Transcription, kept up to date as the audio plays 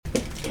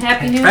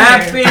Happy New Year.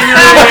 Happy New Year!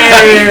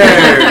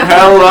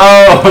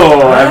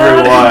 Hello,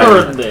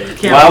 everyone.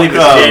 Can't believe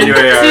it's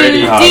January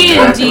already.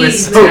 D&D. It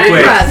was so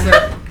quick.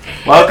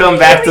 Welcome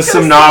back to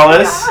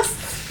Somnalis.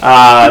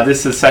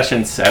 This is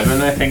session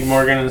 7, I think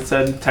Morgan had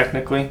said,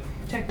 technically.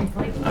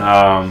 Technically.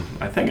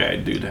 I think I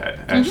do that,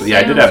 actually. Yeah,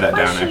 I did have that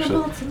down,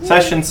 actually.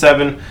 Session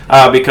 7,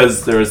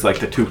 because there was like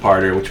the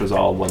two-parter, which was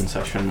all one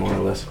session, more or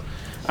less.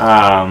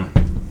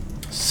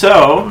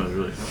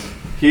 So,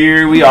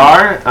 here we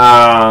are.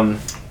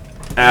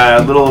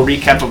 A little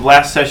recap of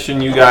last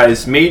session. You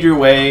guys made your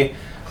way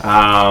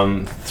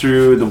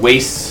through the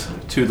wastes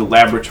to the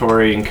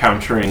laboratory,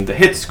 encountering the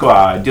hit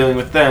squad, dealing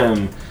with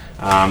them,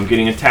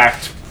 getting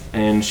attacked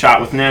and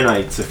shot with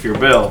nanites if you're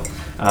Bill,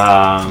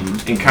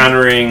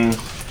 encountering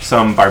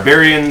some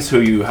barbarians who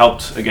you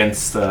helped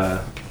against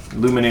the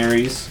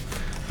luminaries,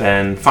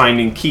 then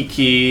finding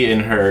Kiki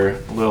in her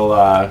little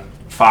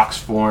fox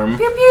form,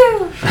 Pew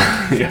pew.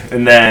 yeah,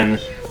 and then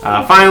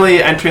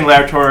finally entering the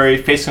laboratory,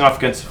 facing off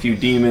against a few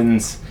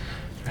demons,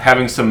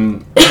 having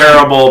some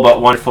terrible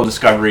but wonderful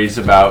discoveries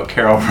about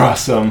Carol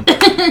Rossum,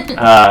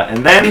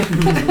 and then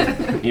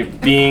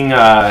being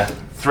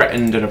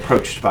threatened and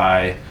approached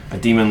by a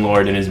demon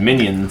lord and his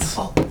minions.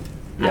 Oh.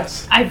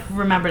 Yes. I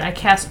remembered. I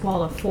cast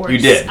Wall of Force. You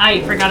did.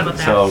 I forgot about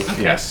that. So,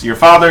 Okay. yes. Your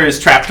father is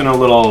trapped in a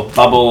little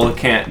bubble,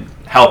 can't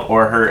help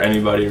or hurt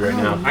anybody right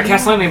now. I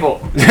cast lightning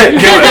bolt. Do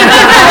it.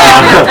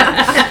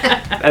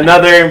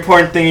 Another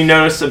important thing you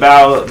notice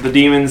about the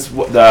demons,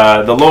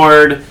 the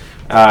Lord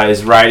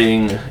is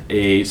riding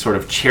a sort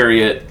of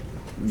chariot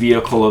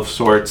vehicle of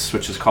sorts,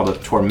 which is called a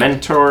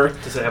Tormentor.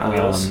 Does it have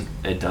wheels?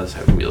 It does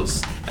have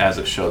wheels, as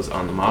it shows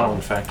on the model,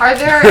 in fact. Are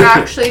there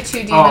actually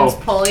two demons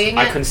pulling it?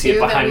 I couldn't see it too,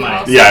 behind that we my-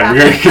 also Yeah, have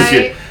we to could see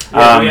it.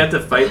 fight? Do we have to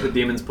fight the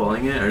demons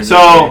pulling it? Or is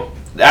So,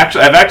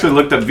 actually, I've actually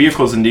looked up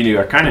vehicles in D&D.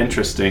 Are kind of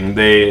interesting.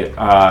 They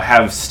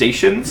have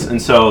stations,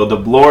 and so the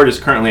Lord is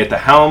currently at the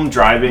helm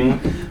driving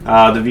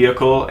the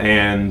vehicle,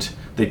 and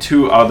the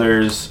two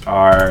others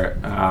are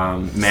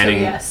manning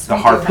yes, the we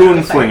do harpoon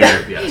have to fight.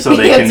 flinger, so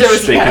they The can answer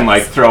was yes.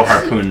 like throw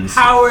harpoons.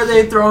 How are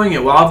they throwing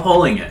it while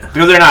pulling it?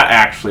 Because they're not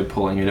actually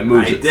pulling it; it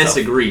moves I itself.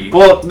 disagree.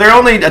 Well, they're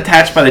only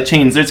attached by the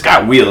chains. It's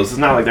got wheels. It's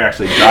not like they're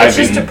actually driving. It's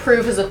just to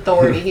prove his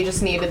authority. He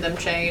just needed them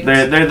chained.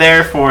 They're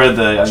there for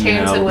the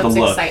Chains and the whips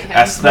look, excite him.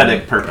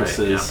 aesthetic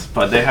purposes, Right,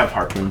 but they have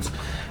harpoons.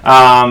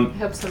 I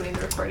hope somebody in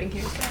the recording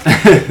hears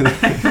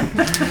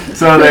that.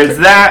 So there's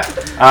that,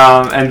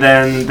 and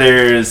then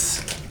they're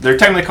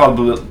technically called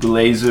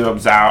Blazu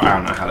Zao. I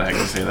don't know how the heck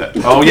to say that.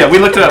 Oh yeah, we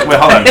looked it up. Wait,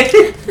 hold on.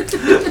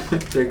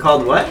 They're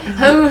called what?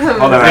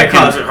 Hold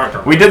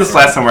on. We did this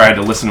last time where I had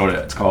to listen to what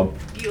it's called.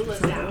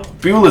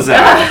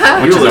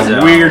 Bulazao, which is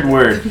a weird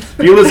word.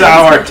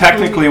 Bulazao are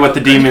technically what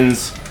the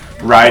demons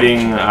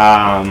riding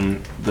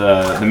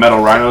the metal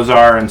rhinos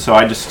are, and so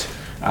I just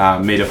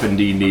made up in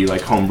D&D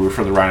like homebrew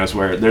for the rhinos,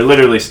 where they're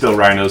literally still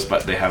rhinos,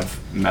 but they have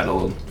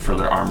metal for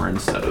their armor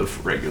instead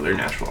of regular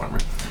natural armor.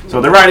 So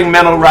they're riding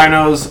metal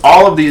rhinos.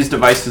 All of these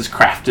devices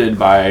crafted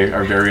by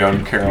our very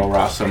own Carol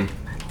Rossum,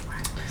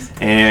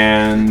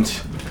 and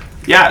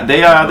yeah,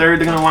 they're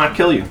gonna want to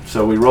kill you.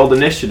 So we rolled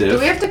initiative. Do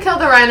we have to kill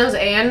the rhinos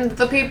and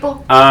the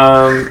people?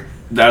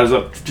 That is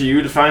up to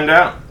you to find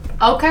out.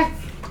 Okay.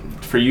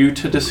 For you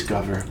to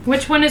discover.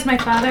 Which one is my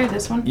father?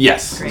 This one?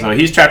 Yes. Great. So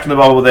he's trapped in the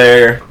bubble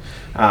there.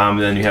 And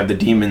then you have the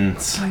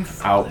demons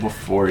out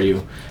before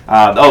you. The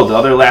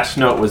other last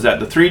note was that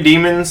the 3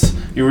 demons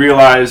you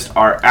realized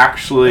are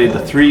actually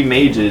the 3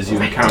 mages you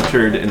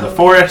encountered in the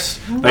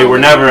forest. They were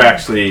never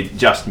actually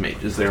just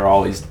mages. They were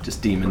always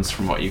just demons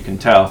from what you can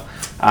tell.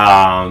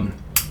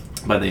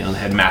 But they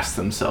had masked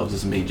themselves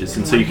as mages.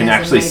 And so you can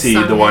actually see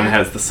the one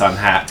has the sun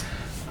hat.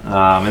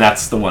 And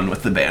that's the one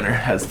with the banner,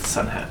 has the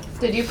sun hat.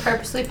 Did you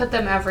purposely put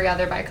them every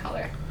other by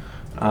color?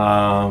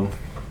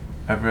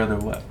 Every other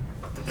what?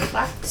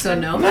 Black? So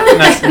no. No,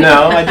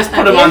 I just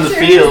put them on the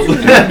field.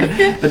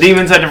 The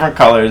demons have different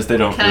colors. They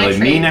don't Can I really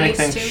trade mean these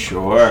anything. two?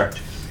 Sure.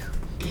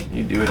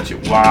 You do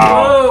it.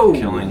 Wow. Whoa.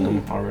 Killing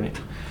them already.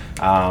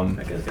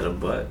 That guy's got a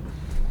butt.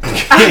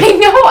 I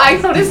know, I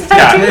noticed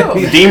that Yeah,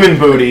 too. demon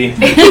booty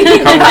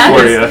coming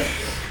for you.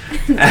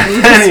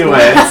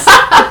 Anyways.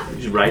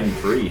 He's riding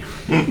free.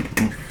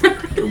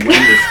 The wind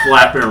is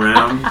flapping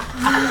around.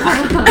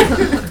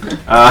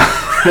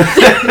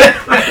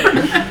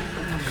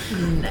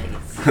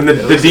 And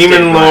the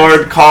demon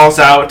lord calls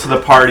out to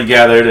the party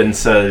gathered and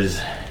says,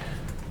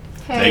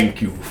 Hey.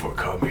 "Thank you for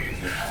coming.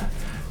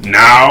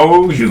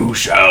 Now you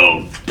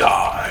shall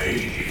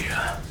die."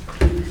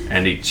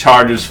 And he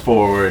charges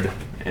forward,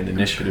 and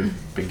initiative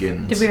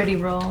begins. Did we already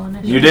roll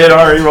initiative? You did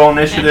already roll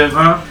initiative.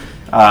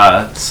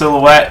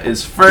 Silhouette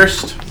is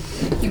first.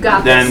 You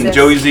got Then this.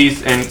 Josie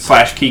and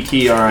 /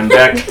 Kiki are on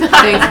deck.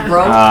 Thanks,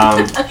 bro.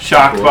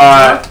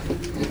 Shockbot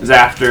is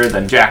after.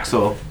 Then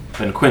Jaxel.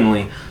 Then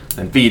Quinley.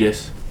 Then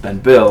Vetus. Then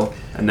Bill.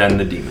 And then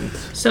the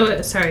demons.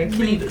 So, sorry, can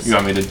you... You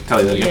want me to tell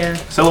you that again?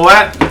 Yeah.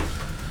 Silhouette,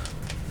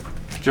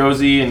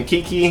 Josie, and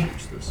Kiki.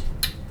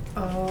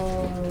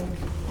 Oh.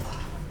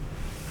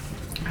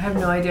 I have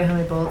no idea how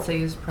many bullets I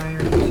used prior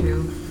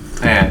to.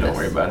 And don't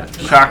worry about it.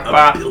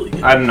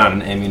 Shockbot. I'm not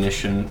an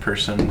ammunition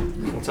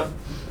person What's up?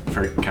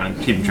 for kind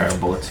of keeping track of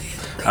bullets. I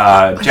should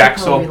probably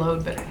Jaxel.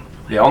 reload, but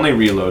Yeah, only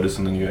reload is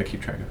something you gotta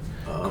keep track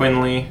of.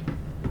 Quinley.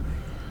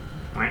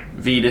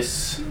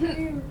 Vetus.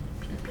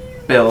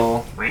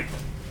 Bill.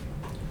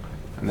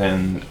 And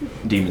then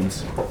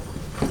demons.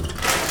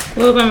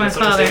 What about my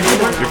father?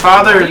 Your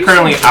father is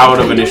currently out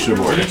of initiative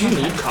order. Did you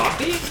need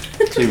coffee?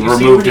 So you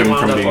removed him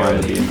from being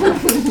on the team.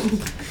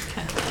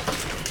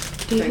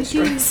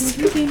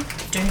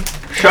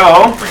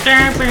 So,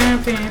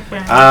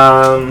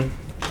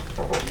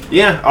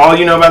 yeah, all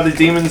you know about the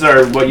demons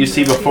are what you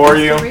see before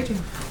you.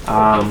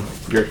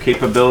 Your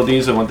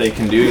capabilities and what they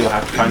can do, you'll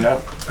have to find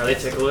out. Are they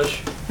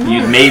ticklish?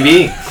 You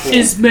maybe.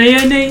 Is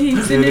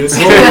mayonnaise in it?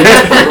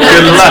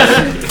 Good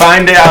luck.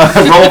 Find out.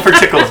 Roll for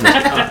tickles.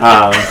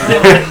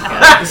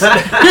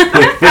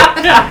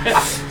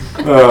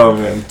 Oh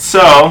man.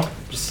 So.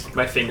 Just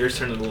my fingers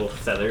turn into little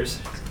feathers.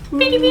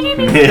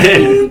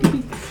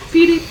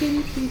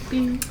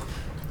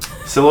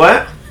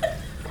 Silhouette.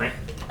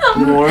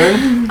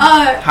 Lauren,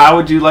 how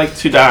would you like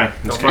to die?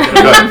 Don't Go fuck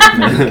it up.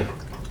 ahead.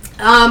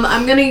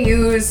 I'm gonna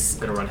use I'm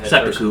gonna run head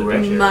Seppuku, first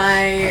into the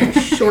right? chair.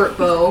 my short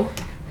bow.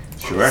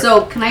 Sure.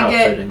 So can I How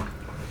get fitting.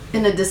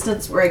 in a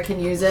distance where I can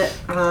use it?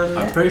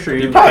 I'm pretty sure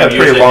you Probably a can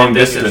pretty use it long in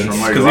distance from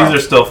where because you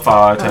these are still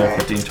 5, 10, Okay.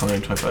 15, 20,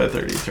 25,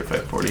 30,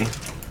 35, 40,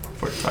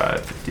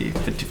 45, 50,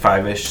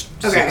 55-ish,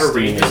 Okay.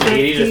 16. Is it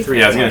 80 to 3?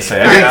 Yeah, I was gonna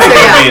say. I Alright, didn't so think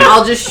it'd yeah, be an-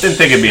 I'll just didn't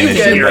think it'd be an shoot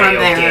issue, it but- from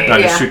there. Okay. No,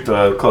 Yeah. just shoot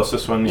the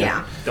closest one. Yeah.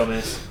 Yeah. Don't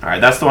miss. All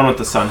right, that's the one with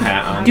the sun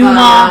hat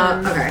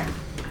on. Okay.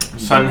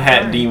 Sun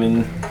hat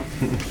demon.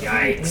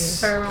 Yikes.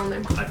 Sorry, we're on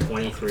there.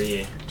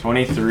 23.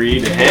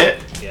 23 to hit.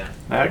 Yeah.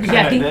 That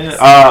kind of Yikes. did.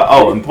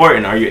 Oh,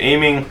 important. Are you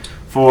aiming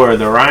for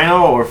the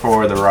rhino or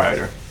for the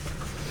rider?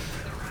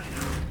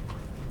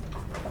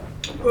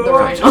 The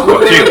rhino. Up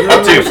to you.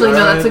 Up to you. Actually,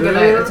 no, that's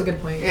a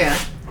good point. Yeah.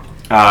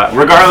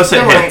 Regardless, it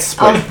Don't worry. hits.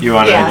 But you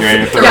want to? Yeah. You're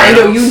aiming for the Yeah, I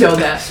rhino. know you know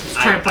that. Just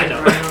trying to I find know.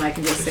 the rhino and I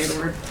can just say the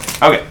word.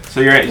 Okay, so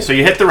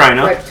you hit the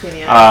rhino. Right between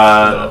the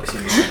eyes.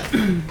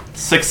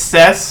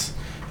 Success.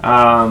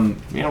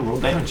 Roll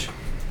damage.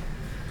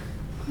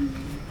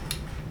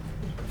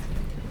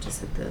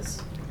 Just hit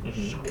this.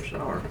 You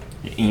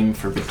aim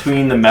for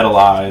between the metal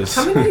eyes.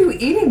 How many are you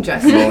eating,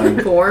 Jesse?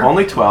 4?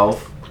 Only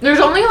 12. There's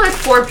only like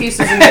 4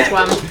 pieces in each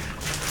one.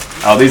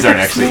 Oh, these aren't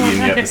actually eaten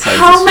yet. Besides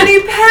How this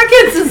many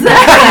packets is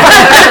that?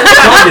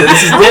 Told you,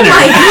 this is dinner.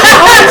 one.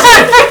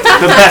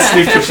 The best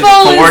nutrition.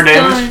 4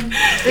 damage.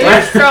 They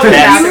just throw it That's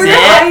back. You were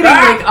hiding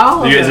like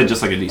all of Is it. it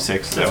just like a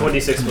d6? That's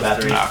 1d6 plus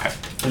 3. Ah, okay.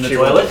 In the She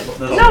toilet?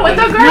 rolled No, with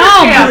the No.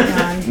 garbage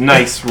can.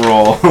 Nice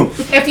roll.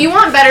 If you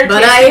want better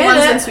But I tasting hit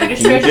ones it. than Swedish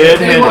You fish, did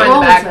you hit go it. in the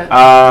back. Damage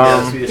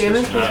Uh,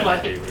 plus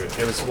what?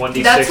 It was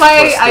 1d6 That's why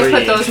plus I 3,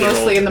 put those she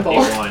mostly in the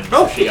rolled bowl. a 1,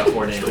 so she got 4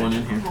 One damage.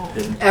 in here.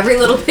 Hidden. Every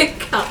little bit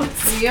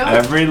counts.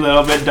 Every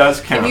little bit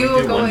does count. You Do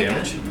will go 1 again.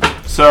 damage.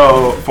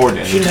 So 4 She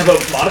damage. didn't have a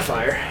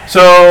modifier.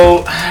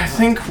 So I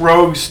think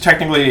rogues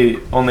technically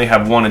only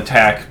have 1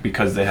 attack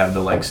because they have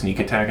the sneak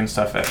attack and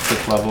stuff at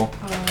 5th level.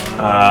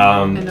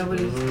 And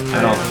nobody's.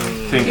 I don't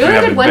think You you only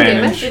have did 1 damage.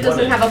 advantage. It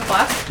doesn't have a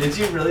plus. Did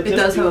you really It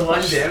does have a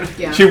plus.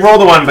 Yeah. She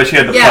rolled a 1, but she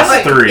had the Yeah,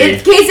 plus but 3. in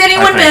case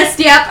anyone I think. missed,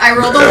 yep, I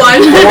rolled a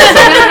 1.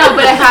 No,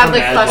 but I have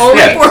like plus Only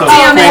 3. Yeah, four so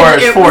damage, 4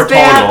 is it 4 was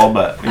bad. total,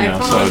 but I so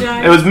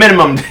apologize. it was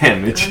minimum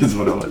damage is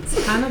what it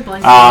was. Kind of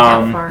blank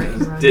Um, how far it can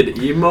run. Did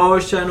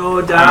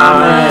emotional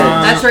damage.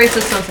 That's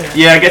racist something.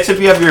 Yeah, I guess if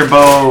you have your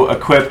bow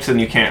equipped, then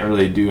you can't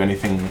really do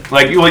anything.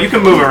 You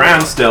can move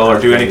around still or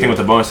do anything with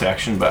a bonus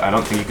action, but I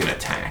don't think you can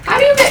attack. How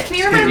do you get? Can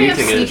you remind me of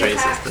You think it is sneak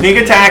racist. attack? Sneak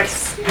attack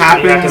You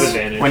have happens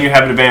advantage. when you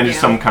have an advantage of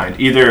some kind.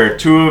 Either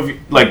two of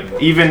you,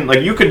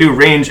 you could do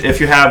range if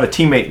you have a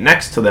teammate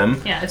next to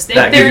them, Yeah, if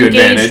That they're gives you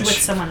engaged advantage. with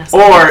someone else.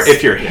 or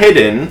if you're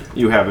hidden,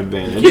 you have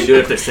advantage. You do it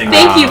if they're single.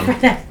 Thank you Um, for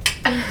that.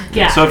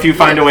 Yeah. So if you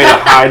find a way to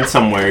hide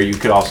somewhere, you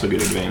could also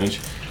get advantage.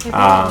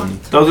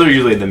 Those are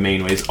usually the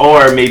main ways.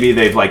 Or maybe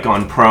they've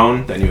gone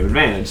prone, then you have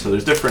advantage. So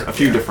there's a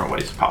few different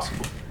ways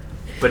possible.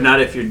 But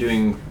not if you're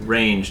doing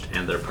ranged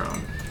and they're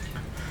prone.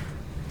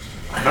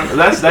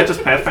 That's that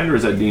just Pathfinder or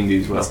is that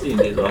D&D as well? That's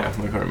D&D as well. Yeah, I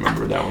can't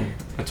remember that one.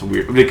 That's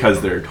weird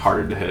because they're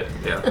harder to hit.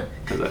 Yeah.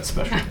 Because that's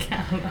special.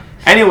 I don't know.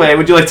 Anyway,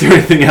 would you like to do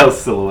anything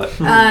else, Silhouette?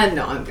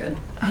 No, I'm good.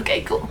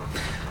 Okay, cool.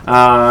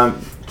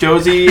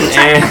 Josie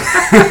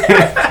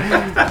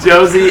and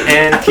Josie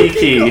and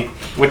Kiki.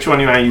 Which one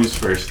do I use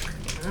first?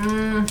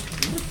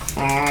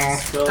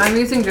 I'm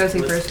using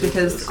Josie first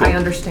because I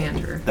understand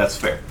her. That's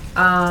fair.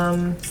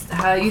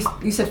 How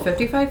you said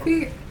 55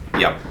 feet?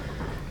 Yep.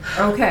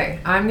 Okay,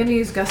 I'm gonna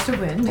use Gust of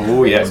Wind,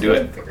 Oh yeah, do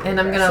it. and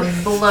I'm gonna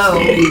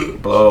blow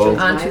Blow.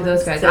 onto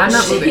those guys. I'm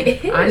not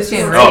moving. I'm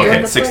standing Oh, right okay.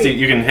 here. 60.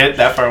 You can hit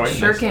that far away.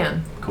 Sure Nice.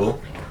 can. Cool.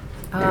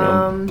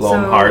 gonna blow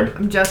 'em so hard.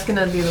 I'm just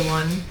gonna be the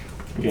one.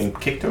 You getting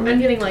kicked I'm over.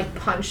 getting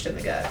punched in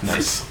the gut.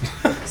 Nice.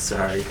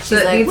 Sorry. So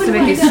it like, needs "What to do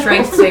make I a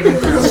strength saving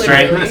throw.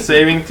 Strength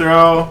saving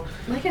throw.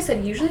 Like I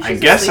said, usually she's I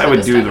guess asleep I at would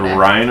this do time the of day.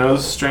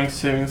 rhino's strength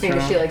saving Maybe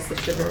she throw likes the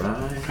sugar.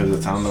 because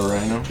it's on the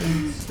rhino.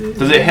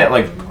 Does it hit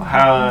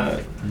how?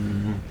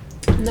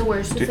 The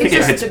worst. Do you think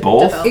it hits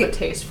both? Develop a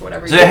taste for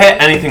whatever. Does it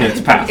hit anything in its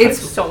path? It's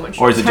so much.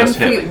 Or is it 10 just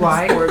feet hit?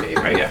 wide,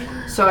 Right,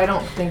 yeah. so I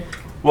don't think.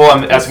 Well,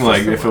 I'm asking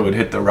like if it would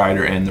hit the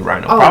rider and the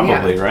rhino. Oh,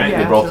 Probably, yeah. right?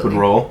 Yeah, They both absolutely.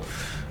 would roll.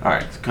 All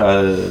right,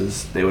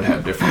 because they would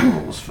have different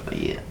rules for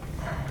the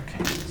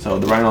Okay, so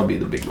the rhino will be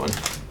the big one.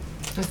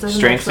 It doesn't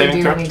Strength actually saving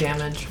do throw? any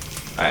damage.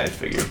 I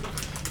figured.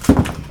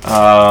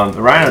 The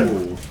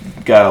rhino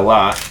got a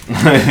lot.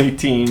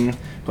 18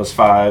 plus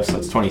 5, so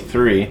that's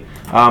 23.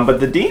 But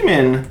the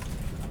demon,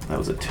 that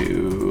was a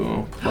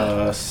 2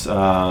 plus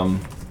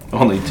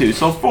only 2,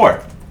 so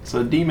 4.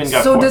 So the demon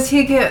got 4. So does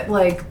he get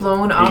like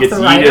blown off He gets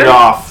the rider? yeeted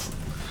off.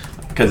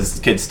 Because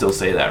kids still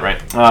say that, right?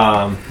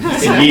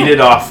 Yeeted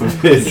off of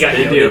his, Yeah,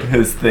 they do.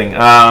 his thing.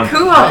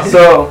 Cool.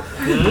 So,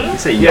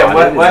 say, yeah,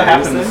 what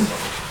happened?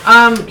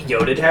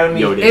 Yoded.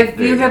 Yoded. If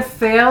There you you had go.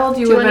 failed,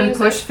 you Do you would have wanna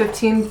been use pushed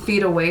 15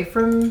 feet away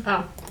from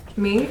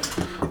me.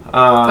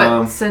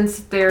 But since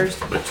there's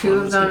 2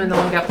 of them and the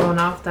one got blown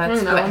off,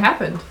 that's No. what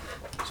happened.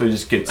 So he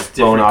just gets Different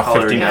blown off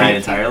color 15 guy feet.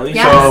 entirely.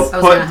 Yes, So I was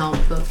put- gonna help.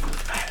 Though.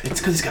 It's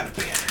because he's got a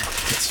banner.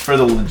 It's for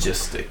the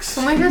logistics.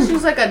 Oh my gosh,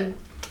 she's like a.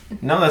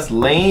 No, that's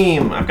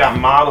lame. I've got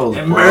models.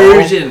 bro.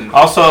 Immersion.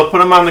 Also,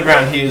 put him on the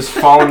ground. He's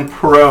fallen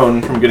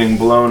prone from getting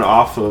blown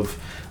off of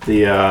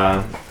the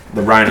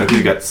rhino.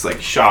 He got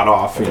like shot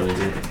off. You know,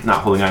 he's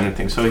not holding on to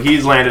anything. So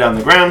he's landed on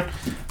the ground.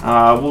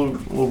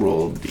 We'll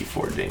roll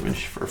d4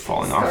 damage for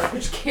falling off.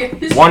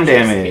 1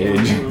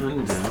 damage.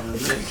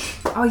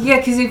 Oh yeah,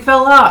 because he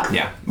fell off.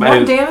 Yeah.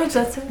 1 damage.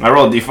 That's it. I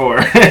rolled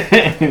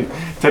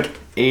d4. Took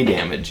a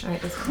damage. All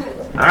right, that's cool.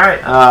 All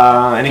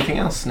right. Anything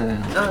else now?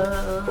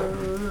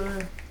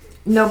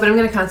 No, but I'm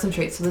gonna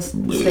concentrate, so this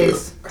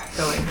stays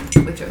going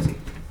with Josie.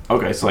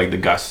 Okay, so like the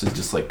gust is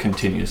just like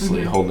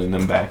continuously holding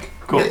them back.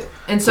 Cool.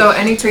 And so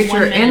any creature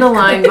 1 in the minute.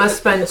 line must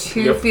spend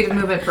 2 feet of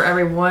movement for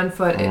every 1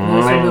 foot it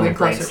moves from moving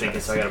Brain's closer. thinking,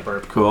 so I got a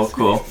burp. Cool.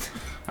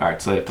 All right,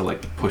 so they have to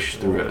like push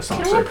through it. Can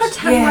we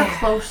pretend Yeah. we're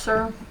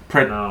closer?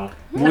 No.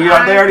 They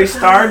already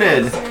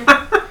started.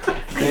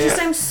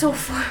 I'm so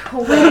far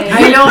away.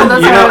 I know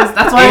that's You why know,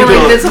 that's why I like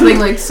Angel, did something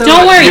like so.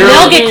 Don't worry, You're-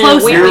 they'll get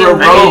closer. You're a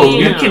I rogue. mean,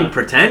 you can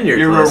pretend you're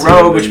You're a closer,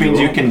 rogue, but which means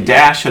you won't. can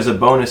dash as a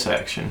bonus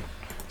action.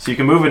 So you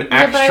can move an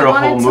Yeah, but I extra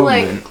whole wanted to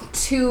movement. like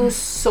to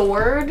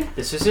sword,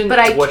 This isn't but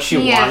I what you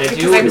can't want to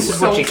because do. I'm This is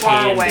so what you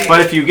far can away. do. But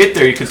if you get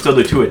there, you can still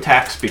do 2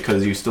 attacks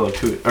because you still have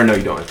 2. Or no,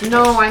 you don't. Have 2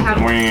 no, I have.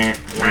 How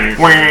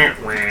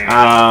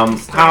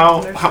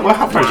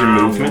far is your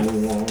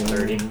movement?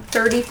 30.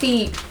 30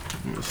 feet.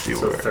 Let's see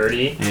So where.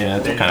 30. Yeah,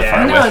 it's Then kind of down. far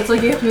I away. know it's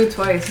like you have to move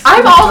twice.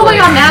 I'm all the way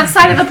on that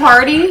side of the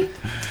party.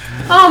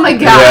 Oh my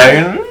god.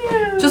 Yeah,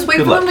 Just wait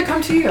Good for luck. them to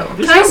come to you.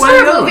 Can I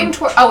start moving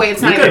toward? Oh wait,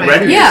 it's not You even could my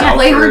ready Yeah, yourself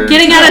like we're for-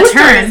 getting out of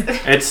turn.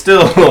 It's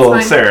still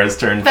fine. Sarah's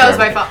turn. That was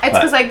for- my fault. It's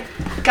but- because I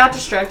got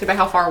distracted by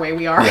how far away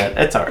we are. Yeah,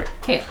 it's alright.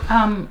 Hey,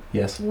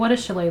 Yes. what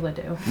does Shalala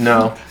do?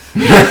 No.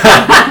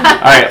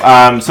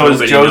 Alright, so is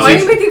Nobody Why are you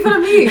Josie. making fun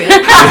of me?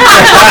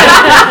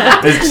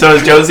 So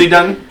is Josie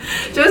done?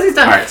 Josie's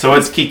done. Alright, so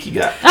what's Kiki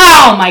got?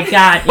 Oh my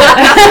god.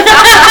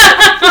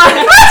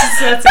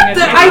 That's a good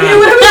I knew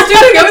what I was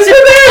doing. I was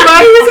prepared. Why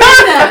are you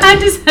saying that? I'm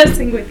just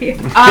messing with you.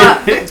 I'm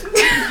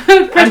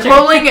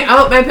pulling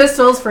out my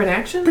pistols for an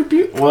action.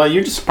 Well,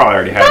 you just probably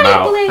already had them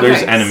out. Bling.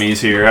 There's Okay.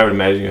 enemies here. I would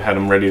imagine you had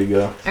them ready to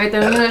go. All right,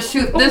 then I'm gonna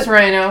shoot this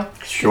rhino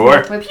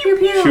Sure. with pew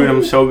pew. Shoot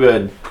them so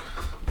good.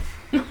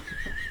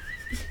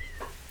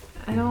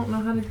 I don't know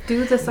how to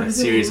do this. A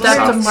series of That's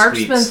a soft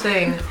marksman sweeps.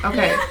 thing.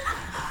 Okay.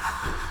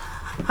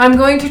 I'm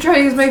going to try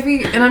to use my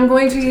feet, and I'm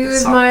going to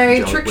use Soft my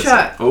jump trick whistle.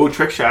 shot. Oh,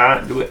 trick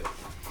shot. Do it.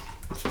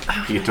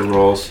 You get to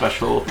roll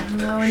special.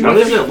 No, I How need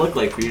does to- it look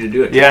like for you to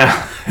do it? Yeah.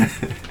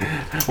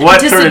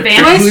 What sort of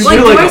Disadvantage? Do I, trick? like,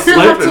 do do like I a still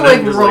flip have to and like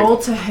then just, roll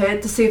to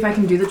hit to see if I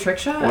can do the trick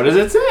shot? What does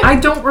it say? I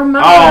don't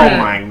remember. Oh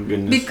my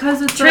goodness.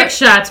 Because it's Trick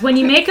shots. When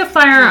you make a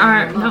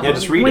firearm, Yeah,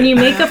 just read when it. you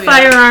make a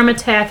firearm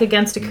attack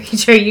against a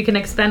creature, you can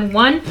expend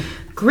 1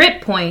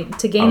 grit point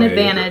to gain Oh, yeah,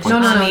 advantage grit No,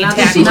 on no, the not attack.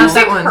 that, Did you not say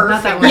that one.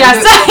 Not that one.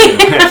 Yes.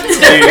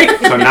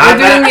 So not We're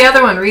doing that. the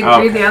other one. Read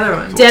Oh. the other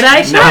one. Did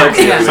I? No, it's,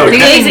 Yeah. so the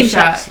Amazing amazing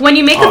shot. shot. When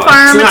you make Oh, a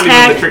firearm it's not even the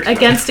attack trick shot.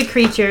 against a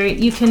creature,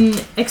 you can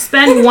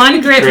expend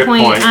 1 grit Grit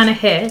point point. on a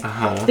hit.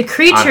 Uh-huh. The On a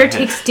creature hit.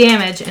 takes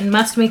damage and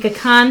must make a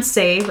con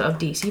save of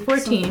DC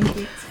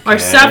 14 or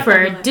Okay.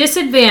 suffer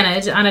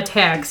disadvantage on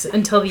attacks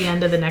until the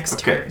end of the next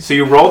Okay, turn. so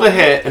you roll the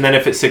hit, and then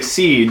if it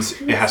succeeds,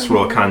 it has to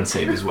roll a con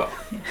save as well.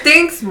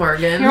 Thanks,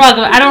 Morgan. You're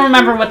welcome. I don't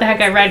remember what the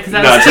heck I read because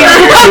I No, was it's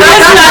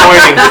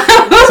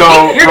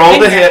so roll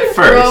the hit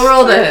first.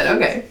 Roll the hit.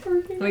 Okay.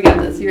 We got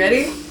this. You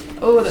ready?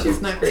 Oh, that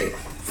was not great.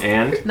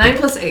 And 9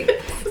 plus 8.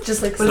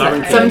 Just like What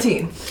is that?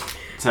 17.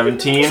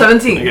 17.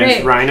 17. Against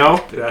Great.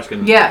 Rhino. They're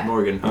asking Yeah.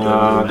 Morgan. And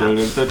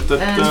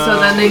so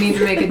then they need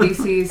to make a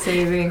DC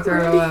saving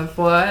throw of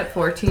what?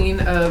 14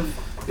 of.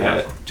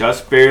 That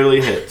just barely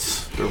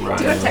hits the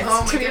Rhino.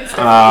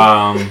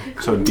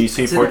 So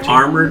DC It's an 14.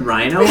 armored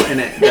rhino, and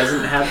it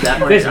doesn't have that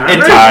much There's armor.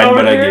 It's tied,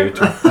 but I gave it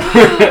to him.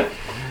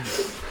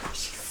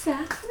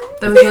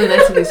 That was really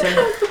nice of you, sir.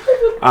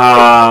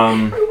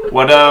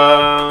 What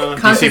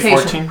DC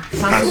 14?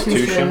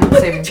 Constitution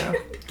saving throw.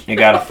 You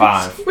got a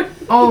 5.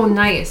 Oh,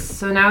 nice.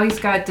 So now he's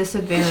got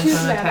disadvantage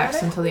on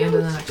attacks until the end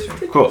of the next turn.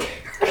 Cool.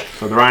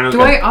 So the rhino's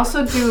Do I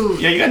also do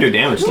Yeah, you gotta do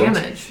damage. Still.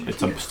 damage?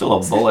 It's still a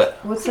bullet.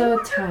 What's a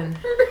 10?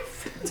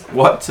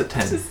 What's a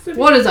 10?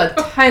 What does a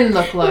 10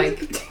 look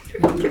like?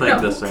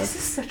 Like this one. This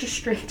is such a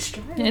strange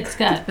story. It's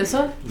got. This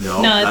one?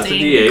 No, No, that's it's a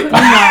eight. D8.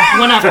 One more.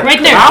 One up.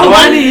 Right there. How One.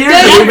 many years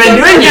have we been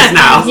doing this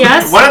now?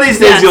 Yes. One of these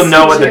days Yes. you'll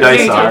know what the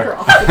dice are.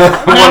 I'm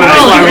One of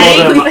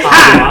rolling, these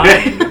right?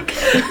 Okay.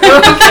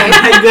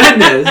 My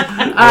goodness.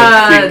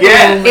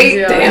 Yeah.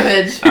 8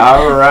 damage.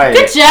 All right.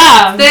 Good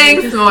job.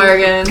 Thanks,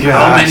 Morgan. Gosh.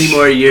 How many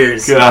more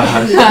years?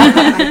 Gosh.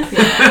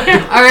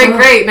 Alright,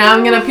 great. Now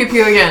I'm gonna pew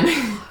pew again.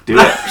 Do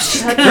it.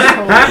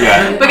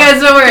 Yeah. But guys,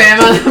 don't worry. I'm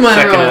on my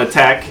Second roll.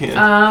 attack.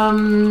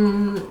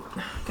 Yeah.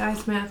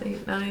 Guys, math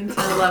 8, 9,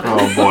 10, 11.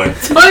 Oh boy.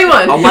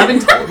 21. 11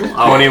 total.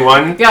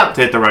 21. Yep.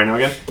 To hit the rhino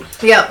again.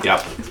 Yep.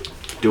 Yep.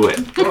 Do it.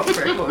 What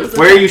was it?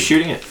 Where are you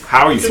shooting it?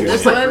 How are you shooting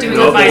This it? one? Do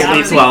Go it by for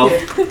house.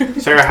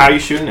 D12. Sarah, how are you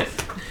shooting it?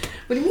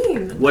 What do you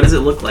mean? What does it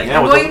look like? Yeah,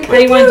 I'm what's going it How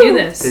do you want to do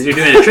Because this? you're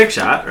doing a trick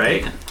shot,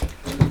 right?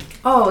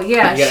 Oh,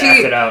 yeah. You gotta act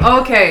it out.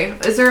 Okay.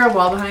 Is there a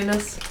wall behind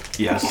us?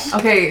 Yes.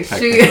 Okay,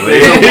 Technically.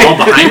 There's a wall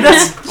behind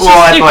us?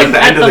 Well, at like the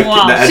At end of the the,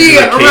 wall. the edge She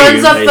of the cave.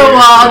 runs up the right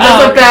wall, there.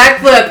 does Oh, a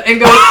backflip, and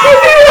goes.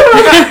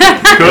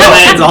 It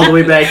lands all the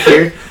way back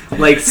here,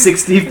 like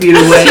 60 feet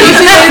away.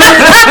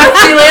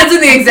 She lands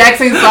in the exact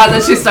same spot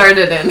that she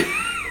started in.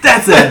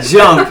 That's a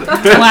jump.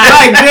 Wow.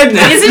 My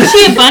goodness. Isn't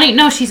she a bunny?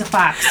 No, she's a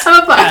fox.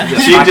 I'm a fox.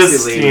 She Foxy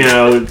just, lady. you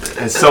know,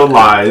 is so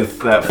lithe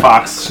that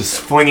fox just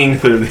flinging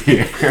through the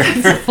air.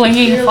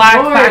 Flinging Dear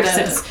flock Lord.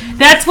 foxes.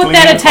 That's what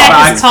Flinging that attack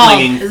fox, is called.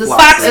 flinging Is this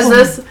foxes.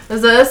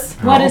 Is this?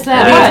 What is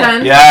that? Yeah. What?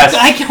 10? Yes.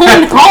 I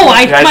don't know.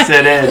 Yes,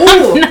 it is.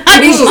 Ooh.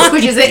 Maybe she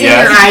squishes it in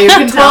Yes. your eye. You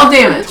can 12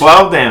 damage.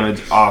 12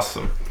 damage.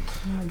 Awesome.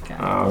 Okay.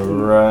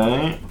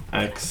 Alright.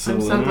 I'm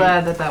Excellent. so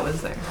glad that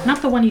was there.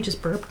 Not the one you just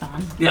burped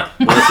on. Yeah,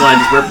 well, that's what I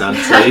just burped on.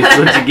 So that's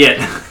what you get.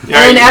 Yeah,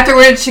 And then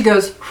afterwards, she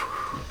goes.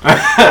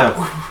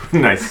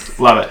 nice.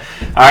 Love it.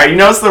 Alright, you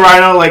notice the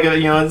rhino, like,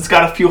 you know, it's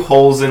got a few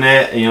holes in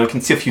it. And, you know, you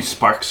can see a few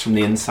sparks from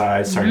the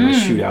inside starting to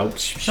shoot out.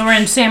 So we're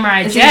in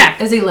Samurai Is Jack.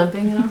 he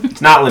limping? You know? It's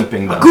not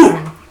limping, though.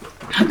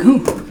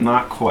 Haku.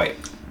 Not quite.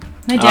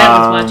 My dad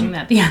was watching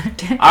that the other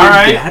day.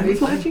 Alright. Dad was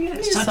watching it?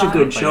 It's such saw a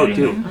good it. show,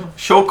 too.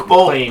 Shock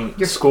Bolt. Playing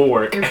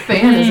schoolwork. Your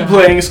fan is on.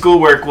 Playing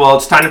schoolwork. Well,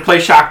 it's time to play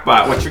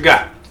Shockbot. What you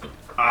got?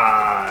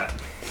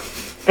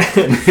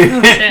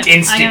 Shit.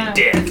 Instant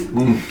death.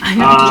 I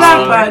know.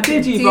 Shockbot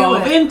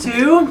Digivolve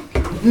into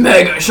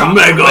Mega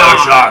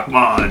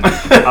Shockmon.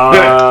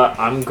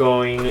 I'm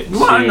going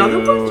want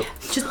another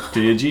to.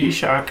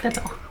 Digi-Shock. That's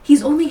all.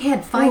 He's only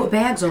had 5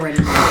 bags already.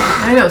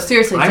 I know,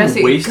 seriously, I'm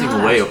Jesse. wasting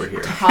gosh. away over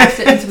here. Toss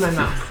it into my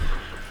mouth.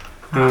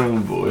 Oh,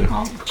 boy.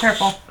 Oh,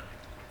 careful.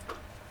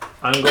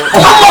 I'm going. Bullet.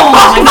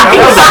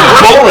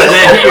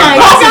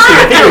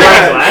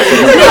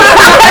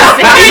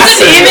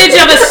 There's an image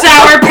of a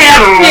Sour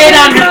Patch Kid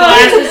on her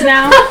glasses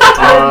now.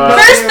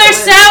 First they're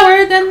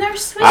sour, then they're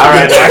sweet.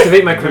 Alright.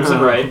 Activate my Crimson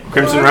Right.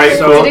 Crimson Right.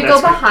 So- Cool. Did it go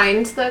That's-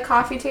 behind the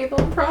coffee table?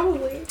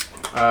 Probably.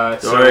 So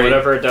Sorry.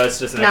 whatever it does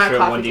an Not extra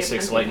coffee 1d6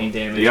 table. lightning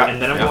damage. Yeah, And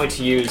then I'm yeah. going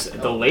to use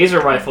the laser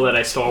rifle that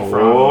I stole from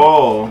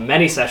Oh.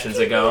 many sessions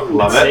ago.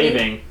 Love it.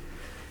 Saving.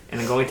 And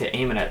I'm going to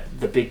aim it at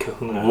the big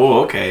kahuna.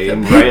 Oh, okay.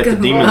 And right at the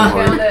demon Found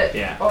lord. it.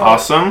 Yeah.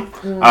 Awesome.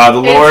 The It's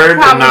lord,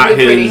 probably not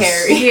pretty his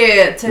hairy.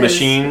 Yeah, it is.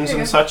 machines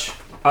and such.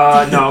 No,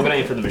 I'm going to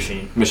aim for the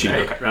machine. Machine.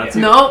 Right, Okay. round Yeah. two.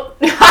 Nope.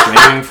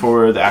 Aiming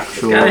for the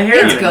actual. Got a hair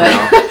in It's it good.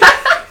 now.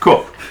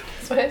 Cool.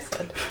 That's what I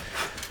said.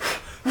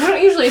 We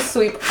don't usually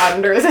sweep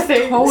under the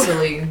thing.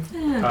 Totally.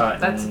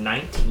 That's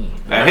 19.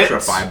 That Extra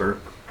hits. fiber.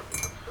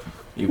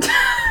 You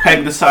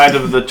peg the side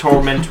of the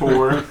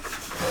tormentor.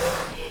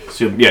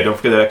 So yeah, don't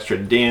forget that extra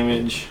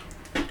damage.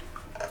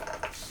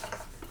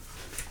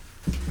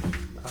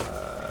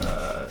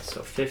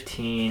 So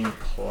 15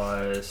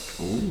 plus.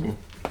 Ooh.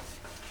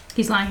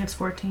 He's lying, it's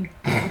 14.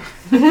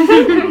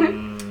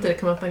 Did it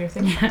come up on your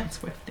thing? Yeah, it's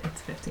 50.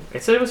 It's 50.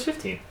 It said it was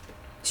 15.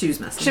 She was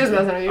messing. She was with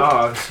messing with you. Oh,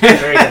 I was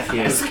very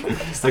confused.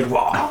 It's like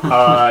wow.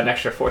 An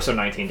extra 4, so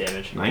 19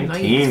 damage.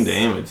 19 Nice.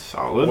 damage.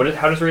 Solid.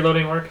 How does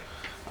reloading work?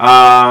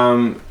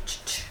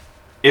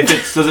 If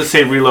it does it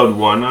say reload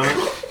 1 on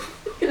it?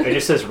 It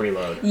just says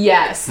reload.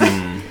 Yes.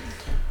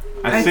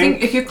 I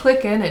think if you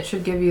click in, it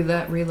should give you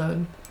that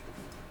reload.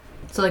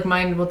 So like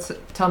mine will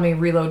tell me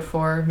reload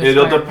for.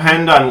 it'll misfire.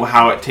 depend on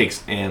how it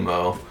takes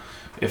ammo.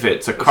 If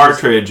it's a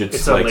cartridge, It's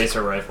it's a like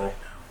laser rifle.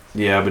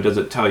 yeah, but does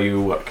it tell you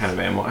what kind of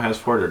ammo it has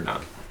for it or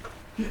not?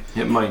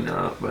 It might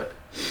not, but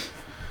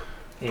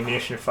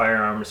Ammunition,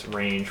 firearms,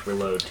 range,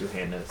 reload,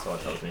 two-handed. That's all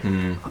it tells me.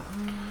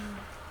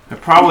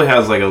 it probably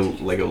has like a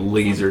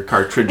laser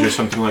cartridge or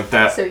something like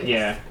that. So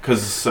Yeah. Because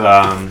it's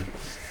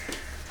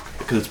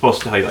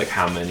supposed to tell you like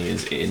how many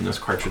is in this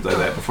cartridge like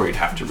that before you'd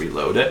have to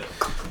reload it.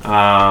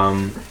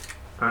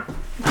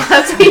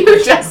 That's what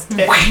you just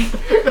did.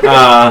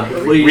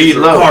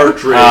 Reload.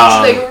 Cartridge.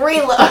 Like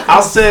reload.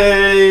 I'll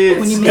say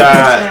it's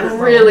got.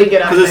 Really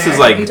good on Because this is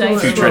like You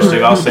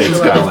futuristic, I'll say it's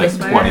got like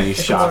 20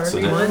 shots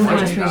in it.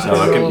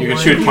 So you can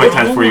shoot 20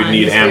 times before you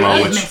need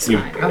ammo, which you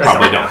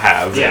probably don't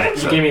have. Yeah,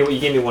 So you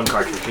gave me one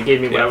cartridge. You gave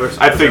me whatever.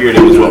 I figured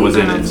it was what was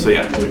in it, so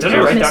yeah. Did I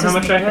write down how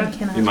much I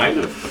had? You might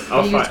have.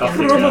 I'll figure it out.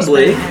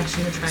 Probably.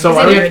 So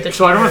I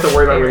don't have to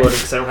worry about reloading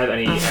because I don't have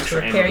any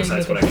extra ammo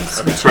besides what I got.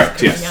 Okay.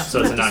 Correct, yes.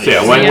 So it's a non. So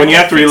yeah, when you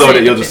have to reload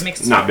it, you'll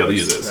just not be able to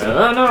use it. So.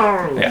 Oh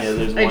no! Yeah.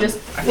 There's I one. just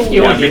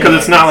Yeah, because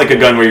it's not like a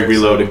gun where you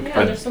reload a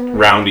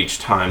round each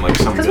time, like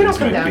some Because we don't guns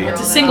come might down be. here.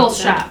 It's a single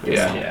shot.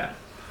 Yeah.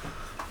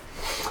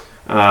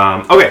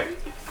 Yeah. Okay.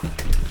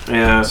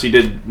 So you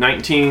did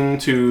 19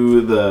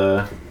 to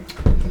the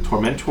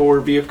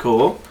Tormentor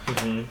vehicle.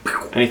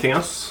 Mm-hmm. Anything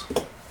else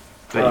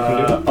that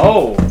you can do?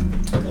 Oh,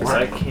 yes,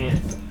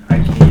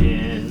 I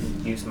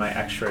can use my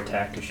extra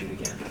attack to shoot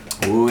again.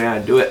 Oh yeah,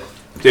 do it.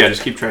 So yeah,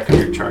 just keep track of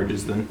your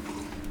charges then.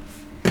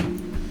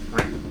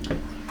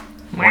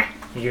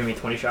 You giving me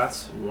 20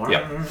 shots?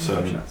 Yep.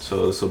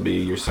 So this will be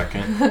your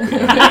second.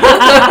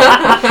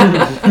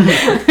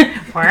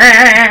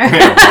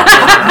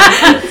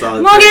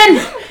 Morgan!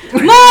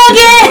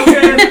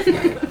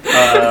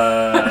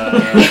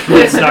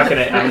 It's not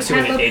gonna. I'm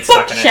assuming an 8's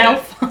not gonna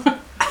Shelf. hit.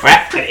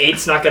 An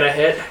 8's not gonna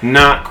hit.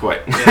 Not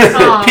quite.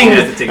 Aw. Ping.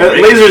 have to take a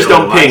break Lasers to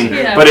don't watch ping,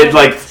 it. but it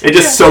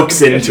just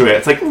soaks into it.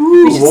 It's like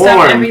ooh, should stop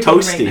warm, everything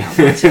toasty.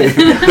 right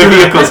The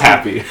vehicle's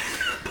happy.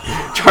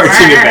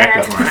 Charging it back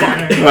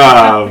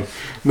up.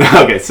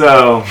 Okay,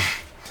 so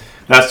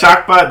that's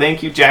Chalkbot.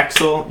 Thank you,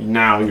 Jaxel.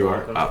 Now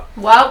you're up.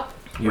 Well,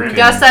 You can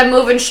guess I'm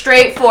moving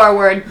straight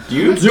forward.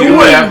 do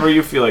whatever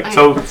you feel like.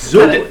 So Do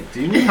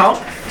you need help?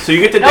 So you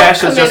get to Nope,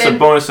 dash as just a committed.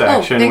 bonus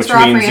action, thanks which for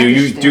offering means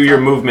you extra do your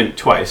stuff. movement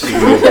twice. You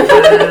move.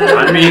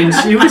 I mean,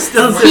 she was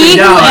still He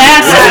sitting who down.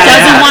 asks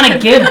doesn't want to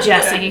give,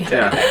 Jesse.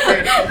 Yeah.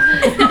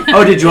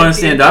 Oh, did you want to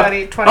stand up?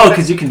 20, Oh,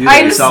 because you can do that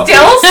I'm yourself.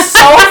 still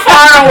so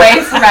far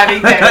away from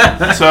everything.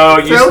 So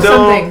you Throw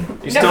still something.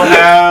 you still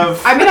have.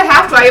 I'm gonna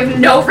have to. I have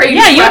no range.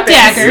 Yeah, you have weapons.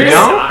 daggers. You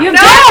don't? You have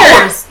No!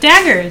 daggers.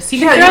 Daggers. You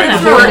can Yeah, throw you them.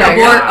 can throw a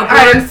dagger.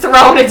 I'm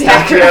throwing a You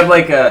dagger. have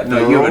like a no.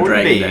 You have a Throw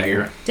dragon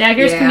dagger. dagger.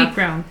 Daggers can Yeah. be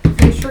thrown.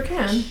 You sure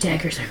can.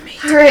 Daggers are made.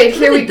 All right,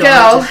 here we The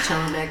dog go. Just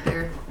chilling back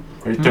there.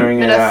 Are you throwing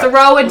I'm it gonna at,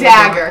 throw a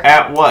dagger.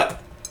 at what?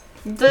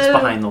 The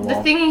behind the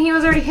wall. thing he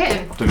was already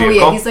hitting. The Oh vehicle?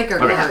 yeah, he's like our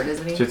Okay. guard,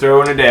 isn't he? So you're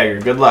throwing a dagger.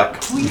 Good luck.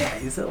 Oh yeah,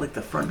 is that like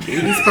the front gate?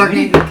 He's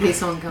barking in case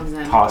someone comes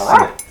in.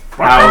 Tossing it.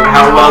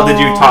 How well did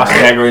you toss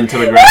dagger into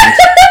the ground?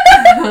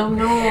 Oh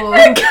no.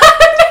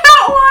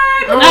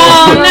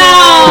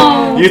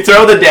 Oh You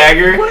throw the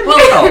dagger.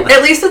 Well,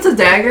 at least it's a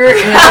dagger and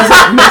it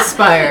doesn't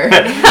misfire.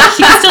 no!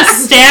 She can still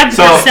stab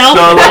herself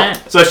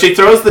with it. So she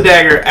throws the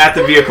dagger at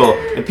the vehicle.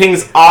 It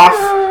pings off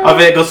of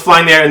it, goes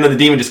flying there, and then the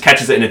demon just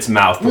catches it in its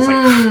mouth. It's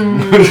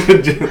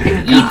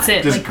like Eats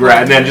it. just like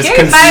grab, and then just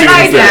Here's consumes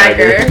my the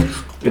dagger. dagger.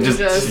 It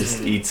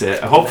just eats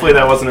it. Hopefully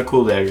that wasn't a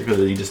cool dagger because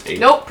he just ate it.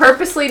 Nope,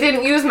 purposely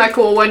didn't use my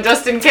cool one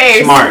just in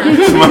case. Smart. Good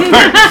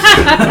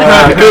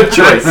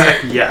choice.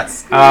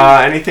 Yes.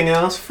 Anything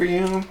else for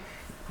you?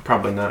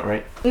 Probably not,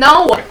 right?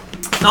 No.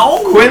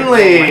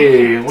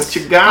 Quinley, what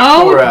you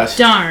got for Oh us?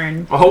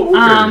 darn.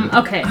 Oh,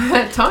 Okay.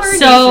 Tarnation.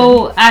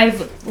 So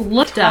I've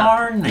looked up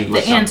Darn.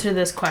 the answer to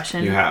this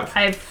question. You have.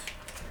 I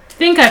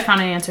think I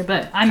found an answer,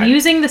 but I'm Okay.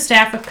 using the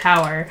Staff of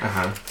Power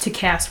Uh-huh. to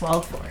cast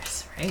Well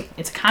Force, right?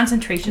 It's a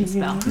concentration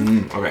spell.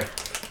 Okay.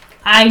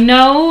 I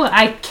know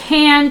I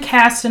can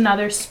cast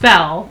another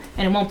spell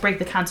and it won't break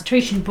the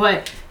concentration,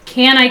 but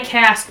can I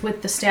cast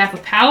with the Staff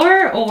of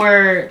Power,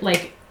 or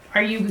like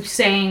are you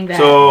saying that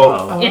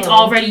So it's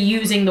already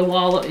using the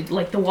wall,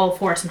 like the Wall of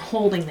Force, and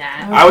holding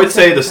that? I would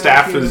say the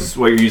staff is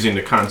what you're using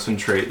to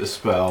concentrate the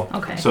spell.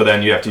 Okay. So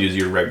then you have to use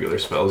your regular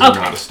spells and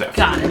not a staff.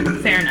 Got it.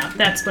 Fair enough.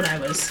 That's what I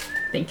was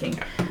thinking.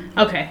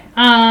 Okay.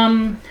 Are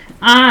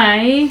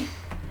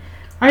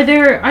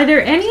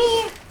there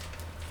any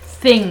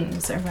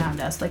things around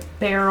us like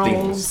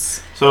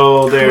barrels,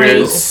 So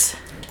crates?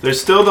 there's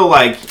still the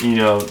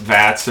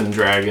vats and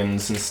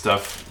dragons and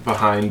stuff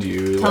behind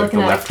you, like the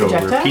Telekinetic leftover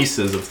projectile?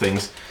 pieces of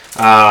things.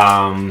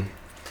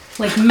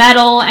 Like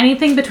metal,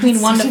 anything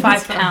between 1 to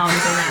 5 pounds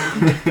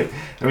around.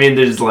 I mean,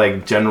 there's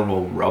like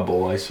general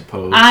rubble, I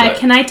suppose. but-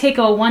 Can I take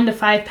a 1 to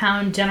 5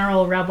 pound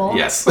general rebel?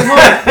 Yes. We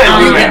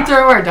can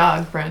throw our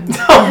dog friend. I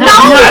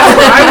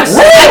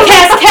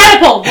cast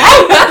catapult.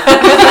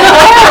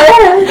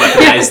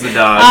 Weaponize the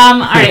dog. All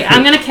right,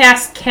 I'm gonna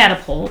cast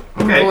catapult.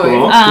 Okay, Boy.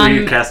 cool. Who are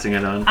you casting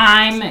it on?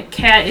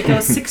 It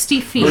goes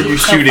 60 feet. Where are you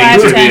so shooting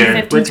 5, through the 10, air?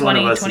 15, Which 20,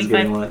 one of us is 25,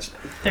 getting launched?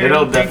 30,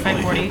 It'll 35,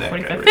 definitely 40, hit that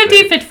 45, guy right 50,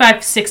 there.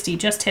 55, 60.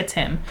 Just hits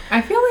him.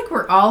 I feel like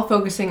we're all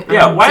focusing on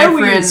Yeah, why are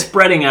we different...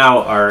 spreading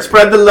out our...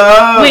 Spread the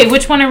love. Wait,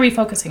 which one are we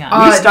focusing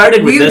on? We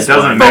started with we this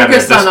doesn't one. matter.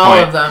 focused at this on all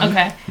point. of them.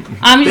 Okay.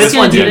 I'm just This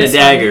gonna one's do doing a this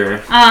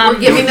dagger. We're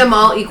giving them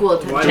all equal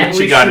attention. Why That's don't what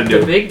we you gotta shoot do.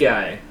 the big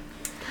guy?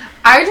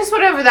 I just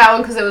went over that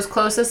one because it was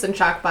closest and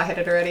Shockbot hit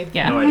it already.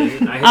 Yeah. No, I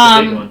didn't. I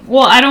hit the big one.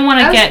 Well, I don't want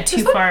to That's get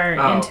just too far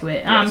into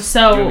it. Yes. You and me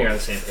So are on the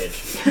same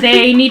page.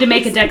 they need to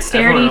make a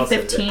dexterity Everyone else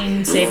is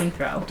 15 saving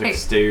throw.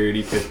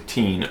 Dexterity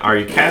 15. Are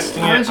you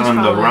casting I it was just on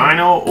the following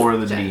rhino or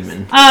the Jess.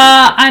 demon?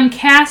 I'm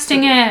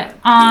casting it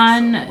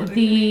on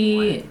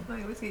the.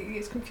 I always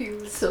get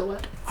confused.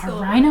 Silhouette. Are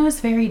rhinos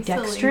very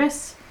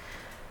dexterous?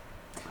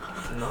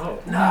 No.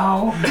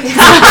 No.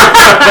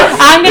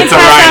 I'm gonna It's a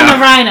cast on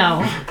rhino.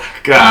 the rhino.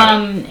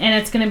 Got it. And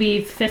it's gonna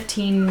be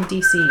 15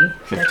 DC.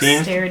 15?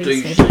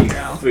 Dexterity saving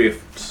throw.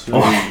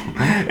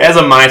 Oh, it has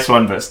a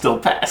 -1, but it still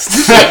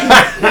passed.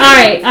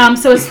 Alright,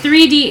 so it's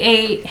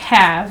 3d8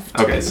 halved.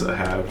 Okay, so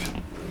halved.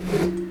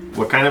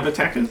 What kind of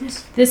attack is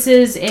this? This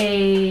is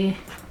a.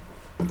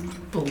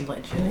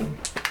 Bludgeoning.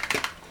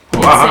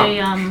 Wow.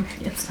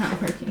 It's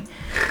not working.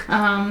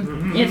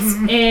 It's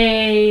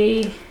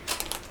a.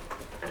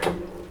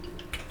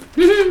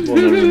 We'll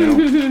never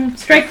know.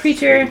 Strike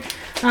creature.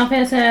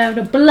 Offensive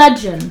to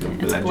bludgeon.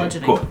 It's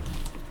bludgeoning. Cool.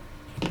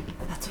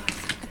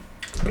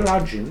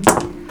 Bludgeon.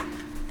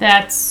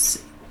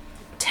 That's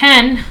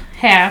 10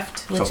 halved,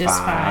 which So is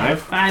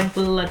five. 5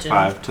 bludgeon.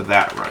 5 to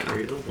that rhino.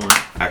 3 to 1.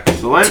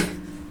 Excellent.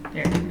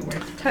 There, it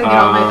worked. Trying to get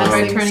all my best Try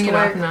things turning to it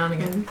off work. and on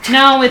again.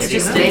 No, it's Maybe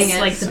just not. it's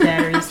like the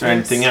batteries. Is there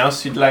anything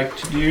else you'd like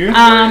to do? For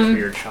Um,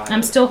 your child.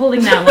 I'm still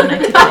holding that one. I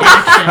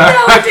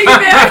took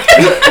an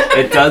action.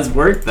 It does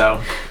work though.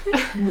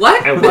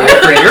 What? And work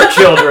for your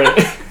children.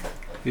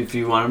 If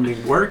you want them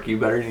to work, you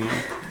better,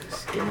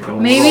 go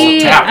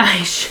Maybe Tap.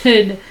 I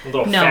should. A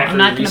little No, I'm factory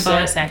not going to reset.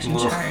 bonus action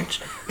Little-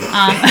 charge.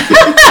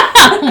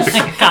 Oh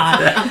my god.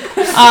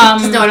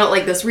 No, I don't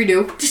like this.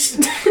 Redo.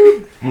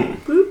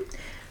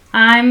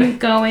 I'm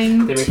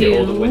going They make the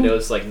old to.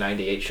 Windows like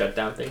 98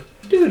 shutdown thing.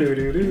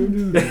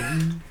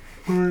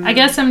 I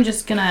guess I'm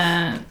just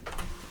gonna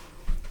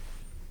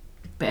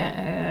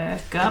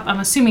back up. I'm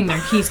assuming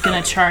he's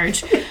gonna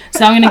charge,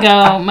 so I'm gonna go.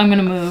 I'm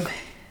gonna move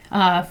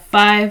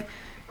 5,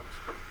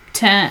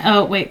 10.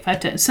 Oh wait, 5,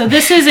 10. So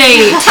this is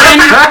a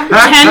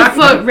 10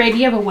 foot radius.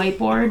 You have a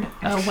whiteboard,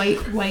 a white.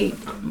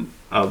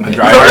 A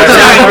driver.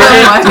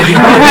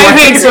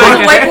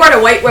 Whiteboard, a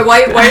white.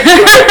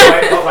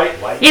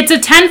 It's a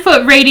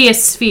 10-foot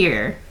radius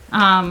sphere.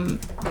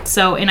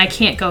 So and I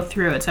can't go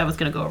through it, so I was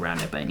gonna go around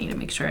it, but I need to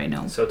make sure I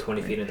know. So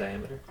 20 feet in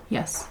diameter.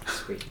 Yes.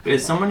 Sweet.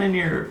 Is someone in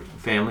your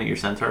family, your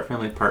centaur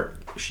family, part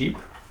sheep?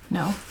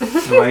 No.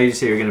 So why do you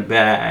say you're gonna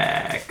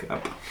back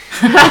up?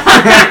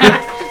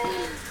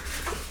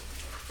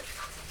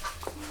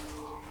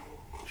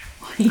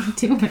 What are you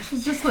doing?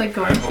 It's just like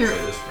going through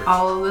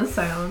all of the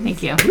sounds.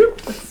 Thank you.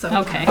 It's so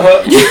Okay.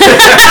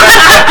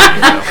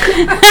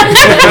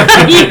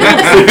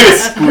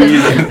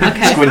 Squeeze it.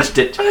 Okay. Squinched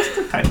it just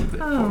a tiny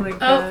bit. Oh my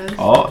god.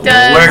 Oh,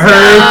 Done. we're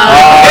hurt.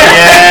 Oh,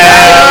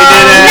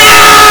 yeah.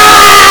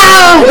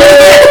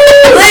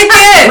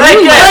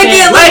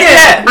 Like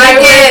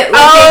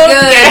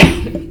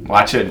it. Good.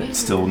 Watch it. It's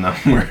still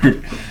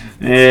numbered.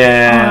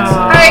 Yeah.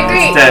 Alright,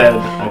 great. It's dead.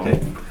 Okay.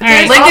 Alright.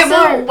 There's Like it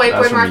also more. whiteboard That's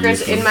what we markers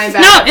use in them. my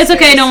bag. No, it's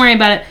okay. Don't worry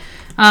about it.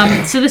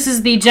 So this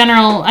is the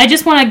general. I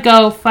just want to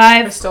go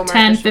 5, Crystal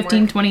 10, markers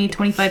 15, work. 20,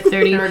 25, I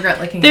 30, regret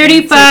licking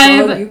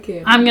 35.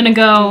 I'm going to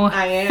go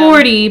I am.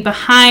 40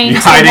 behind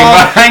You're the hiding wall.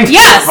 behind the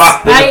Yes, wall.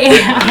 I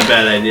am.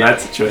 Bad idea.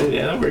 That's a choice.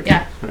 Yeah, that works.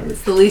 Yeah. That works.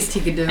 It's the least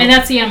he could do. And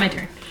that's the end of my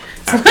turn.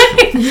 So,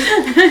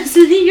 so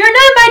you're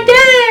not my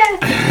dad.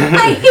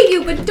 I hate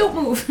you, but don't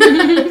move.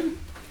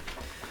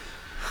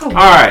 All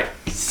right.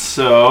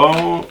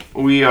 So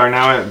we are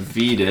now at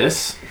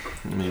Vetus.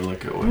 Let me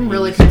look at what I'm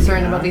really he's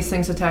concerned got. about these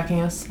things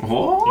attacking us.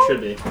 What? You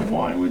should be.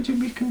 Why would you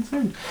be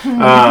concerned?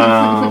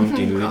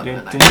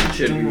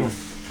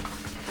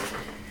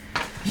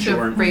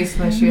 Should raise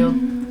my shield.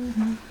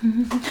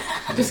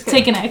 Just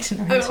take an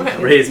action.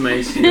 Raise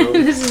my shield.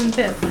 This isn't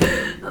it.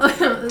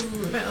 This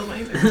is a battle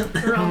binder.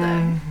 We're all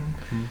dead.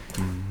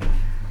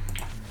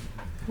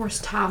 Where's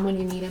Tom when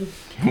you need him?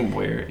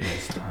 Where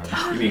is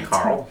Tom? You mean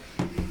Carl?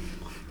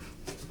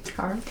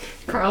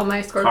 Carl,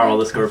 my scorpion. Carl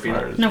the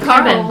Scorpion. No,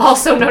 Carl, Corbin.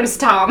 also known as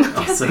Tom.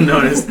 Also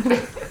known as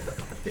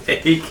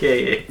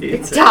AKA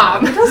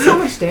Tom. It does so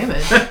much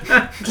damage.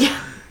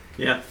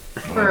 Yeah.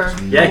 For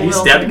Yeah, he Will.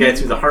 stabbed a guy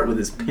through the heart with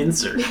his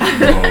pincer.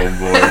 Oh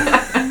boy.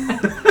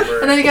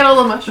 And then you get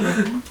all the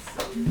mushrooms.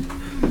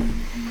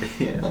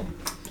 Yeah. All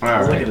I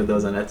was right. looking at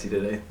those on Etsy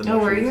today. The Oh,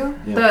 were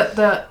mushrooms. you? Yeah.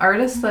 The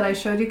artist that I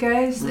showed you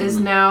guys is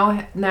now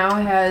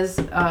has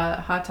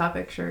a Hot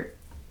Topic shirt.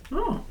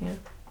 Oh.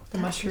 The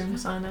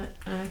mushrooms on it.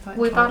 And I thought,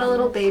 We bought a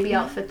little baby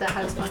outfit that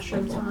has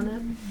mushrooms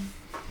on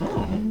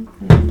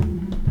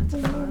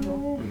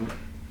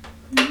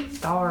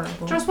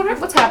adorable. it. Just wondering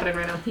what's happening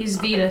right now. He's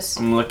Vetus.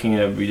 I'm looking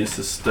at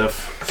Vetus'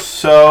 stuff.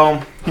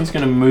 So he's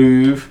gonna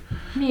move.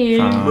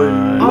 Yeah.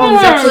 Oh,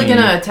 he's actually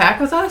gonna attack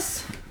with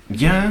us?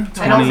 Yeah.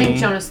 20. I don't think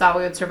Jonas thought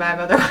we would survive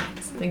otherwise.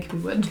 I think we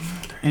would.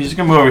 He's just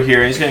gonna move over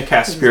here. He's gonna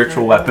cast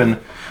spiritual weapon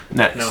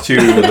next No.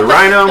 to the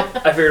rhino,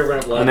 I figured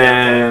we're gonna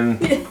and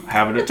then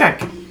have it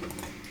attack.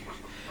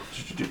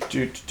 Let's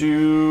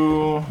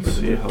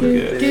see how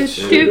good.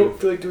 I don't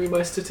feel like doing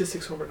my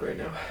statistics homework right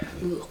now.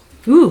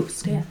 Ooh,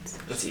 stats.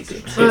 That's easy.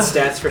 It's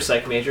stats for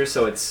psych majors,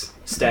 so it's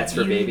stats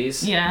for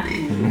babies. Yeah.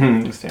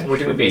 We're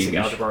doing basic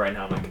algebra right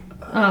now. I'm like,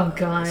 Oh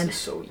God. This is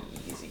so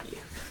easy.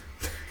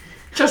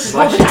 Just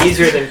Much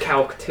easier than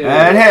Calc 2.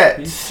 That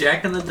He's hits.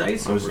 jacking the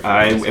dice. It worked.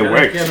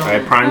 I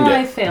primed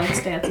I it. failed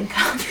stats in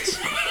college.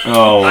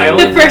 Oh.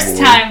 The first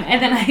time,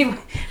 and then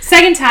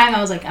second time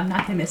I was like, I'm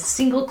not gonna miss a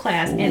single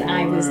class, and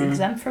I was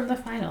exempt from the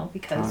final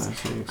because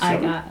I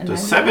got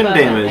Does 7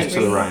 damage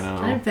to the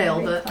rhino. I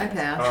failed it. I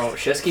passed. Oh,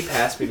 Shesky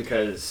passed me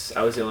because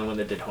I was the only one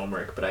that did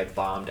homework, but I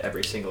bombed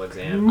every single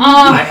exam. Oh.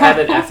 I had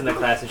an F in the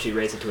class, and she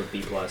raised it to a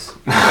B+.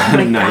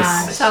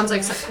 Nice. Sounds like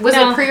was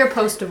it pre or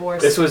post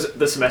divorce? This was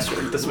the semester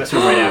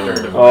right after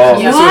her divorce.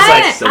 Oh. This What?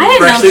 was like I didn't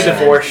freshly know that.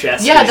 divorced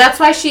Shesky. Yeah, that's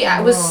why she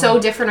was so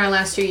different our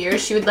last 2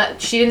 years. She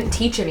didn't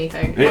teach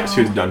anything. Yeah,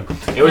 she was done.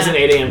 It was an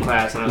 8 a.m.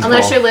 class, and I was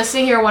Unless cool. you're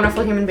listening, you're a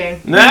wonderful human being.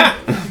 Nah.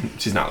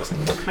 She's not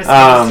listening.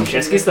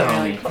 Shesky's the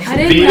homie. I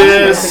didn't know.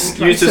 Vetus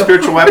used his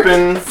spiritual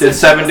weapon, did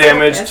 7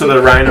 damage to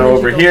the rhino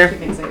over here.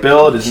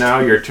 Bill, it is now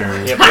your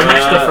turn. Yeah, pretty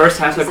much the first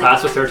half of the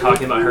class was her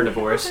talking about her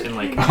divorce and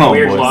like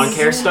weird boy. lawn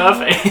care stuff,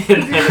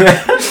 and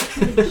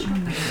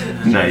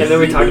Nice. then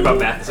we talked about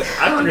math. It's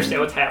like I don't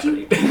understand what's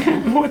happening.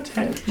 What's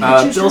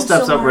happening? Bill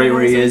steps up right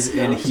where he is,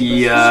 and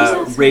he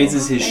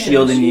raises his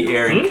shield in the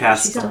air and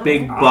casts a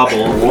big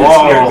bubble with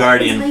Whoa. Spirit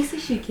Guardian,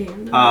 As she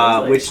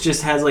can. which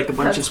just has like a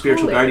bunch of That's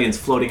spiritual cool. guardians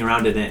floating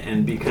around in it.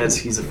 And because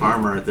he's a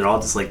farmer, they're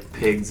all just like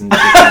pigs and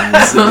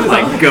chickens and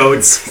like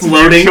goats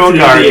floating through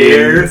the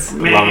air.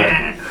 Love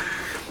it.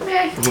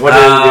 What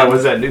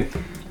does that do?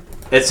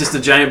 It's just a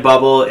giant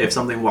bubble. If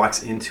something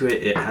walks into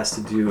it, it has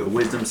to do a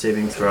wisdom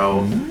saving throw,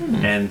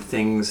 and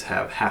things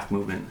have half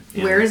movement.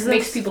 Where is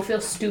Makes this? people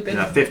feel stupid. In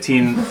a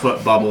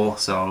 15-foot bubble,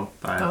 so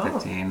 5,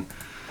 15,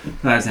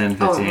 5, 10,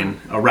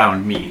 15,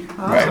 around me.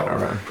 Right, So,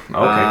 alright.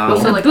 Okay,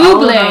 So cool. like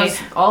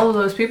Buble. all of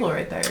those people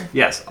right there.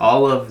 yes,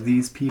 all of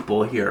these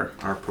people here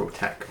are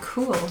protect.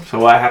 Cool. So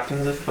what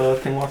happens if a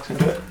thing walks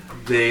into it?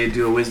 They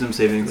do a wisdom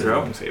saving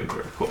throw. Save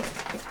throw. Cool.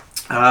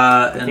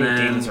 I And think then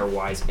demons are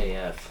wise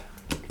AF.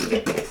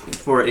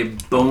 for a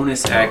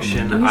bonus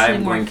action, Usually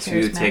I'm more going to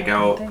charismatic, take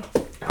out aren't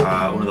they?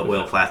 one of the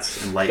oil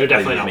flats and light They're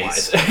definitely my not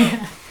mace.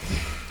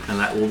 wise. And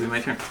that will be my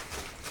turn.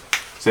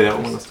 Say that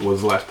one was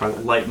the last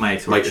part. Light my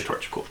torch. Light your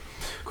torch. Cool.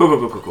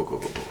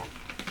 Cool.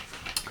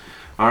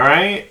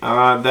 Alright,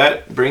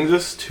 that brings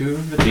us to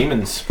the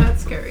demons.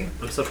 That's scary.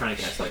 I'm still trying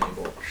to cast lightning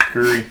bolt.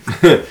 Scurry.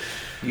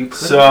 You could I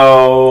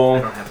So,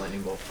 don't have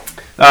lightning bolt.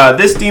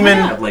 this demon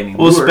have lightning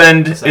will lure.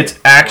 spend It's like its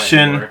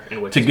action lightning lure,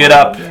 which to is get one.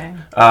 up.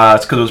 Yeah.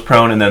 It's because it was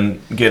prone, and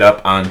then get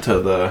up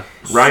onto the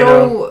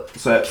rhino.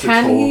 So that's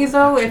Can its he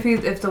whole- though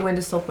if the wind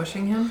is still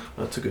pushing him?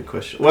 That's a good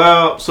question.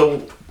 Well,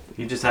 so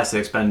He just has to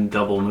expend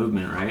double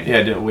movement, right?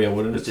 yeah,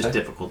 what did It's it just say?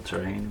 difficult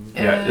terrain.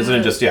 Yeah, isn't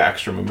it just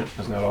extra movement?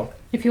 Isn't that all?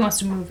 If he wants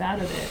to move out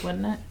of it,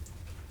 wouldn't it?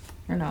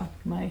 Or no?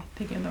 Am I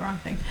thinking the wrong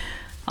thing?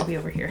 I'll be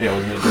over here. Yeah,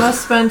 wasn't it just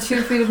Must spend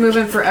 2 feet of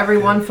movement for every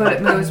 1 foot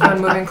it moves when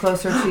moving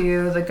closer to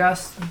you. The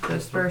gust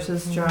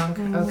disperses junk.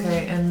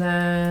 Okay, and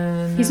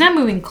then He's not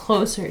moving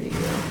closer to you.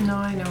 No,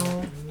 I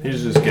know.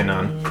 He's just getting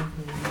on.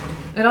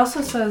 It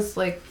also says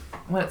like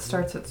when it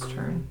starts its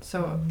turn,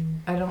 so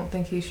I don't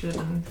think he should have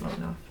done well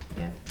enough.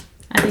 Yeah.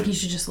 I think he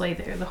should just lay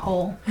there the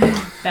whole The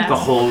battle.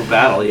 whole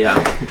battle, yeah.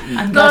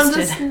 I'm No, I'm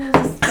gusted.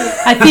 just-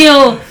 I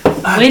feel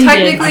winded.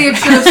 Technically, it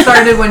should have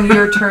started when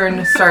your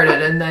turn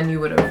started, and then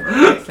you would have.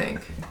 I think.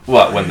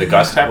 What, when the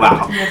gust happened?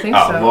 Wow. I think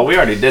Oh, so. well, we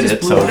already did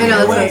it, so. I know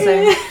that's what I'm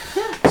saying.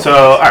 So,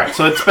 alright,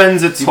 so it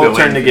spends its You've whole been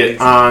turn to waiting for get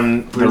these.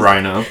 on the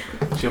rhino.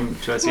 Show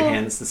us your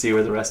hands to see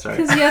where the rest are.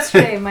 Because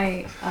yesterday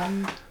my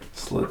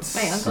So let's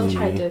my uncle see.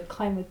 tried to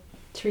climb a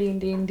tree in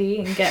D&D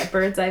and get a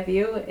bird's eye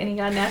view, and he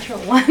got a natural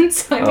 1,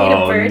 so I made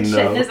Oh, a bird no.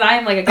 shit in his eye.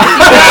 I'm like, I got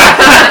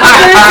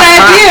bird's eye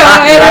view,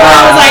 and I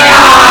was like,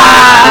 ah.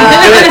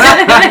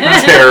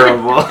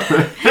 Terrible.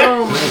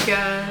 Oh my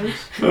gosh.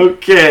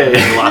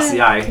 Okay. You lost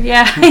the eye.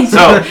 Yeah.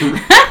 So,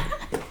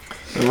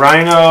 the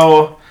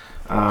rhino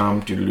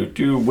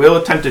will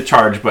attempt to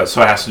charge, but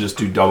so it has to just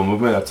do double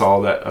movement. That's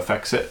all that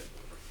affects it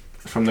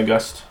from the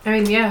gust. I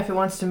mean, yeah, if it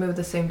wants to move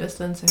the same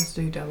distance, it has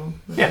to do double.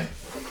 Yeah.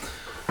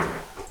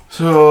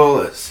 So,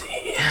 let's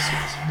see.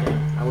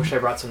 I wish I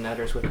brought some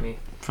netters with me.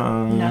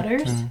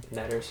 Nutters?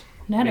 Netters.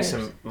 Maybe Nutters.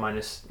 some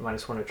minus 1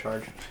 to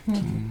charge.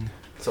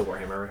 It's a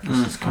Warhammer reference.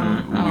 This is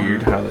kind of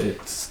weird how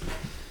it's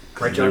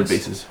Right, weird Jonas?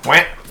 bases.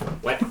 Wah!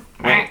 What?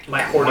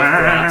 My horde of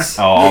grunts.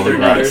 Oh, all the Their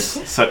grunts.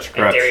 netters. Such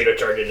I dare you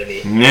grunts. to charge into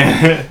me.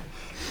 Yeah.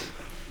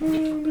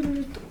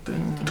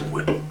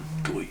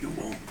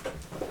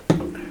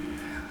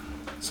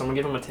 Someone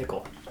give him a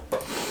tickle.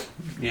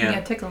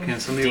 Yeah, tickle him. Can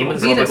somebody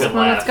Demons roll? Beat us. Good Come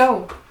on, let's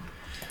go.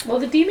 Well,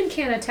 the demon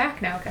can't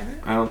attack now, can it?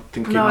 I don't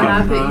think it No, can.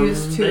 not if it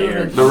used two. there.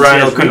 of its- The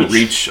rhino Says couldn't reach.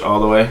 reach all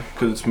the way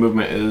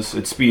because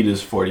its speed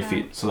is 40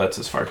 feet, so that's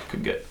as far as it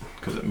could get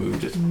because it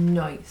moved it.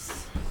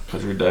 Nice.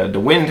 Because the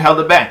wind held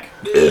it back.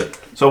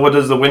 So what,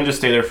 does the wind just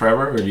stay there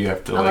forever, or do you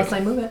have to Unless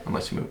like... I move it.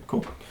 Unless you move.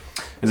 Cool.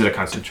 Is it a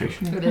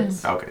concentration? It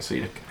is. Okay, so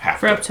you have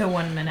For to up to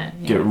 1 minute.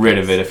 get rid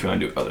of it if you want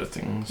to do other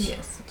things.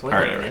 Yes. It's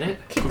only a minute.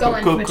 Keep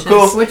going.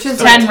 Cool. Which is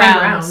 10 like 10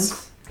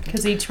 rounds.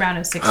 Because each round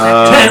is 6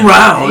 seconds. 10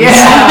 rounds.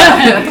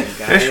 Yeah.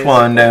 Fish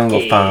one, down go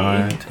Okay.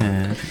 5,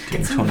 10,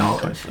 15, 20,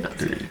 25,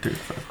 30,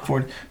 35,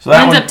 40. So that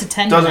Mine's one up to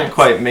 10 doesn't minutes.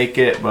 quite make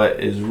it, but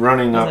is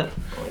running Is up it-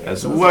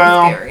 as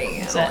well.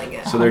 Scary. I don't like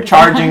it. So they're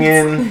charging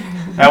in.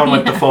 That one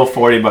went the full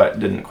 40, but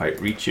didn't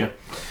quite reach you.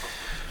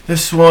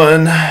 This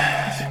one,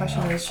 The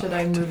question is, should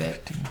I move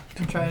it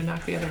to try to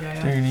knock the other guy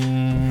out? 30.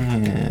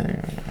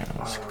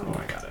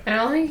 I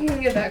don't think you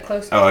can get that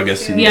close. Oh, I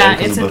guess he Yeah,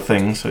 because it's of a- the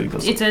thing, so he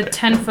goes. It's a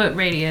 10-foot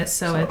radius,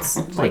 so it's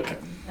like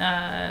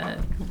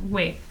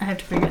wait, I have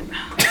to figure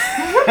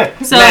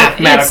it. So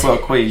mathematical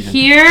it's equation.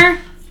 here.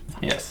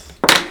 Yes.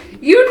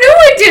 You knew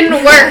it didn't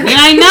work.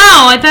 I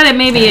know. I thought it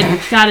maybe it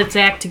got its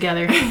act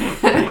together.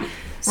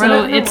 So Run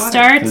it it in the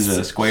starts This is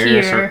a square,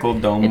 here. circle,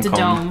 dome, It's a cone.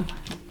 dome.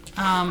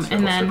 Circle,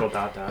 And then circle,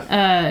 dot,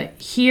 dot.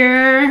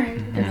 here,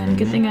 and then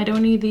good thing I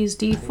don't need these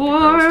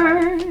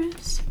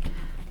D4s.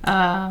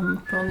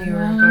 If only you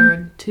were a 1,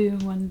 bird. 2,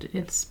 1.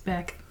 It's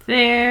back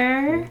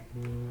there.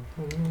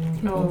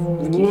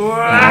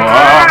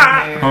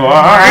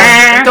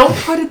 Don't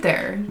put it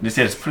there. Just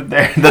yeah, just put it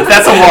there.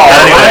 That's a wall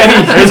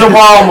anyway. There's a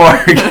wall,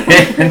 Morgan.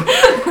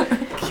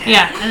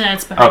 Yeah, and then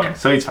it's behind Okay,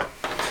 so he's fine.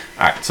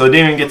 Alright, so the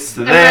demon gets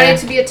to I'm there. ready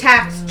to be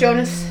attacked,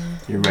 Jonas.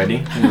 You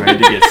ready? You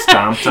ready to get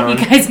stomped him. on?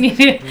 You guys need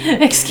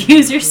to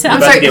excuse I'm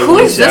yourself. sorry, get who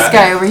one is this shot.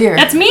 guy over here?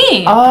 That's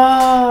me. Oh.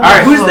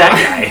 Alright, Who's that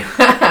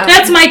guy?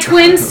 That's my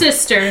twin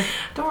sister,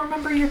 Don't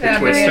remember your Yeah,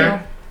 picture.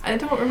 Twister. I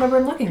don't remember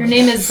looking. Her at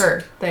name it. is-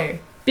 her. There.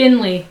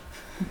 Binley.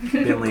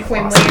 Finley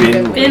Quinley. Foster.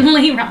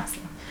 Binley Ross.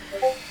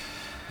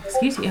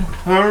 Excuse you.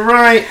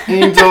 Alright,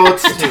 Angel,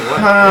 it's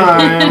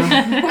time.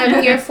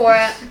 I'm here for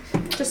it.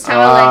 Just how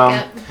I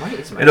like it. Why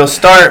is my It'll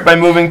start by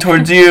moving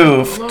towards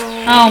you.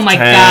 Oh my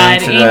 10,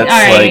 god. so All that's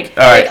right. like,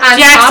 alright. On top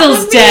Jaxel's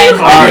of me? dead.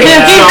 Alright, He's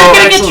so- gonna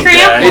get Jaxel's dead.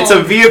 trampled. It's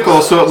a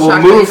vehicle, so it will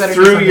Shotgun, move you better do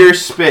through something. your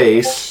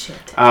space.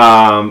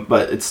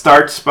 But it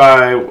starts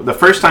by the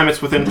first time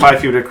it's within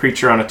 5 feet of a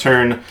creature on a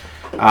turn.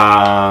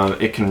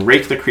 It can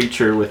rake the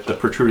creature with the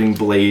protruding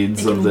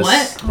blades of this.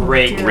 What?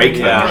 Rake. Rake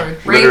Yeah. them.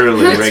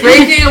 Literally It's rake.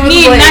 raking him with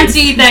Need blades. not to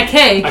eat that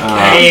cake. A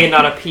K,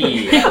 not a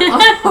P.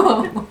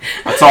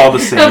 It's all the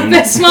same.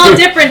 The small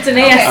difference in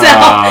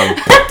ASL.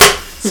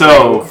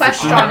 So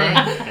Question on it.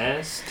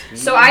 S, T,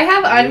 So I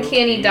have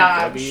uncanny U,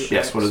 dodge. W,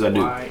 Yes, what does that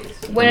do? Y.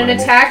 When an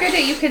attacker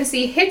that you can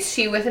see hits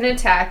you with an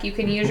attack, you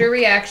can use your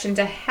reaction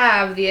to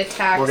have the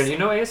attack's Morgan, do you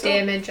know ASL?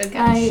 damage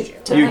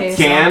against you. you Okay,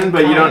 can, so but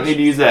you don't college. need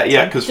to use that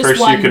yet, because Just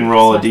first one you can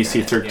roll a slot. DC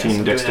Yeah, so 13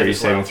 do dexterity that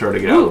as well. saving throw to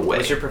get out of the way.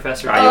 What's your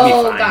professor? You'll be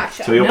Oh, fine.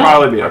 gotcha. So you'll No.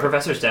 probably be Our okay.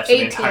 professor's deaf, so the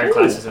 18. entire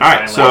class is in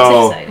Alright, silent.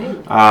 so- That's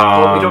exciting.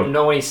 Well, we don't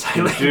know any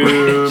sign language.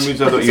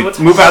 Moves out of the way. So You what's-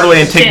 move out of the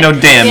way and take no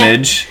Shit.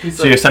 damage. He's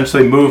So you like-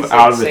 essentially move He's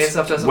out of saying its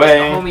stuff doesn't way.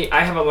 Homie,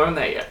 I haven't learned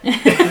that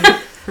yet.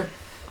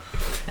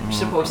 You're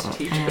supposed to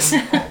teach us.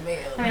 I mean,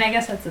 I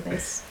guess that's the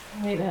base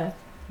way to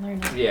learn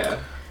it. Yeah.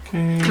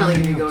 Kind of like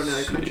if you go to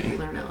another country, you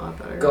learn it a lot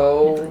better.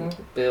 Go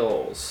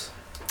Bills.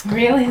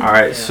 Really?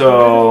 Alright, Yeah.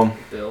 so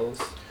Bills.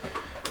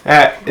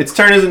 its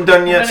turn isn't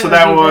done yet, so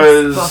that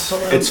was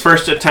its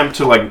first attempt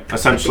to like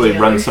essentially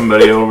run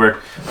somebody over.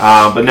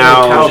 But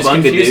now I'm just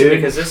Cowabunga, confused dude.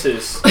 because this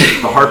is the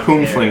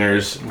harpoon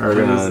flingers are What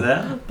is gonna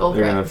that?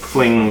 they're gonna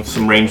fling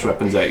some ranged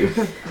weapons at you.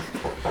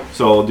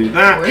 So I'll do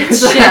that.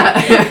 Where's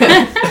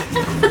that?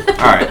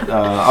 Alright,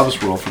 I'll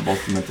just roll for both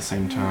of them at the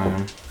same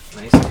time.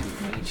 nice.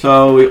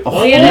 So we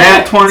We had a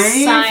nat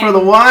 20 sign, for the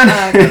one,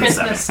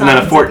 Christmas and then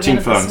a songs 14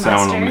 at for the them, end so that of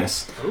one the will miss.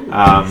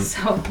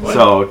 semester. So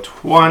So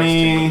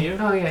 20.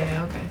 Oh,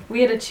 yeah, okay.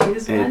 we had to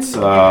choose one. It's,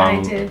 and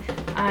I did.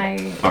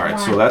 I Alright,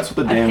 so want that's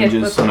what the a damage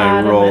is, and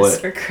I roll hippopotamus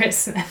it. for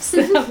Christmas.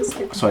 That was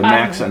like So I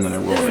max it and then I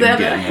roll Is it that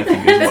again. it? I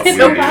think is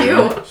what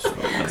That's we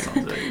so do.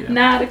 cute. So,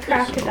 not a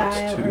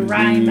crocodile two or of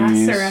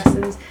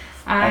rhinoceroses.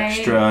 I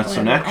extra, so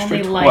an would extra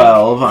only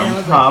 12 like, and on it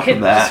was top like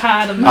of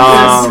that.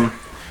 hippopotamus.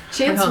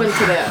 Chance went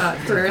to that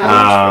for an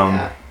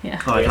Um, yeah.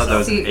 Oh, I thought that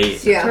was an See-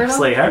 8. yeah. It's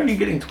like, how are you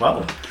getting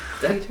 12?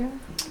 Is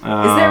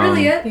that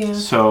really it? Yeah.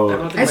 So I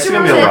don't think I it's still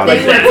gonna be a remember lot that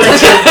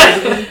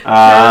of thing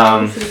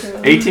damage.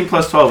 where 18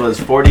 plus 12 is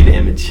 40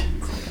 damage.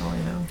 That's all I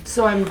know.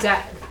 So I'm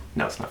dead.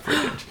 No, it's not 40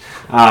 damage.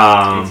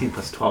 18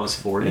 plus 12 is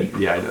 40.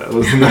 Yeah, I know. It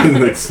was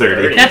it's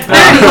 30. That's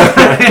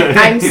 30.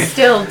 I'm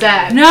still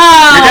dead. No. You're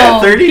at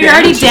 30 You're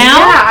already damage? down?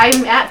 Yeah,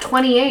 I'm at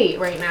 28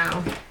 right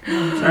now.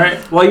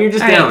 Alright, well, you're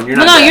just All right. down. You're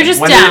Well, not no, dead. you're just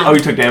When down. oh,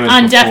 you took damage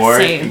On death before?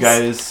 saves. You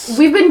guys.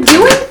 We've been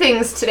doing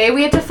things today.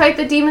 We had to fight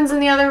the demons in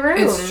the other room.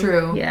 It's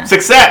true. Yeah.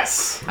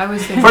 Success! I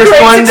was thinking. First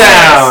one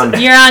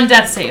down. You're on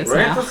death saves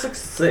Right now. for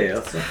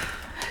success.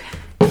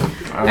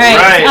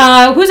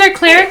 Alright. Who's our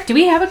cleric? Do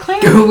we have a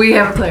cleric? We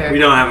have a player. We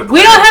don't have a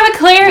We don't have a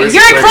cleric. Where's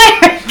You're the a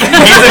cleric. He's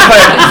a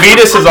cleric.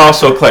 Vetus is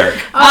also a cleric.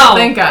 Oh,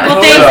 thank God. Well,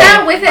 Oh, thank so- Is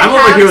that with it I'm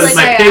over here halves with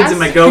like my I pigs asked? and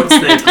my goats,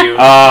 thank you.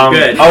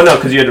 Good. Oh no,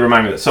 because you had to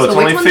remind me. So it's So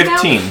only which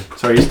one's 15.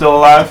 So are you still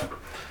alive?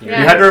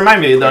 Yeah. You had to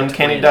remind me of the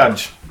uncanny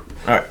dodge.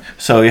 Alright,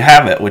 so you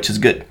have it, which is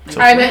good.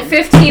 So I'm at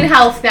 15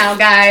 health now,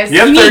 guys. you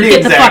have You need to 30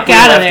 get the exactly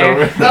fuck outta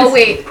left there. over. Oh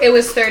wait, it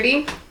was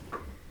 30.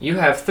 You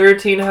have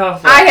 13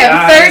 health left, I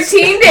have guys.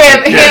 13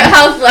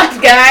 health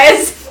left,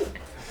 guys.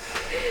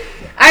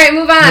 Alright,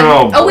 move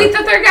on. Oh, wait, the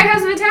third guy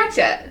hasn't attacked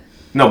yet.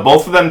 No,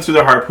 both of them to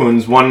their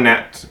harpoons. One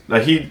net.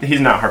 He's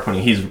not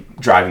harpooning. He's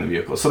driving the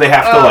vehicle, so they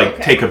have to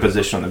take a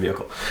position on the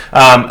vehicle.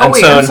 I'm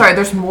sorry.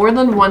 There's more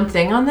than one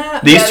thing on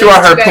that. These two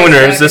are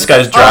harpooners. This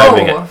guy's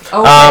driving it.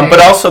 Okay. But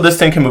also, this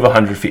thing can move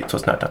 100 feet, so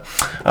it's not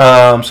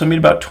done. So I need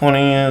about 20.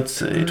 Let's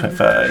see,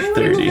 25,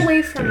 30,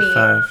 away from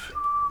 35.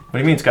 What do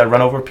you mean? It's got to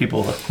run over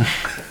people. It's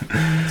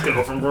gonna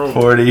go from room.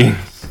 40.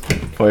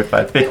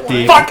 45,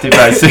 50,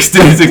 55, 60,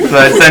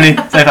 65, 70,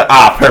 75.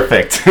 Ah,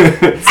 perfect.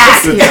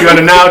 You're going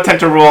to now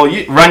attempt to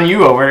run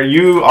you over.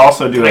 You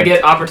also do Can I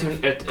get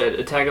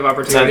attack of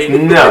opportunity?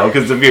 No,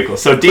 because the vehicle.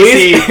 So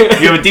DC,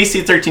 you have a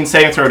DC 13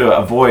 saving throw to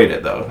avoid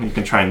it, though. You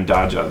can try and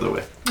dodge out of the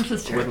way.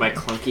 With my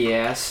clunky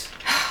ass.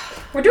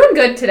 We're doing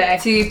good today.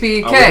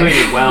 TPK. Oh, we're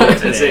doing well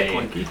today. Is it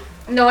clunky?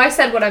 No, I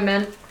said what I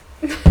meant.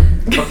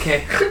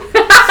 Okay.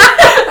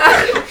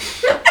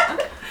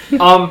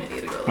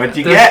 What'd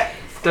you get?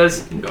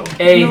 Does You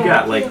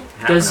got like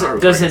half does an hour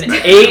does break. an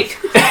 8?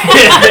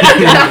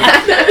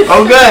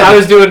 Oh, good. I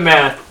was doing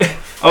math.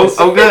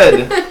 Oh,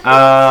 good.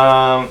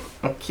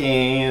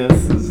 Okay,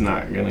 this is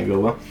not gonna go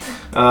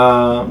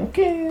well.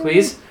 Okay.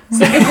 Please.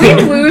 If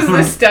we lose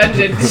this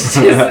dungeon,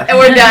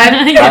 we're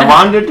done. I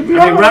wanted to be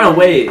I mean, run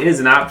away is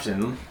an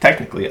option.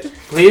 Technically, yes.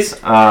 Please.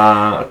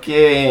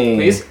 Okay.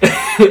 Please.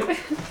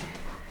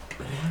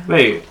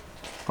 Wait.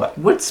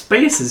 What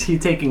space is he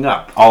taking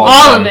up? All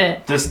of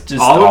it. Just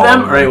all of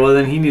them? Alright, well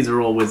then he needs to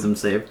roll wisdom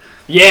save.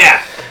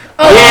 Yeah.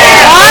 Oh,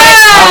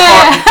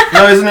 Yeah!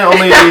 No, isn't it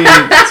only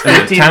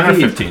 10 or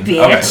 15? Bitch.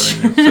 Okay.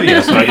 So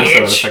yeah, so I guess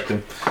that would affect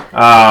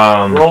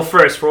him. Roll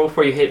first. Roll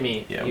before you hit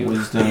me. Yeah, you,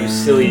 wisdom. You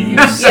silly.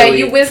 Yeah,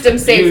 you wisdom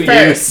save You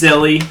first.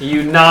 Silly.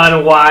 You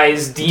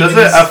non-wise demons. Does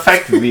it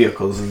affect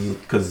vehicles?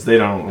 Because they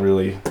don't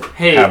really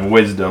Hey. have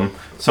wisdom.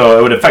 So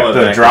it would affect Well, the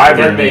that-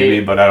 driver then they- maybe,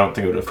 but I don't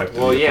think it would affect the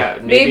Well, vehicle. yeah.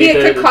 Maybe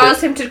it could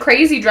cause him to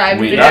crazy drive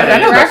in a I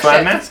different know, that's why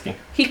I'm direction. asking.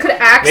 He could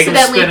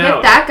accidentally spin hit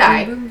out. that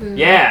guy.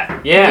 Yeah.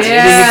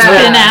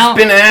 Spin out.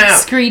 Spin out.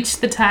 Screech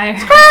the tire.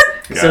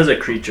 It says a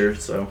creature,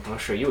 so. I'll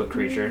show you a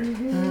creature.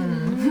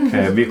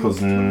 Okay, a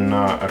vehicle's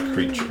not a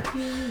creature.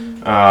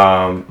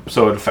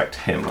 So it would affect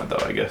him,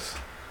 though, I guess.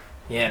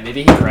 Yeah,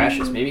 maybe he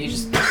crashes. Maybe he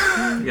just.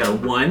 You got a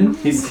 1.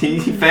 He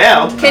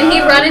failed. Can he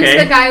run into okay.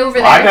 the guy over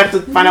there? I'd have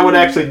to find out what it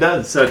actually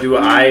does. So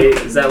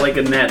is that like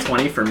a nat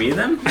 20 for me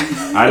then?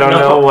 I don't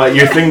know what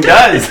your thing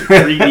does.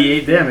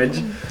 3d8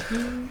 damage.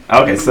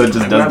 Okay, so it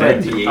just does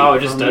damage. D8 Oh,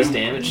 it just does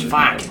damage.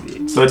 Fuck.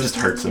 So it just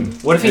hurts him.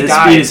 What if he His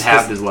dies? speed is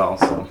halved as well,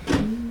 so.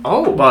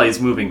 Oh. While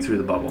he's moving through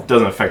the bubble.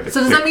 Doesn't affect the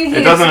So does that mean it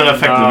he doesn't has-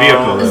 affect the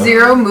vehicle, though.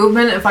 0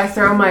 movement if I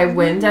throw my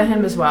wind at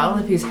him as well.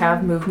 If he's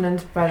half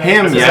movement by that.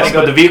 Him, Does yes, that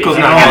but go- the vehicle's it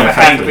not half- having half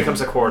affected. it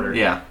becomes a quarter.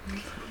 Yeah.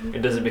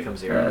 It doesn't become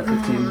 0.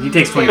 15. He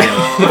takes 20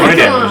 damage. 20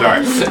 damage,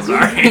 alright.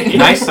 Sorry.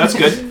 Nice, that's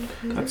good.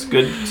 That's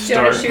good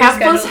start. Shoot. Half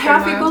plus scheduled for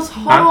half tomorrow. equals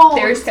whole.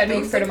 They're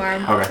scheduled for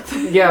tomorrow.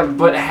 Okay. Yeah,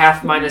 but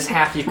half minus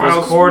half equals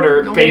Well,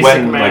 quarter. Basic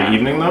When, math. like,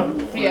 evening, though?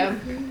 Yeah.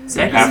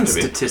 Zach have is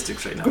in to be.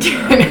 statistics right now.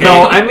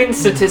 No, I'm in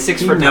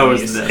statistics He for knows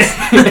dummies.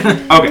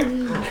 this. Okay.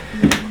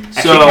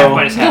 Actually, half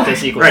minus half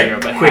this equals Right, 0,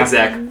 but quick half.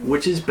 Zach,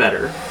 which is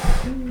better?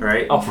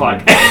 Right? Oh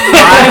fuck.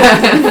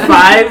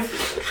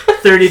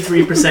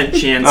 33%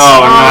 chance.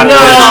 Oh, no.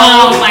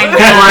 Oh my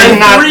god. And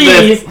Not 3,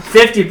 this.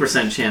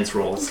 50% chance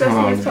rolls.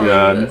 Oh,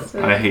 God.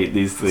 I hate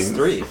these It's things.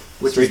 3.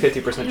 Which is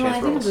 50% No, I chance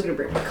think I'm rolls. gonna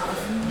break my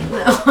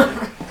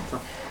coffee.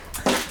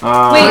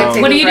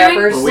 Wait, what are you doing,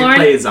 When we Lauren? play What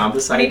are you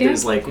Zombicide, doing?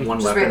 there's like one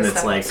Just weapon bring the that's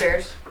stuff like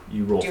upstairs.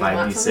 you roll Do you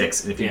want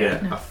 5d6, and if you Yeah.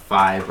 get a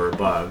 5 or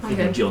above, you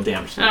Okay. can deal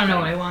damage. To I don't the know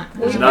what thing. I want.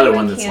 There's Well, another we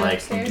one can that's like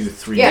you upstairs. do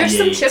 3d8s Yeah, there's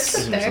some chips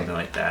up or there. something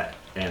like that,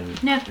 and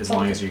Yeah. as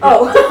long as you get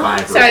Oh.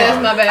 5 or Sorry,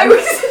 that's my above,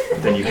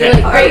 bad. then you You're hit.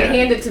 like, great, Yeah.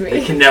 hand it to They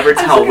me. can never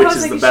tell looking, which I was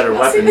is the like, better you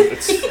should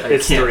weapon.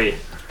 It's 3.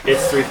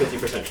 It's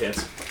 50%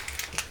 chance.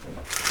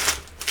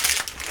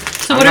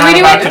 So what are we I'm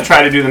doing? about to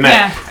try to do the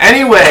math.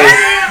 Anyway,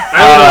 I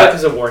don't know if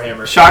it's a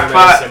Warhammer. Shockbot-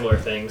 They're very similar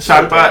things.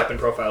 Shockbot- Similar weapon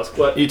profiles.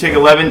 What? you take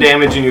 11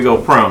 damage and you go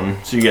prone.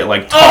 So you get,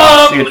 like,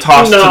 tossed. You get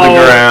tossed no. to the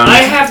ground. I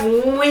have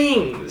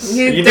wings.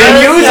 You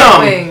didn't use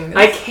them. Wings.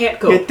 I can't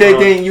go. You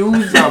didn't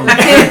use them.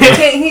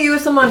 Can't he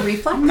use them on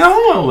reflex?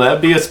 No,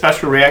 that'd be a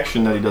special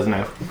reaction that he doesn't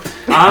have.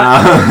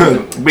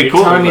 Be You're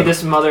cool. telling me but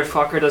this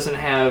motherfucker doesn't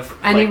have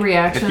Any like,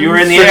 reaction? if you were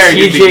in the air,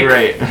 you'd be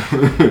Strategic-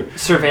 great.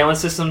 surveillance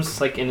systems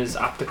like in his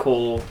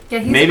optical? Yeah,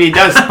 he's Maybe he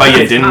does, but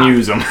you didn't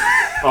use them.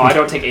 Oh, I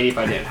don't take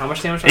 85 damage. How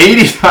much damage? do I take?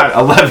 85,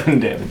 11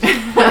 damage.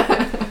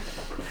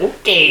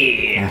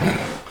 Okay.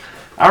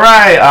 All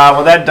right.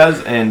 Well, that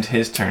does end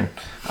his turn.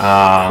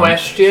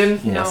 Question.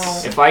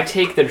 Yes. If I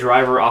take the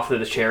driver off of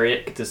the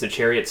chariot, does the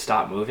chariot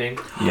stop moving?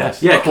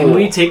 Yes. Yeah, can Cool.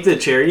 we take the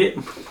chariot?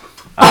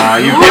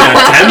 You can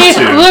attempt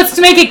to. Let's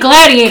make it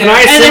gladiator. Can I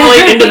And then-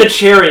 assimilate into the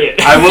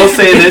chariot? I will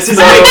say this This is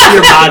though.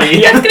 your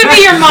body. It's gonna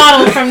be your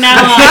model from now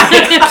on.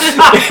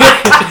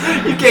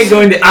 You can't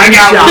go into I any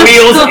got shop.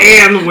 wheels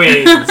and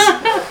wings.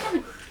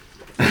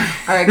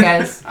 right,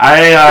 guys.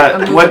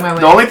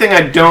 The only thing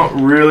I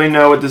don't really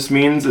know what this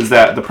means is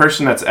that the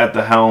person that's at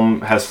the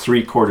helm has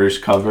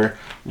 3/4 cover.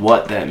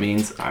 What that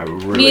means, I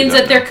really means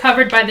don't that they're know.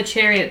 covered by the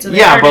chariot. So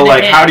Yeah, but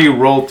like, how do you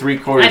roll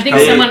 3/4? I think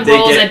cover? someone they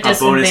rolls get at a bonus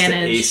to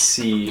disadvantage.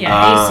 AC.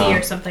 Yeah, AC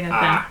or something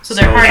like that. So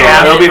they're So hard.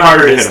 yeah, they'll be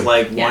harder to hit is them.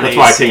 like Yeah. one That's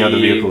why I take AC, out the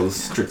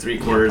vehicles.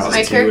 3/4 My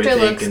is 2, character I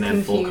think, looks and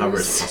then full confused. cover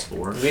is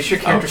 +4. At least your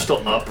character's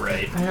still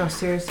upright. I know,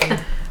 seriously.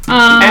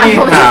 I only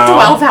have Anyhow.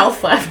 12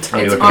 health left. Oh,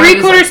 you look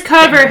Three-quarters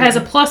cover has a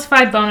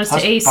 +5 bonus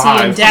Plus to AC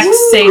 5. and Dex Woo!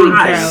 saving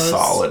Nice. throws.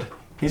 Solid.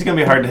 He's gonna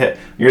be hard to hit.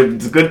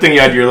 It's a good thing you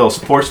had your little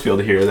force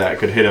field here that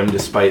could hit him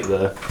despite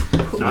the.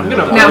 I'm gonna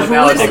Now,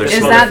 validate who this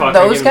is that? motherfucker,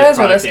 Those give him guys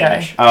or necrotic this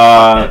guy?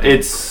 damage.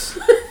 It's.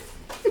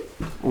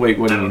 Wait,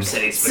 what do you mean? So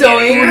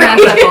Who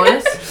has that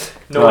bonus?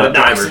 No, The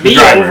knocks driver. me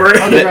The driver.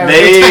 over.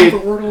 They Time for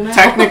Wordle now.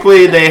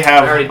 technically they I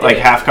have already did like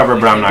it. half cover,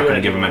 but You I'm not can't do going to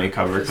it give them anymore. any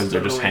cover because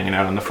they're just hanging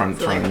out on the front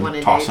So, like, from one a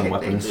day tossing type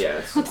weapons. thing.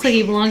 Yes. Looks like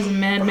he belongs in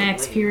Mad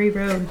Max Fury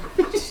Road.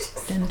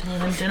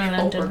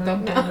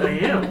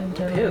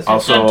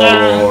 Also,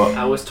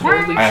 I was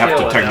totally I have to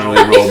chill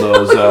technically roll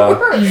those.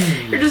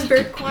 You're just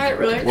very quiet,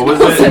 relaxed. What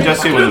was it,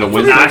 Jesse? Was it a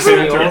wisdom Knocks me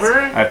saving throw? over?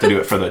 I have to do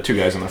it for the two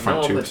guys on the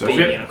front No, too. but So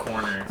baby in a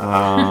corner.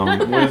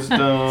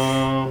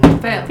 wisdom,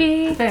 Fail.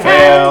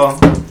 fail,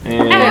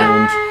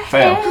 and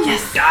fail.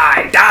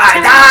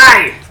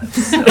 Die!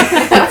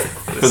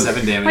 With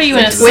 7 damage. Are you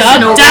in a to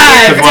sub? the-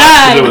 Dive!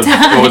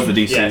 What was the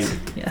DC? Yes.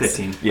 Yes.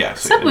 15. Yeah.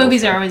 So Sub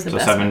movies are always the so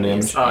best 7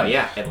 movies. damage.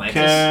 Yeah, Atlantis.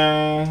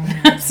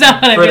 Okay. That's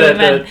not what I For really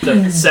meant.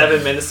 the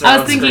 7 minutes. I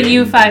was on thinking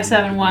screen.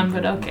 U571,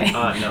 but okay. No,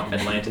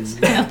 Atlantis.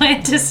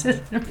 Atlantis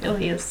isn't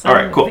really a sub. All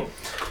right. Cool. movie.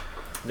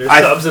 There's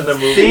I subs in the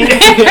movie.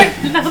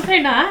 No,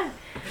 they're not.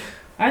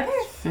 Are there?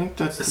 I think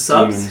that's the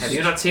Subs? demons. Have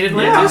you not seen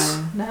Atlantis?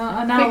 No,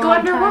 They not go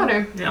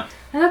underwater.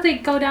 I thought they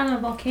go down a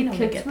volcano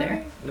to get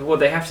there. Well,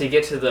 they have to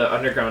get to the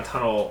underground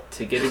tunnel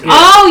to get it.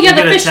 Oh, yeah, You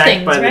the get fish attacked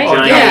things, by the right?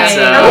 giants,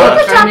 Yeah. We're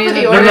at the top of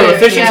the No, order. No, the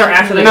fish things Yeah. are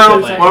after they No,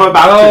 get to what I'm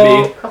about to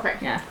be. Okay.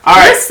 Yeah. All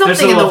There's right. There's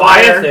something the in the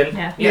water. Leviathan.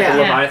 Yeah. Yeah, the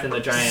Yeah. Leviathan, the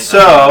giant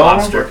So-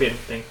 scorpion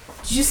thing.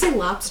 Did you say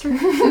lobster?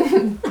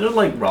 They're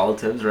like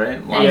relatives, right?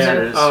 Yeah.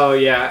 Lobsters. Oh,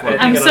 yeah. I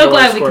think I'm an so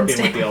glad underwater we can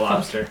scorpion would stay be a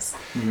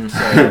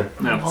lobster.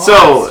 No.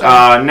 So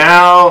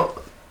now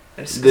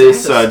It's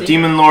this kinda steep.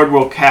 demon lord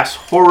will cast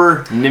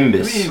Horror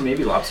Nimbus.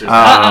 Maybe lobsters Uh-oh.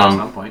 at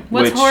some point.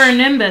 What's Which- Horror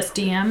Nimbus,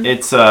 DM?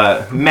 It's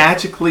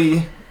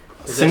magically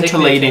Does that take me to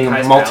scintillating,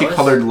 Kai's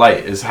multicolored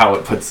light is how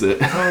it puts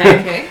it.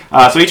 Okay.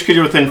 So each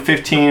creature within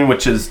 15,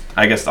 which is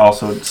I guess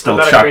also still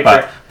Not a chuck,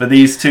 creature. but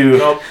these two.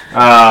 Nope.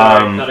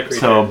 Sorry, not a creature.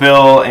 So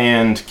Bill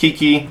and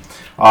Kiki,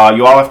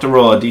 you all have to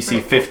roll a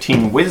DC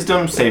 15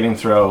 Wisdom saving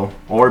throw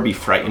or be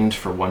frightened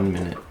for 1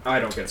 minute. I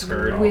don't get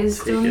scared.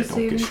 Wisdom Don't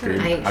saving get throw.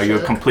 scared. I Are you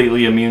should.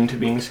 completely immune to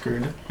being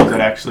scared? Is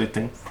that actually a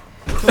thing?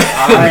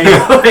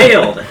 I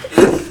failed.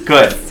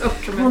 Good. So Oh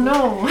traumatic.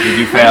 no. Did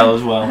you fail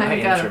as well? I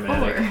am got a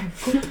dramatic.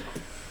 4.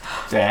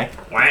 Zach?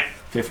 What?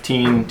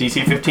 15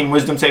 DC 15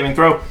 Wisdom saving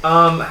throw.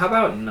 How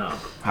about no?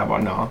 How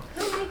about no?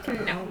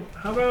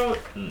 How about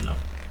no?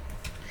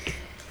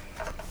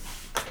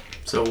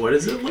 So what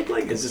does it look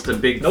like? It's just a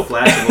big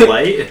flash of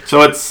light.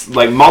 So it's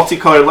like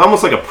multicolored,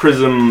 almost like a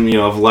prism,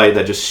 of light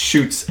that just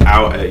shoots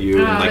out at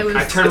you. Ah, and that was-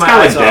 like I turn it's my kind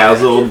of eyes like off.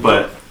 dazzled,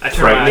 but I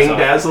turn my eyes frightening off.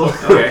 dazzle.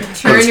 Okay.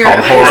 Turn It's your called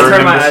eyes. Horror I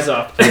turn my Nimbus. eyes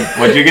off.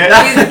 What'd you get?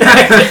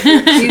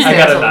 He's I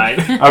got a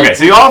dazzled. 9. Okay,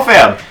 so you all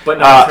failed. But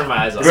no, I turn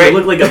my eyes off. Does it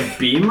look like a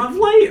beam of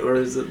light, or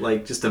is it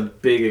like just a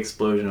big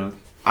explosion of?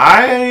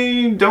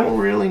 I don't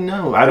really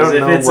know. I 'Cause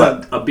don't know if it's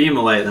what. a beam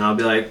of light, then I'll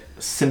be like,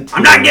 Scintilla-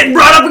 I'm not getting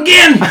brought up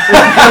again.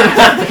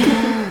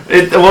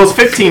 It's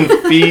 15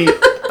 feet.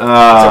 It's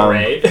a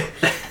ray.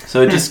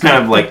 So it just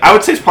kind of like I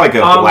would say it's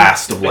probably like a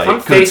blast of light If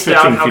I'm 'cause it's face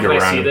down, how feet can I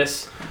around. see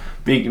this?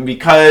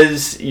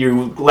 Because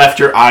you left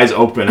your eyes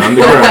open on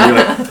the ground.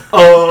 You're like,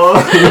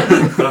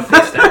 oh, But I'm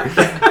face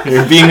down.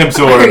 you're being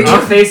absorbed.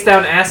 I'm face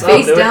down, ass up.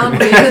 Face do it. down,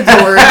 being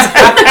absorbed.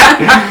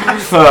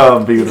 Oh,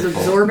 He's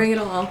beautiful. absorbing it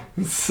all. I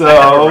have a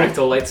So,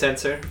 rectal light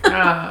sensor.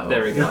 Oh.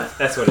 There we go.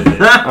 That's what it is.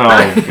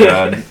 oh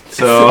god.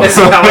 So That's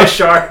how I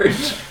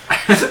charge.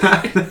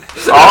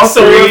 all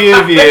three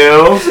of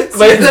you.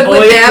 But it's Good only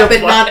with that, the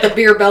but not the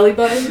beer belly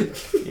button.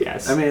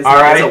 Yes. I mean, it's, All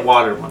it's right. a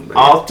water one. But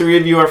All three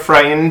of you are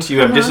frightened. You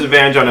have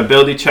disadvantage on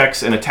ability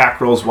checks and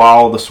attack rolls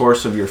while the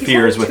source of your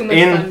fear is having too much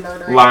within fun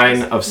murdering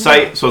line us. of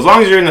sight. So as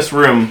long as you're in this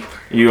room,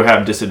 you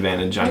have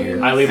disadvantage on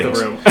your I leave things.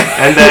 the room.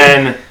 And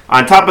then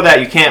on top of that,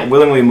 you can't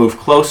willingly move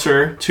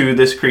closer to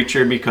this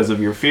creature because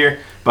of your fear.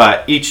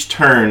 But each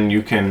turn,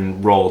 you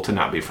can roll to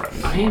not be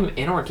frightened. I am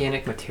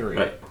inorganic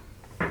material. Right.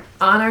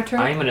 On our turn?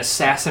 I am an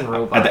assassin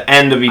robot. At the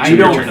end of each I of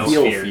your don't turns.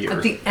 feel fear. fear.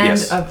 At the end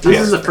Yes. of This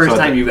Yeah. is the first So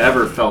time you've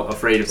ever felt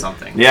afraid of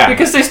something. Yeah.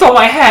 Because they stole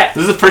my hat.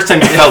 This is the first time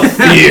you felt You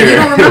fear.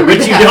 don't remember But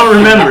you that. don't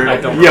remember. I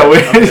don't Yeah,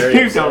 remember. I'm very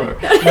you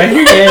upset. don't. My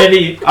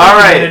humanity. All my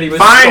right, humanity was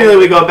finally stolen.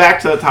 we go back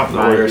to the top of the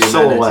My order.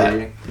 Silhouette.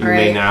 humanity. You All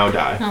may right. now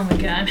die. Oh my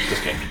god.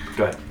 Just kidding.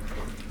 Go ahead.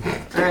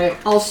 Alright,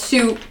 I'll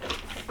shoot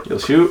You'll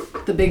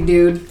shoot. the big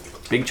dude,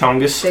 Big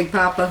Chongus. Big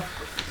Papa.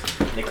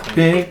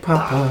 Big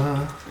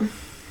Papa.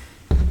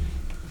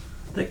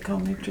 They call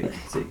me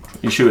Tracy.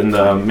 You shoot in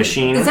the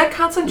machine. Is that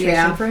concentration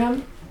Yeah. for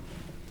him?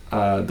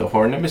 The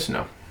Hornimus?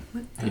 No.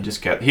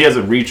 He has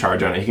a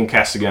recharge on it. He can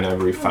cast again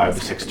every 5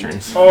 to 6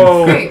 turns.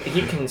 Oh, Great.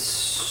 he can.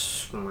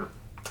 I'm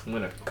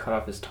gonna cut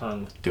off his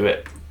tongue. Do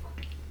it.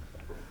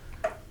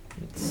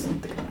 It's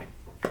the guy.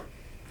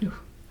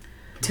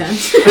 10. 10.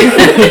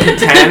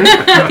 I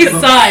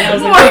saw it. I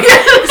was like,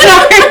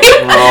 sorry.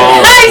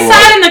 Oh, I saw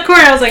it in the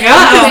corner. I was like,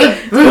 oh.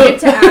 Wait, do you get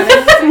to add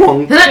it?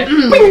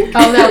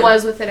 Oh, that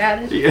was with it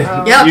added?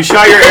 Yep. You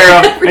shot your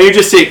arrow, and you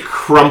just see it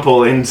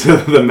crumple into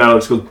the metal. It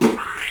just goes,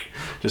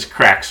 just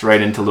cracks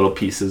right into little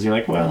pieces. You're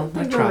like, well,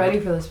 I I think we're ready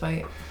tried. for this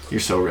fight. You're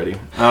so ready.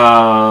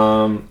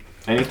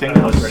 Anything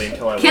I was else? ready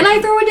until I Can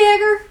I throw a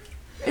dagger?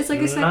 It's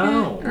like a second.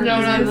 No. Or No,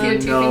 is not it if you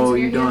have two No, things in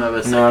you your don't hand.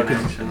 have a No, second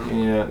 'cause-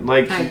 action. yeah,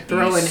 like I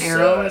throw an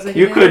arrow as a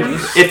you could, dagger?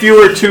 if you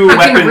were two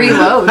I can weapon,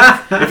 reload.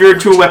 if you were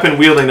two weapon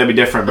wielding, that'd be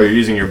different. But you're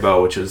using your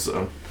bow, which is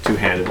a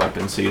two-handed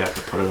weapon, so you have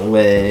to put it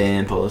away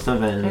and pull stuff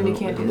in. And you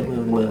can't do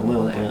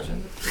that.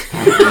 Action.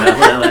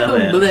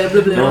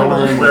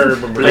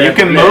 But you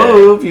can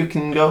move. You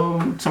can go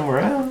somewhere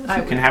else.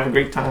 I You can have a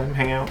great time,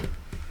 hang out,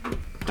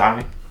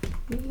 die.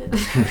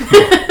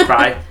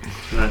 Cry.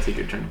 You want to take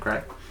your turn to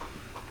cry?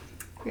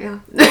 Yeah.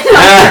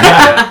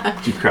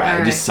 You cry,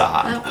 All just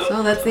sob. Oh,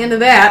 so that's the end of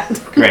that.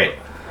 Great.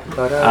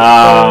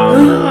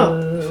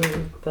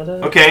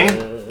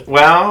 Okay.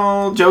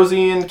 Well,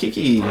 Josie and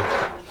Kiki.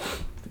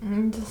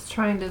 I'm just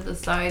trying to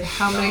decide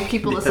how many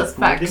people this Because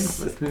affects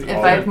moving- if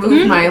I've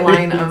moved my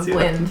line of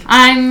wind.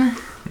 I'm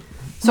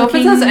So if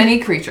it says any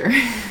creature,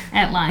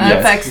 at line. that Yes.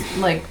 affects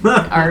like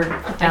our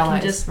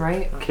allies, just-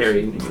 right?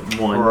 Carry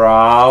one.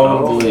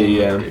 Probably,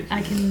 yeah.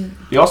 I can.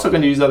 You're also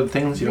going to use other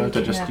things. You don't have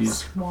to just that use.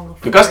 small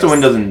The gust of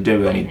wind force. doesn't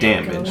do any And it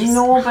damage. goes-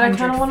 No, but I kind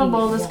 100 of want to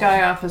blow feet this wide.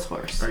 guy off his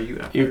horse. Are you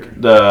after?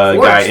 The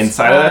Force. guy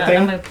inside of that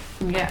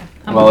thing? Yeah.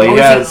 Well, he Oh,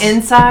 has. is he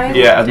inside?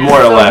 Yeah, more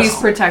or So less. he's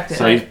protected.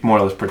 So he's more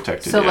or less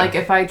protected. So yeah. like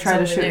if I try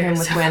to So shoot him there's-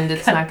 with wind,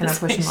 it's not going to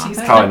push him off. She's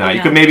it? Probably not.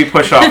 You could maybe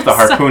push off the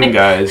harpoon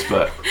guys,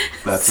 but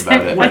that's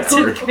about it. What's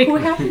Who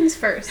happens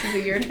first? Is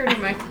it your turn or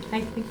my?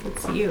 I think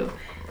it's you.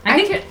 I'm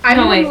no,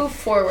 gonna wait. move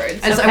forward.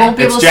 As So I won't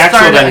be able It's to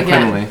start Jaxel it then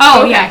again. Quinley. Oh,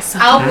 okay, yes.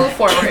 I'll move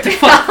forward.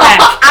 Fuck back.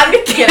 I'm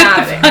gonna get out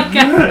of it. I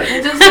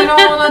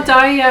don't want to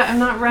die yet. I'm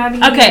not ready.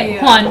 Okay,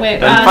 hold on,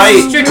 wait. Then fight.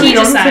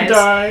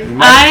 Strategicize.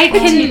 I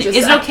can.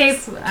 Is it okay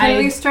if Can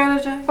we I?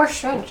 strategize? Or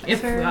should.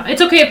 If,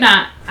 it's okay if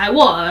not. I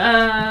will.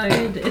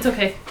 It's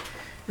okay.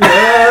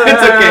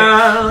 It's okay.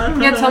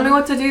 Yeah, tell me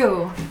what to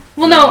do.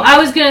 Well, no, I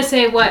was gonna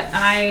say what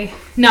I.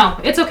 No,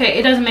 it's okay.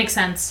 It doesn't make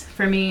sense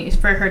for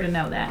her to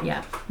know that.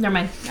 Yeah, never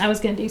mind. I was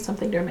gonna do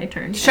something during my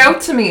turn.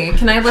 Shout to me.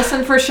 Can I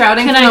listen for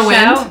shouting Can from I the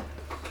shout? wind?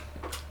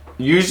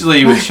 Usually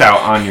you would shout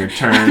on your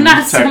turn,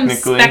 Not some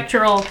technically.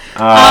 spectral.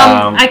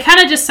 I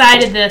kind of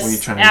decided what are you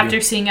this trying to after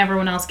do? seeing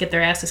everyone else get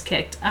their asses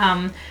kicked.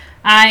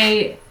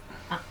 I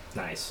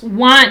Nice.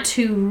 want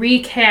to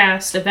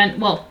recast event.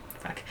 Well,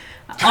 fuck.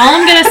 All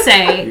I'm gonna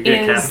say You're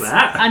gonna is cast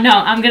that? no.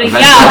 I'm gonna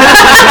Event- yell.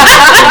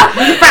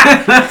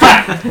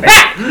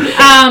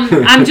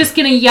 I'm just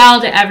gonna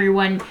yell to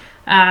everyone.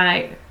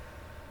 Okay,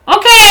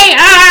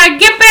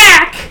 get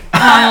back.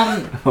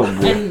 Oh, boy.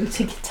 And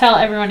to tell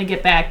everyone to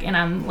get back, and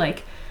I'm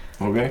like,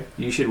 Okay.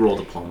 You should roll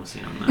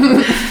diplomacy on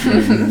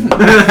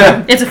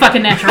that. it's a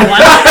fucking natural one.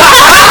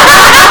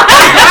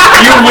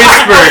 You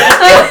whisper.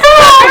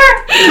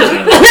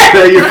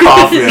 You're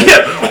coughing.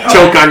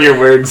 Choke on your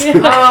words. Oh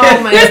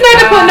my There's no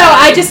god. no.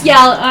 I just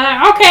yell.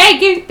 Okay,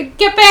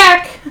 get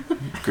back.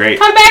 Great.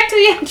 Come back to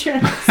the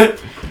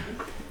entrance.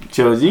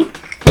 Josie?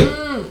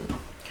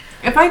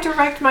 If I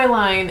direct my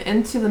line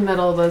into the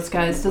middle of those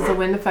guys, does the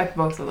wind affect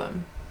both of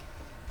them?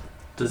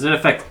 Does it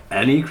affect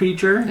any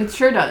creature? It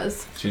sure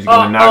does. She's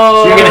gonna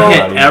knock. So you're gonna hit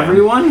everybody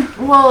everyone?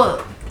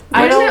 Well,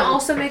 I Wouldn't it don't.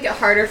 also make it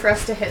harder for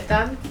us to hit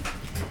them? down.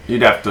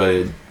 You'd have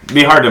to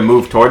be hard to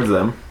move towards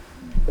them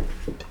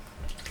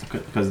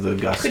because of the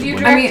gust. Could of you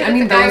wind. I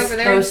mean, the guy those over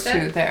there those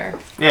instead? two there.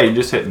 Yeah, you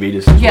just hit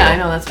Vetus. Yeah, I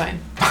know that's fine.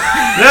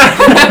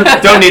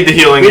 Don't need the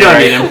healing. We don't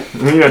right? need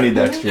him. We don't need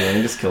the extra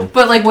healing. Just kill him.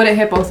 But like, would it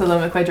hit both of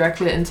them if I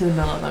directed it into the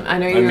middle of them? I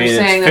know you I were mean, it's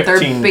saying that their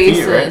 15 feet,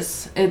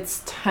 bases.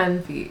 It's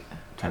 10 feet.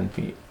 10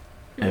 feet.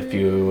 If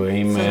you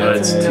aim So it,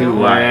 that's too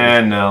wide.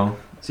 Yeah, no.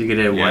 So you could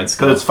hit Yeah, one. it's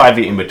because it's 5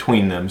 feet in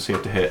between them, so you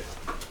have to hit.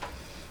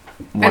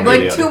 One I'd or the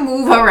like to other.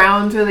 move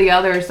around to the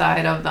other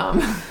side of them.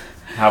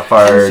 How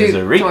far and does shoot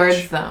it reach?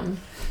 towards them.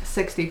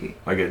 60 feet.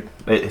 Like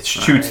it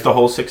shoots Alright. the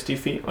whole 60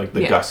 feet, like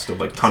the Yeah. gust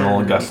of like tunnel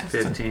 10, gust.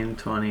 15,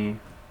 20,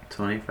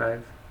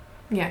 25.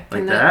 Yeah.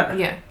 Like that?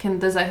 Yeah.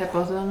 Does that hit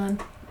both of them then?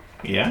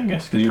 Yeah, I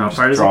guess because you How just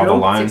far does it draw the go?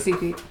 line. 60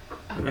 feet.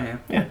 Okay.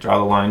 Yeah, draw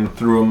the line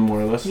through them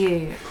more or less.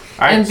 Yeah.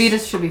 Alright, And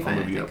Vetus should be I'll fine. I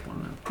move you think. up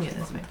one then. Yeah,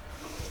 that's fine.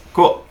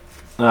 Cool.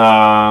 So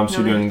No,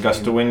 you're doing thank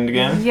gust of wind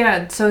again.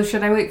 Yeah, so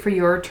should I wait for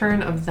your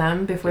turn of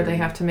them before they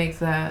have to make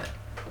that?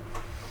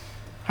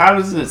 How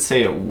does it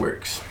say it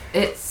works?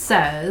 it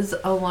says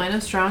a line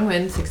of strong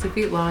wind 60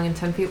 feet long and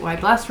 10 feet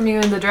wide blasts from you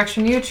in the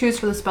direction you choose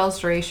for the spell's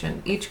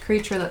duration. Each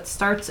creature that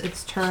starts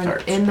its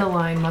turn in the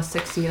line must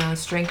succeed on a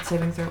strength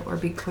saving throw or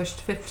be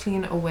pushed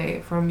 15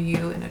 away from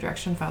you in a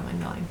direction following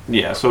the line.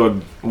 Yeah, so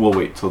we'll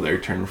wait till their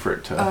turn for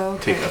it to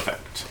take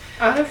effect.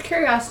 Out of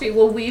curiosity,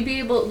 will we be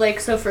able,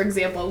 so for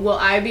example, will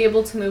I be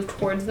able to move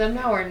towards them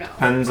now or no?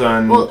 Depends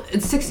on. Well,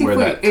 it's 60 where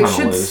feet. that It tunnel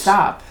should is.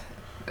 stop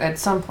at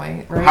some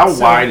point, right? How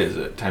wide is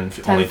it? 10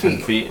 feet. 10 Only 10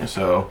 feet. feet.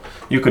 So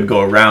you could go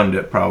around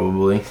it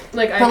probably.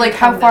 But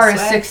how far is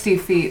 60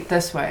 feet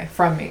this way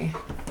from me?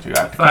 So you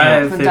have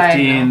 5, From 15,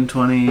 diagonal.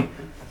 20,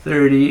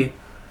 30,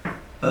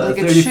 Like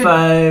it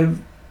 35,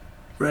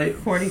 right?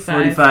 45,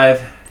 45,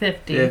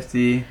 50.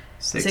 50,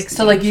 60.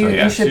 So like you So,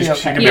 yeah, should be she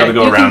okay. could be able to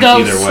go you around can go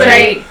either way.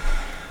 straight.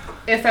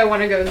 If I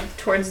want to go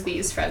towards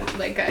these friends,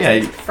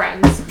 guys,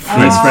 friends.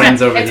 These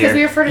friends over It's because we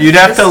here. refer to You'd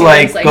have to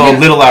students, go a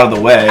little out of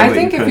the way. I but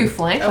think you if could. you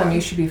flank them,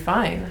 you should be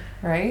fine,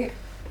 right?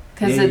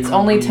 Because it's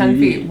only 10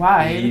 feet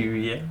wide.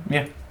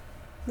 Yeah.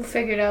 We'll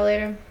figure it out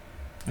later.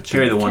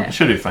 Carry the one. It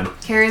should be fun.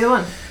 Carry the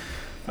one.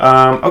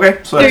 Okay,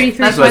 so 33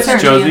 that's my turn.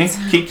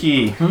 Josie.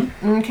 Kiki.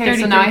 Okay,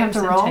 so now I have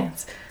to roll.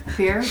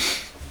 Fear.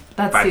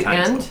 That's 5 the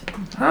times. end.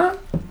 Huh?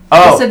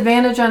 Oh,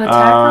 Disadvantage on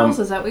attack rolls.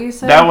 Is that what you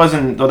said? that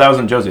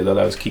wasn't Josie though.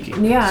 That was Kiki.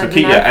 Yeah, So then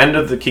Kiki, I- end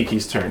of the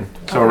Kiki's turn.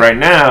 So Okay. right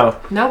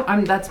now, Nope.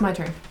 That's my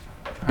turn.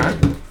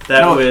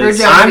 That No, was. Or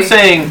Josie. I'm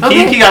saying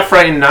Okay. Kiki got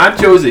frightened, not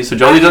Josie. So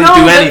Josie I doesn't know,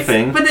 do but-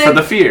 anything but for then-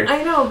 the fear.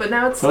 I know, but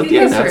now it's So Kiki's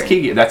yeah, that's turn.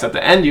 Kiki. That's at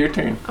the end of your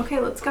turn. Okay,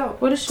 let's go.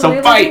 What is So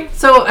Shillelagh fight. do?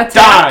 So attack.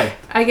 Die.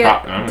 I get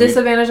Ah,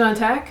 disadvantage on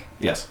attack.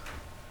 Yes.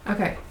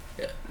 Okay.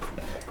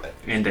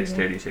 And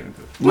dexterity saving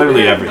throw.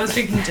 Literally I was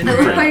everything. thinking I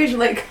to look like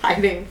you're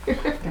hiding.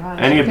 God.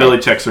 Any Okay.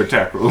 ability checks or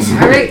attack rolls. All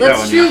right, That let's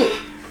one, shoot.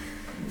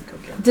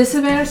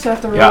 Disadvantage, so I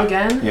have to roll Yeah.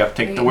 again. Yep,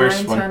 take 8, the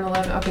worst 9, one. 10,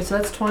 11. Okay, so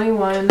that's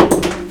 21.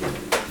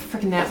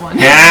 Freaking that one.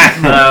 Yeah.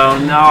 Oh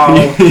no.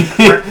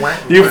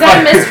 You Is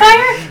that a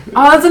misfire?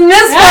 Oh, it's a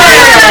misfire!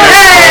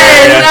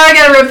 Yes! Now I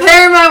gotta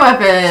repair my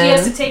weapon. She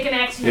has to take an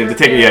action. You have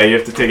to take. Yeah, you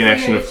have to take an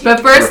action. But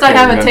first, I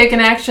repair haven't gun. taken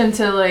action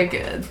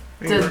to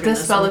to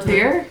dispel the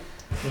fear.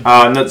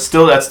 And that's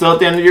still at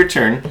the end of your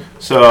turn.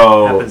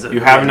 So Happens at you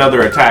the have end.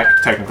 another attack,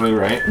 technically,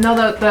 right? No,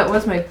 that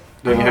was my.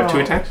 Don't you have 2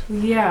 Oh. attacks?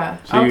 Yeah.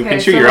 So okay, you can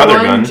shoot so your the other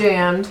one gun.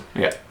 jammed.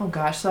 Yeah. Oh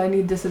gosh, so I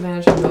need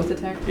disadvantage on both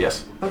attacks.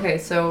 Yes. Okay,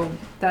 so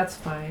that's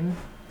fine.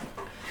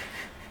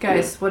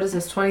 Guys, what is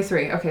this?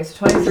 23. Okay,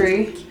 so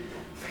 23.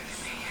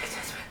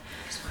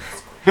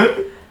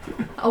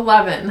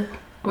 11,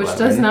 which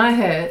does 11. not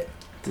hit.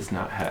 Does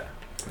not hit.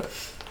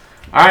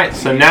 All right.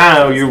 So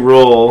now you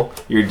roll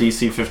your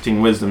DC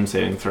 15 Wisdom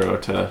saving throw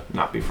to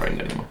not be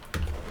frightened anymore.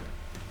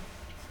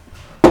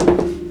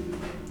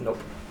 Nope.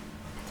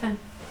 10.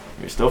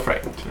 You're still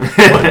frightened.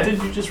 What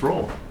did you just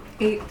roll?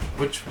 8.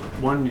 Which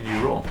one did you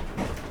roll?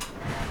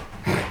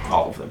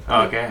 All of them.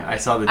 Oh, okay, I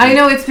saw the. I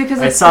know it's because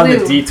I it's saw blue.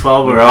 the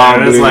D12 We're over all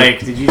there. I was blue. like,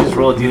 did you just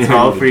roll a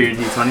D12 for your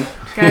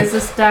D20? Guys,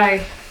 this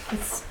die.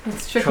 It's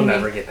She'll tricking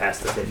never me. get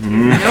past the 50.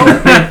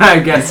 Nope. I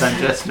guess I'm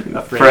just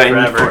afraid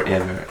Frightened forever.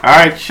 forever. All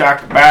right,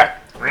 shock back.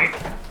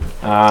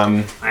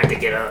 I have to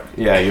get up.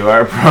 Yeah, you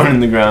are prone in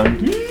the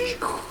ground.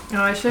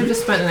 No, I should have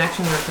just spent an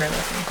action to repair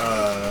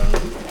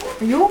that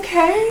thing. Are you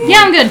okay?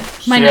 Yeah, I'm good.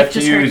 So My you neck have to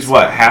just use hurts.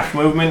 what, half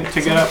movement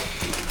to get up?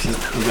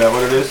 Is that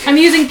what it is? I'm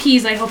using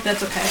keys. I hope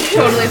that's okay.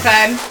 Totally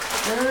fine.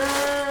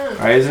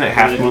 All right, isn't it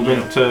half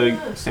movement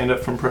to stand up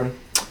from prone?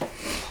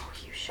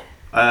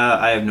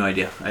 I have no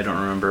idea. I don't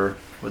remember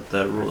what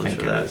the rule is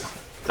for that. I'm That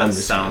just gonna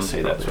sounds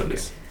say that's what probably it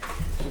is.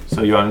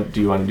 So do you want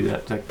to do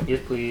that? Tech? Yes,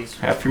 please.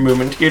 Half your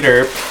movement to get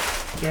up.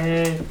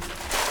 Yay.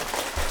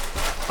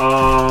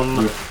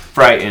 You're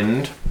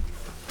frightened,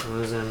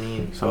 What does that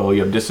mean? so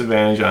you have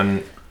disadvantage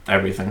on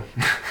everything,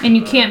 And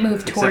you can't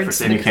move Except for towards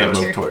saving and you can't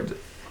creature. move towards it.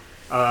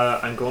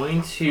 I'm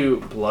going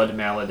to blood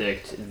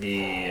maledict the.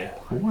 You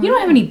don't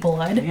have any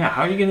blood. Yeah,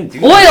 how are you gonna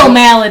do Oil I'm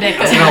maledict.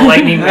 gonna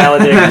lightning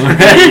maledict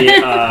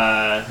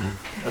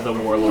the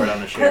warlord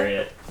on the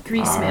chariot.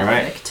 Grease All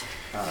maledict.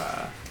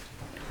 Are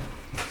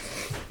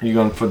you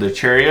going for the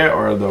chariot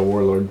or the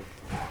warlord?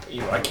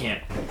 I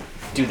can't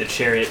do the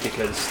chariot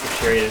because the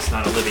chariot is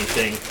not a living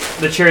thing.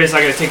 The chariot is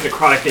not going to take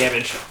necrotic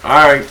damage.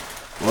 All right.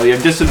 Well, you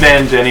have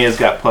disadvantage, and he has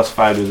got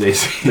 +5 to his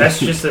AC. That's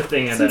just the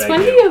thing Since that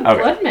when I do do. you have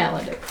Okay. blood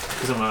maledict?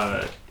 Because I'm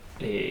a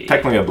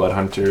Technically a blood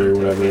hunter or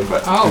whatever,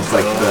 but Oh. it's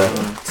like the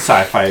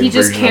sci-fi He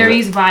just version of it.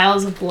 carries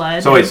vials of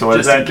blood. So wait, so what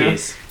Just does in that do?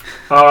 case.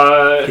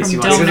 Because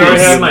you I want to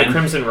have be my human.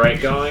 Crimson Right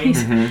going.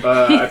 Mhm.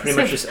 I pretty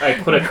much just I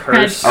put a Red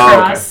curse. Oh, okay.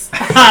 cross,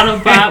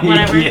 Autobot,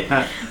 whatever.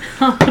 Yeah.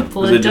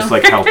 Does it just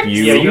like help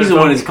you? Yeah, He's the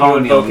one who's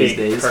calling me all invoke these a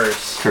days.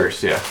 Curse.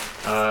 Curse, yeah,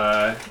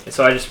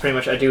 So I just pretty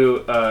much I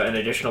do an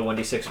additional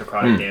 1d6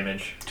 necrotic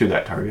damage. to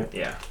that target.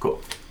 Yeah, Cool.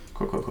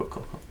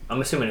 I'm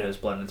assuming it has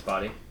blood in its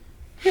body.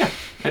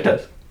 It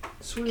does.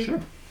 Sweet. Sure.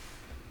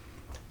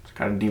 It's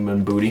kind of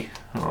demon booty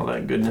and all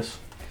that goodness.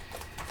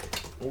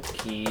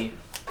 Okay.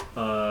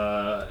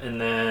 And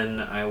then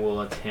I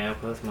will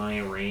attack with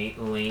my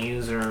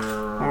laser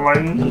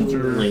rifle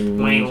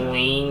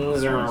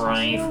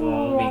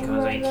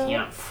because I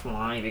can't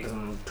fly because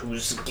I'm too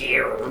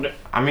scared.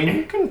 I mean,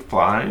 you can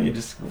fly. You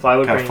just Fly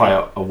would gotta bring fly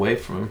me- away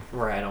from him.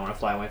 Right, I don't want to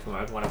fly away from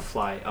him. I want to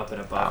fly up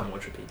and above him,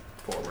 which would be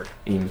forward.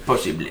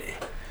 Impossible.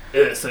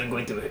 So I'm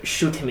going to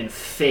shoot him in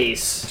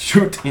face.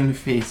 Shoot in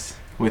face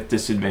with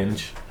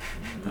disadvantage.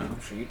 I'm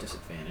sure you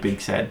disadvantage. Big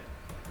sad.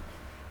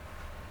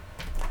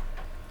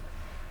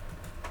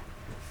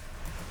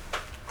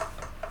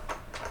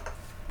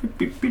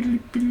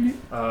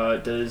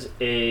 Does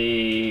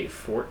a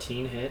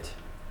 14 hit?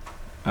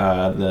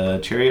 The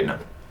chariot? No.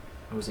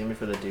 I was aiming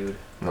for the dude.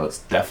 No, it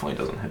definitely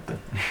doesn't hit them.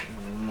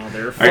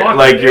 Motherfucker.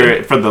 Like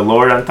you're for the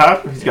Lord on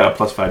top, he's got a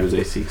 +5 to his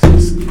AC, so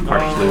it's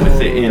partially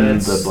within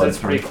the blood. That's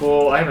pretty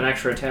cool. I have an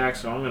extra attack,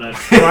 so I'm gonna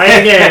try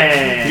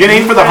again. You can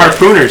aim for the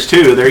harpooners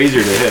too. They're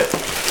easier to hit.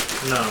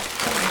 No,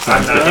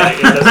 I'm not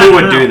hitting. Who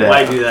would do that?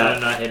 Why do that?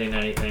 I'm not hitting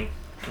anything.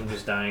 I'm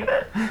just dying.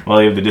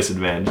 Well, you have the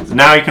disadvantage.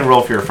 Now you can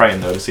roll for your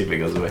frightened though to see if it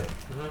goes away.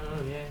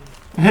 Oh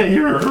yeah.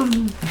 You're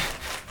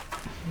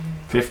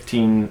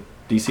 15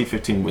 DC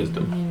 15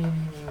 Wisdom.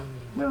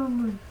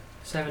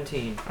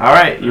 17. All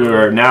right, you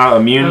are now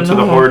immune to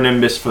the Horde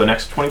Nimbus for the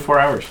next 24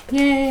 hours.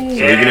 Yay!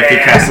 So even if you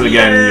cast it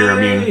again, you're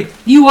immune.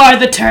 You are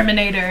the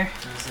Terminator. I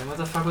was like, what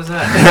the fuck was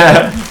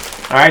that?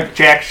 All right,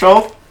 Jack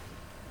Scholl,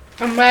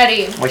 I'm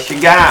ready. what you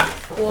got?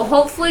 Well,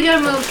 hopefully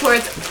gonna move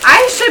towards.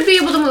 I should be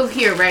able to move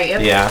here, right?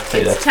 If Yeah, I'd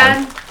say it's that's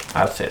 10.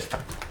 fine. I'd say it's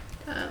fine.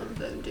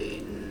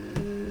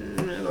 15.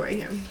 I'm gonna go right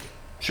here.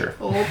 Sure.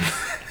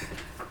 Oops.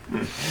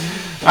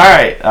 All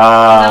right.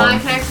 Now I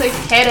can actually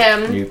hit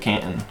him. You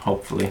can,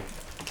 hopefully.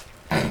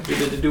 You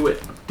did to do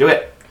it. Do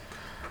it.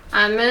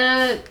 I'm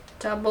gonna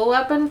double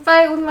weapon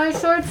fight with my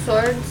short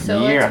sword,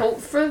 so Yeah. let's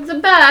hope for the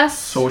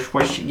best. So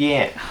what you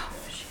get?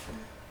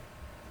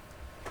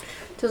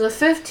 Does a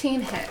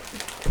 15 hit?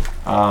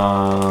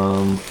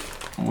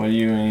 What are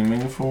you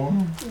aiming for?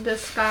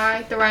 This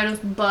guy, the rhino's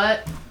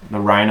butt. The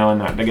rhino and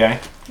not the guy?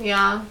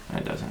 Yeah.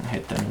 That doesn't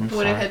hit them. I'm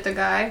Would it sorry. hit the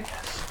guy?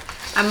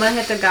 I'm gonna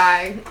hit the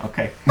guy.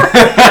 Okay.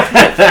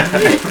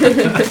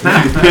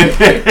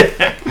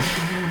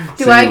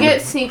 Do I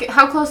get sneak?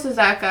 How close is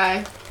that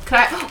guy? Can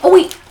I? Oh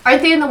wait,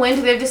 aren't they in the wind?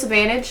 Do they have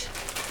disadvantage?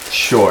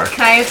 Sure.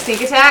 Can I have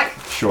sneak attack?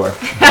 Sure.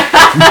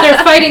 They're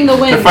fighting the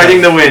wind.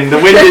 Fighting the wind. The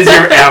wind is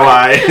your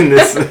ally in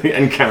this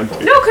encounter.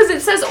 No, because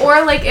it says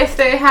or like if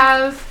they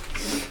have.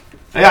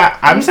 Yeah,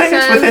 I'm saying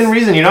it's Says- within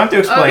reason. You don't have to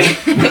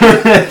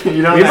explain.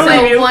 You don't We have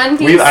believe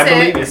to. you. So I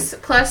believe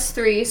 1d6 plus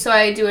 3, so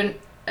I do an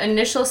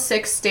initial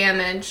 6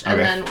 damage, and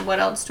Okay. then what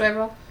else do I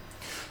roll?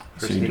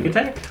 For So you sneak do-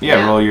 attack? Yeah,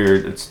 Yeah. roll your.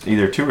 It's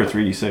either 2 or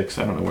 3d6.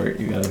 I don't know where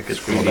you gotta Like a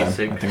scroll down. I 3d6.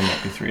 think it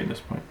might be 3 at this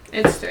point.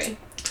 It's 3.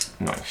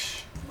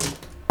 Nice.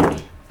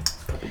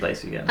 Couple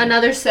dice again.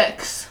 Another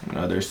 6.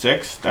 Another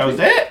 6. That was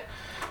it.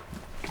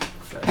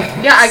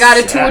 Yeah, I got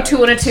a 2, a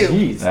 2, and a 2.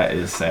 Jeez, that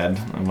is sad.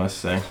 I must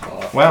say.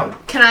 Well,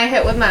 Can I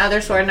hit with my other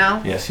sword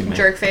now? yes, you may.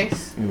 Jerk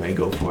face. You may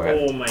go for it.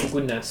 Oh my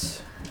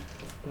goodness.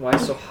 Why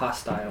so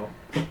hostile?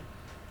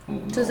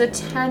 Does a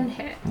 10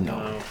 hit?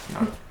 No.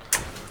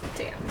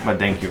 Damn. But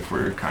thank you for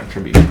your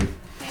contribution.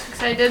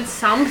 Thanks, I did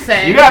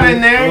something. You got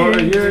in there. Oh,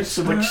 You're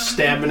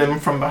stabbing him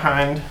from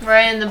behind.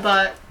 Right in the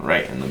butt.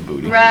 Right in the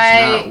booty.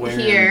 Right Not wearing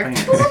here.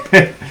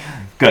 pants.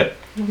 Good.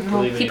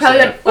 Believe He in probably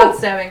yourself. went, Butt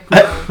stabbing.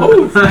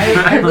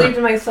 I believed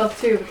in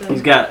myself too, but then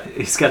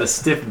He's got a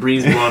stiff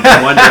breeze blowing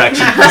from one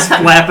direction, just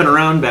flapping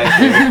around back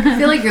there. I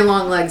feel like your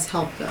long legs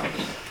help though.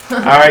 All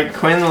right,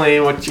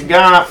 Quinley, what you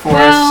got for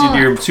us?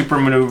 Your super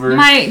maneuvers.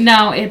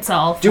 No, it's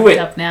all Do fucked it.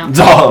 up now.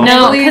 Oh.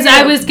 No, because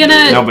I was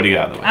gonna. Nobody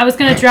got out of the way. I was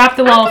gonna drop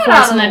the wall of I got out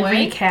force of and the then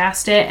way.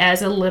 recast it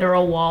as a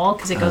literal wall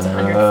because it goes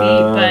 100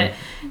 feet. But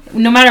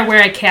no matter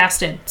where I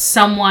cast it,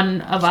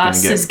 someone of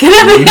us get is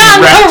gonna be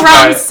on wrapped the by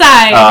wrong it.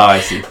 side. Oh, I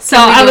see. So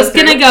I was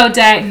gonna go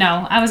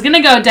I was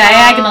gonna go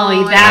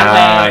diagonally that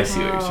I way. see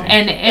what you're saying.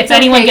 And if It's okay,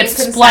 anyone you gets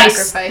can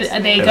spliced, sacrifice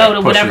they me. go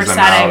to Pushes whatever them side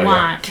out, I yeah.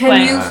 want.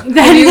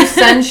 can you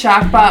send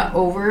Shockbot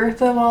over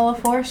the wall of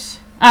force?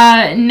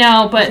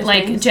 No, but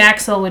like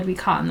Jaxel would be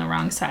caught on the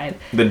wrong side.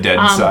 The dead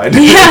side.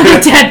 Yeah, the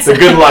dead So side.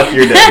 good luck,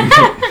 you're dead.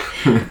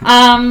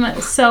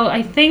 So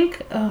I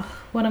think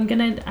what I'm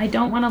gonna, I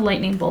don't want to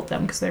lightning bolt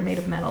them because they're made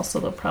of metal, so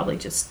they'll probably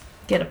just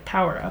get a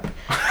power up.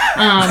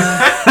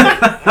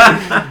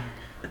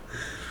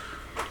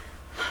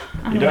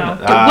 I don't know.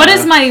 What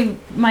is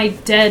my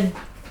dead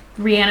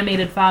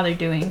reanimated father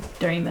doing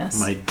during this?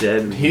 My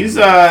dead. He's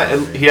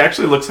he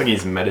actually looks like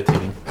he's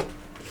meditating.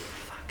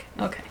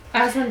 Okay.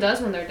 As one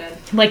does when they're dead.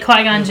 Like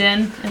Qui-Gon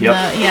Jinn? Yep.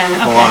 Yeah,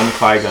 Full okay. on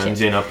Qui-Gon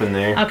Jinn up in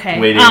there. Okay.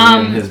 Waiting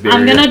in his barrier.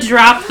 I'm gonna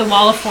drop the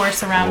wall of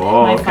force around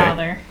Whoa, my okay.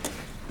 father.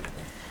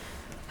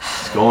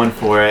 He's going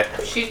for it.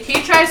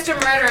 He tries to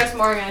murder us,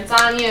 Morgan. It's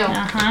on you.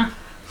 Uh-huh.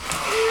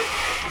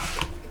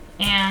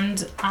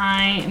 And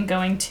I am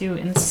going to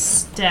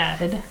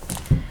instead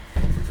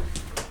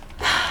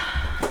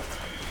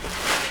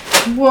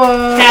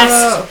Whoa.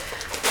 cast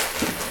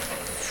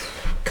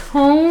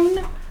Cone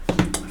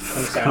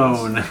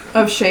Cone.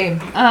 Of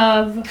shame.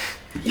 of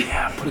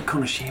Yeah, put a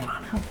cone of shame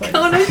on it.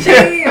 Cone of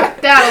shame.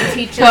 That'll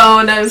teach us.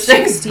 Cone of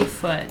shame. 60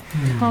 foot.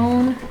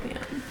 Cone. 5,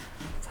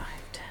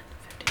 10,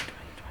 15, 20, 25,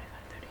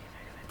 30,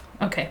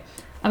 35. Okay.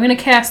 I'm going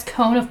to cast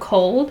Cone of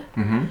Cold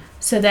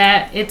so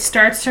that it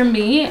starts from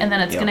me and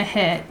then it's going to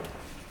hit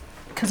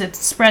because it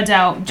spreads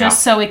out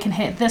just so it can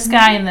hit this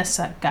guy and this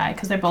guy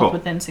because they're both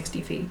within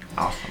 60 feet.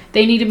 Awesome.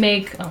 They need to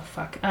make... Oh,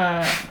 fuck.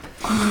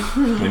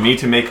 They need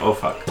to make... Oh,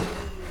 fuck.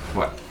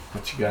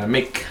 What you gotta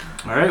make?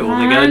 All right, well,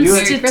 they gotta do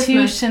it.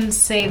 Constitution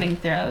saving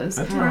throws.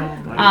 That's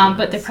right.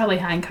 But they're probably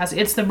high in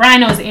constitution. It's the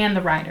rhinos and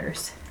the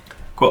riders.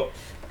 Cool.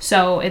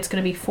 So it's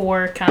going to be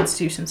 4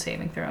 Constitution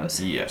saving throws.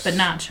 Yes. But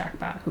not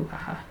Shockbot.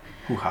 Hoo-ha-ha.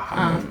 All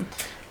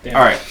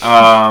right.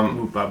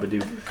 Ooh,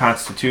 Babadoo.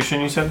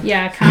 Constitution, you said?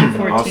 Yeah, Con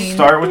 14. I'll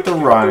start with the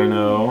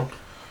rhino.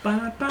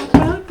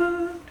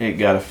 It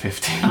got a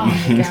 15. Oh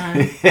my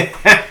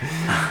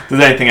god. Does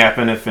anything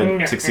happen if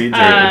it succeeds, or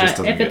it just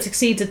doesn't if it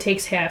succeeds, it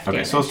takes half Okay,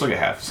 damage. so let's look at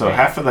half. So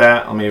half of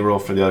that, let me roll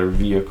for the other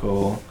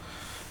vehicle.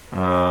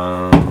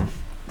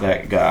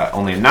 That got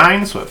only a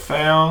 9, so it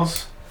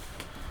fails.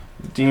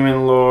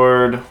 Demon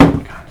Lord. Oh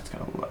my god, it's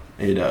got a lot.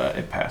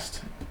 It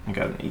passed. I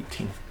got an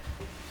 18.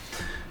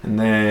 And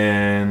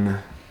then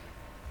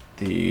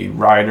the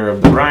rider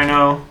of the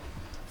rhino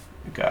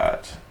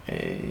got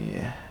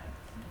a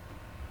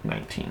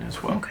 19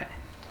 as well. Okay.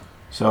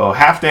 So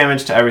half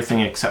damage to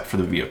everything except for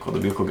the vehicle. The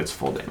vehicle gets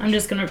full damage. I'm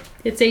just going to...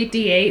 It's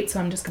 8d8, so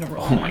I'm just going to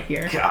roll it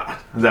here. God.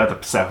 Is that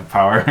the sap of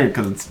power?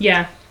 Because it's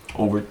Yeah.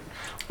 over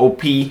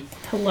OP.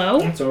 Hello?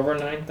 It's over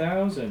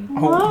 9,000.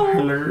 Oh,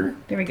 hello.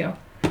 There we go.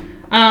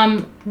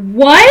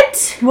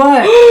 What?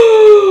 What?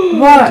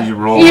 What? Did you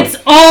roll? It's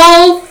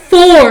all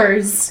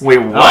 4s. Wait,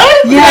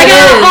 what? Yeah, I it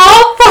got is.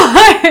 all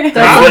 4s.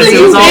 That's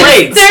it was all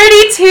It's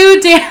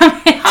 32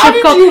 damage. How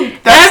did you?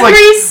 That's like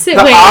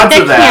the Wait, odds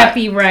that of that. can't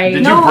be right.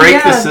 Did No, you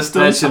break the yeah.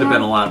 system? That should have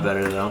been a lot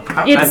better, though. It's,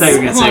 I thought you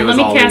were going to say it was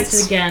let all me cast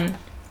eights. it again.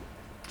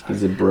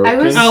 Is it broken? I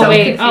was Oh, so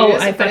wait. confused. Oh,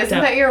 I but fucked isn't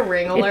up. that your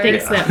ring It alert?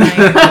 thinks that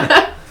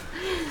my...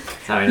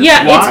 Sorry,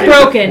 Yeah, Why? it's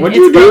broken. What'd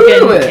It's you do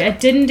broken. to it? It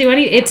didn't do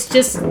any. It's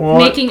just What?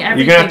 making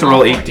everything. You're gonna have to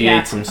roll awful. 8d8s,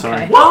 Yeah. I'm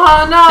sorry. Okay.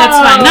 Oh, no. That's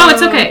fine. No,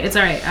 it's okay. It's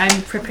all right.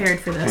 I'm prepared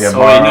for this. Yeah,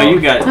 Oh, wait, no,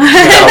 you got got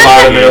a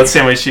lot of it. Let's see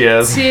how much she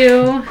has.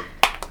 2.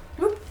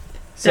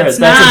 Sarah, That's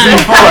that's not.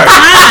 a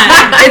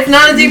Z4. It's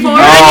not a D4. Oh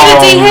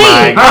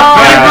my my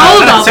I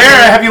rolled all Sarah,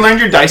 three. have you learned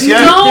your dice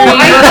yet? No,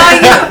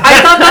 I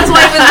thought that's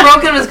why it was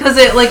broken was because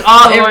it like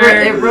all it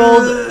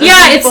rolled. a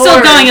Yeah, it's still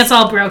D4. going. It's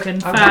all broken.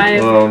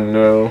 5, Oh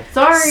no.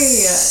 Sorry.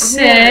 6.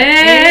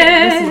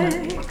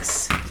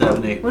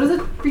 7, 8. What does a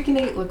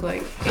freaking 8 look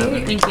like?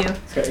 8. Thank you.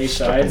 It's got 8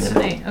 sides.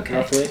 8. Okay.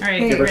 Roughly. All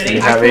right. Hey, Get ready.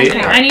 You have 8? Okay,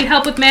 I need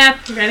help with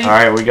math. You ready? All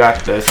right, we got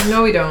this.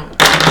 No, we don't.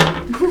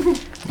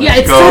 Yeah,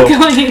 it's go. still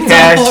going. It's all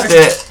Cast 4.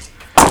 it.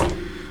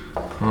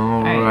 All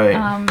All right.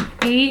 right.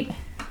 8,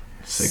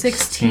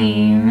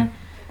 16.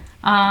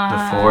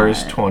 The 4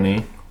 is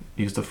 20.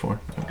 Use the 4.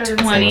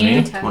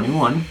 20.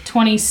 21.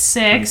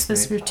 26.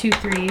 This were 2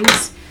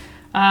 3s.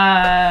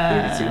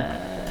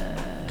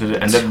 Did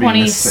it end up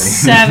being the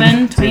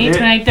same? 27, 28, Did it?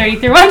 29, 30,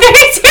 31, 32.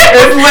 It's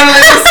literally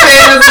the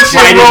same as the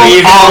Why did we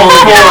even all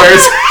roll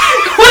 4s.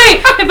 Wait,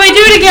 if I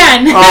do it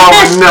again. Oh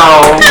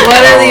no!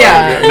 What are the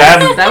odds?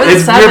 That was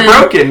it's, 7. You're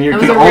broken. You That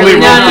was can a only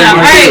really roll No, no, no.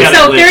 All things. right, got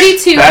so it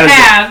glitched. 32 That is-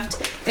 halved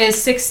is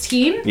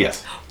 16.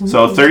 Yes.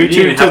 So You 32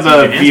 didn't to have to the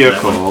use your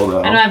hands for that vehicle,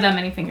 though. I don't have that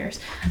many fingers.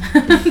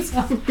 So,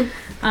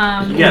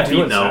 You got Do it feet,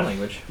 in sign though.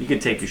 language. You could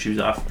take your shoes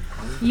off.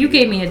 you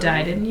gave me a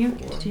die, didn't you?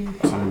 Did you?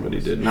 Somebody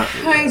did not.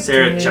 I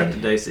Sarah did. chucked the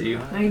dice at you.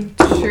 I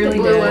surely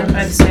The blue did. one.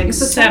 5, 6,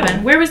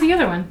 7. Where was the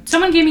other one?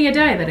 Someone gave me a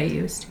die that I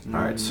used.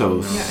 All right, so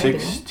Yeah, I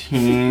did.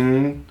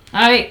 16.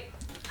 I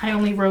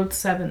only wrote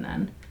 7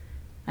 then.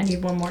 I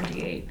need one more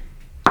d8.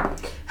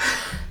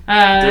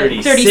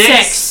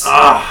 36.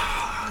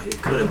 Ah,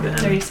 it could have been.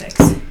 36.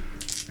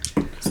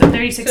 So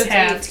 36 So it's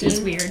halved 18.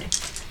 is weird.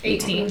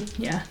 18.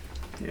 Yeah.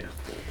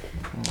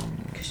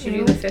 Because you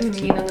do the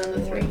 15 and then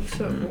the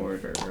 3.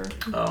 Order.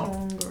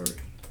 Oh.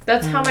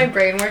 That's how my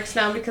brain works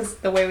now because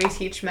the way we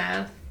teach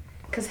math.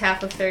 Because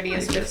half of 30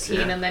 is I guess,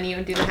 15 yeah. and then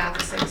you do the half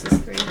of 6 is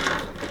 3.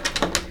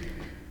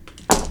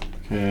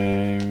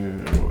 Okay,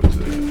 what was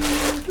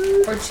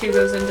it? Or 2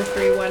 goes into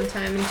 3 one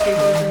time and 2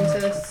 goes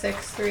into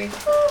 6, 3.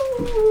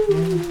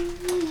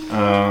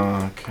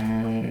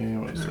 Okay,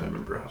 what I is don't it?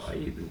 remember how I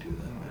even do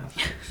that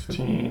math.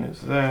 16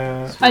 is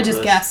that. I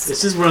just guessed.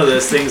 It's just one of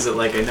those things that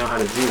like I know how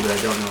to do, but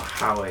I don't know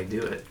how I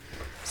do it.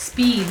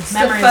 Speed, The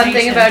memorization. fun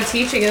thing about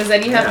teaching is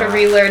then you have to Yeah.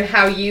 relearn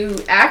how you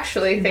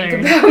actually think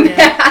Learn, about yeah.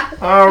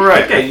 math. All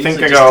right, Okay, I you think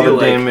usually I got all just the do,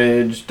 like,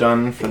 damage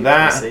done for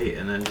that. 8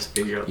 and then just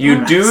figure out. the You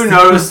rest. do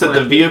notice that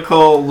the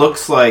vehicle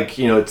looks like,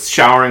 it's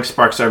showering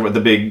sparks everywhere. The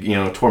big,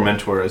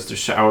 tormentor is the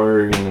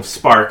showering of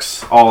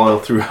sparks all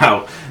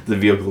throughout. The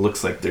vehicle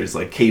looks like there's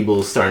like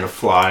cables starting to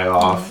fly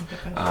off.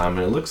 And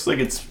it looks like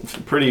it's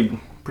pretty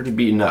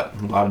beaten up.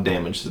 A lot of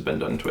damage has been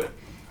done to it.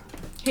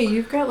 Hey,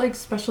 you've got like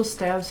special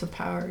stabs of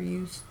power.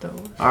 Use those.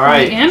 All I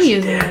right, am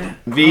using it.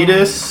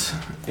 Vetus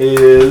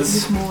is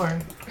Use more.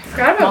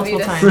 Forgot about multiple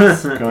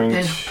Venus. times. Going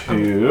And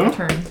to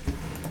turn.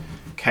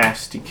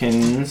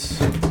 Castikins.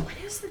 When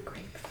is the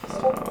grape?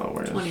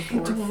 Where is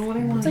 24.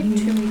 It's like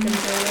 2 weekends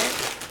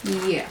away,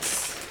 right?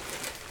 Yes.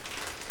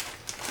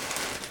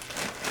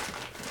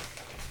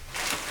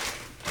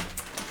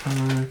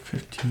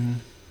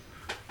 15.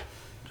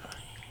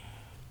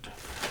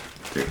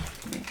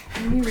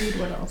 Let me read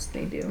what else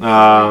they do.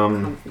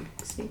 Comfy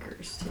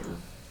sneakers too.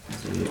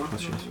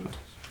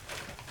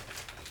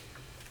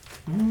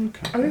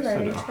 Okay. Are we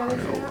writing together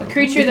for that? A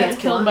creature that's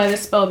Yeah. killed by the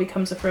spell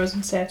becomes a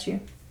frozen statue.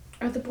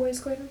 Are the boys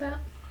going with that?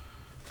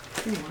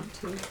 If you want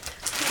to.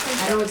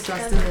 I know it's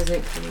Dustin is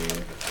it for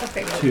you.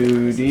 Okay, good.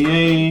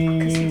 2d8.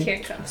 Because he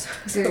can't come, so I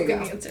was There you hoping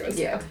go. the answer was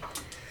Yeah.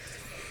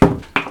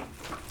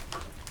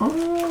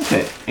 no.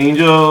 Okay,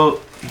 Angel,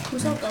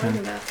 Who's all going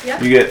to that?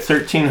 Yeah? you get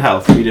 13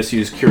 health. We just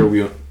use cure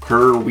wounds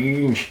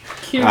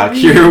on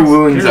you.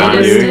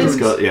 Resistant. Let's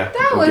go, yeah,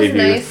 That I'll was give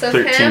you nice of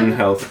 13 him.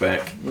 health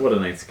back. What a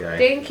nice guy.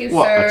 Thank you,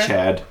 What sir. a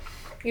Chad.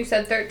 You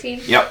said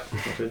 13? Yep.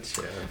 Good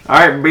shit.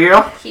 Alright,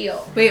 Bill.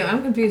 Heal. Wait,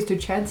 I'm confused. Do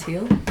Chads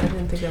heal? I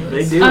didn't think that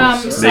was. They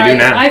do. Sorry,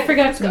 now. I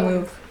forgot to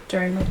move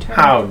during my turn.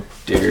 How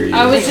dare you?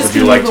 I was just Would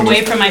you gonna like move to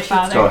away from my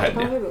father. Go ahead,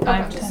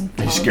 yeah. 5, 10,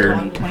 You scared?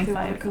 20,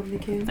 25,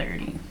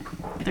 30,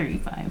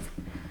 35,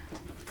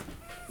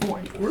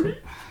 40.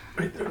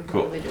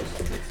 Cool.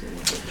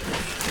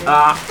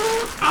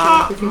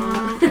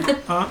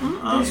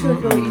 I just feel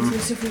like it would be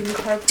easier if we can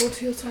carpool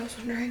too, that's what I was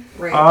wondering.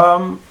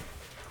 Right.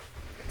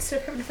 Instead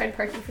of having to find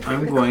parking for I'm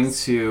 3 going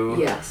minutes. to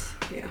Yes.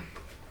 Yeah.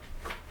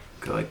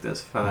 go like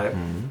this. 5,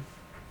 Mhm.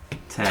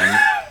 10.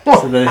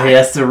 So then he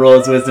has to roll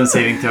his wisdom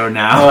saving throw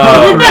now,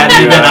 Oh, rather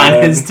than God.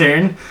 on his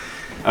turn.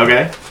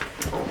 Okay.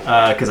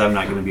 Because I'm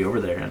not going to be over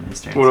there on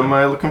his turn. What am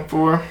I looking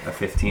for? A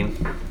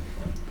 15.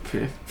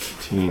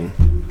 15.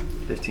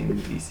 15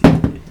 DC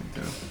saving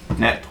throw.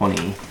 Nat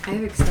 20. I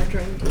have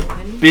Excedrin. Do you want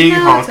any? Big No,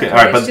 honking. it's okay.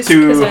 Alright, but It's just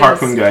two 'cause I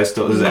Harpoon was guys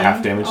still. Is it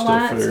half damage a still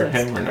lot, for so it's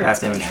him? Or no?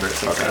 Half damage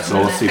first. Okay, so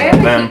we'll see I about have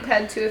a them. heat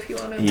pad too if you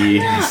want to. He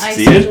I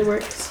succeeded, usually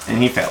works.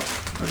 and he failed.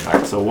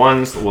 Alright, so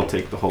ones, we'll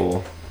take the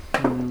whole.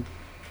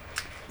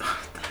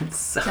 That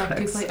Zach,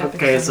 do you sucks. play Epic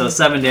Okay, so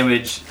 7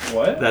 damage.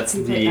 What? That's Do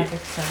you play the Epic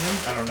 7?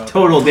 I don't know.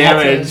 total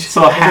damage.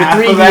 So half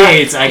For 3 of that?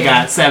 d8s, I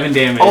got 7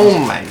 damage. Oh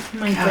my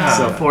My god. God.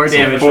 So 4 So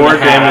damage 4 for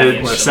the half,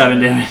 damage. or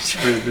 7 damage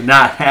for the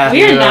not half.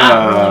 We are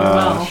not rolling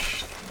well.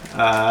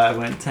 I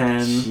went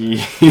 10.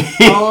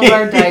 All of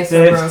our dice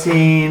are broken.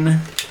 15.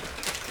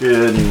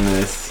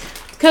 Goodness.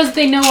 Because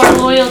they know our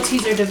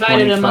loyalties are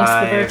divided amongst the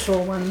 25.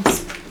 virtual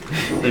ones.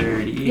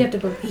 30. You have to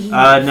believe.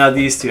 No,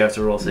 these two have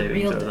to roll saving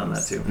Real throws on that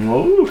dice. too.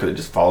 Whoa, because it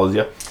just follows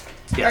you.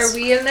 Yes. Are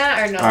we in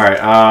that or no?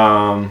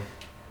 Alright,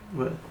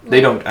 What?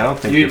 they don't, I don't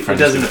think your It friends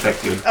doesn't do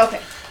affect you.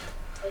 Okay.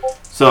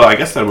 So I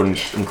guess that would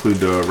include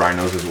the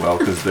rhinos as well,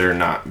 because they're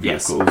not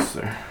Yes. vehicles.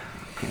 They're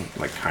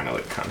like kind of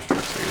like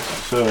constructs, I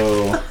guess.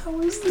 So How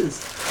is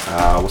this?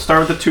 we'll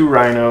start with the 2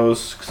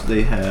 rhinos, because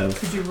they have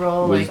Could you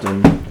roll like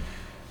wisdom.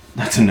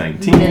 That's a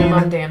 19.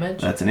 minimum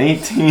damage? That's an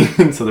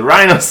 18. So the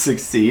rhinos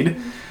succeed.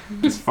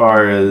 As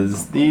far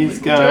as these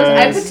I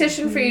guys,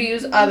 petition for you to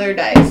use other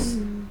dice.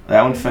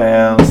 that one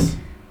fails.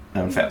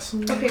 That one fails.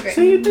 Okay, great.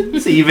 So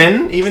it's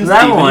even. So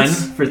that one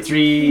Stevens. for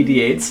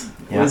 3d8s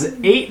Yeah. was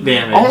 8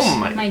 damage. Oh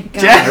my My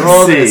God. I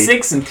rolled a Jesse.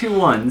 6 and 2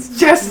 1s.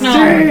 Jesse. Oh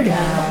my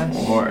gosh.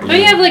 Or, Don't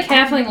you have like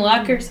halfling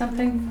luck or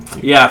something?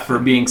 Yeah, for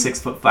being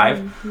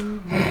 6'5".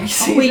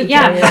 Oh, wait,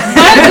 yeah.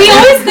 We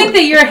always think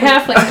that you're a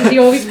halfling because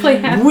you always play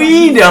halfling.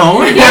 We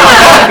don't. we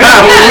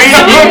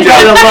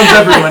try to lump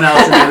everyone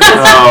else into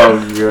this.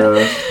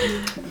 Oh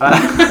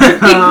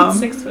god.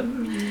 6 foot.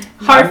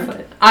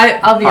 Hardfoot.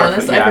 I'll be Harfoot,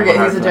 honest, yeah, I forget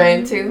I'm a he's a Harfoot.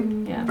 giant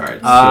too. Yeah.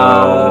 Alright,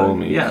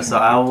 so Yeah, so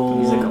I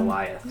He's a will.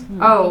 Goliath.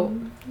 Oh,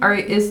 are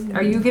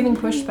you getting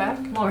pushed back?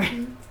 More.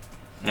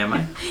 Am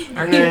I?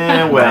 Are you?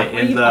 Yeah, well,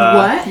 In the.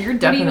 What? You're do you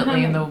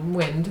definitely in have? the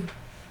wind.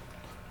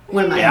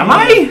 What am I? Am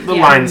I? the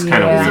Yeah. line's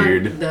kind of Yeah.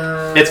 weird.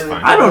 The It's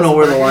fine. I don't know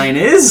where the line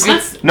is.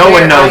 No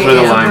one knows I where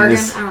the am, line Morgan.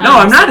 is. I don't No, know.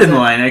 I'm not in the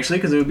line actually,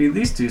 because it would be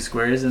these 2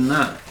 squares and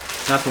not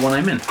the one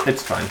I'm in.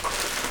 It's fine.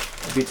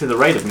 It'd be to the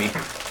right of me.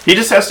 He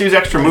just has to use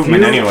extra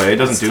movement anyway. It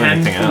doesn't It's do 10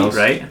 anything feet, else.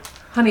 right?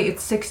 Honey,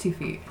 it's 60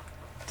 feet.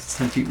 It's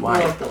 10 feet I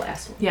wide, love the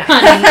last one. Yeah.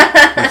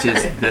 Honey. which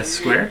is this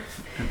square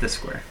and this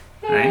square,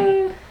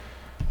 right?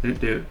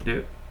 Do.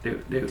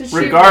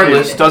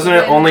 Regardless, doesn't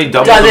it only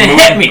double Doesn't the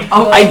hit movement? me.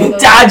 I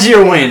dodge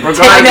your wind. Take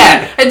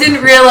that. I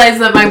didn't realize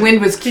that my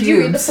wind was Did you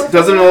read the cubes. fourth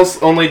Doesn't one? it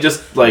only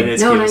just like It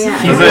is No, cubes. not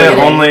yet. doesn't Yeah. it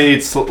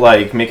only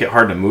like make it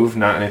hard to move,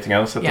 not anything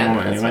else at the Yeah,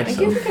 moment that's anyway? fine. Thank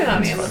So. you for getting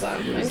on Amazon. I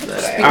can put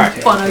it Making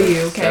Alright. fun of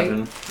you, okay?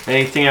 7.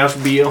 Anything else,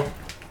 Beal?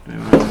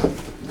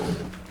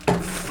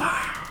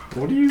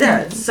 What do you?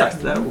 That sucks.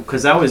 That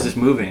because I was just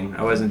moving.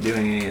 I wasn't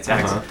doing any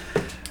attacks.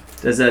 Uh-huh.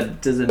 Does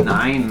a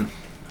 9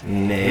 hit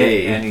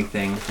Nay,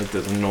 anything? it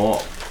does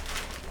not.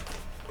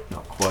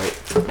 Not quite.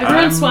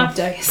 Everyone swap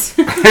dice.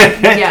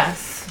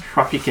 Yes.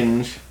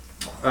 Tropicans.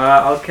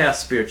 I'll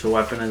cast Spiritual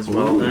Weapon as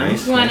well then.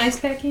 Nice. You want an ice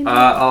pack?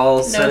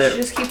 I'll set No, it. she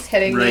just keeps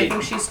hitting me. I right.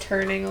 think she's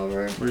turning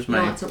over. Where's You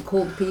my? want some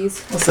cold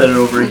peas? I'll set it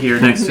over here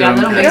next to Yeah, him.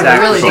 that'll make Attack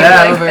it really roll. big.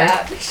 Like over.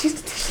 that. She's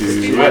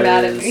Dude, super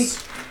mad at me.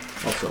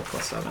 Also a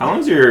 +7. How long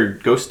does your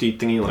ghosty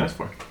thingy last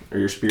for? Or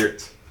your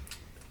spirits?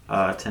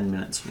 10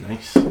 minutes.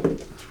 Nice.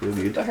 That's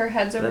really good. But her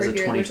head's over That's a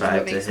here, which is 25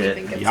 what to makes me hit.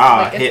 think it's Yeah,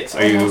 like hits. it's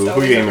Are you- almost who are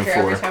always you over aiming here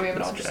every for? time we have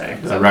an The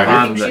ultrasound. The So rider?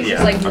 I think she's Yeah.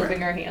 just like Okay.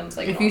 moving her hands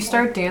like If you normal.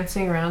 start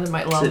dancing around, it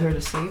might lull her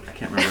to sleep. I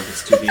can't remember if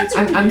it's 2D. It's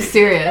I'm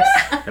serious.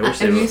 I wish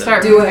they If you wrote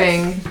start that. Do it.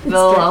 moving,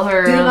 they'll lull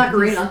her Do the around.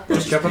 Macarena.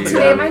 Just jump up and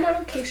Today, down. my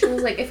notification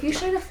was like, if you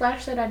shine a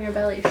flashlight on your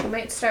belly, she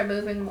might start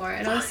moving more.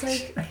 And I was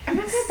like, I'm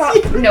not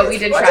gonna bother. No, we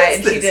did try it,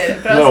 and she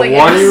did. But I was No, like,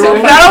 one it was you so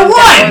rolled? funny Got a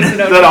that was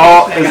the Is that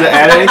all? notification Does I it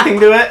add anything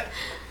to it?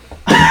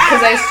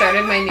 Because I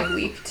started my new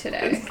week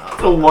today.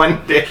 The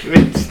 1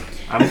 damage.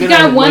 I'm You gonna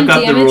got one look up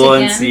the damage rule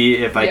and again. see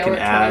if I Yeah, can we're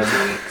add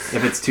 22 weeks.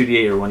 if it's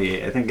 2d8 or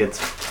 1d8. I think it's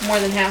More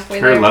than halfway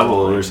Per there.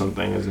 level or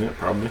something, isn't it?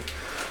 Probably.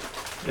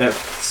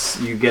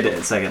 you get it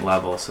at second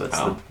level, so it's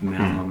Oh. the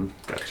minimum.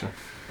 Gotcha.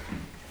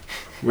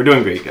 We're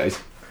doing great, guys.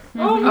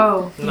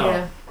 Oh, No.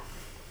 yeah.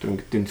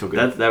 Doing so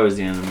good. That was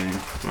the end of the meeting.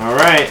 All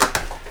right.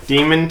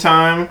 Demon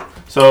time.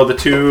 So the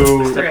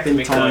two Still have to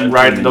make the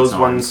right, demon those time.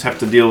 ones have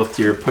to deal with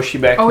your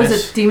pushy backness. Oh, is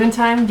it demon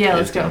time? Yeah,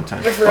 let's go. Demon time.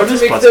 I'll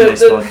just plus my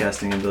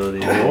spellcasting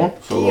ability. Cool.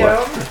 So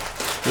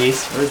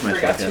yes. Where's my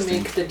Forgot to spellcasting?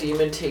 make the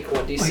demon take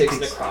 1d6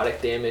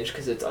 necrotic damage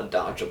because it's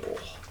undodgeable.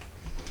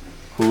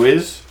 Who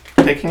is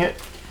taking it?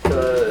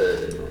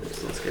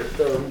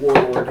 The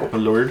warlord The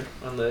Lord.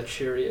 on the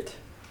chariot.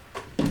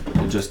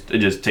 It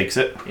just takes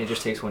it. It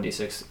just takes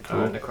 1d6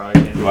 Cool. necrotic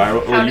damage. Do I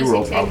roll? How Oh, you does he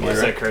roll take probably, Once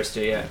I right? cursed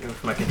it, yeah.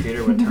 If my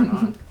computer would turn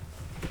on.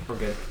 We're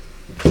good.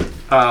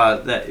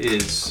 That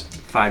is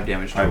 5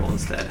 damage total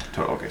instead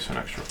Total. Okay, so an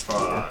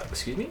extra.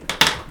 Excuse me?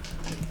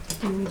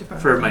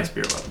 for my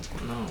spear weapon.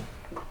 No.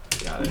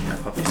 Got it.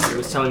 It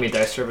was telling me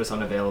dice service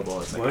unavailable.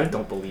 It's like, I What?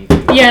 don't believe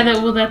you. Yeah,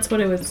 that's what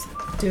it was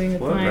doing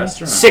with mine.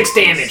 6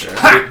 damage!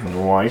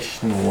 Nice.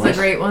 It's a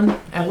great one.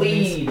 Applebee's.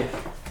 Bleed!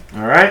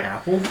 All right.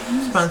 Apple?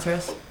 Sponsor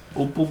us.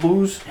 Opal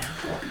booze.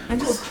 I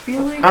just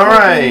feel like All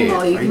right.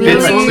 Oh, you Are you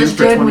really getting like 2 for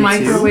good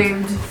 22?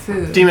 microwaved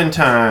food. Demon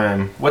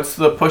time. What's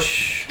the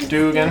push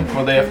do again?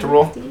 What do they have to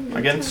roll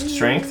against?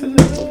 Strength?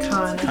 Is it?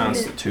 Con.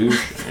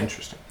 Constitution.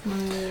 Interesting.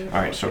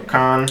 All right. So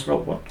con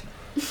Roll what?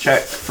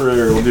 check for.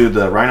 We'll do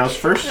the rhinos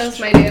first. That was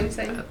my damn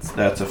thing.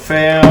 That's a You gotta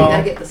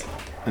fail, get this.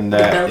 and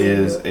that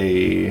is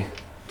a.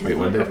 Wait,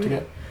 what did they have to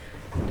get?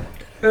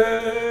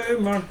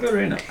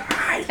 Macarena.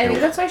 I think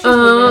that's why she's moving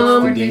a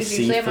little more. DC Because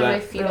usually I'm for on my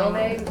that? feet all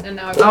day, and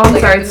now Oh, I'm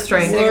like, sorry, I've it's been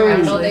strength, sitting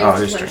around all day Oh,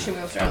 when it's strength. she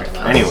moves around the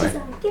most. Anyway,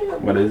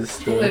 what is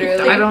the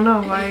Literally. I don't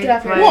know why. Get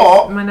off your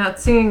Whoa. Am I not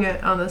seeing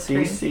it on the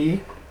screen? DC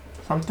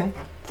something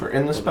for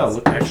in the spell?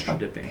 Look Extra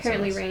dipping.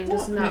 Apparently, sauce. Rain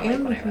does not I like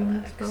am when I looking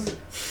at relax.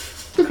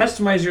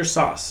 Customize your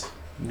sauce.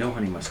 No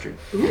honey mustard.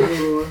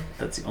 Ooh.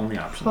 That's the only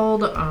option.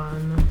 Hold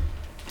on.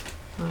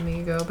 Let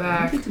me go Do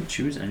back. you get to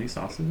choose any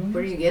sauces on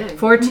What are you getting?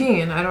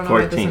 14. I don't know why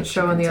it 14. doesn't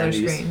show on the other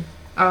Tendies. screen.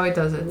 Oh, it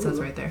does. It says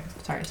right there.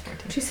 Sorry, it's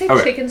 14. Did you say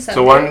Okay, chicken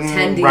so one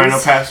Tendies. rhino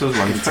passes,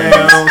 one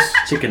fails.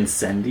 Chicken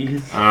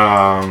sendies.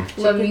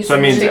 Love me So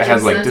that means it chicken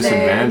has like Sundays.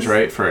 disadvantage,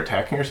 right, for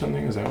attacking or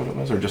something? Is that what it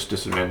was, or just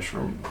disadvantage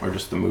from, or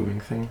just the moving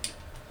thing?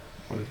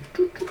 What is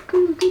it?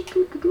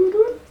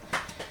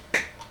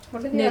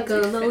 What are the odds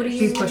you finish?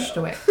 He pushed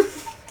away.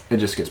 It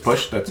just gets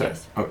pushed. That's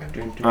Yes. it. Okay.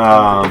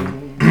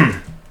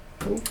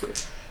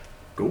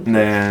 And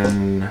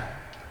then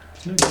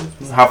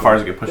how far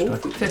does it get pushed away?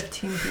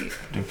 15 feet.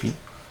 15 feet.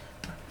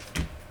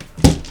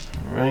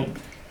 All right.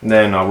 And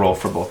then I'll roll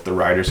for both the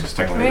riders because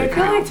I technically mean, I they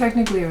feel can. like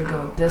technically it would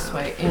go this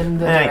way in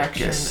the I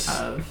direction guess.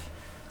 of.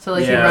 So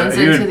like he runs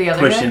into the other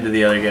push guy. into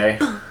the other guy.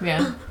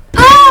 Yeah.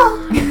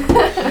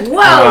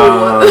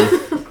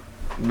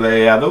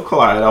 They'll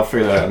collide. I'll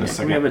figure that out in a We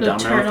second. have a The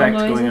domino turtle effect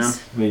going on.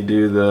 noises. We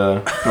do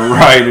the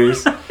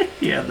riders.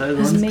 Yeah, those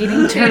Those ones.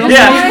 mating turtle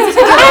Yeah.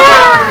 noises.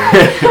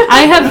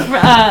 I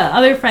have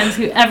other friends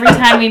who every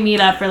time we meet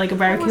up for like a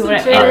barbecue, Wasn't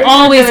it sure if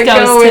always you were gonna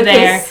goes go to with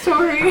there. this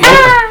story.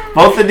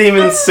 Both the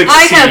demons succeed.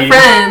 I have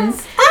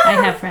friends. I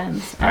have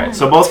friends. All right,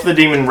 so both the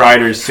demon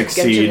riders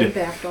succeed,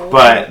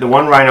 but the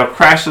one rhino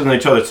crashes into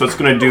each other, so it's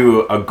going to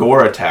do a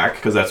gore attack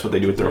because that's what they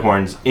do with their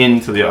horns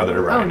into the other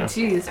Oh, rhino.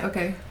 jeez.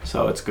 Okay.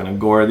 So it's going to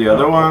gore the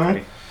other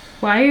one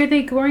Why are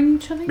they goring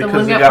each other? because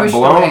one they got got pushed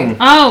blown. away.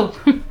 Oh.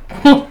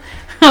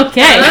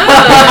 Okay.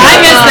 I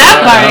missed that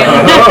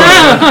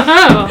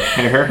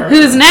part.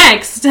 Who's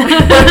next? All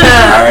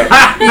right.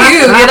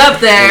 You get up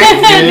there.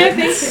 No, thank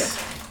you.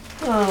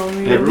 Oh,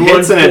 man. It Everyone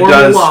hits and it form a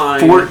does line.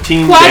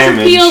 14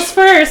 damage. Quadrupeals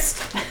first.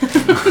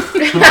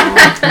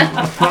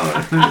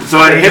 So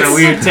it hits. A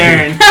weird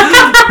turn.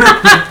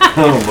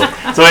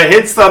 So it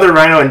hits the other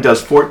rhino and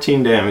does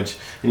 14 damage,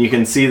 and you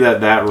can see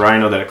that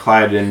rhino that it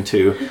collided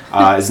into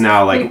is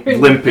now like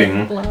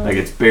limping, like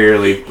it's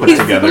barely put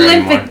together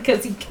anymore.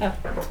 because he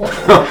got blown.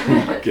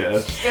 Oh my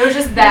gosh. It was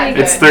just that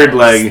good. Its third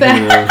leg.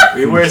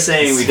 We were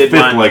saying we did Fifth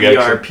want leg,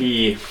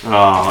 ERP.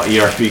 Oh,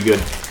 ERP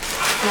good.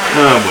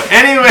 Oh, but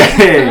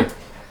anyway.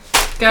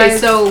 Guys,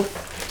 so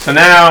So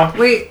now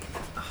Wait,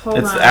 hold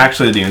it's on.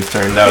 actually the demon's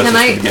turn. That was just the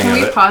Can beginning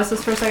we of it. pause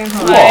this for a second?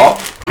 Hold on. Cool.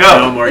 No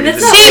Go. more. It's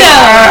even-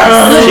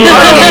 Cheetos!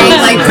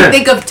 Like,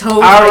 think of toes.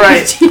 All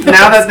right.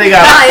 Now that they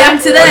got. I am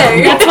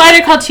today. That's why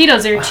they're called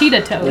Cheetos. They're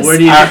Cheetah toes. Where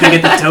do you have to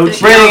get the toe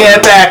cheese? Bring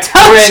it back.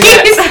 Bring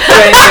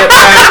it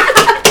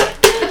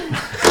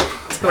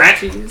back.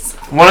 Cheese.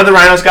 One of the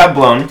rhinos got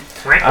blown.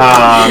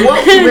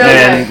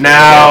 And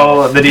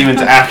now the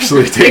demons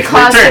actually It take their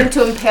caused him turn.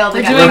 to impale the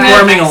We're guy. doing We're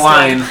forming a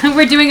line.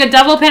 We're doing a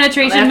double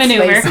penetration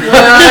maneuver.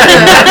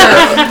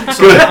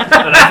 Good.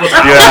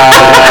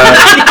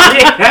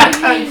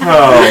 Yeah.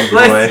 Oh boy.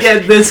 Let's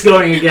get this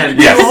going again.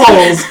 Yes. Two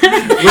holes.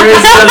 Where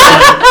is the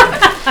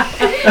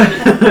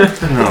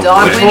Oh,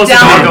 Dog boy. went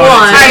down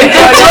one.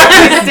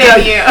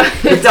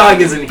 The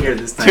dog isn't here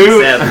this time,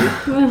 Two.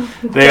 sadly.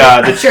 They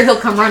I'm sure he'll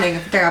come running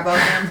if they're about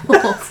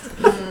animals.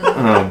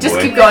 Oh Just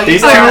boy. keep going.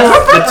 These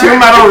the two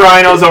metal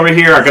rhinos over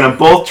here are gonna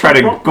both try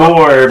to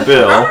gore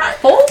Bill.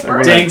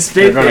 Dang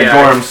spit, They're gonna they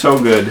gore are. him so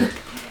good.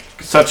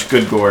 Such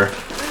good gore.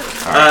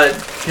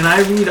 Can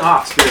I read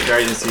off Spirit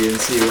Guardians to you and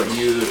see what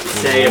you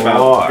say Lord.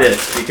 about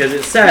this? Because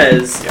it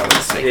says Yeah,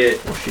 let's see. it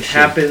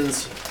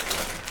happens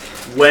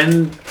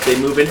when they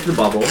move into the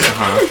bubble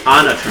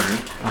on a turn.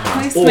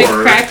 Nice Or big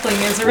crackling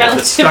is a at the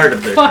relative start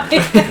of their point.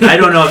 turn. I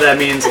don't know if that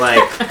means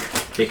like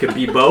it could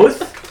be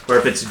both or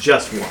if it's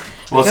just one.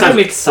 Well, it Gotta says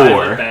make silent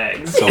 4,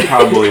 bags. so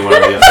probably one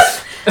of the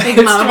others. It's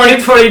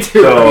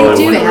 2022. So,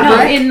 Do it.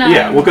 No, in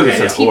yeah, well, because it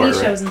says TV 4, right?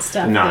 shows and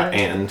stuff. Not the,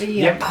 and. The,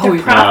 Yep. the Oh,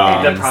 prop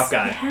um, the bags. prop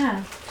guy.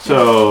 Yeah.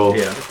 So,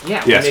 Yeah. Yeah.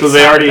 yes, make because they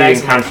silent already bags.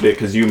 encountered it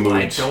because you I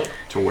moved don't.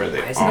 to where they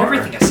Why isn't are.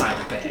 everything a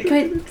silent bag?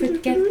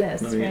 But get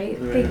this, right?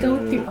 They go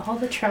through all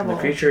the trouble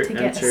The creature to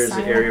get a enters the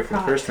silent area for the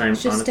prop first time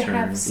just on a to turn.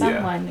 have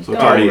someone So go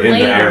it's already in the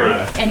later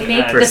area. and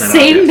make the First time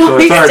same out, So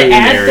noise it's already to in the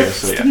add area, the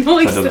so yeah,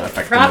 noise that doesn't to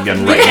affect them prop again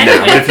the right end.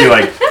 now. But if you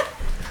like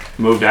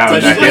moved out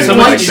But back it's in, so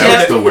like much that would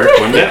easier. still work,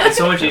 wouldn't it? It's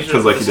so much easier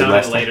Because to like you did sound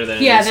last it time. later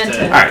than Yeah, it is then to.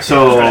 to- Alright,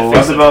 so try to fix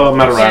let's it. about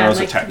metal Yeah, rhinos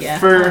like, attack yeah.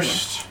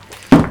 first.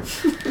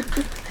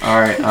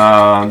 Alright,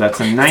 that's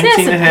a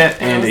 19 to hit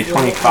and a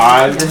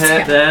 25 to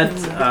hit. That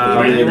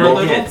they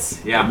both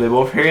hits. Yeah. They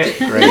both hit.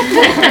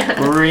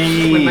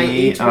 Great. When my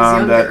age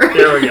was That younger.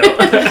 There we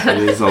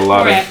go. is a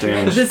lot Right. of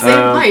damage. The same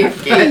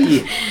life.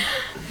 Becky.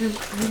 I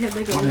had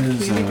like a What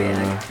little is, candy bag. uh,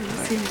 And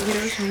the same lady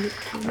I was trying to get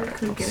the camera,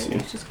 couldn't get it.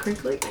 It was just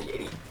crinkly.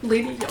 The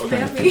lady yelled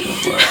at me.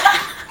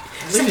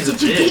 Lady's a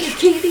Did you get your bitch.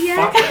 candy yet?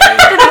 Fuck And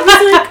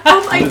that. I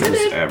was like, I What is this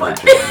didn't.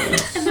 average?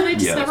 But and then I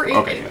just Yes. never ate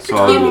Okay, it. so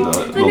I'll do the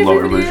I never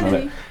lower ate version of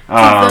any. it.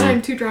 Since then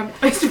I'm too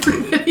traumatized to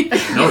bring any.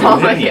 No, Oh,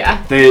 you didn't.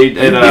 yeah.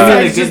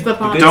 Besides just the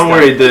pop. Don't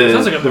worry,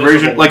 Sounds like a the version,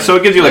 miserable like, so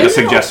it gives you like a I know.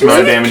 suggested amount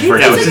of damage Yeah,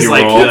 versus which if is you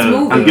like roll.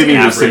 the I'm giving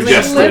you the average.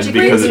 suggested Like,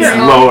 because it's your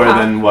own lower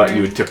than what popcorn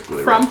you would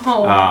typically From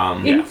roll.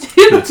 home. Yeah. Into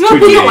It's the 2d8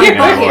 movie. and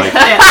like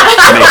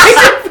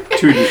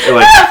makes 2d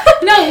like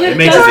No, Liv It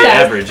makes does it the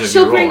that. average of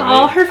She'll your bring roll,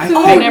 all right? her food I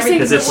and think everything.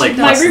 because it's like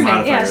My plus the roommate,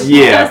 modifier. yeah, she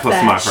yeah does plus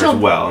that. modifiers as She'll-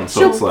 well, and so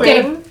she'll it's like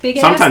get a big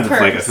sometimes ass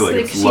it's like I purse. feel like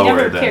it's she lower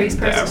never than carries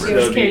the purses. She average. So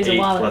always it'd be carries a 8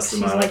 wallet. plus the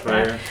She's like that.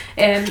 modifier.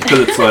 And because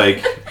it's like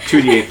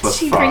 2d8 plus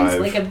she brings 5.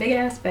 like a big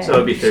ass bag. So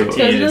it'd be 13. Goes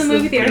to is the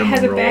movie theater, has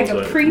a minimum bag roll,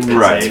 of but- pre-pizza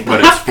Right, but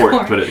it's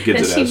but it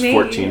gives that it she as made,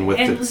 14 with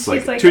and it's she's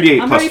like like,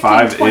 2d8 I'm plus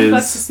already paying 5 $20 to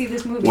is see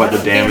this movie. what I the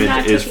don't think I'm damage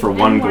not is taking for any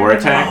one more gore than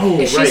attack. that. Oh,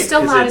 Is she right, still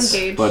 'cause not it's-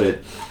 engaged? But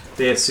it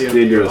They assume They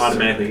do you're assume.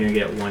 automatically going to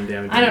get 1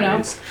 damage. I don't know.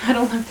 anyways. I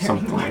don't live there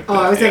something anymore. like that.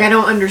 Oh, I was yeah. like, I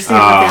don't understand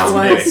what that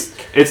Okay. was.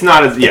 It's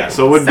not as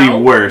so it would be So?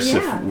 worse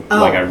if Yeah.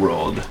 like Oh. I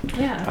rolled.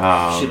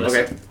 Yeah, She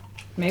listens. Okay.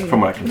 maybe.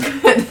 From what I can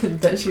tell.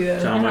 Does she though?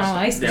 So how I don't much know,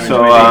 I damage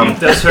So, am I taking?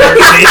 Does her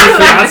Canadian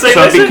fiance So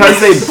listen? because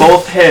they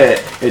both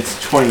hit,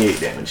 it's 28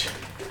 damage.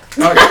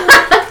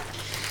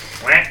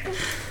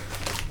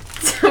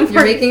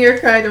 You're making her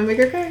cry. Don't make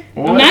her cry.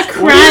 I'm not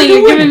crying.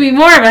 You're giving me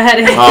more of a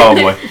headache. Oh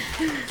boy.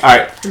 All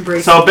right.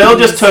 Embrace So the Bill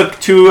penis. just took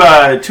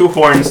two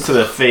horns to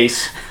the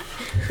face,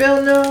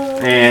 Bill, no.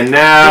 and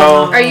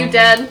now Are you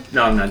dead?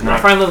 No, I'm not. I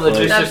find the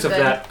logistics That's of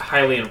good. that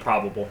highly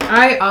improbable.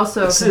 I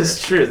also. This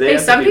is true. They Hey,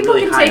 have to some be people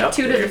really can high take up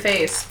 2 to there. the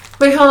face.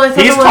 Wait, hold on. I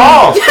thought he's the one-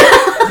 tall.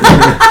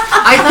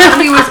 I thought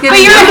he was But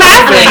getting. you're a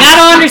halfling. I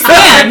don't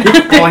understand.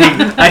 Well, he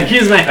I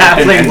use my in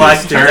halfling luck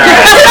his to turn. die.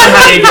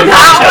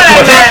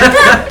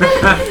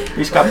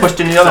 he just got pushed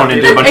in the other one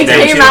and did a bunch I of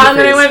damage. came to out the and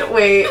then I face. went,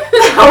 wait.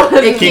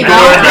 It came He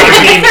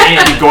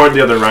out. He gored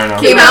the other rhino.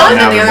 Came out and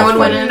Now then the they're other both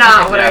one fighting. went in.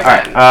 Nah, whatever.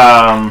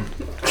 Alright,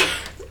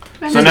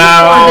 so Did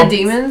now the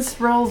demons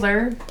roll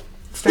their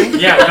strength?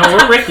 Yeah, no,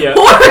 we're with you. they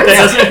Oh,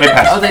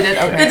 passed. they did.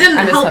 Okay. It didn't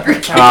I missed help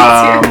that her.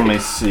 part. Let me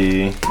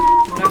see.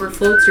 Whatever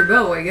floats your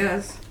boat, I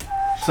guess.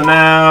 So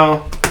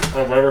now,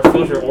 Oh, whatever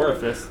fills your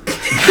orifice.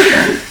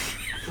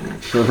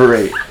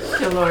 great.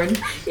 Oh Lord.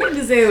 You had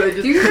to say it was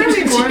just Do you have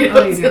any more?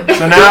 Oh, you do.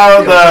 So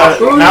now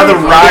the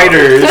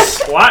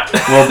riders. What?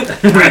 Well,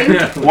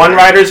 one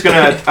rider's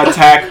gonna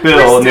attack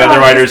Bill, and the other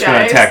rider's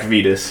gonna attack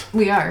Vetus.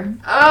 We are.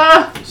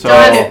 So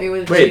Don't hit me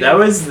with Wait, cheese. that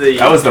was the.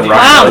 That was the Wow,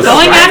 rhinos.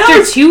 going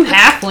after 2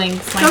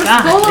 halflings. My Go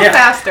God. a little Yeah.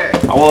 faster.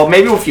 Well,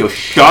 maybe if you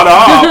shut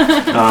up.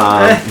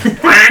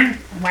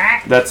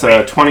 That's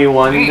a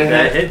 21 to hit.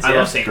 That hits, I yeah.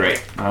 love saying Great.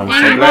 wait. So Ain't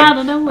that,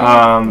 about no way.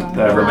 that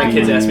Whenever would my be-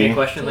 kids ask me a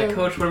question, like,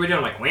 Coach, what are we doing?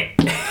 I'm like, wait.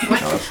 No,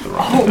 that's the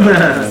wrong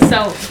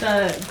So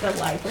the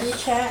library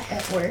chat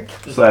at work,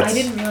 So that's I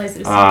didn't realize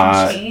it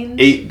was change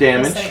 8 the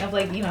damage. setting of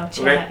like, chat.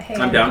 Okay, Hey,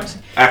 I'm I have a down.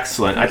 question.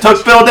 Excellent. I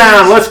took Bill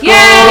down. Let's go. Yay!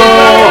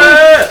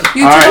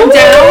 You All took right. him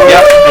down.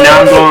 Yep. And now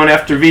I'm going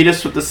after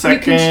Vetus with the You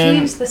second. can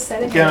change the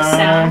setting of the guy.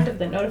 sound of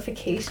the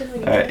notification. When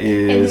you That do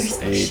it. And is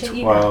there's a shit,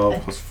 you 12 know,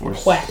 plus 4,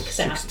 quack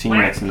sound. 16.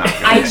 That's not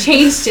I good.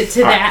 changed it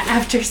to All right. that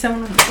after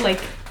someone like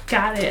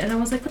got it, and I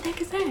was like, "What the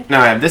heck is that?"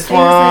 Now I have this And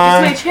he was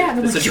one. like, "It's my chat." And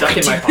I'm It's a like, duck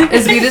in my "You pocket.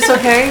 Is Vetus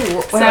okay?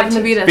 What happened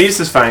to Vetus? Vetus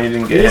is fine. You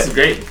didn't get This it. is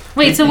great.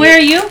 Wait, so where are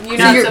you? You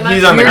So not you're- so much.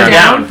 He's on the You're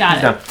ground. down? Got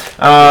it.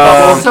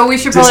 Down. So we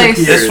should probably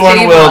Disappears. This one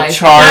will stabilize.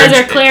 charge. Guys,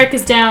 our cleric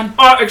is down.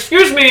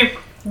 Excuse me.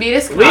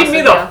 Vetus can Leave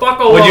me the also fuck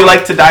alone. Would you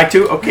like to die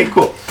too? Okay,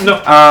 cool.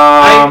 No.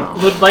 I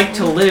Um, would like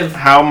to live.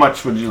 how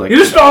much would you like? You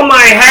to stole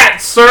my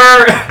hat,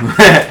 sir.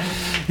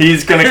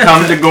 He's gonna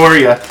come to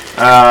Goria.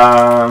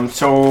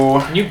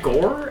 So Can you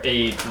gore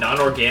a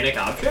non-organic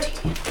object?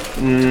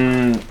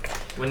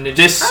 When did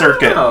this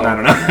circuit. Oh. I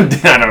don't know.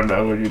 I don't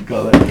know what you'd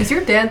call it. Is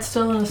your dad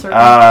still in a circle?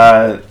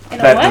 That In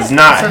a what? does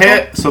not Circle?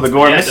 hit. So the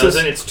gore yeah, it misses.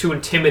 doesn't. It's too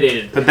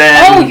intimidated. But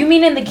then Oh, you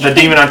mean in the game? the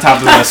demon on top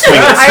is gonna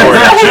swing its sword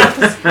at you.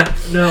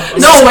 No.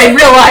 no, in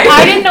real life.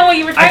 I didn't know what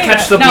you were I talking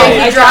catch about. the No, blade.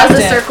 I He draws dropped a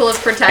it. circle of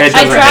It protection.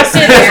 doesn't I dropped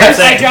hit. it.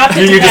 I dropped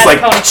it. You to just that like,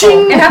 cone.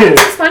 ching. It happens in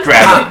SpongeBob.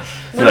 Grab it.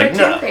 When You're like,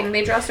 they're no. camping,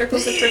 they draw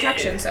circles of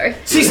protection. Sorry.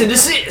 Cease and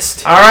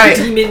desist. All right.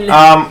 Demon.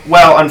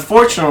 Well,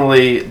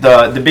 unfortunately,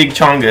 the big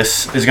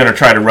chongus is gonna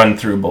try to run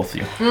through both of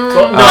you.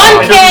 Well, no,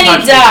 it doesn't Uncanny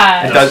touch me.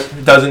 dodge.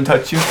 It doesn't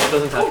touch you. It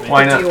doesn't touch me.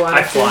 Why Do not? you want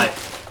I to? fly.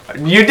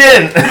 You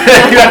didn't.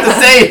 You have to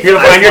say you're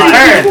gonna find your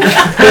turn.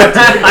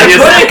 I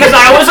couldn't because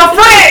I was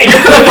afraid.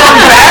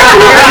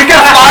 You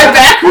can fly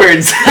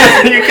backwards.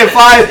 You can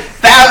fly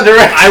that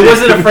direction. I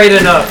wasn't afraid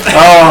enough.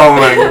 Oh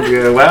my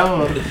god.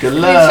 Well, good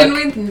luck.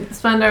 Shouldn't we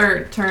spend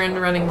our turn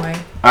running away?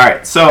 All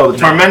right. So the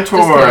Just Tormentor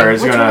kidding.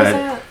 is Which one gonna was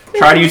that?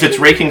 try to use its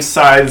raking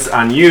scythes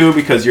on you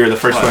because you're the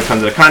first one it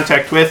comes into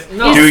contact with.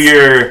 No. Do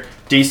your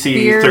DC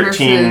Fear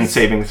 13 versus-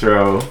 saving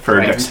throw for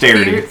Frightened.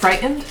 dexterity. Fear-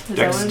 Frightened? Is that what it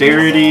is?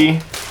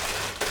 Dexterity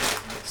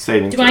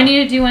saving Do throw. I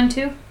need to do one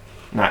too?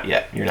 Not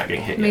yet. You're not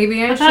getting hit yet.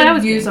 Maybe I I thought I should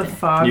was use a getting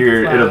fog.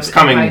 It's cloud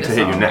coming and to hide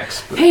hit us you all.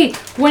 next. But Hey,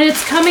 when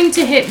it's coming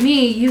to hit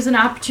me, use an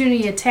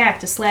opportunity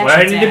attack to slash Where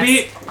I its need to ass.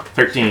 be?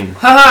 13.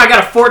 Haha, I got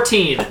a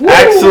 14.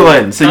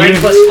 Excellent. So 9 you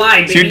plus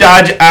 5, so you baby.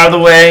 dodge out of the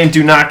way and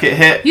do not get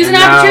hit. Use an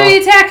and now- opportunity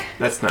attack.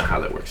 That's not how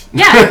that works.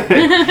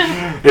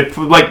 Yeah. It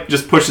like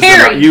just pushes them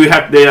Harry.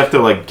 out. They have to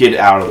like get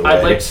out of the way.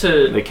 I'd like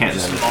to They can't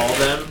just then. maul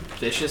them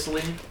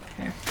viciously.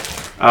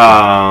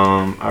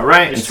 All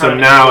right. And Just so try to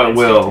now go it in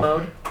will stealth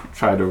mode.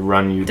 try to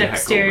run you the heck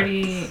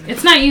Dexterity.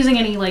 It's not using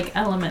any like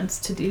elements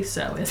to do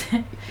so, is it?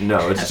 over.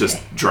 No, it's Okay.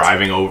 just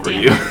driving over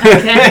Damn you.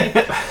 it.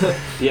 Okay.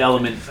 The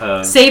element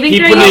of Saving He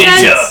throw, put you it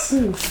guys?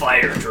 in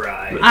fire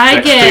drive. I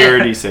get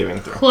Dexterity saving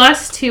throw.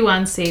 +2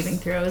 on saving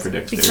throws For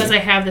dexterity. because I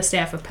have the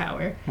Staff of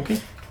Power. Okay.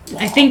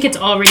 I think it's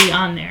already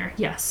on there.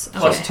 Yes.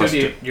 Plus Okay. 2 Plus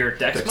to two. your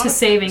dex To mod?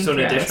 saving So an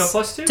throws. additional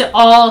plus 2? To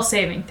all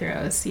saving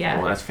throws, Oh, yeah.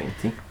 that's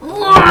fancy.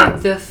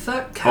 What the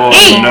fuck? Oh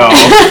Eight. no!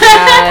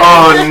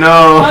 Oh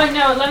no! Oh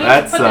no, let me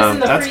That's, put this in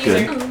the that's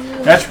freezer.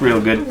 good. That's real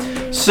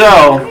good.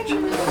 So,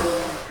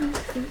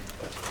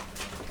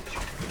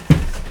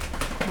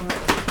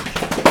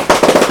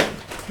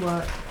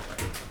 What?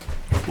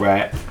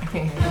 right. I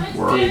can't hear you.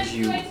 We're- did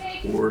you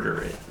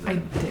order it? I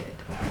did.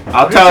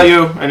 I'll tell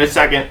you in a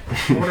second.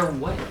 Order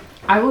what?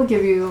 I will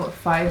give you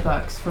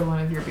 $5 for one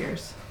of your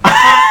beers.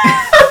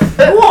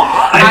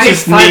 I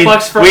just just need-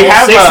 $5 for we all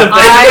have 6 a- of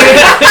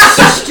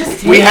them.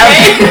 Just We have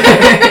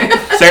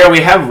Sarah.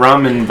 We have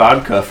rum and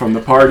vodka from the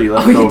party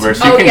left over,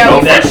 so you Oh, can yeah, go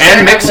we for it. sure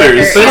And have mixers. liquor.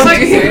 But it's like,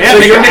 Yeah, so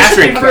make you're a mixed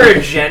asking drink. for a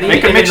Jenny,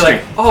 Make a and mixed you're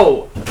like,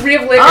 oh, We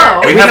have liquor.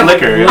 Oh. We have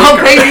liquor. I'll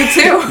pay you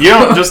too. You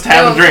don't just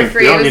have No, a drink. for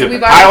free. You don't It was- need we a.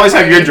 bought I it always for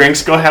have your free.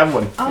 drinks. Go have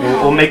one.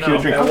 We'll make you a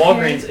no, drink. at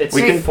Walgreens, it's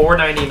We can-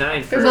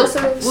 $4.99 for There's also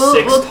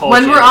six tall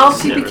when we're all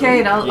Jennies.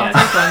 TPK'd, I'll Yeah.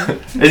 take one.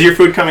 Is your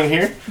food coming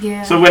here?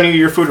 Yeah. So when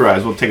your food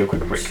arrives, we'll take a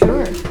quick break.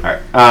 Sure. All right.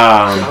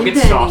 I'll get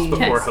sauce Yes.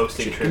 before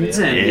hosting trivia.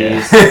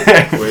 Yeah.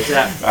 Where's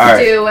that? All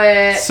right. do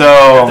it. I've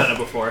So done it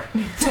before.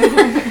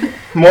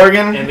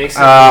 Morgan, It makes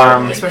it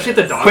especially at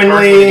the dog park when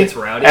Quinley, it gets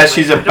rowdy. as I'm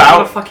she's like, I don't about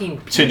wanna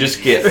fucking to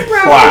just get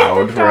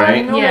plowed,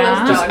 right?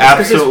 Yeah. Just Because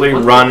absolutely this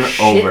one run little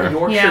shit over.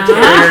 Yorkshire Yeah.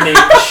 Terrier named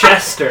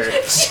Chester.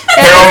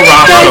 Carol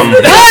Rossum.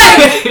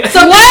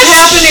 Something's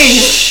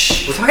happening.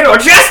 We're talking about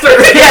Chester.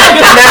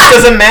 That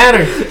doesn't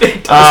matter.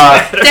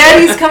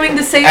 Daddy's coming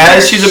to save her.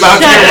 As she's about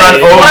to get run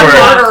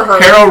over,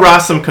 Carol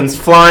Rossum comes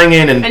flying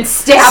in and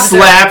stabs her.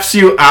 slaps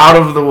you out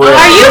of the way.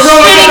 Are you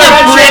shitting a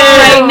brick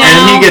right now?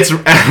 And he gets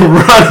run over.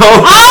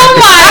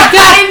 Oh my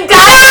god!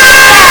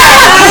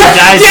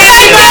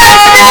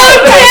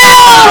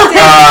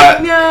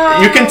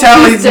 You can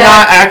tell he's dead.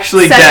 not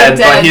actually Second dead, but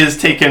dead. he has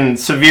taken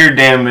severe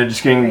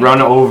damage, getting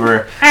run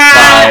over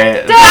Ah, by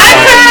don't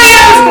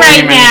hurt me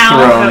right demon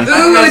now. throne.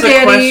 Ooh, That's a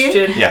Daddy.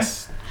 question.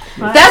 Yes.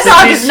 That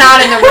dog is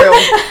not in the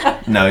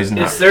room. No, he's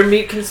not. Is their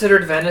meat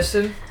considered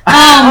venison?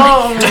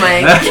 Oh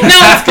my. No,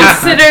 it's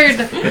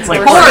considered It's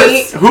like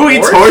Horse. Who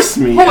eats horse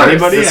meat? Horse.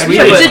 Anybody? It's Actually?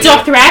 sweet. the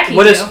Dothraki.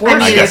 What is do.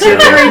 horse? I guess if you're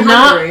so. very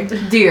Not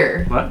hungry.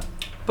 deer. What?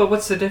 But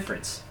what's the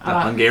difference? The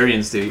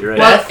Hungarians do. You're right.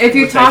 Well, if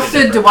you Would talk make it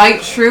to different. Dwight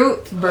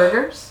Schrute,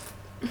 burgers.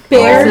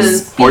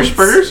 Bears. Horse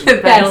burgers?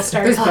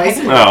 Battlestar.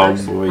 Oh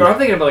But boy. I'm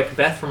thinking about like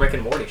Beth from Rick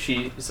and Morty.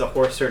 She is a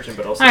horse surgeon,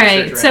 but also. All a right,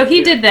 surgeon so and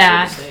he a deer. did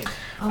that. They're the same.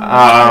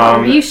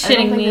 Are you I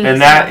shitting don't me? think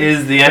And that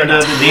is the end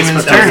of the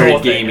demon's But that's the turn. whole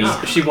thing, gamey.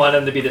 is She wanted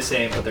them to be the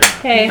same, but they're not.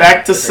 Okay.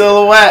 Back to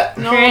silhouette.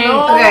 Great.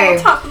 Okay.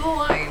 Top of the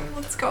line.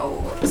 Let's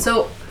go.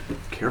 So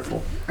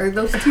Careful. are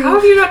those How two?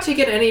 have you not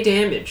taken any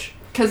damage?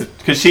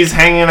 Because she's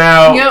hanging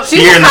out Yep.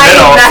 She's here in the hiding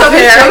middle. back So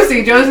there. is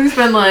Josie. Josie's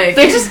been like.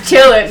 They're just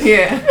chilling.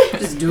 Yeah.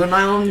 Just doing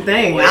my own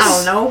thing. I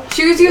don't know.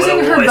 She was using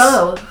What a her voice.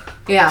 bow.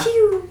 Yeah.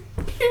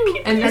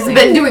 And Has using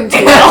been doing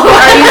too well.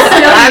 Are you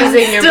still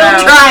using your Still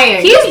bow?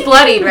 trying. He's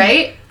bloodied,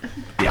 right?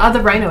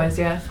 the rhino is,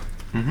 yeah.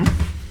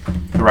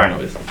 The rhino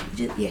is.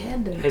 You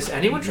had to. Has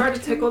anyone tried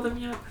to tickle them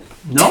yet?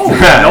 No. You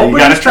gotta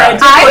Nobody's try. tried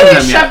tickling I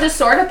them yet. shoved his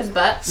sword up his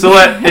butt. So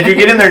if you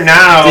get in there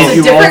now, Did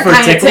you roll Different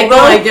for kind of tickle tickle,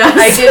 though? I guess.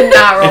 I did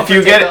not roll if for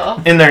you tickle.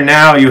 get in there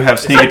now, you have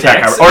sneak It's attack,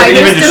 dex. or I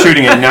even just just do-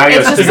 shooting it now. You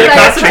it's have just sneak that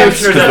I attack switched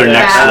because to they're the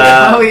next to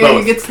back. it. Oh yeah, both.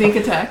 you get sneak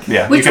attack.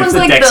 Yeah. Which you one's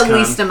can, like Dex the con.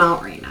 least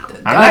amount right now?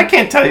 I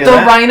can't tell you The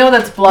that. rhino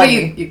that's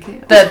bloody. You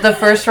can't. The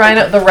first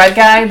rhino, the red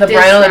guy, the This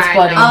rhino that's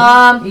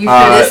rhino. bloody. You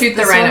should shoot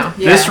the this rhino. one?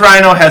 This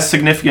rhino has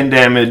significant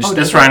damage. Oh,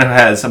 This does it? rhino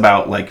has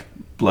about like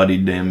bloody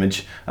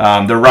damage.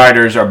 The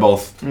riders are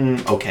both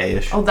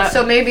okay-ish. Oh, that.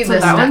 So maybe So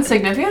this that one. one's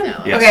significant.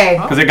 Yes. Okay.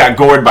 Because it got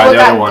gored by Oh, the it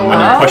other got one when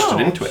gored. you pushed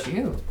it into it.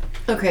 Shoot.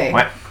 Okay.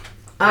 What?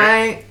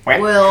 I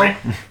What? will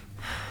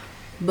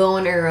bow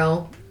and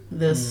arrow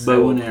this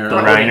Bow and arrow.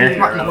 Reiner.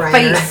 Reiner.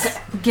 Face.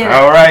 Get it.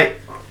 All right,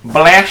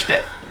 blast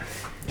it.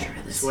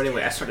 So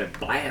anyway, I started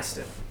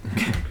blasting.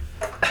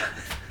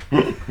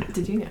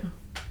 Did you know?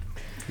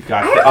 You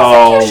got I the,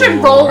 don't think you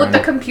should roll with the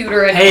Lord.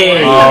 computer Hey,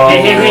 anymore. Oh,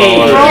 hey, hey, hey.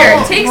 Lord.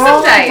 Here, take Roll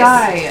some the dice.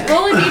 die.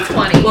 Roll a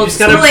d20. Well, Just it's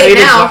gotta too play late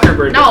the now.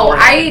 Zuckerberg No,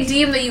 beforehand. I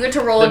deem that you get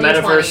to roll The a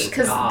d20 metaverse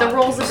because god the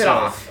rolls a bit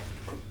himself.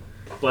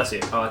 off. Bless you.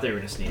 Oh, I thought you were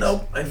gonna sneeze.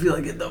 Nope. I feel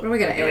like it though. What are we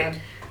gonna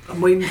add? I'm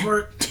waiting for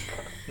it.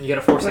 You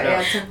gotta force it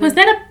out. Was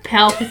that a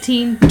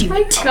Palpatine?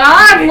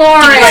 God,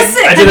 Lauren!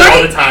 I do that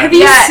all the time. Have you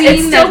Yeah, seen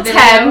it's still the video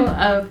 10.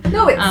 of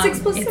No, it's 6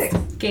 plus it's 6.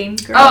 Game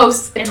Girl? Oh, and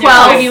 12. they're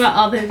talking about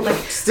all the like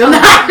Still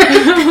not. what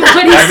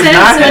he I did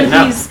not says hit, when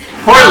no. he's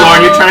Poor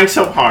Lauren, you're trying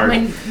so hard.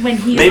 when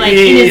he's Maybe like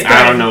in his I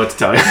don't garden. know what to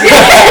tell you. You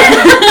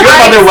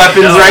have other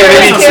weapons, right?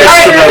 Maybe Okay, switch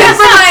alright, to remember those.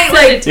 my,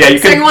 like, Yeah, you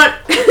second can one.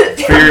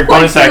 for your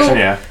bonus Point action.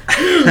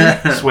 two,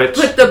 Yeah, switch.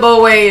 Put the bow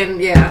away and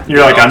yeah.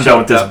 You're like, Oh, I'm done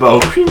with this choked bow.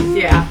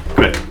 Yeah.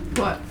 Good.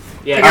 What?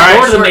 Yeah, All right.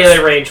 go to the Shorts. melee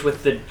range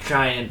with the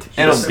giant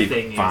It'll piece be of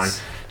thing. fine.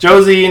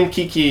 Josie and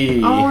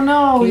Kiki. Oh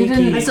no, you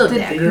didn't. I still did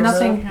dagger.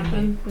 nothing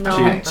happen.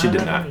 She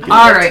did not.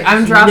 All right,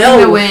 I'm dropping No.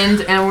 the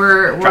wind, and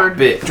we're Drop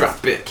it.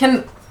 Drop it.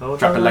 can. Oh,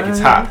 Drop it like it's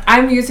hot.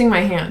 I'm using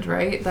my hand,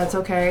 right? That's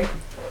okay.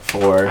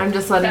 For I'm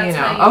just letting you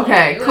That's how know. you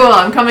Okay, do it. cool.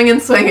 I'm coming in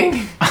swinging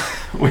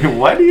wait,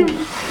 what do you?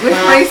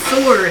 with my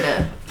sword.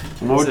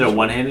 Is it a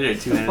one-handed or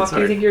two-handed What do you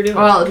sword? think you're doing?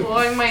 Well,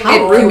 Blowing my it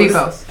nose. can be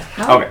both.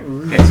 Okay,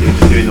 Okay, so you're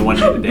just doing the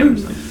one-handed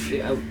damage.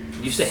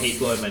 I used to hate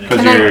blowing my nose.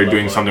 because Can I- you're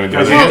doing something with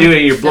Because your.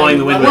 you're blowing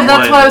the wind with Well,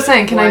 that's one. what I was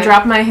saying. Can I What?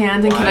 drop my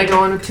hand and can I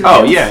go in with two Oh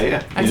hands? yeah,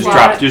 yeah. I You just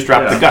slot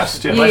drop it. the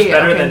gust. Yeah. Yeah. Much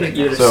better okay. than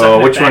either So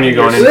sucking which it one are back you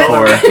going into in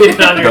your for?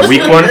 stomach. The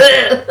weak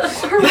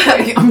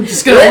one. I'm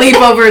just gonna leap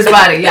over his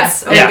body.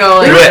 Yes. And Yeah,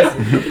 go Do like.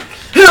 it.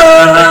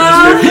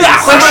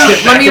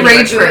 Let me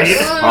rage first.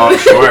 Oh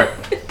sure.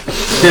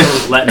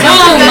 Let me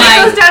Oh Then it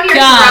my goes down your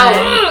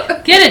god!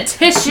 throat. Get a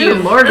tissue.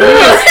 Dude, Lord, what are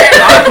you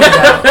talking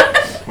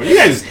about? What are you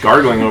guys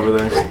gargling over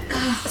there?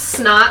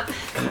 Snot.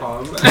 I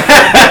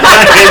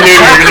knew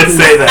you were gonna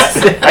say that.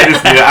 I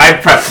just knew it. I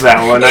prepped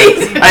that one.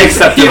 I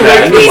accepted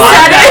that. He locked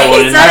said that it. one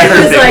He in said it.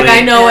 He's like, perfectly.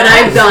 I know what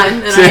I've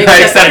done. And I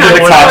accepted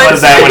the cost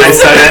of that when I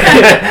said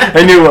it.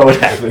 I knew what would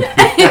happen.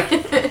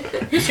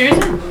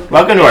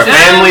 Welcome to our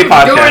family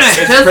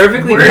podcast. It's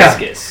perfectly Yeah.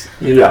 viscous.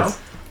 Yes.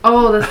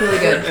 Oh, that's really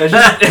good. It's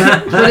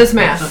just- What is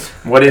math?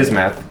 What is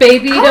math?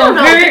 Baby, don't don't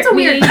know, hurt it's a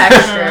weird me.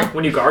 texture.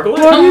 when you gargle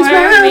it? Don't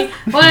hurt me.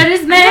 What is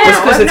It's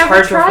math? because I've it's never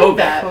hard to tried hold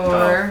that.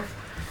 4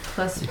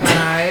 plus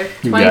 5.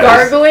 You 20. guys.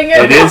 Gargling it.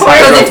 It is before hard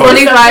So to the hold.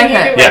 25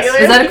 hit. Yes.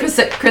 Is that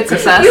a crit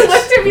success? You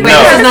looked at me No.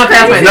 like It's not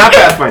that. It's not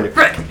Pathfinder.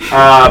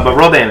 But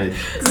roll damage.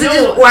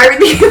 Why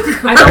were you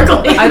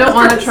I don't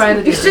want to try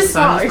to do It's this. just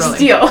so I'm smaller. just rolling.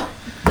 Steel.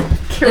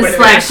 Does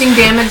slashing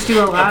damage do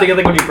a I'm lot? thinking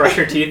like when you brush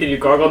your teeth and you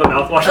gargle the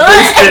mouthwash and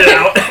then spit it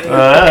out.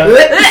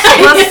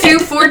 Plus 2,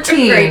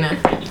 14. You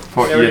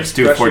have to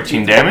do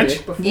 14 damage.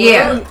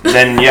 Yeah.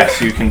 Then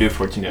yes, you can do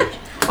 14 damage.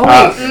 Oh,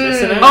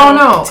 wait. Oh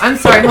no, I'm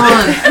sorry, hold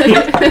on.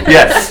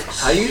 Yes.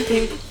 How do you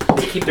think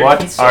to keep keep their What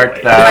teeth so art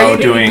white. thou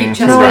doing?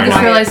 No, I Rhino?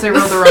 just realized I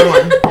rolled the wrong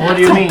one. What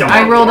do you mean?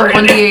 I rolled a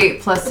 1d8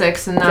 plus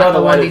 6 and Draw not the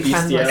the line of 1d10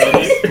 plus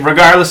bestiality. 6.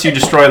 Regardless, you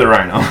destroy the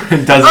rhino.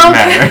 It doesn't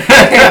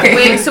matter.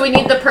 Wait, so we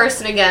need the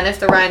person again if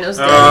the rhino's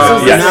dead.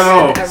 Oh, yes.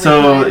 no.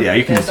 So yeah,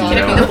 you can see Can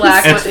it be that. the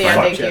black one? It's Yeah,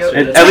 fine. thank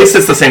you. At least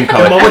it's the same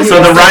color.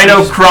 So the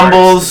rhino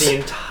crumbles, The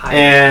entire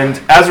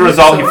and as a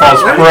result, he falls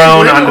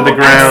prone onto the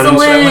ground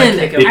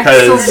Excellent.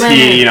 because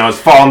he, is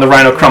falling. The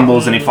rhino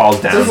crumbles and he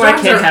falls This is down. why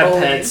I can't have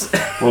pets.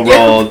 We'll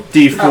roll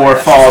D4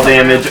 fall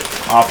damage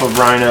off of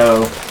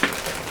rhino.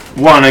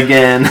 1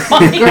 again. Oh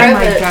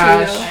my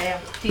gosh.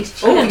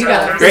 Oh, you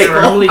got it. Great.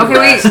 Okay,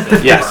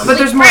 wait. Yes. But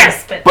there's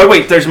more. But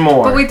wait, there's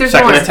more. But wait, there's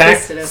Second more. attack.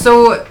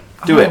 So.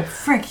 Do it.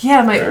 Frick,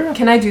 yeah,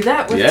 can I do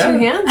that with Yeah. 2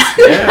 hands?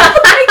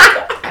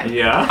 Yeah.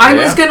 Yeah. I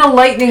was gonna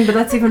lightning, but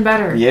that's even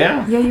better.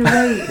 Yeah. Yeah, you're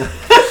right.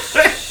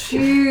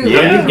 Shoot.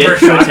 Yeah. Don't you get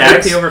For 2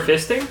 attacks? the over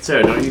fisting?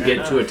 So don't you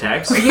get 2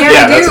 attacks? Yeah, Yeah,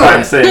 you that's do. what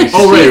I'm saying.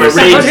 Oh, right. She's-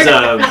 Rage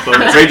is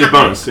bonus. Rage is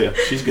bonus. Yeah,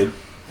 she's good.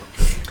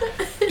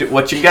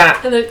 What you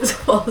got? And then it just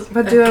falls.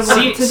 But do I want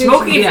See, to do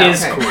smoking yeah,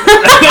 is okay. cool.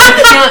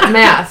 I can't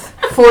math.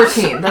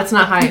 14. That's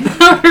not high.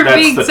 We're That's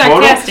being the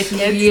total? sarcastic,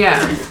 kids. Yeah.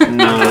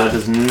 No, that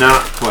does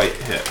not quite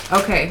hit.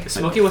 Okay.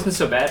 Smoky wasn't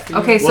so bad for you.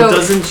 Okay, Well, so.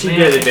 doesn't she Man,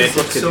 get it advantage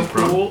looks because so he's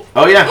prone? cool.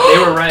 Oh yeah. They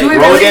were right. Do I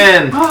Roll really?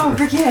 again. Oh,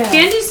 frick yeah.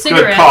 Candy's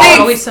cigarette call. is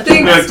always such a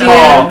Thanks, Good good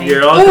call. call.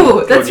 You're all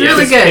Ooh, that's yeah.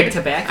 really Pick good.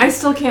 tobacco. I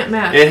still can't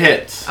math. It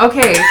hits.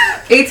 Okay.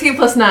 18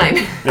 plus 9.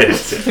 It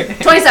hits.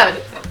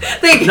 27.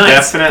 Thank you.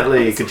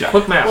 Definitely. Good job.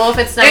 Quick math. Well, if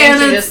it's 9,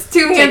 And you it's just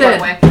take one two-handed.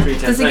 away. 3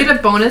 Does he get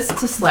a bonus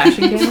to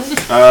slashing damage?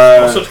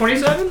 Also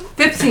 27?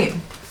 15.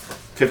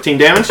 15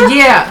 damage?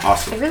 Yeah. I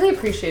Awesome. really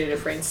appreciated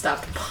if Rain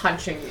stopped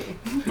punching me.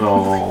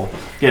 Oh.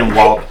 Getting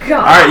walloped. God.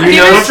 Alright, you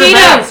Give notice, her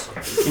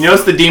Cheetos. you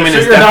notice the demon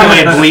is Sugar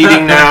definitely donut.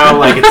 bleeding now.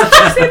 Like it's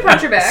Just say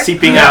punch her back.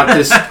 seeping out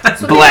this what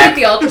they black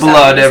do with the ultrasound,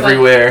 blood just like-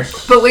 everywhere.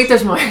 But wait,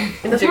 there's more.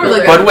 That's more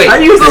like- But wait.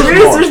 Are you there's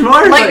serious? more. There's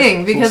more?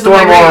 Lightning, because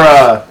Storm of my rage.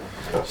 aura.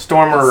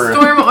 Stormer.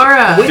 Storm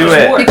aura. Do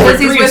it. Because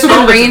he's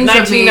within range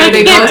of me.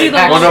 They both do the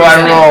actually What do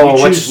I hit. roll?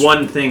 You Which? choose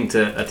one thing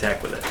to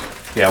attack with it.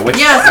 Yeah. Which?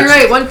 Yes, you're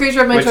right. One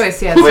creature of my which-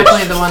 choice. Yeah, it's which-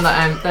 definitely the one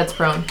that's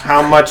prone.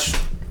 How much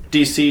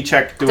DC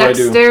check do I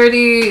do?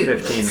 Dexterity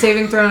 15.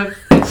 saving throw of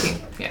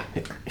 15. Yeah.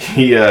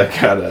 He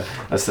got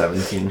a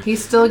 17. He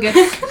still gets.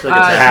 So like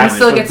attack he damage.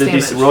 still So gets the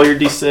damage. roll your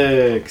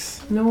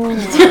D6. No.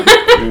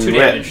 2 Do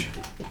damage.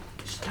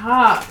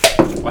 Stop.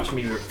 Watch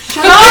me.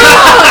 Shut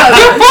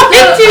up. What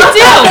did you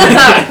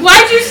do?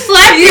 Why'd you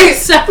slap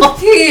yourself?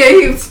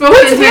 He spoke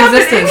into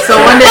existence, so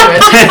 1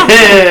 damage.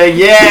 it.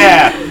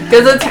 Yeah.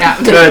 Because it's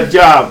happened. Good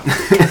job.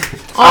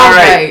 All All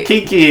right, right. I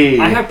Kiki.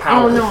 have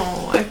power. Oh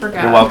no, I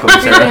forgot. You're welcome,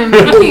 Sarah. Damn,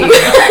 Mickey.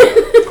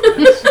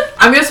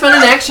 I'm gonna spend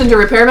an action to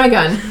repair my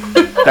gun.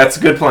 That's a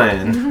good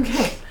plan.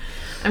 Okay.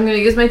 I'm gonna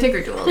use my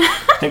tinker tool.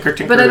 Tinker,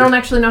 tinker. But I don't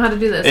actually know how to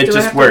do this. It do I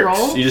just have works.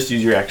 to roll? You just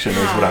use your action, is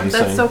what I'm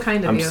That's saying. so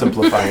kind of I'm you.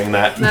 simplifying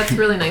that. That's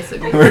really nice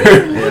of you.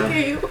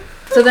 Yeah.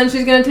 So then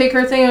she's gonna take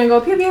her thing and go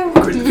pew pew.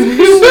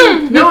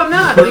 No, I'm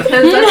not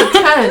because that's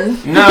a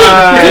 10.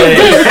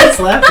 Nice. That's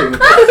laughing.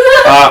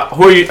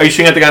 Who are you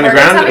shooting at the guy on the Or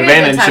ground? it's having a good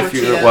Advantage time if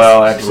with you. Cheetos.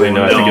 Well, actually,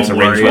 no. I think it's a Don't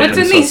ranged worry. weapon. What's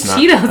in so these it's not.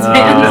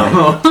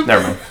 Cheetos, man?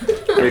 Never mind.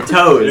 Your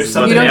toes. There's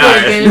something You don't get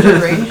advantage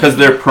of range. Because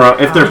they're prone.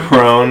 If they're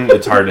prone,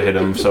 it's hard to hit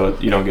them, so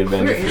you don't get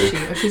Where advantage. is she?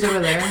 Oh, she's over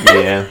there.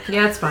 Yeah.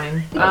 Yeah, it's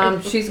fine.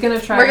 She's gonna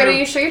try. We're gonna. to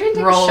You sure you didn't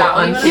take roll a shot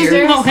when you went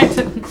unfeared. upstairs?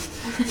 No, I didn't.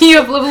 You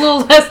have a little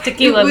less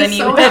tequila It was than you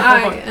so had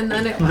high, before. and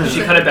then it was.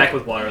 She cut it back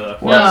with water though.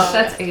 No,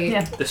 that's 8.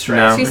 Yeah. The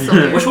stress. She's still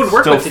there. Which would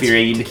work Still with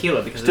freed.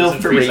 tequila because Still it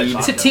doesn't freeze like freed.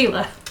 vodka.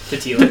 Tequila.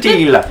 Tequila.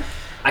 Tequila.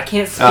 I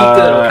can't speak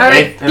good.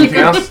 Okay. Anything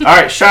else? All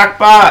right,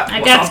 Shockbot.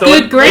 I What's got up,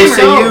 good though? Hey,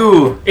 say grammar.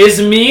 you.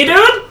 Is me,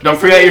 dude? Don't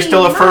forget, you're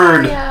still a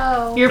furred.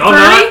 Mario. You're No, furry?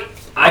 not.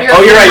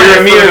 Oh, you're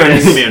right. You're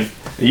immune. Immune.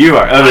 You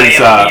are. Oh, I it's,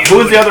 am who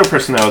was immune. the other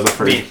person that was a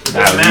furry? Me. That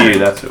Doesn't was matter. you.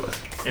 That's who it was.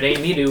 It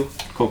ain't me, dude.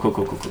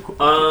 Cool.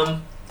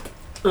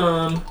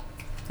 Um.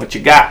 What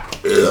you got?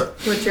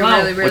 Which you're Wow.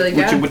 really, really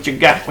good. What you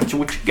got? What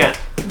you got?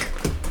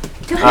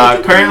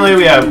 Currently,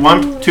 we have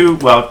 1, 2.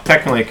 Well,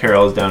 technically,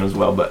 Carol is down as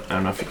well, but I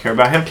don't know if you care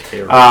about him.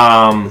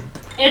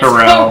 It's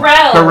Carell.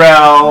 Carell.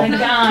 Carell. Oh my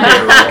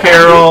God.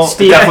 Carol.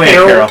 Steve Definitely a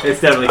Carell. Carol.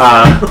 It's definitely.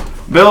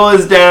 Bill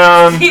is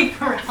down. Steve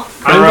Carell.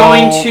 I'm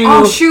Carell. going to.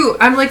 Oh shoot!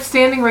 I'm like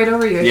standing right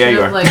over you. I Yeah, should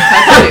you have are. like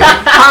touched you.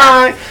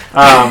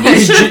 Hi.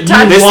 This thing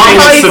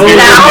stabilized is severely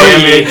down.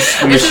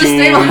 damaged. The I should have machine.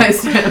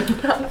 stabilized him.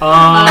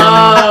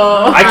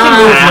 I can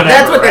move whenever.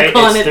 That's what they're right?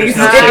 calling It's- it there's these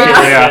no days.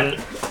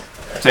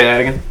 stipulation. Say that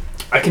again.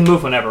 I can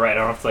move whenever, right? I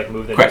don't have to like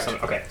move the Correct.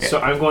 something. Okay, Yeah. so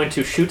I'm going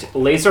to shoot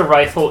laser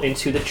rifle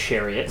into the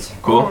chariot.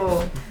 Cool.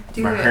 Oh,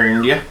 do it.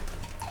 Heard ya.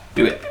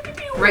 Do it.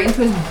 Right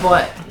into his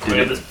butt. Look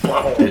at this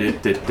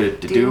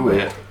butthole. Do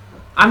it.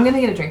 I'm gonna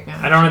get a drink now.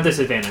 I don't have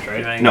disadvantage, You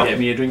right? want No. to get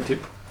me a drink too?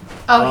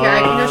 Oh, here, I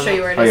can go show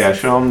you where it is. Oh yeah,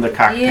 show them the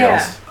cocktails.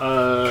 Yeah.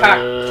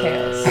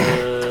 Cocktails.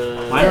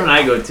 Why don't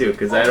I go too?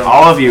 Because I don't.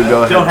 All of you go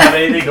ahead. don't have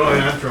anything going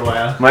on for a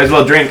while. Might as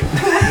well drink.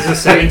 This is a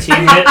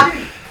 17 hit.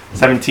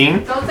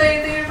 17 Don't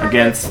say anything.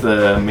 against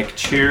the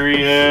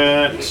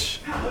McChariot.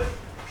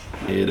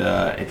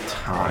 It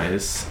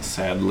ties,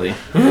 sadly.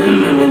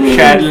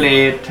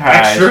 Sadly, it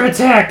ties. Extra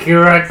attack,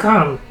 here I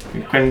come.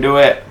 You can do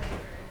it.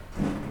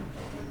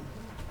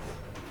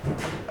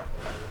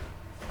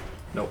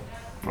 Nope.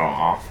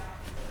 Aw.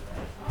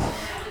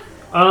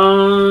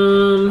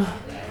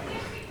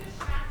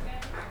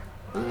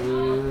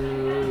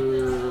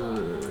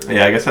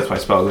 Yeah, I guess that's why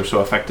spells are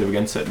so effective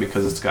against it,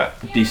 because it's got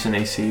decent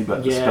AC,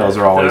 but the spells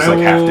are always like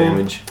half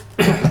damage.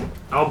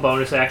 I'll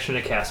bonus action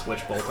to cast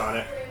Witch Bolt on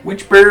it.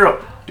 Witch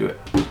Bolt! Do it.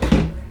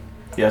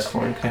 Yes,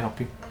 Lauren, can I help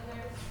you?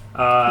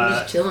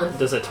 Just chilling.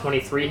 Does a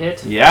 23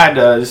 hit? Yeah, it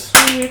does.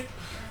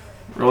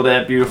 Roll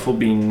that beautiful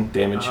bean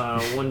damage.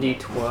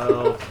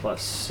 1d12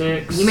 plus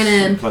 6. Demon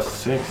in. Plus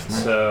 6.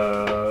 Nice.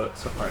 So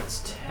far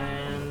it's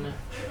 10.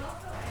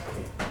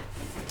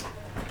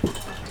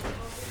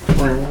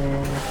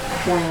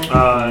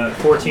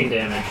 14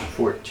 damage.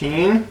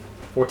 14.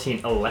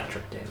 14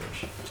 electric damage.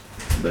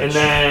 And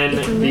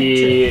then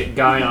the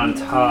guy on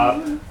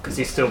top, because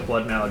he's still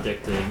blood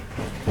maledicted,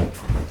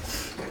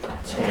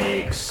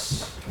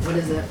 takes What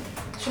is it?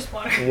 It's just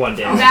water. 1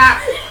 damage. Ah.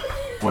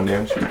 1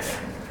 damage.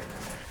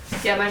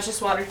 Yeah, mine's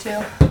just water too.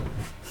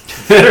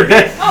 Better be.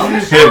 Oh,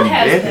 Michelle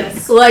has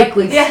this.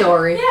 Likely Yeah.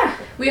 story. Yeah.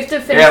 We have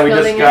to finish Yeah, we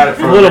building just got it A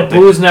from little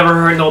booze never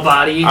hurt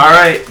nobody.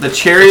 Alright, the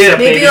chariot.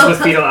 Maybe Babies it'll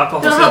with fetal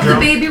alcohol It'll help the syndrome.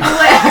 baby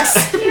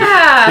relax.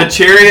 Yeah. The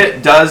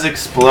chariot does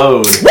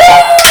explode.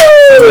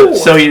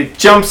 So he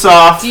jumps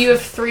off. Do you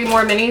have 3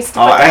 more minis? To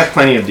Oh, put I have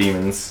plenty of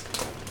demons.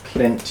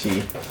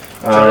 Plenty.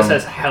 Travis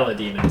has hella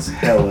demons.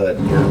 Hella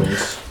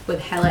demons. With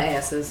hella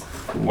asses.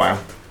 Wow.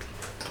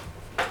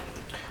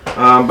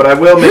 But I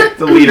will make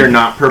the leader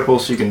not purple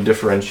so you can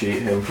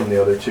differentiate him from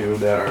the other two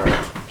that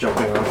are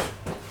jumping off.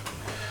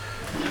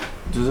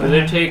 Does Do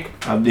they take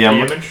yeah,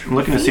 damage? I'm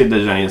looking to see if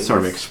there's any sort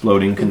of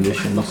exploding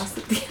conditions.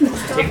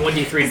 Take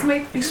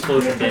 1d3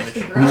 explosion damage.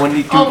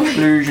 1d2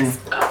 explosion.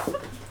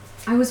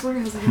 I was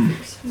wondering, I was like,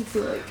 I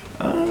feel like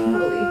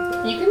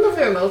You can move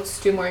the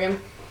remotes too,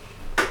 Morgan.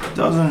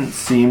 Doesn't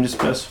seem to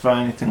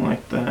specify anything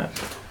like that.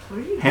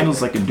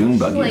 Handles like a dune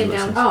buggy. Lay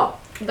listen. down. Oh,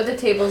 But the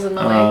table's in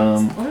the way.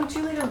 why don't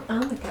you lay down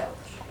on the couch?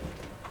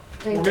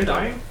 We're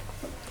dying.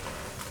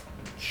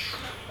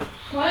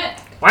 What?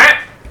 What?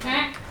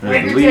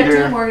 There's the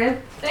leader.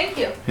 Morgan. Thank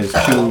you. His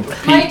two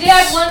My peeps.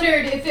 dad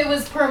wondered if it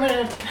was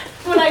permanent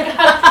when I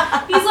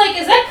got. He's like,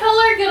 "Is that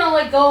color gonna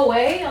like go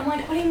away?" I'm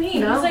like, "What do you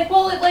mean?" No. He's like,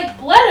 "Well, it like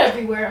bled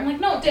everywhere." I'm like,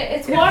 "No, Dad,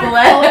 it's It watercolor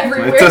bled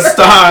everywhere." It's a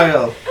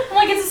style. I'm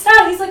like, "It's a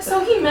style." He's like,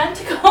 "So he meant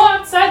to go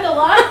outside the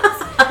lines?"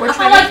 We're I'm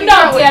trying like, to figure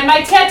out "No, Dad,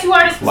 my tattoo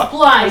artist was What?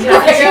 blind. We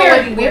have to It's figure out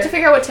everywhere." what- we have to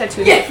figure out what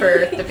tattoo to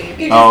for the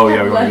baby. Oh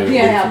yeah, we're gonna do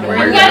Yeah, it. yeah, I'm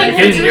We're getting You're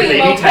getting your dream,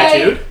 baby okay?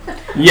 tattooed?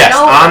 Yes,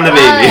 No, on the it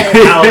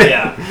baby. Hell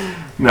yeah.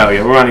 No,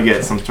 yeah, we're gonna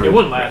get some sort It of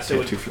wouldn't last. It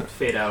would tattoo for that.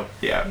 fade out.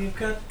 Yeah. We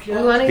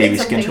want to Baby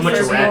get skin. something Too much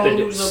for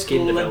rapid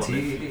skin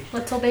development.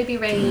 little baby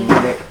Rain.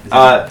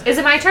 Uh, Is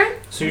it my turn?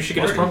 So you should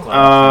get a storm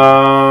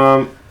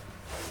cloud.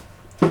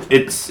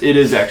 it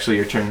is actually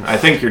your turn. I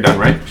think you're done,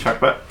 right,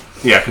 Shockbutt?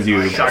 Yeah, because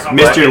you Shockbutt.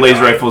 missed your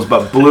laser rifles,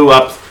 but blew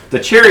up the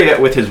chariot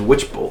with his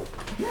witch bolt.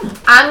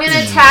 I'm gonna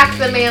attack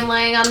the man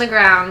laying on the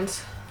ground.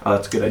 Oh,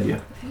 that's a good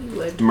idea.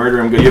 Murder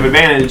him. Good. You have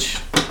advantage.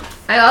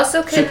 I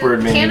also can. Super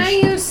advantage. Can I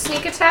use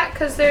sneak attack?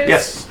 Because there's.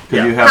 Yes, because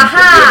Yeah. you have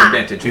Haha!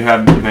 Advantage. you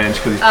have advantage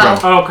because he's Oh.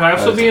 prone. Oh, can I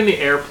also be in the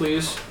air,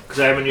 please?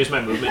 Because I haven't used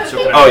my movement. So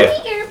can Oh I?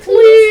 yeah. Here,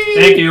 please.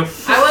 Thank you.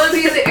 I want to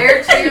be in the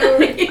air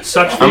too.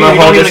 Such I'm thing, gonna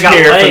you hold don't this even got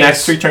here for the legs.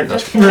 next 3 turns.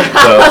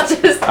 I'll So,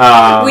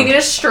 just, we need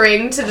a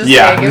string to just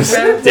yeah, hang him just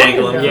from.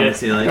 Dangle him from Yeah. the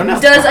ceiling. I don't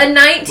know. Does a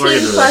 19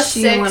 Morgan plus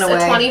She 6 went a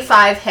away.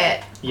 25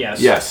 hit? Yes.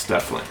 Yes,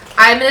 definitely.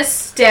 I'm gonna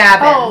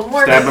stab him. Oh,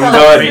 more Stab him Wait,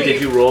 good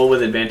did you roll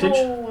with advantage?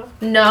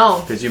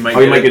 No. Because you might, Oh,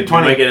 you might get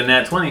 20. You might get a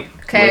nat 20.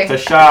 Okay. with a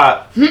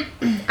shot.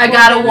 I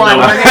got a 1.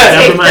 No, We're gonna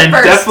never take mind. the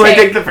first Definitely take.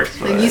 take the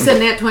first one. You said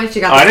nat 20, she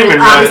got Oh, I the didn't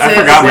even full realize. I opposite.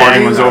 forgot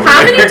Morgan was over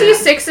How there. many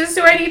d6s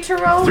do I need to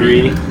roll?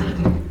 3.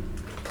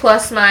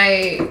 Plus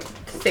my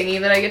thingy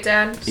that I get to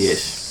add?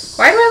 Yes.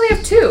 Why do I only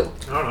have 2?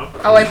 I don't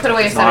know. Oh, I put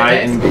away a set Fly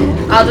of dice.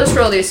 and I'll just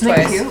roll these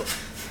twice. Cute.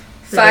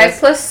 5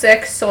 plus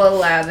 6, so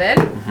 11.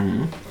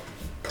 Mhm.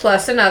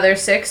 Plus another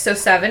 6, so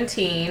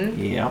 17.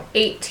 Yeah.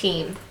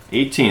 18.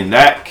 18.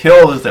 That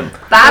kills them.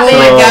 That Oh So-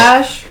 my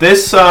gosh.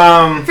 This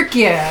Frick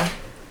yeah.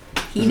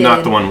 is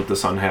not the one with the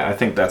sun hat. I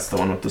think that's the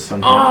one with the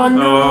sun hat. Oh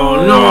no.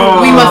 Oh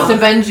no. We must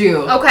avenge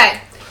you. Okay.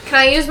 Can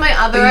I use my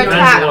other Revenge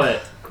attack?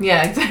 what?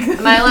 Yeah, exactly.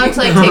 Am I allowed to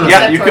like take a Yeah,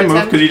 step you can towards move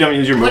him? because you don't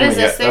use your What movement is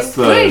this yet. That's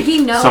thing? What did the he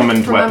know?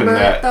 summoned weapon Remember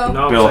that it, though?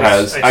 No, Bill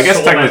 'cause has. I guess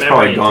stole my technically it's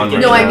probably memory gone to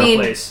right get No, it I out of mean-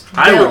 place.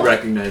 I Bill. would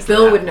recognize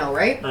Bill that. would know,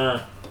 right?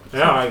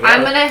 Yeah, I got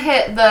I'm it. gonna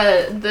hit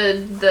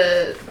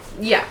the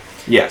yeah.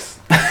 Yes.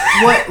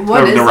 What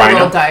The is the rhino?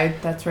 little die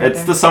that's right It's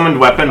there? the summoned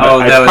weapon, but Oh,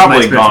 that it's was my probably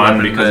spiritual gone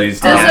weapon, because but- he's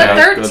Does dead.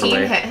 Yeah, a it goes 13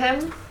 away. hit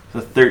him?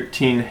 The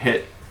 13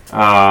 hit.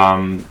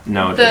 No, it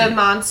The doesn't.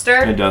 monster?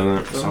 It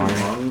doesn't. Sorry. It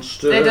doesn't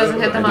hit the It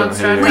doesn't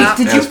monster on hit it. Wait, top.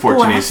 did It you has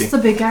 14 blast AC. the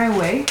big guy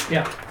away?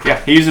 Yeah,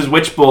 he uses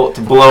witch bolt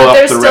to blow But up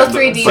there's the still red.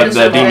 3 But demons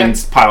the over there.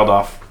 demons piled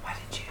off. Why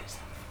did you use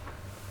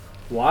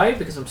that? Why?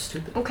 Because I'm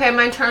stupid. Okay,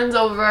 my turn's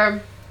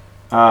over.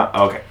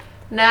 Okay.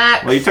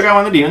 Next. Well, you took out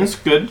one of the demons.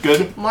 Good,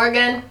 good.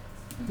 Morgan.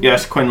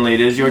 Yes, Quinley,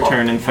 it is your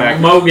turn, in fact.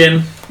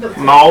 Mogan.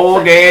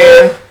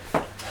 Morgan.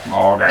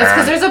 Morgan. It's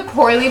because there's a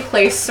poorly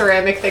placed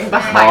ceramic thing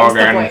behind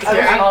Morgan. the blanket.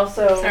 I was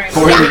also. Sorry.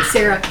 Poorly-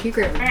 Sarah, you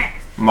grab me.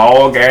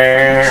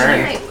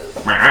 Morgan.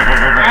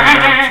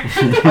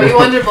 Oh, you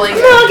wanted a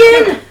blanket?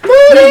 Morgan.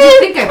 What did you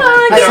think I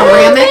was? A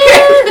ceramic?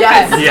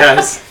 Yes.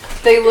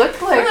 Yes. They look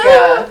like.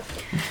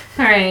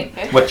 All right.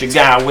 What you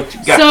got? What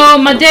you got? So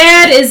my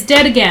dad is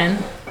dead again.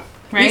 At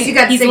Right? least you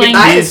got to He's say laying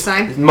goodbye He's this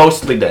time.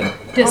 mostly dead.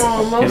 just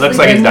He looks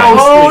like he's dying.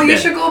 Oh, you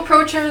dead. should go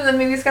approach him and then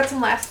maybe he's got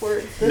some last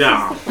words.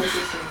 No.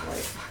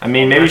 I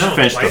mean, maybe we should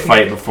finish the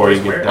fight before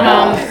you get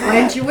done. Why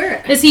didn't you wear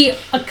it? Is he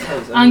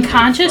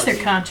unconscious or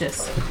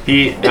conscious?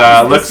 He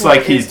looks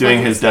like he's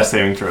doing his death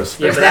saving throws.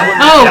 Yeah, but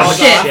Oh,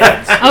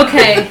 that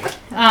Okay.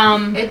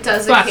 It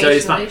does Fuck. So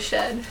he's occasionally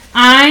shed.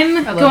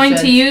 I'm love going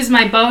Shed. to use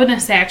my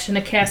bonus action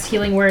to cast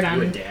Healing Word You a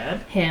on dad?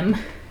 him.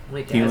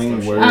 Wait, dad's Healing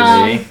no word.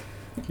 shit. eh?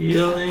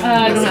 Healing.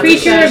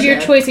 Creature of your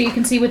Shed. choice that you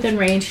can see within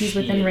range. He's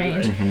within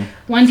range. Mhm.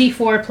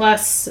 1d4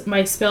 plus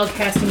my spell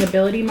casting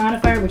ability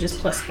modifier, which is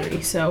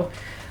 +3. So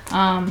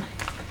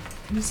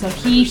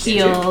he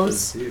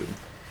heals.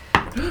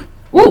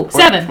 Ooh,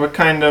 7. What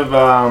kind of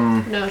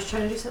No, I was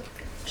trying to do something.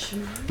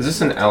 is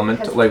this an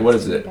element? Like, what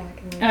is it?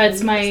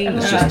 It's my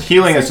It's just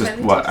healing. Is just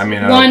what? I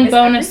mean, one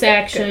bonus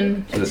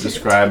action. does it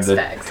describe the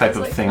type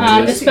of thing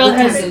The it is? spell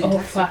has no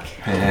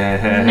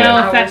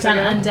effect on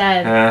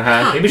undead.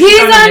 Uh-huh. Maybe He's she's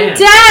found a man. It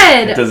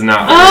undead. does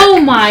not. Oh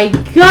my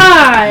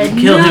god!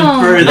 Kill him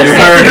no. further.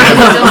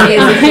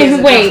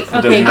 Wait.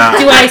 Does Okay. not.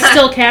 Do I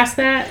still cast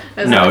that?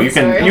 No, you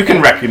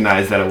can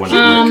recognize that it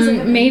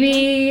wouldn't.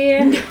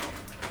 Maybe.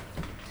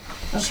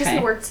 She hasn't Okay.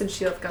 worked since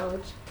she left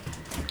college.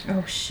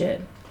 Oh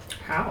shit.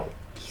 How?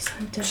 He's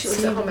undead. She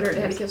lives at home and her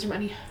daddy gives her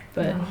money.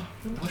 But I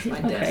wish my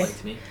dad Okay.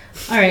 liked me.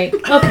 all right.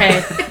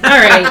 Okay.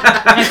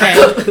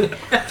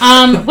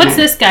 What's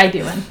this guy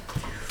doing?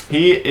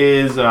 He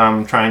is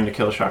trying to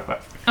kill a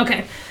shockbot.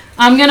 Okay.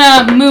 I'm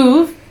gonna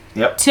move.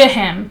 Yep. To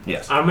him.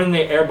 Yes. I'm in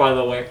the air, by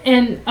the way.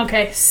 And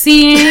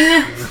seeing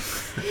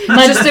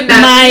Just my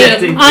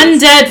imagine.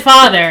 undead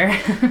father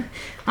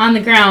on the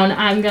ground,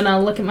 I'm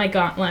gonna look at my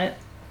gauntlet,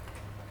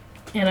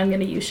 and I'm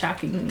gonna use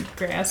shocking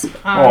grasp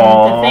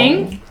on the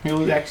thing. He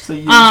was actually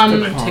used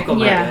Um, to Tickle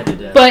my Yeah, dad to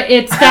death. but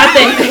it's got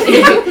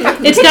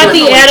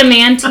the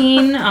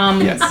adamantine,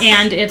 Yes.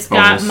 and it's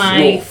got Bonus. my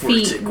Roll for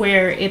feet tickle.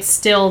 where it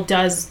still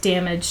does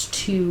damage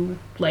to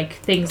like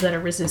things that are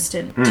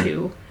resistant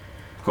to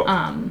Cool.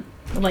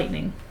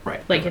 lightning. Right.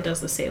 Like it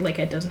does the same. Like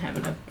it doesn't have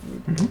enough.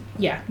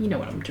 Yeah, you know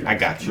what I'm doing. I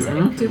got you.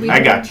 saying. I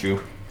got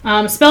you.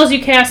 Spells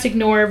you cast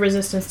ignore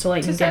resistance to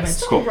lightning Does that damage.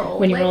 still Cool. roll?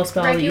 When you like roll a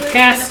spell you regular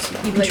cast, kind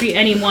of, you can like, treat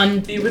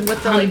anyone even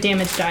with the how many like,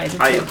 damage dies.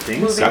 I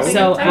think so. Moving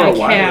So For a I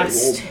while, it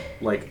cast rolled,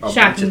 like a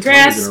Shocking bunch of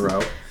Grasp. 20s in a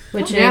row.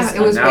 which Yeah, is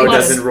it was Now it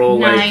plus doesn't roll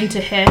like 9 to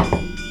hit.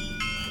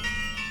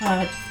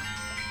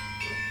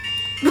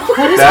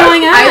 What is That-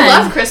 going on? I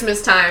love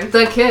Christmas time.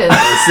 The kids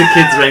It's the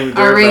kids ringing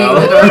the are ringing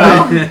the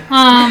doorbell.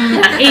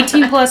 doorbell.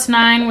 18 plus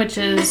 9, which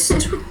is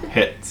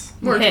Hits.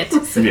 hit.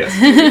 Yes.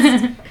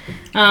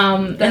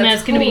 And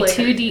that's going to be hilarious.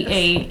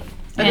 2d8. Are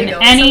they And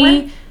going any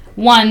somewhere?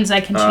 ones I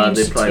can change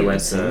They to probably went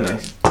twos.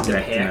 to Get a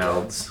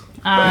haircut.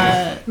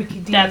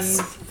 McDonald's.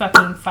 That's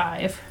fucking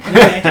 5.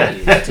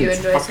 Okay. Do you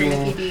enjoy some Fucking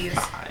Mickey D's?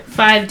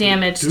 5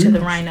 damage to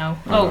the rhino.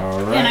 Oh,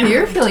 Alright. and I'm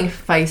You're feeling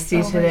feisty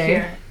over today.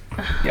 here.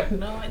 Yep.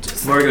 No, I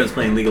just. Morgan was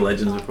playing League of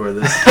Legends before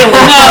this. Can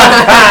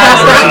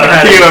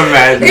you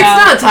imagine? It's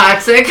not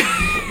toxic.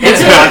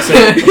 It's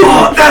toxic.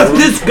 Oh, that's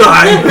this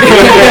guy.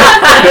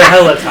 They're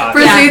hella toxic.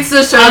 Proceeds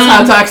to show us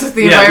how toxic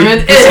the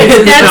environment it's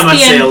is. That's I'm a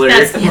the end- sailor.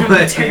 that's the end of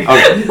my turn.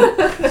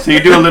 Okay. So you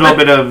do a little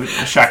bit of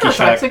shocky It's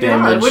not shock toxic at all.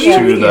 damage What do you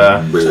to mean?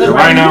 the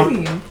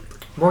rhino.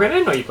 Morgan, I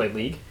didn't know you played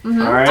League.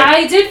 Alright.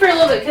 I did for a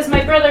little bit because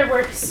my brother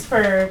works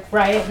for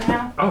Riot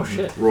now, Oh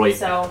shit. Roy.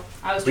 so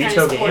I was Veto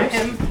trying to support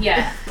games? him.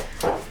 Yeah,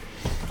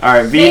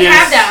 Alright, they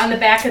have Vetus. that on the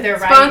back of their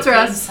Riot Sponsor game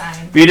us.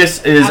 sign.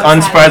 Vetus is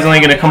Outside. unsurprisingly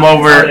going to come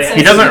over.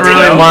 He doesn't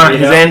really want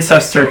his Veto.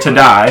 ancestor to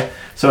die,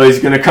 so he's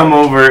going to come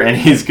over and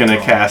he's going to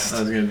I cast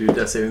was gonna do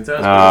death saving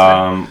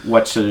throws.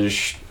 what's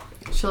his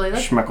Shalala?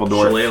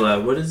 Schmeckeldorf.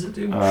 Shalala, what does it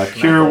do?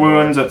 Cure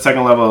wounds at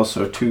second level,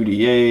 so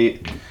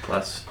 2d8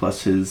 Plus.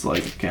 plus his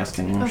like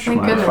casting Oh, thank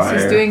goodness, modifier.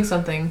 he's doing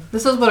something.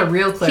 This is what a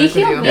real He cleric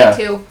would healed do. me Yeah.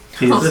 too.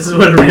 He's, This is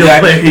what a real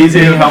player he's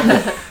can do.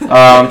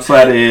 helpful. So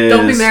that is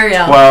Don't be Mary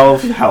Ellen.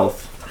 12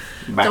 health.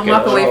 Back Don't it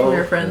walk up. away from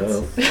your friends.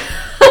 So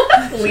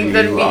Leave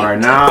them you be. are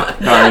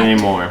not dying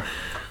anymore.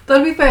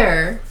 That'd be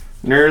fair.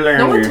 Nerler.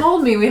 No one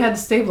told me we had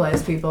to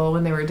stabilize people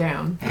when they were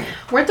down.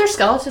 Weren't there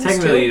skeletons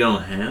Technically, too? you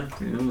don't have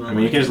to. I mean,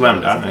 you can just let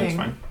him die. That's the It's thing.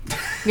 fine.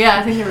 Yeah,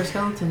 I think there were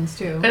skeletons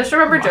too. I just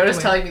remember Walked Jonas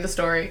away. telling me the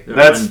story.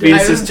 That's Undead.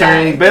 Beast's was turn.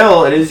 dying.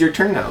 Bill, it is your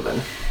turn now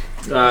then.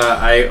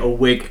 I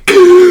awake.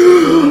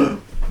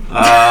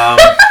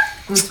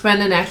 We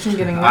spend an action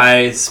getting up.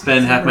 I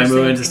spend half my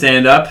movement to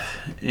stand up,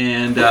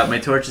 and my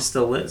torch is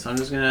still lit, so I'm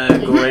just gonna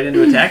go right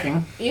into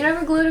attacking. You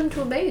never glued him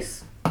to a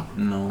base.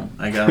 No,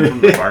 I got it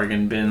from the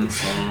bargain bin,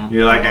 so.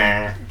 You're like, He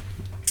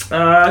Does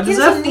that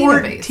doesn't need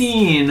a base.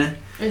 14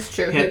 It's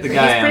true. Hit the He's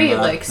guy pretty on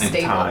the like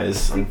stable.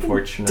 Ties,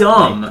 unfortunately.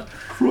 Dumb.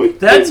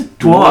 That's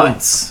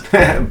bots.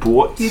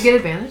 Bots. Do you get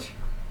advantage?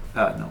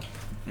 No.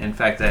 In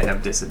fact, I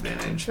have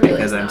disadvantage Really?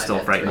 because I'm No, still I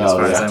got frightened three. as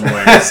far Oh, as yeah. I'm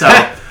aware. So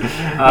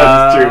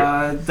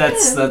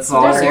that's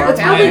all. That's your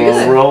value. my-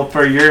 Good. We'll roll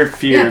for your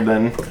fear Yeah.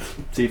 then.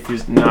 See if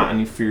he's not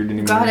any feared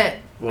anymore. Got it.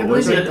 What I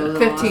was believe it? it. Those are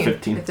 15.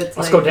 15. If it's Let's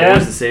like, go, What was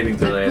Dad. the saving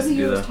throw that I What have was to the do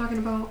year I was though? talking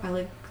about? I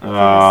like.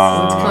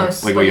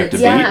 close. Like what you have to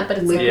Yeah, beat? but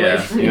it's like Yeah.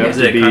 weird. You have Was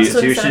to it beat. So instead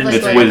of Constitution? like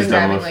It's going and wisdom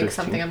grabbing of like 15.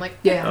 something, I'm like,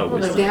 Yeah. Oh, Like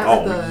wisdom. that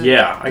Oh, with the-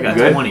 yeah. I got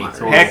Good? 20.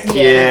 Total. Heck Yeah.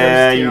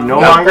 yeah, you no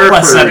Got longer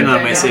plus 7 for.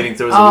 on my saving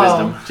throws Oh. of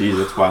wisdom. Jeez,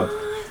 that's wild.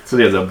 So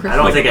there's a I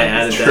don't think I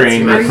added that.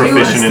 trained to or it.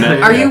 proficient in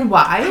it. Are you I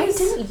wise?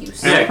 didn't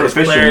use Yeah, Yeah, because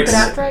proficient. clerics, But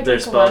after I their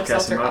drink a lot of spellcasting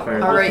seltzer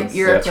modifier. All right,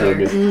 you're a That's really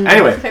player. good.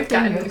 Anyway, I've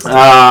gotten used to it.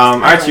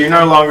 alright, so you're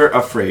no longer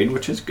afraid,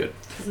 which is good.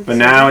 But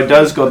now it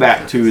does go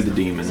back to the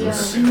demons.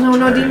 No,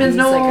 no demons,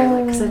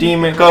 no.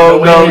 Demon,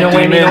 go, go, no,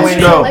 wait, no, demons, wait, I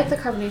go. like the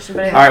carbonation,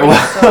 but I Alright,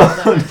 well, so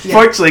well.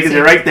 unfortunately, because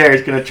you're right there,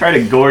 it's going to try to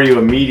gore you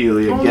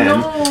immediately Oh, again.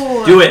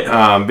 no. Do it.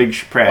 Big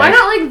surprise. Why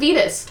not like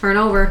Vetus? Turn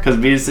over. Because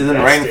Venus isn't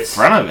right in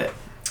front of it.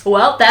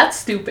 Well, that's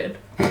stupid.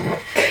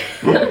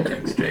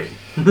 Straight.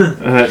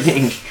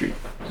 King Street.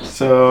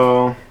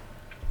 So,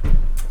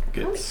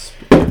 gets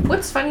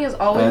What's funny is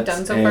all we've That's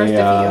done so far is a,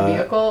 defeat a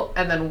vehicle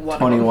and then one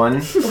 21.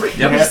 of them. Yep.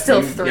 There's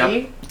still Yep.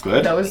 3.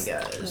 Good. Those.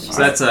 So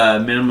that's a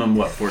minimum,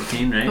 what,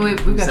 14, right? Oh, we've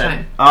got Is that-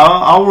 time.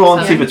 I'll roll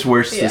and see Yeah. if it's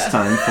worse this Yeah.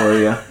 time for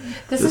you.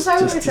 This Just- is why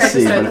we just were to trying see,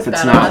 to start but this if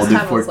it's battle. not, Last we'll do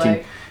time was 14.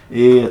 like,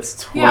 It's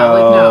 12. Yeah,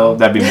 like, no.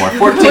 That'd be more.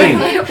 14.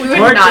 we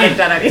would not have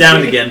done anything.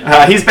 Down again.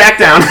 He's back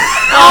down.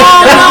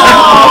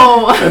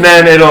 Oh And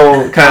then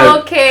it'll kind of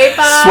Okay,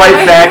 fine.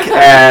 swipe back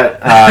at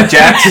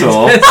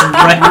Jaxel.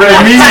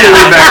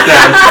 Immediately back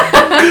down.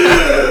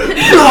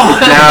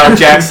 Now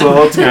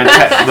Jaxel is going to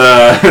attack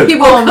the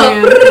Oh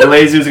man.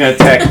 Lazu's going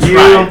to attack you.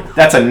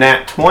 That's a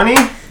nat 20.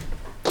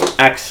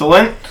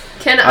 Excellent.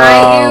 Can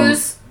I Um,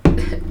 use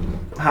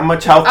How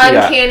much health do you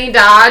got? uncanny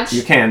dodge?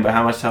 You can, but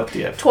how much health do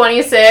you have?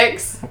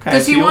 26. Okay,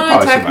 Does so he you'll want to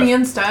probably attack survive. me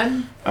instead?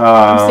 Um,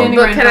 standing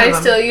But right in can front I of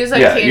him. still use yeah,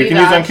 uncanny you can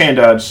dodge? use uncanny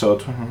dodge. So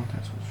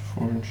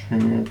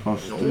 14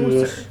 plus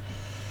this.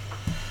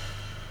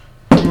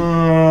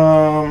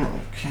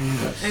 Okay,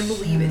 that's, I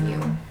believe in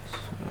you.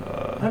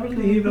 I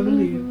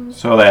believe.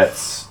 so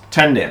that's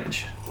 10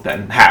 damage.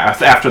 Then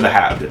half after the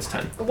halved, it's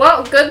 10.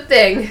 Well, good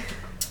thing.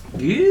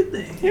 Good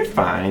thing. You're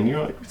fine.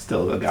 You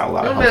still got a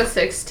lot of I'm at health.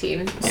 16.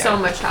 Yeah. So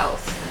much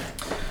health.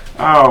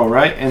 All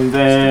right, and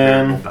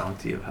Variable then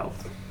bounty of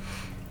health.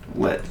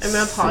 let's. I'm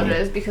gonna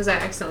apologize because I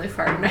accidentally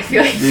farted and I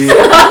feel like see.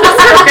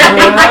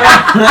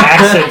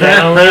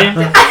 Accidentally.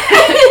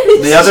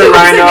 The other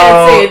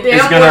rhino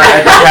is gonna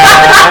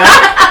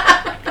attack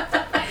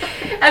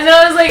And then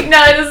I was like,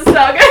 no, it doesn't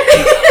smell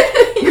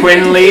good.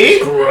 Quinley.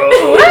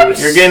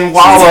 Gross. You're getting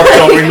walloped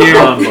over here.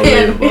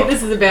 Unbelievable.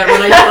 This is a bad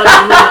one. I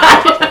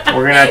just let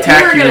We're gonna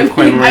attack you, I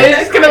Quinley. was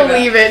just gonna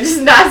leave it,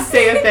 just not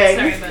say a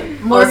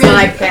thing. Morgan, when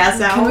I pass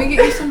out. Can we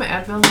get you some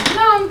Advil?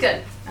 No, I'm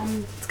good.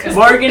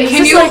 Morgan, It's Can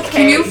just you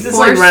okay. Is this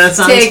force like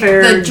Renaissance take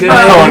fair? the Good?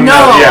 drug? Oh,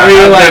 no, yeah. Where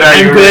you're How like, good are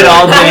you I'm good really?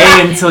 all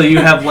day until you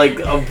have like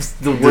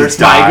the worst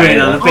die. migraine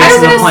on the I face was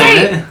of the gonna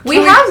planet. say, we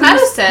have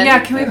medicine. Yeah,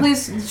 can we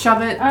please shove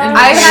it? in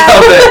I have.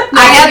 Shove it.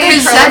 I have They're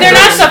Excedrin. They're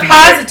not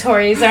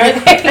suppositories, are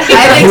they? I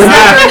have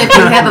Excedrin if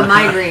you have a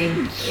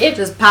migraine.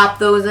 Just pop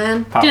those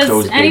in. Pop Does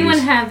those anyone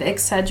babies. have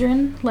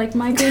Excedrin, like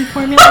migraine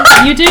formula?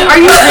 You do? Are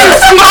you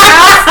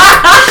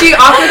She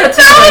offered it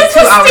to me like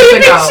 2 hours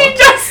ago. She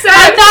just I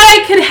said. thought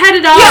I could head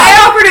it off. Yeah, I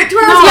offered it 2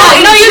 hours ago.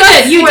 No, you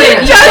did. You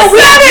did. Just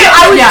said it.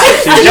 I was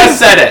She just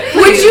said it.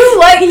 Would you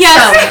like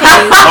Yes.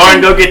 Lauren,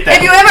 go get that.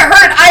 If you haven't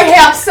heard, I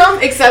have some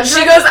Excedrin.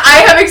 She goes,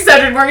 I have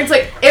Excedrin. Morgan's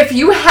like, if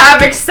you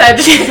have Excedrin.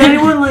 Does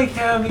anyone like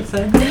have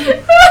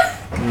excited?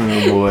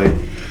 Oh boy.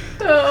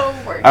 Oh,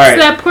 Morgan. All It's right.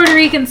 that Puerto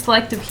Rican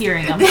selective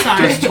hearing. I'm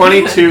sorry. Does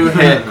 22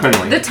 hit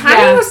Quinley? The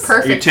timing was Yes.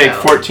 perfect. You take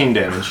though. 14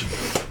 damage,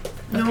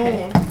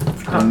 No.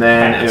 and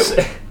then Pass.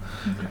 it.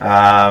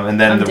 And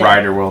then I'm the dead.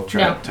 rider will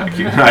try No. to attack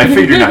you. I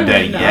figured you're not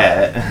dead No.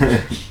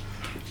 yet.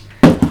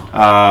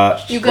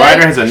 You good?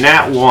 Rider has a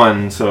nat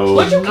 1, so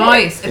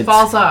Nice. It It's-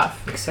 falls off.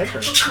 Wait,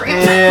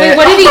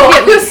 what did he get?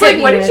 I was like,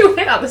 what did you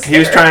hit on the he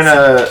was stairs? trying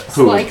to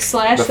who? Like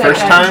slash The that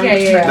first guy. time?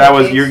 Yeah. That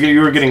was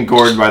you were getting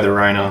gored by the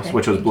rhino,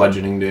 which was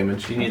bludgeoning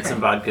damage. You need some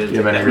vodka.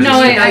 You have any No, resistance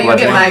wait, to Now you get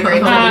bludgeoning?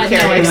 migraine. No. when you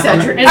carry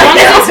Excedrin. As long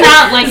as it's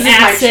not like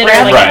acid or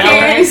like Right.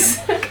 elements,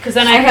 because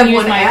then I can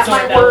use my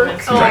absorbed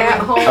elements. Oh, at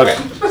home. Okay,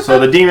 so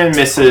the demon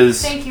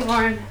misses Thank you,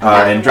 Lauren.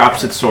 and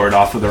drops its sword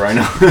off of the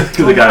rhino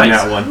because it got a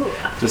nat 1.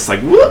 Just like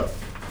whoop.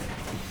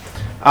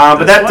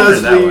 But that This one or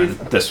does that leave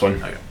one? this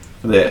one. Okay.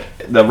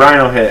 The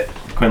rhino hit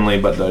Quinley,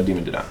 but the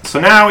demon did not. So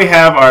now we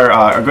have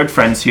our good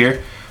friends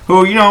here,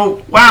 who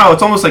wow,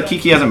 it's almost like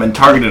Kiki hasn't been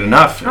targeted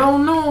enough. Oh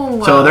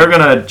no. So they're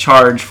gonna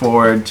charge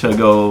forward to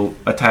go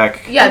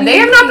attack. Yeah, they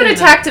have not been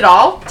attacked at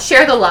all.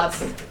 Share the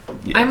love.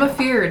 Yeah. I'm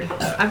afeared.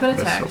 I've been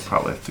Guess attacked. I'll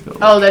probably have to go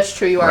Oh, that's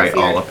true. You are right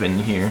feared. all up in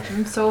here.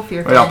 I'm so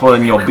fearful. Right up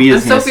in your I'm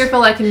business. so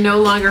fearful I can no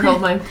longer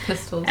hold my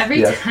pistols. Every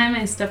Yes. time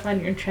I step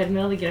on your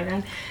treadmill to get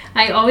around,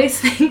 I always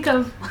think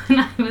of when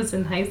I was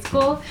in high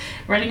school,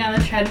 running on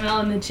the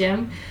treadmill in the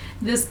gym.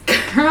 This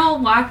girl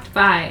walked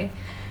by,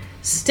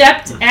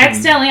 stepped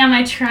accidentally on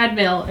my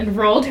treadmill, and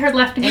rolled her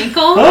left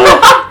ankle,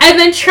 and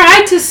then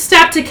tried to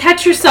step to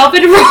catch herself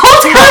and rolled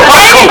her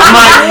leg.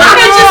 And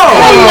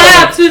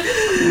just collapsed.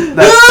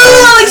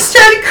 Like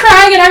started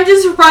crying, and I'm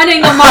just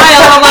running a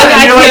mile. I'm like,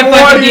 I can't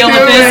fucking deal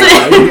with this.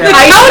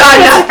 I saw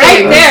nothing.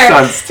 Right there.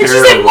 Sounds And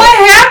she's like, terrible. what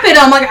happened?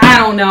 I'm like, I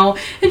don't know.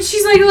 And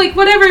she's like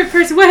whatever,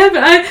 person, what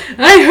happened?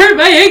 I hurt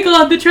my ankle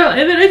on the trail,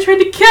 and then I tried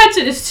to catch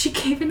it. And she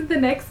came in the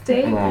next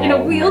day in a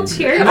Oh,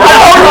 wheelchair. my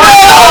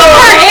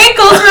God. Her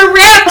ankles were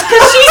wrapped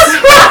because she's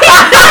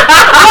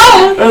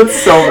That's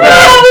so I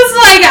bad. was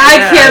like, I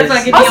can't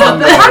fucking deal Also,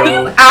 with this. how do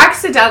you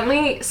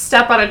accidentally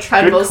step on a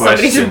treadmill Good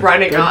somebody's question.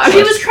 running Good on?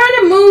 She was trying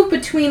to move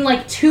between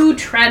like two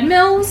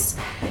treadmills,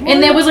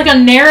 and there was like a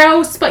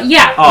narrow spot.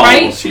 Yeah, Oh,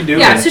 right. what's she doing?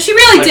 Yeah, so she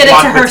really Like, did it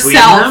walk to between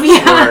herself. them,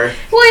 Yeah. or-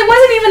 Well, it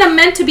wasn't even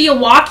meant to be a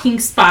walking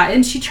spot,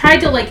 and she tried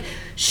to like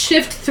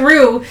shift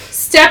through,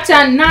 stepped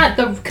on not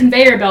the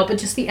conveyor belt, but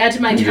just the edge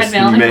of my You just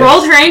treadmill, and missed.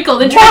 rolled her ankle,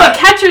 then tried to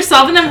catch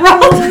herself, and then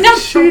rolled.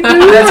 That's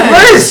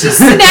worse. She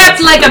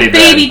snapped like a Pretty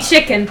baby bad.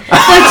 chicken. God,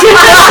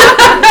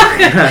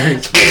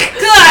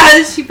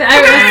 she.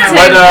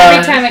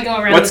 Every time I go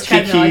around What's this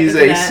treadmill, Kiki's I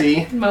think of AC?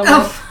 that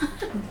moment.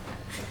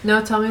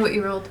 No, tell me what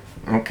you rolled.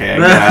 Okay,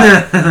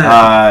 I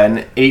got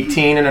an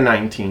 18 and a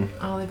 19.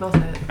 Oh, they both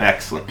hit.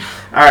 Excellent.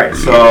 All right,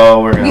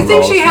 so we're gonna. You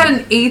think roll she some- had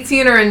an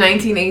 18 or a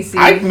 19 AC?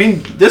 I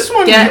mean, this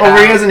one Get over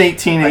here out. has an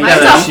 18. I and got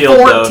you a got shield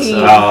though, 14.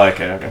 so. Oh,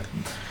 okay.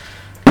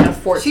 A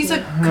 14. She's a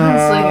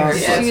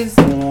gunslinger. Yes. She's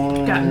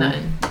got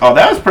none. Oh,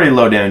 that was pretty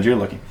low damage. You're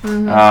lucky.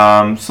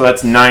 So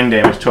that's 9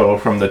 damage total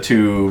from the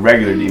 2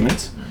 regular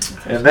demons.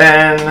 And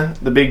then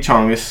the big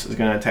Chongus is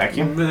gonna attack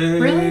you.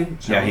 Really?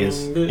 Yeah, he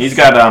is. He's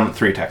got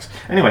 3 attacks.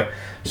 Anyway,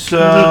 so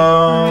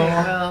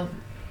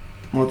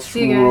Well, let's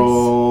see you guys.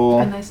 roll.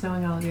 been nice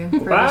knowing all of you for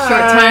the Bye.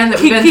 short time that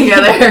we've been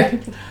together.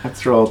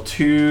 Let's roll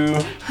 2.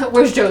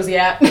 Where's Josie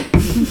at?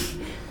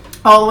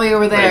 All the way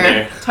over there,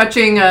 there.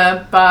 touching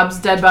Bob's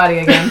dead body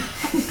again.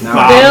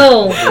 Now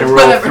Bill. I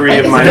roll 3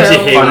 of my Bill. She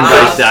hate fun when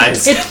dice. Bob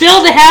dies. It's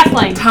Bill the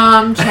halfling.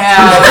 Tom,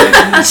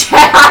 Chad.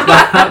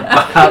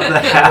 Bob the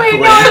Wait,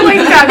 no, halfling. I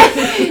like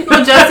that.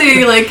 Well,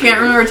 Jesse can't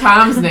remember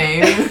Tom's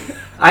name.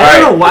 I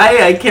don't know why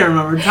I can't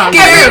remember Tom.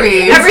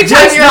 Gary. Every It's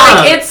time just you're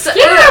not. like, it's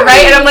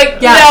right, and I'm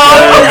like, Yeah. no.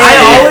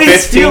 I always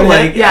 15 feel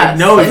like hit? Yes.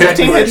 no,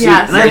 15 hits.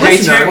 Yes. And I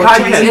listen to your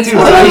podcast It's too.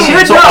 fine. So you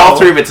should So all know.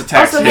 3 of its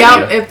attacks Also, hit Yep,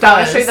 you. it I'll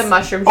does. show you the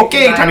mushrooms.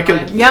 Okay, you can time to buy kill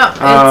online. Yep, it's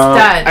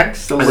dead.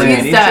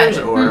 Excellent. She's dead.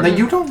 Or No,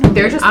 you don't.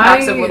 They're just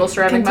packs of I little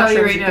ceramic can tell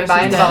you mushrooms right you now can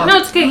buy in she's dead. bulk. No,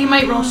 it's okay. He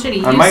might roll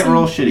shitty. I Use might some-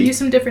 roll shitty. Use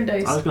some different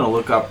dice. I was gonna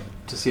look up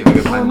to see if I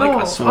could find no.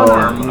 like a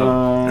swarm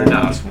Oh, of, or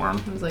not a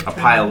swarm, I was like a trying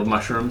pile to of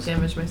mushrooms,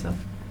 damage myself.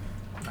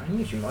 I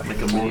need you much.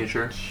 like a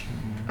miniature.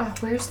 Oh,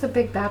 where's the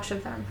big batch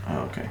of them? Oh,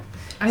 okay.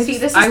 See,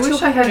 this is I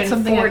wish I had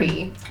something I could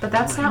 240, but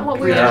that's not what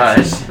we were.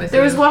 Gosh. with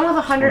There was you. one with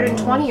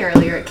 120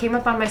 earlier. It came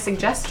up on my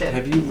suggestion.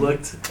 Have you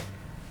looked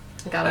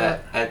Got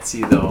it. at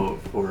Etsy though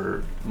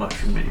for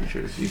mushroom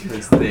miniatures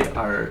because they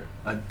are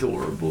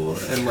adorable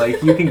and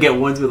like you can get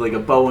ones with like a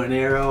bow and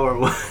arrow or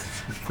one.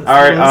 All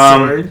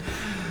right,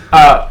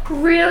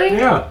 Really?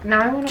 Yeah.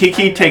 Now I want to.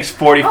 Kiki takes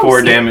 44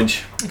 see.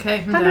 damage.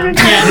 Okay, I'm 100.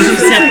 down. Yeah, she's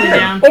definitely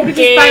down. Or we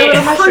just buy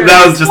little mushrooms.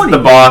 That was just the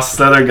boss.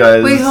 The other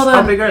guys. Wait, hold How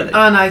on. big are they?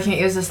 Oh no, I can't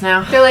use this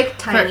now. They're like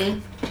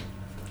tiny.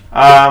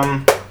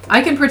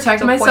 I can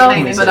protect So myself,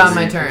 0.9 but on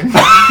my turn.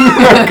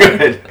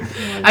 Good.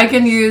 I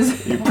can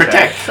use. You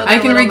protect. So I they're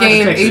can little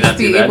regain mushrooms. Not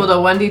too HP bad. equal to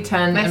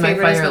 1d10 My in my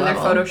favorite is fire when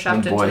they're level.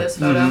 photoshopped Oh, boy. into this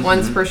photo.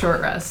 Once per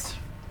short rest.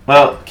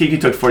 Well, Kiki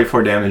took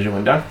 44 damage and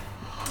went down.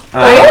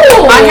 I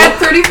had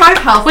 35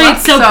 health Wait,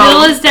 left, so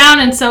Bill is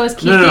down and so is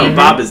Kiki. No,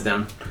 Bob is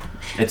down.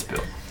 It's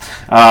Bill.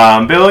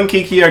 Bill and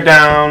Kiki are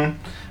down.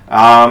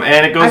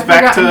 And it goes I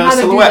back forgot how to to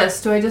do Silhouette.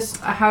 this. Do I just?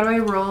 How do I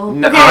roll?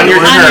 On Okay, your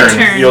on your turn,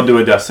 turn. you'll do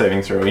a death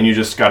saving throw, and you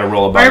just got to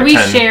roll above Are a we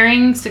 10.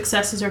 sharing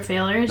successes or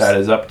failures? That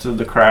is up to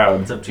the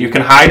crowd. It's up to you you.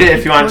 can hide it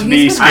if you want Well, to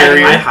be he's been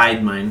scarier. I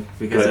hide mine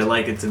because Good. I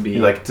like it to be You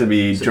like to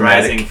be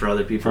surprising dramatic for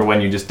other people. for when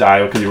you just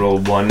die because you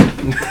rolled 1.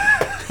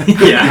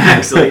 Yeah,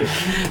 actually.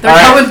 They're All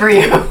right. coming for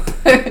you. All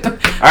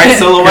right,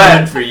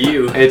 Silhouette. Good for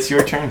you. It's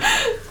your turn.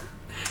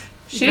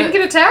 She didn't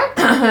get attacked?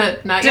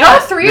 Not Did all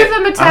yet. 3 of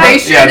them attack? They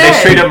sure yeah, they did.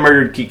 straight up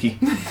murdered Kiki.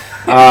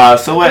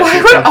 Silhouette. Why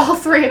your would turn. all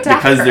 3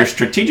 attack Because her? they're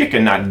strategic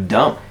and not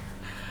dumb.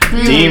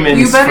 Demons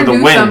You better for the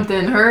do win.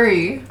 something.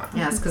 Hurry.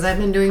 Yes, because I've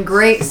been doing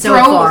great so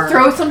throw far.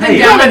 throw something Hey,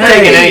 down you at haven't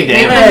taken their any feet.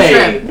 Make damage.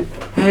 them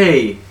trip.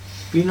 Hey,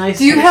 be nice.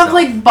 Do you to have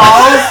yourself. like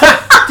balls?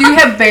 Do you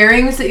have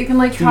bearings that you can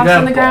like toss have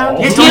on the ground?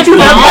 balls? Yeah, Do don't you you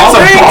have have balls?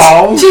 balls?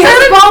 Balls. She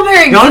has ball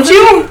bearings. Don't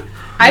you?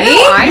 I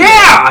know.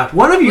 Yeah,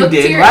 one of you Look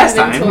to did your last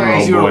time. inventory.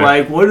 Because you Oh, were boy.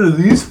 like, what are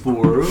these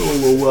for?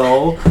 Oh,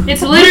 well.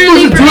 It's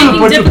literally for doing a making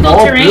bunch of difficult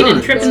ball terrain and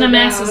bearings. tripping the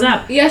masses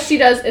up. Yes, she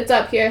does. It's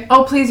up here.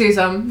 Oh, please use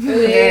them.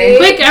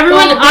 Quick,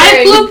 everyone, Ball I have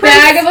bearings, blueprints.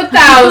 Bag of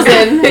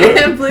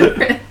 1,000.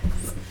 Blueprints.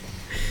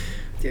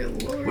 Dear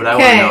Lord. What I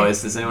want to know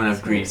is, does anyone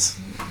have grease?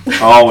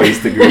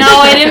 Always the green. No,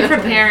 I didn't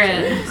prepare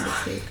it.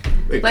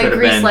 It Like could've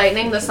Grease been.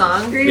 Lightning, the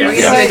song. Grease Yeah.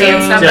 We're gonna do a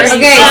dance number. Just-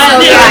 Okay,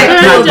 so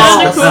Yeah, throw just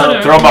balls. a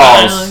quarter. Throw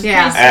balls.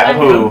 Yeah. At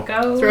who?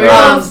 Go. Throw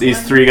balls.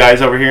 These three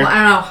guys over here. Well, I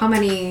don't know how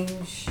many.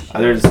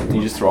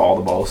 You just throw all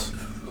the balls.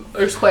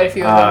 There's quite a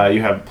few of them.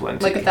 You have plenty.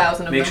 Like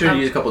 1,000 of Make them. sure to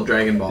use a couple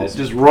Dragon Balls.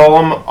 Just roll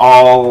them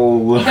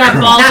all. You got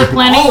balls Not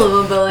aplenty? all of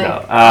them, but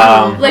like.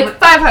 No. Like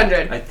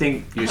 500. I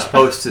think you're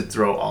supposed to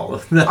throw all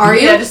of them. Are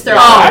you? Yeah, just throw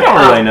I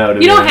don't really know. To You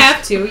be don't honest.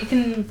 have to. You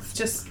can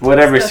just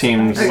Whatever specify.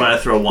 seems. You want to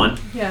throw one?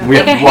 Yeah. We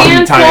Like a have one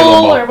tiny little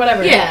handful ball. or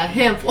whatever. Yeah,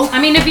 handful. I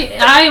mean,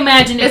 I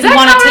imagine if Does you that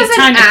want to count take as an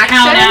time to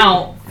count action?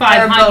 out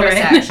Or a 500. bonus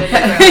action.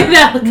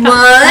 That'll count.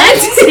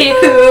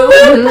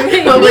 Oh my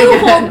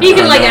God. You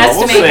can like I don't know. estimate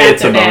We'll say that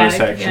it's a bonus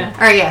bag. action. Yeah.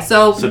 All right, yeah.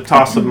 So So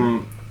toss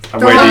them throw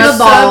where the these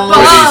ball. where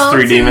these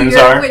three demons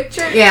are.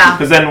 Yeah.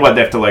 Because then what?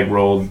 They have to like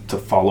roll to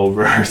fall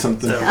over or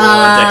something. So roll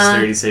a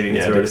dexterity saving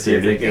yeah, throw to see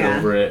if they dexterity. get Yeah.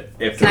 over it.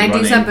 If Can they're I do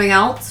running. something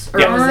else? Or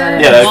Yeah. was that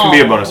it? Yeah, that can be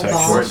a Ball. bonus action.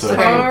 Ball. So.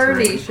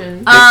 Okay.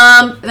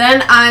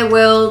 Then I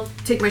will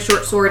take my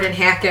short sword and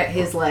hack at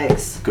his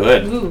legs.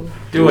 Good. Ooh.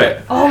 Do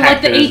it. Oh,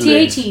 Hack like the those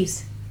legs.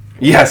 AT-ATs.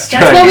 Yes.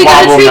 That's try what to we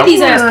gotta wobble treat them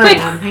these up. as. Quick.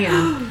 Hang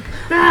on.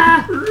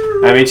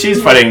 I mean,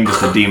 she's fighting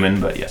just a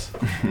demon, but yes.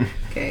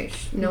 Okay.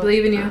 I No.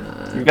 believe in you.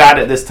 You got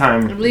it this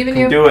time. I believe in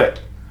you. you. Can do it.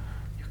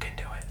 You can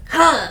do it.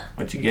 Huh.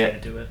 What you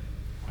get? Do it.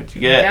 What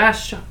you get?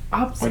 Gosh, shut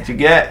up. What you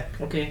get?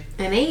 Okay.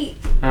 An 8.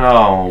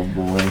 Oh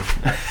boy.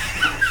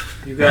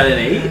 You got an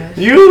 8?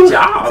 You.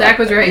 Job. Zach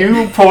was right.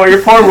 Your poor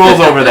rolls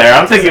over there.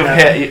 I'm thinking of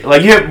hit.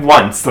 Like you hit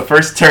once. The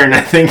first turn,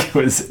 I think it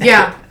was.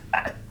 Yeah.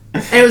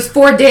 And it was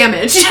 4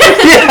 damage. Yeah,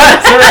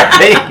 that's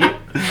right.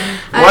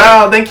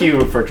 Well, thank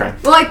you for trying.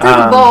 Well, I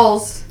threw the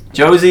balls.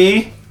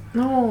 Josie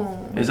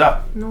No. is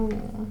up. No.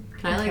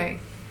 Can I, like, Okay.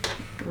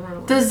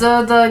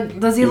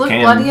 Does he You look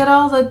can. bloody at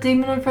all, the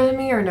demon in front of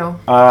me, or no?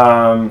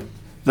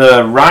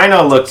 The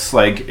rhino looks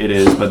like it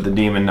is, but the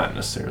demon not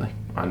necessarily.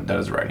 That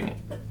is riding it.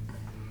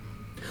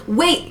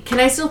 Wait, can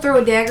I still throw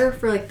a dagger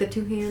for like the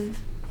 2-hand?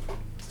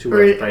 Two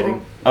Or- are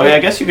fighting. Oh yeah, I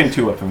guess you can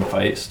 2-weapon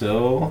fight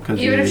still. Cause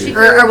Even if she-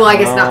 Or well, I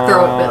guess not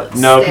throw it, but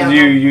no, stab because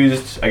you him.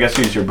 used. I guess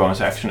you used your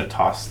bonus action to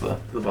toss the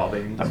The ball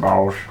bearings.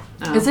 balls.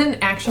 Oh. Is it an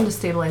action to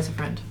stabilize a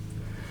friend?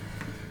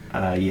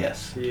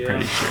 Yes. Yeah.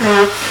 Pretty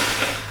sure.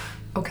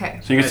 Okay.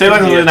 So you can I say think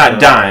like you they're have not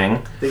to- dying.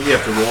 I think you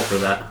have to roll for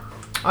that.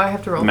 Oh, I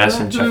have to roll.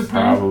 Medicine for that? check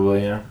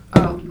probably. Yeah.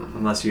 Oh.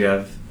 Unless you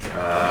have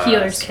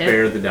Healer's kit.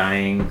 spare the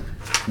dying.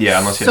 Yeah,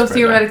 unless you So have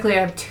spread die. theoretically, I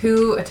have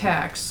 2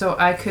 attacks, so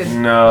I could.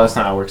 No, that's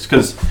not how it works.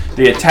 Because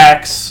the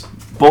attacks,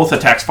 both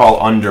attacks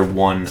fall under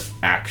one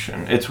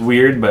action. It's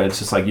weird, but it's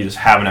just like you just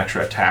have an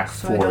extra attack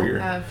So I for don't your.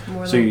 have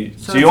more so than. you-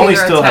 so so you it's only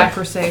either still attack have-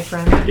 or save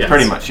friend. Yes.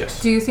 Pretty much, yes.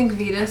 Do you think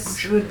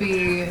Vetus would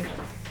be?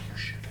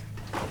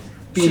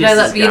 Should Vetus I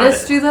let has got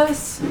Vetus it. do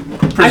this?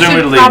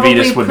 Presumably,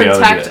 Vetus would be able to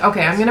do protect. it.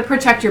 Okay, I'm gonna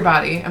protect your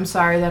body. I'm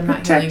sorry that I'm not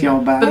Protect healing.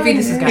 your body. But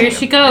Vetus has got Here you.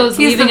 she goes,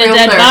 He's leaving the a real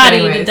dead cleric body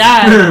anyways. to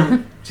die.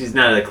 She's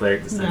not a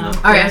cleric this time. No. though.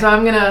 All right, so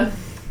I'm gonna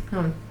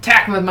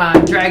attack him with my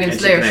Dragon And she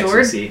Slayer can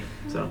sword. actually see,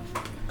 so.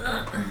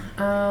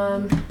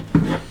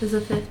 Does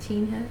a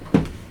 15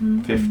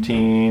 hit?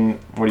 15.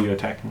 What are you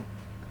attacking?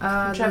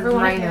 Whichever the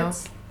one rhino.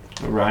 hits.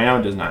 The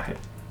rhino does not hit.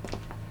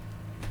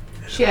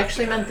 She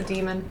actually meant the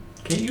demon.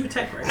 Can you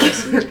attack right?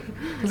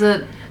 Is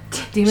it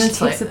Demon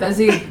Slayer? Is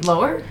he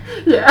lower?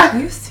 Yeah. Are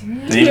you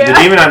serious? The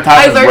demon on top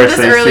I is learned worse this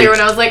than earlier 6.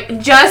 when I was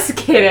like, just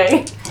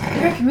kidding.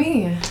 Frick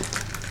me.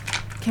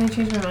 Can I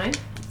change my mind?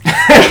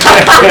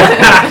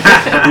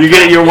 You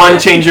get your one,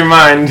 change your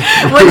mind.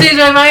 What changed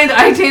my mind?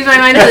 I changed my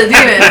mind to the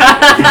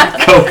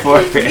demon. Go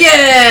for it.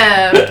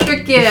 Yeah!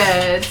 Frick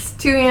yeah! It's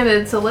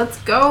 2-handed, so let's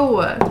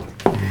go.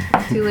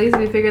 Too lazy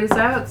to figure this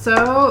out,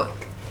 so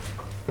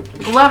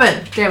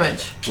 11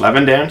 damage.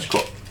 11 damage.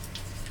 Cool.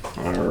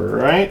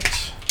 Alright.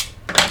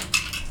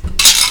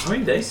 How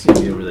many dice do you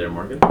need over there,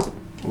 Morgan?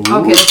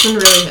 Okay, this one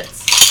really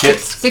hits.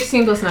 Hits.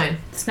 16 plus 9.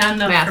 It's not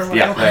enough Math. for what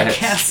Yeah, I that hits.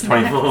 cast.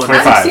 20, Oh,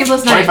 25. 16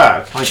 plus 9.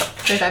 25.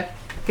 25. 25.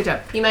 Good job.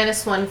 You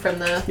minus 1 from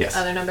the Yes.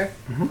 other number.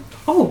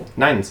 Oh,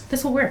 Nines.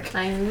 this will work.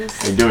 9.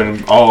 You're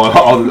doing all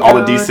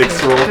the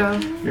d6 roll.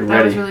 You're That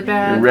ready. was really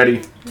bad. You're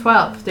ready.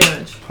 12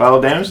 damage.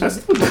 12 damage. That's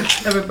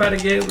Everybody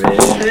get ready.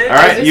 all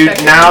right. You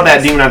now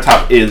that demon on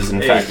top is in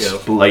There you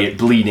fact go.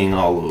 bleeding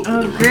all over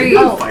Oh, the room. great.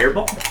 Oh,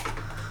 fireball?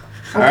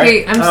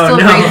 Okay, I'm Oh, still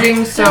no.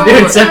 raging, so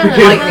Dude, separate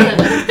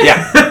lightning.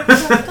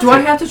 Yeah. Do I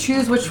have to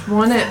choose which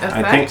one it affects?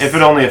 I think if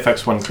it only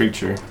affects one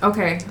creature.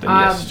 Okay, Then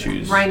yes,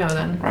 choose. Rhino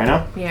then.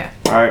 Rhino. Yeah.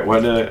 All right.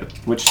 What?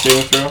 Which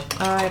saving throw?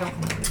 I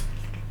don't know.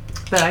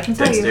 But I can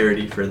tell you.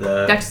 Dexterity for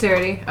the.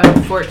 Dexterity.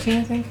 14,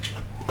 I think.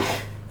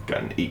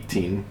 Got an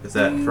 18. Is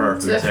that for our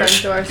It's food the front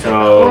section? door. So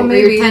So Oh,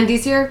 maybe. 10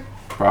 D's here?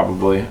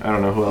 probably. I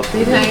don't know who else.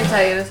 I can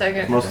tell you in a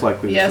second. Most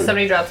likely. Yeah, food.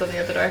 somebody dropped something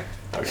at the door.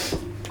 Okay.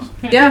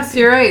 Yes,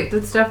 you're right.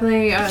 That's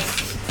definitely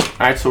us.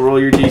 Alright, so roll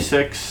your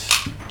d6.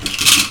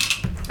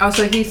 Oh,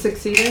 so he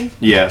succeeded?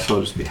 Yeah, so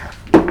it'll just be half.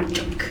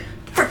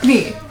 Frick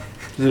me.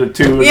 Is it a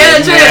 2? Yeah,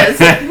 it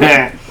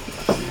is.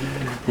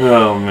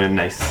 Oh man,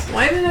 nice.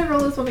 Why did I roll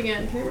this one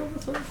again? Can I roll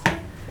this one?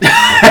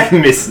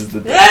 Misses the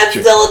That's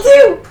picture. still a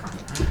 2!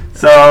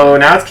 So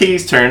now it's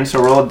Key's turn,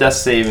 so roll a death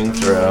saving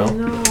throw.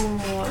 No.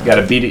 You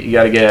gotta beat it, you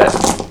gotta get,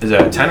 is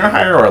it a 10 or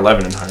higher or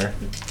 11 and higher?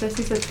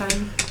 Jesse said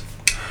 10.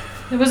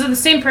 Was it the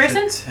same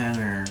person? 10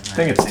 or... I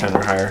think it's 10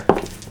 or higher.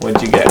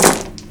 What'd you get?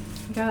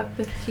 I got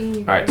 15.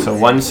 Alright, so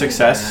 1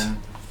 success.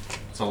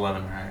 It's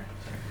 11 or higher.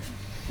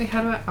 Wait,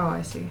 how do I... Oh,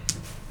 I see.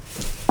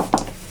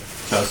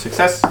 So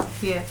success.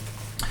 Yeah.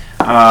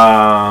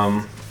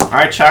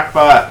 Alright,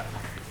 Chalkbot.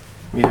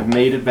 We have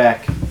made it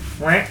back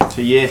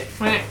to you.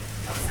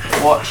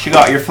 What you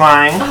got? You're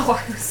flying.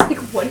 Oh, I was like,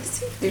 what is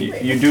he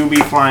doing? You do be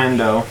flying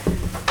though.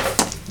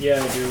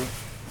 Yeah, I do.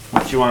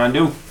 What you wanna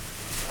do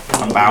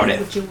about it?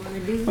 What you want to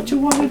do? What you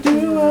wanna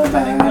do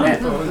about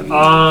it?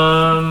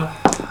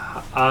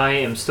 I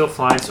am still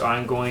flying, so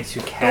I'm going to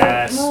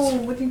cast. No,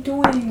 what are you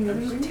doing?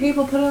 There's a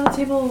table. Put it on the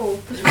table.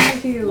 What's wrong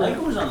with you?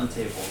 Lego's on the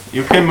table.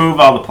 You can move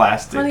all the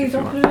plastic. Honey, if you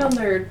don't want. put it on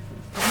their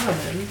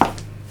ottoman.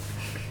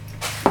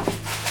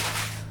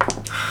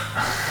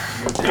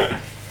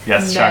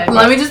 Yes, Ned. Chalkbot.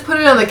 Let me just put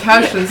it on the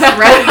couch and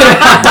spread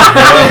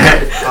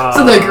it.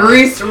 So the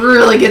grease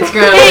really gets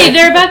gross. Hey,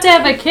 they're about to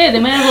have a kid. They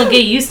might as well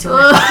get used to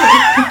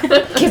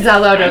it. Kids not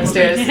allowed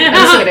downstairs. I'm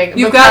just kidding.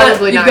 You've But got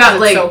probably you've not, got 'cause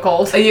like it's so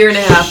cold. a year and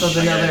a half of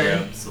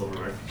another.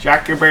 Silverware.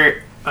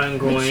 Chalkbot. I'm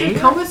going.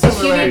 Come with If you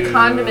silverware. need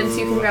condiments,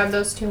 you can grab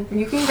those too.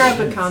 You can grab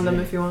the condom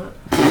if you want.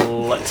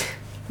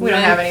 We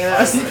don't have any of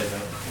those.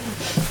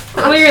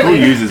 Who Clearly.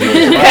 uses those?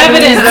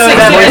 Evidence.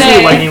 Where's the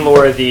Today. lightning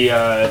lure?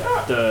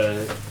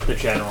 The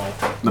general.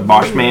 The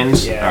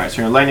Boschmans? Yeah. Alright,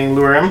 so you're lightning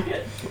lure him.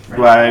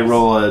 Do I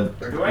roll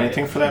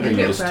anything for that or you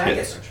get just back.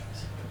 hit?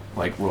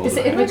 Like roll Is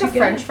the it like a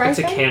French fry It's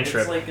a thing?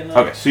 cantrip.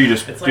 Okay, so you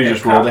just It's do like you a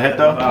just roll cup the hit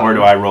though? of, Or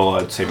do I roll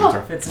a saving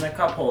throw? Fits in a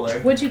cup holder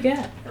What'd you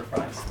get? for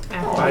fries.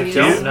 I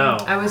don't know.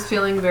 I was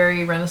feeling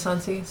very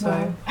Renaissance-y, so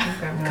I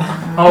grabbed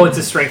it. Oh, it's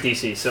a strength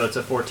DC, so it's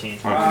a 14.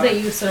 Alright. That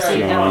you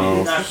associate that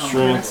with. So,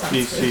 strength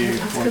DC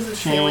Because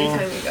it's the only 14.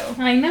 time we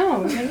go. I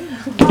know, right?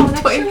 Oh,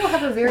 next year we'll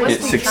have a very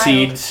It sweet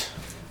succeeds.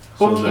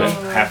 So is it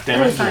child. half Really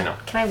damage or fun. no?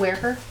 Can I wear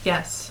her?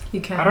 Yes,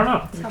 you can. I don't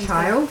know. Your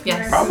child?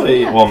 Yes.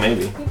 Probably, well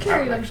maybe. You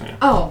carry them. Actually.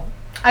 Oh,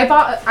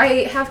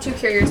 I have 2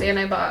 carriers and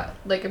I bought,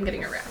 like, I'm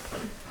getting a wrap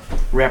one.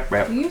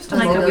 Wrap. You used to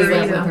Like like a a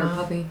burrito. with her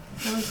puppy.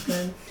 That was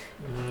good.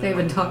 They have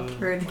a dog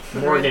bird.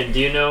 Morgan, do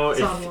you know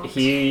It's on if walks.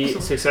 he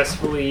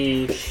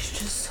successfully She's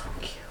just so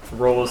cute.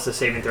 rolls the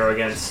saving throw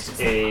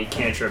against a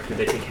cantrip, do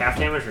they take half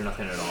damage or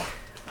nothing at all?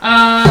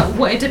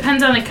 Well, it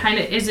depends on the kind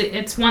of.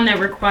 It's one that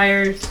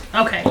requires.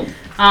 Okay.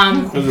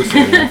 It was a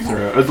saving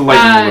throw. It was a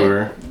lightning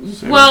lure.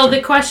 Saving Well, throw.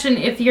 the question,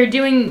 if you're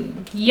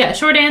doing,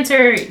 short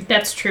answer,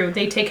 that's true.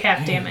 They take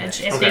half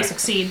damage if they Okay.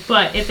 succeed.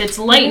 But if it's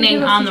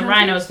lightning on the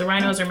rhinos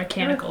are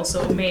mechanical,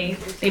 so they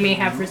may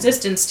have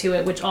resistance to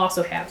it, which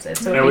also halves it.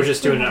 So I was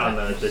just doing it on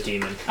the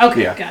demon.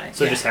 Okay, Yeah. got it.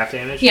 So yeah. just half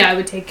damage? Yeah, I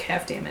would take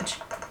half damage.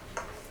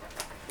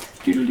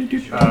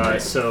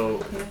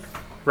 So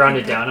round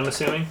it down, I'm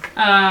assuming?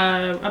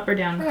 Up or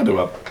down? I'll do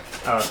up.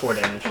 4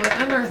 damage.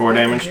 4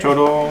 damage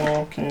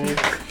total. Okay.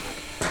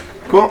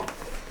 Cool.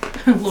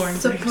 Lauren.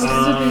 Supposed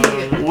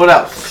to be What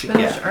else?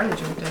 Spanish Yeah.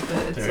 artichoke dip, but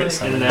it's There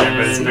is like... And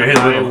But it's then very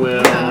I little.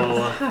 will,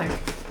 Yeah, heck.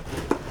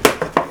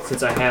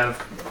 since I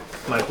have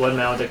my blood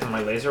maledict and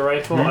my laser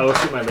rifle, I will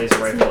shoot my laser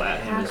rifle at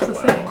him as That's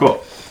the well. thing.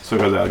 Cool. So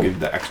because I'll give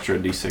the extra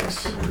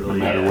d6 no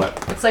matter Yeah.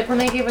 what. It's like when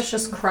they gave us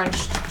just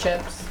crunched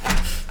chips.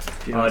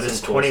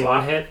 Does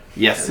 21 hit?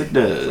 Yes, it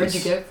does. Where'd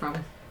you get it from?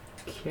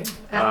 Okay.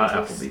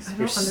 Applebee's. I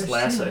Your don't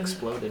Slassa understand.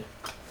 exploded.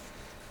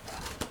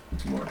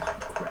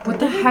 What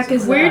the heck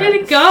is Where that?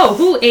 did it go?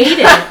 Who ate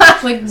it?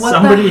 Like, what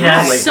Somebody the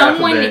had heck? like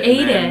Someone half of it, ate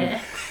and then-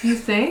 it. You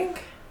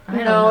think? I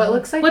don't No, know. it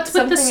looks like What's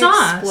with the something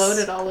sauce?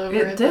 exploded all over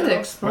it. It did though. What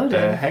explode.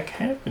 the heck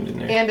happened in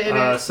there? And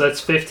it So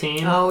that's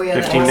 15. Oh, yeah.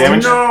 15 that-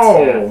 damage?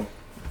 No!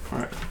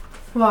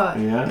 What?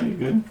 Yeah, you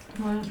good?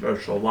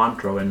 There's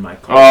cilantro in my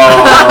car.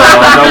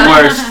 Oh, the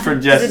worst for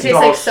Does Jesse. it taste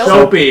like soap?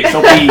 Soapy.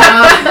 Soapy. And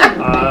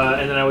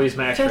then I will use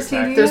my extra Jesse,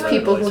 attack. There's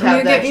people who Can have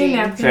you that get me a gene.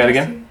 napkin? Say it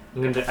again.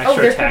 I'm going to Oh,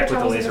 extra there's attack paper with the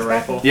towels in laser this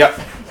rifle. bathroom. Yep.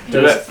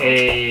 Do Does it.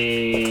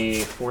 a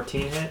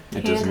 14 hit?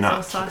 It does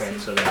not. Okay,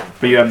 so then,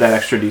 But you have that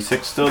extra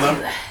d6 still though?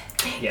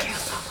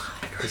 yes.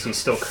 Because he's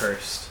still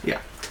cursed. Yeah.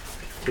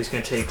 So he's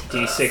going to take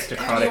d6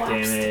 necrotic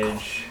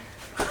damage.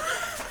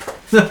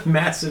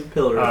 Massive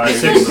pillar. 6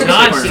 Six.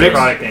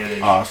 necrotic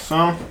damage.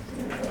 Awesome.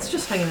 It's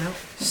just hanging out.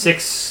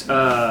 6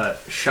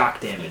 shock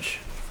damage.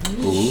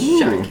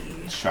 Ooh.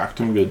 Shocked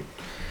him good.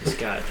 He's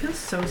got Feels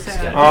so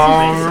sad.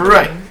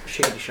 Alright.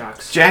 shady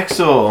shocks.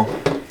 Jaxel,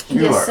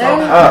 you Yes, are sir.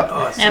 up.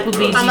 Applebee's,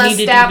 I'm you gonna need to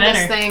do stab this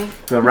better. thing.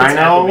 The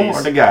rhino Applebee's.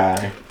 or the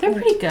guy? They're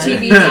pretty good.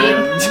 TBD.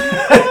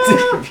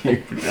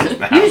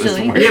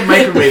 Usually. We have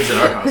microwaves at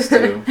our house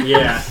too.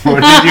 Yeah.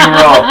 What did you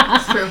roll?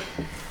 It's true.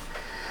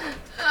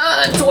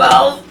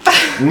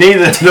 12.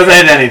 Neither doesn't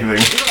hit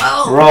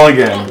anything. Roll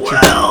again.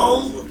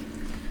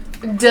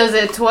 Does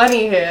it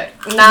 20 hit?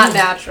 Not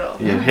natural.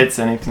 It hits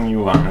anything you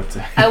want it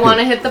to. I want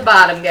to hit the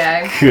bottom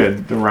guy.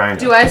 Good, the rhino.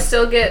 Do I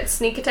still get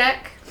sneak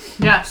attack?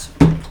 Yes.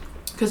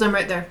 Because I'm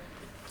right there.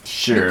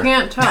 Sure. You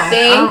can't tell.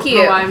 Thank you.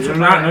 You're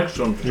not next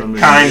to him. for some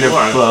reason. Kind of You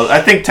are. close. I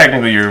think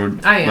technically you're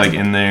I am. like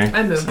in there.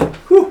 I moved.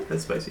 Whew,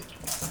 that's spicy.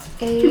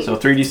 8, So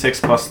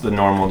 3d6 plus the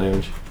normal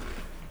damage.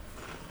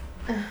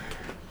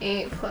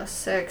 8 plus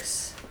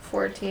 6,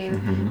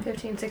 14, Mhm.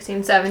 15,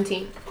 16,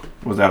 17.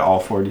 Was that all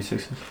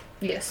 4d6s?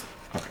 Yes.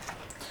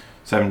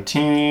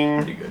 17.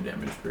 Pretty good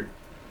damage for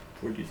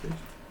 4d6.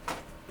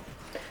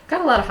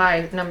 Got a lot of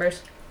high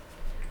numbers.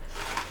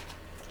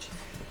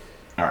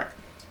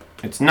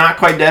 It's not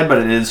quite dead, but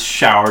it is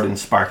showered in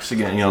sparks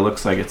again. You know,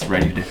 looks like it's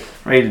ready to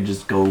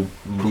just go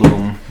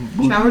bloom.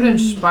 Showered in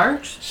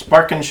sparks?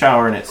 Spark and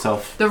shower in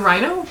itself. The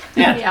rhino?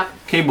 Yeah.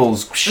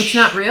 Cables. It's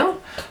not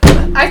real?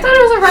 I thought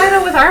it was a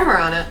rhino with armor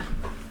on it.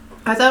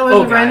 I thought it was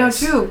Oh, a rhino guys.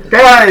 too.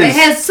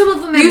 Guys! some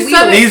of them You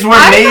said wheels. These were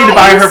I made thought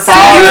by you her said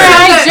father. you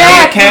were They're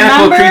Jack,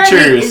 mechanical remember?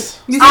 creatures.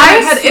 You said I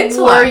had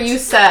swore intellect. you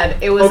said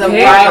it was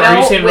Okay, a are you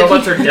rhino saying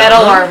robots are with dead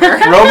metal now? armor.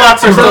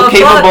 Robots are still Robot,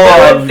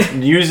 capable dude.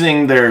 of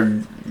using their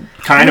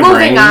kind of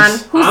Moving on.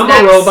 brains. Who's I'm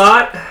next? a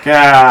robot.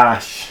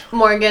 Gosh.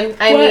 Morgan.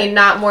 I What? mean,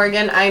 not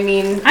Morgan. I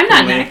mean. I'm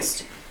not Wait.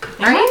 next.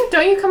 Are you?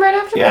 Don't you come right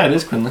after me? Yeah, it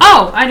is Quinlan.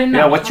 Oh, I didn't know.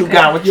 Yeah, what you Okay.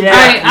 got? What you Yeah.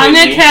 got? Alright, I'm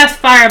gonna Wait, cast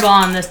Fireball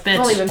on this bitch.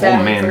 Don't even Oh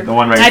beg man, for- the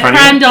one right in I front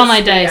of you? primed all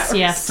my dice, Yeah.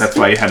 yes. That's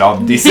why you had all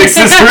the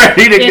d6s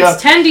ready to go.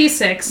 It's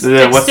 10d6.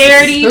 Yeah, what's the-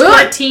 Dexterity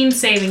 14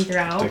 saving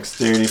throw.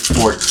 Dexterity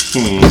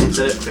 14. Is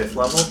that at 5th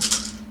level?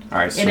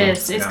 Alright, so. It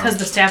is. It's yeah. because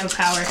the Staff of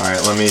Power.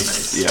 Alright, let me.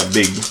 Yeah,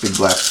 big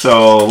blast.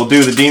 So we'll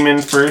do the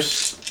demon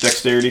first.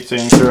 Dexterity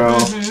saving throw.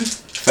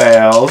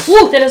 Fails.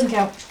 Woo, that doesn't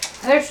count.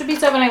 There should be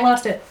 7. I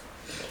lost it.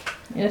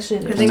 Yes,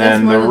 it I is. think And then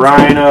it's more the than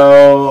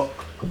rhino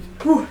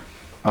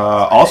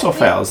also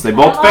fails. They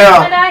both I lost my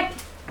fail. die.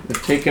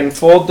 They're taking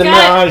full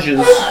damages.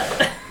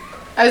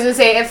 I was gonna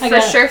say it I for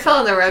got it. sure fell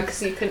in the road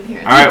because you couldn't hear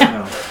it. Alright,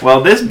 No.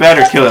 well, this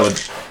better kill it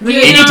with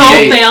You 88.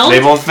 both failed. They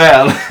both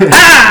failed.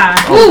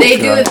 Ah! Ooh. They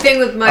do God. a thing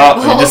with my Oh,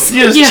 balls.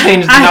 you just Yeah,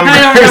 changed the I don't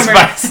numbers remember.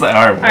 by slightly.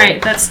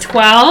 Alright, that's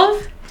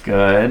 12,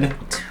 Good.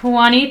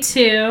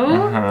 22,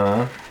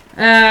 Uh-huh.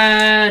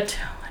 20,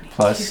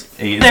 Plus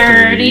 8 is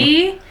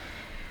 30.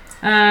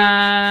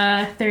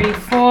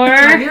 34,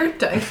 Your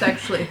dice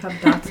actually have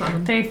dots on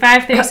them.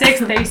 35, 36,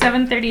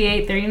 37,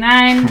 38,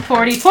 39,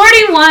 40,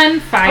 41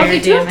 fire they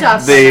do have damage.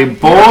 dots. They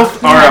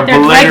both are they're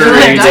like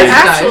obliterated. dice.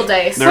 Actual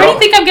dice. They're Where do all- you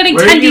think I'm getting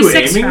Where are you 10d6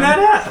 aiming from? that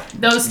at?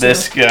 Those two.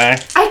 This guy.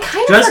 I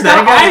kind of Just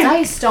forgot that guy? all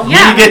dice don't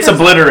Yeah. He gets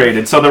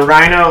obliterated. So the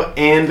rhino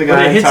and the But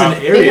guy it on hits top. an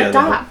They area. have though.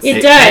 dots. It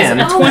It does. can.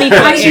 A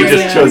 25 She just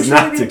area. chose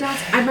not to.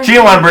 She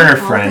didn't want to burn her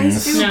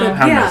friends. No.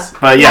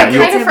 But yeah, I you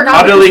kind of forgot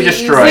utterly because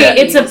he destroy used it.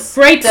 Wait, it's a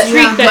bright That-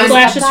 streak yeah, that mine-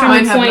 flashes from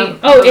mine a have point. no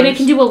Oh, and it colors.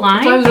 can do a So I was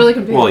line? really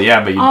confused. Well, yeah,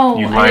 but you Oh, I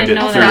lined didn't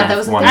it know through that. That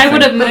was one I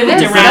would have thing. moved But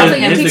it is. around That's him what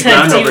Hit you the to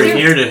ground do. over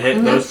here to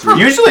hit those three.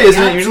 Usually,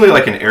 isn't it usually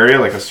like an area,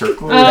 like a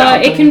circle?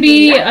 It can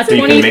be a So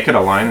you can 20. make it a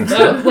line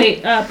instead.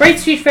 Wait, bright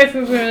streak spread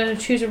for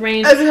choose a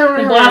range.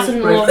 And blossom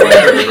in the lower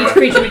range. Each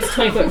creature makes a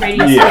 20-foot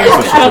radius. Yeah,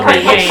 so she's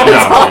Okay, yeah. No,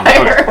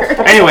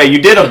 okay. Anyway, you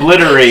did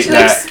obliterate She like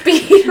that.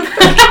 speed.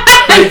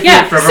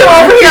 Yeah. So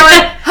over here,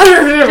 like, I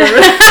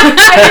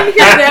didn't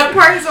hear that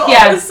part, so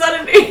Yeah. all of a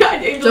sudden,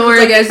 don't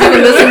worry, guys. You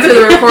can listen to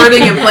the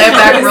recording and play it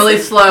back really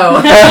slow.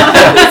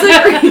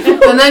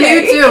 And then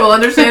you too will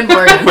understand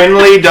Morgan.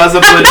 Quinley does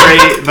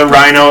obliterate the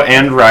rhino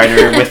and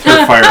rider with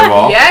her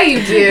fireball. Yeah,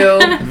 you do.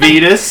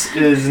 Vetus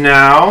is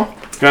now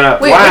gonna.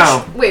 Wait,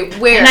 wow. wait,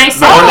 where? And I The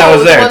one that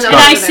was there, the it's one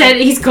And that I was said,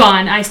 he's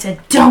gone. I said,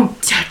 don't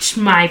touch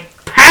my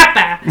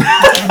papa.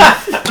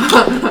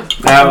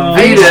 Now, Are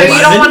you Vetus. sure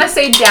you don't want to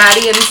say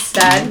daddy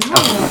instead?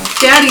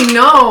 Daddy,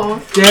 no.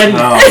 Daddy.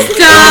 Oh.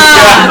 Stop.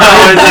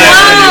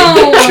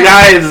 No, No. this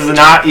guy is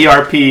not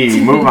ERP.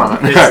 Move on.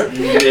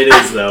 It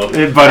is though.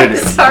 But it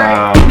is.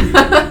 Sorry.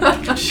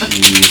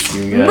 Jeez,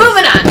 you guys.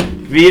 Moving on.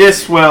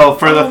 Vetus will,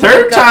 for the Oh my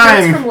third God,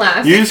 that's time, from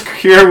last. use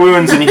Cure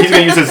Wounds, and he's going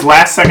to use his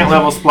last second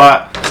level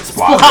Splat. That's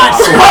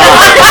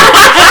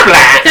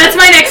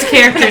my next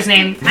character's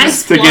name. I'm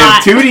To give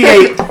Splot.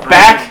 2d8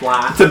 back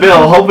to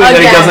Bill, hoping that he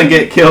Again. doesn't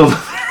get killed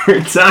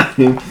third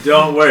time.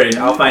 Don't worry,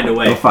 I'll find a You'll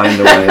way. find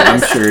a way.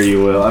 I'm sure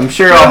you will. I'm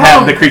sure I'll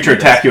have the creature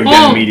attack you again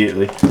Oh.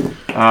 immediately.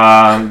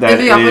 That Is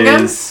he up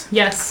again? is.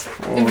 Yes.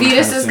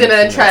 Vetus is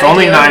gonna try It's to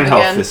only heal 9 him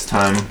health again. this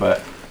time,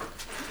 but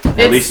at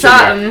It's least you're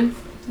not. something.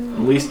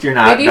 At least you're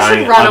not Maybe you dying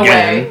should run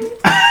again. away.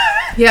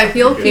 Yeah,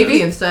 heal Maybe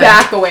Katie instead.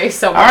 back away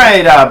somewhere. All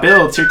right,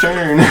 Bill, it's your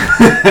turn.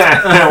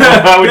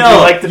 How would Bill,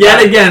 you like to yet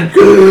die? again.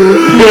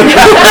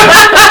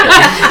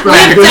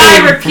 Live,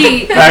 die,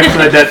 repeat. Back to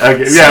the dead.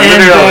 Okay, yeah,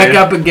 Stand literally. back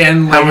up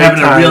again, How like many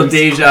having a real times?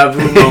 deja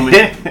vu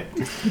moment.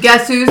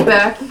 Guess who's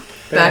back?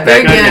 Back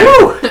Back again.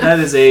 again. That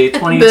is a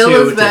 22 Bill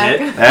is to back.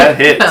 hit. That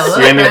hits. Hello,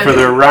 You aiming for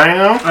the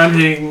rhino? I'm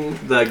hitting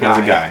the Or guy.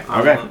 the guy.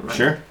 on Okay, the right.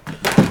 sure.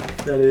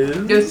 That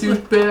is. Guess who's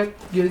back?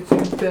 Guess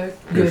who's back?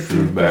 Guess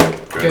who's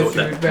back? Guess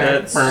who's back?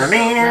 That's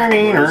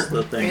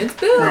the thing. It's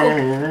Bill.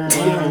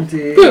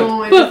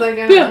 Oh, I just like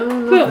I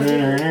don't know.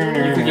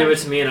 You could give it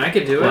to me and I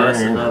could do it. Plus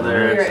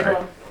another. You're right. Sorry.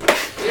 Hold on.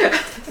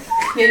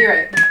 Yeah, you're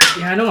right.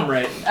 Yeah, I know I'm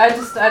right. I don't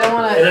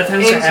want Yeah, that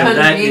tends to happen.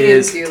 That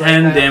is 10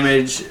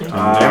 damage.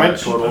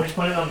 Damage? Total. Just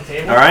put it on the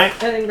table. All right.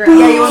 Yeah,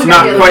 you It's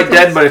not quite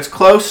dead, but it's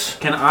close.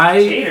 Can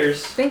I?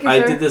 Haters. Thank you,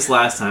 I sir. did this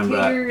last time, but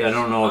I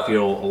don't know if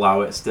you'll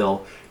allow it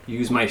still.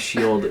 Use my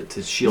shield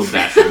to shield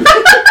bash him.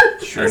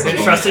 Sure. I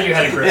trusted you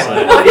had a grip on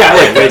it. Yeah,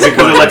 like, basically,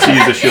 because it lets you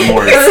use the shield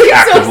more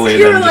actively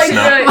than just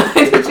now. Why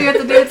did you have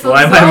to do it so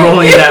Why am I slow?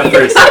 rolling that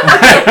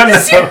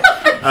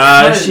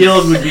first?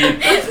 Shield would be.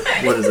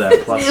 What is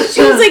that? Plus.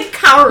 She was like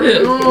coward.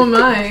 Oh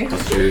my.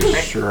 Plus your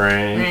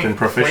strength and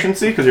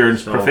proficiency, because you're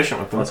proficient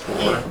with them. Plus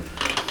 4.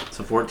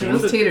 So 14.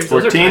 Those taters.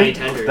 Those are 14? tiny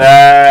tenders.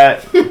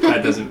 That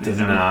That doesn't. is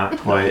not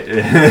quite.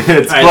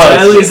 It's Alright, so I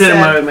close. lose it in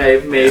my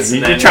mace. You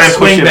and can then try and push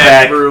swing it back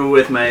back. through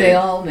with They my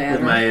all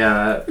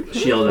matter.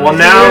 shield. Well, and-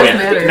 now,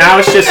 matter. now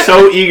it's just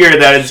so eager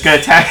that it's gonna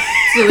attack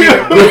you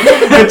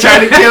and try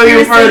to kill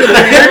you for the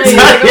third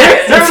time.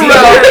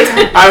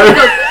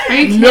 Are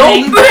you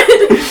kidding?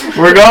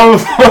 We're going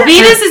for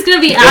Venus is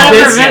gonna be out of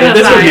her If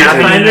this were vivify.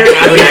 Pathfinder,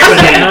 I would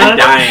actually be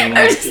dying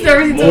never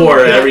seen more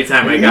every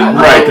time I got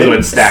right because it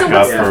would stack So up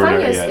what's for the whatever.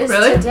 funniest Yeah. is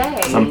Really?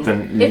 today.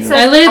 Something. It's yeah.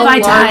 I live, a I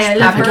die, I large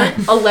live pepper,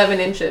 again. 11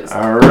 inches.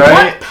 All right.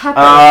 What pepper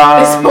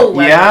is 11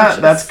 yeah,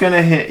 inches? that's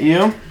gonna hit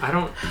you. I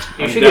don't.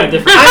 You I'm should get a done.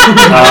 different.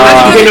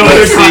 You know what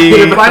Let's they're talking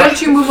see. about. Why don't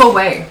you move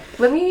away?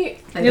 Let me.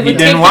 You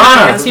didn't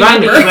wanna. It's not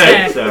Remember?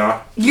 good.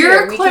 So,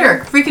 You're a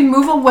cleric. Freaking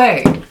move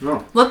away.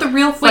 No. Let the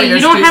real Wait, fighters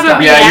you don't do have a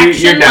stuff. Yeah,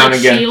 reaction you're down like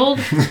again. shield?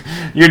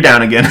 You're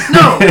down again.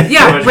 No, how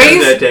yeah, much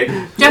raise. does that take?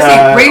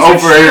 Jesse, raise your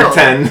over shield.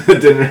 10.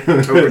 Didn't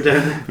Over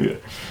 10? Yeah.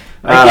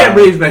 I can't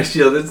raise my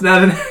shield. It's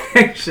not an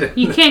action.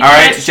 You can't All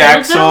right, cast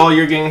shield, though? Jaxel,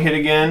 you're getting hit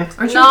again.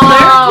 Aren't you No. a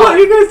cleric? What are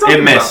you guys talking It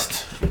about?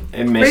 missed.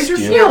 It missed Raise your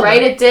you. shield. You're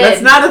right, it did.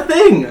 That's not a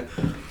thing.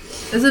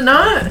 Is it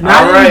not?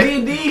 Not All right.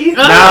 in D&D.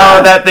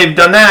 Now that they've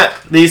done that,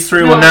 these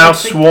three will No, now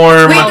it's like-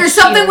 swarm. Wait, there's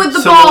something with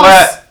the balls.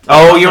 Silhouette.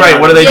 Oh, you're right.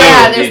 What do they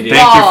Yeah, do? there's Thank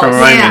you for balls.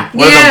 reminding Yeah. me.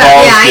 What do Yeah, the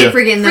balls Yeah, I do? ain't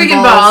forgetting them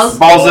Freaking balls.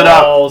 Balls it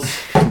up.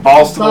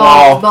 Balls to the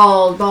wall.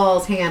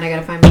 Balls. Hang on, I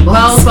gotta find my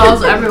balls.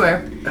 Balls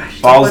everywhere.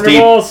 Balls deep.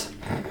 Balls.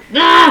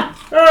 Ah!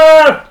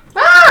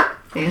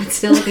 Hang on,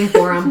 still looking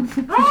for them.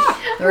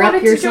 They're up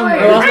wanted here to join. I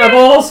somewhere. lost my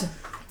balls.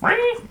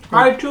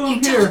 I too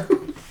am here.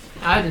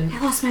 I didn't. I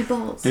lost my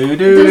balls.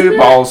 Do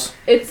balls.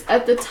 It's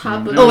at the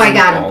top of Oh, I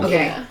got Balls. them.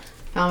 Okay.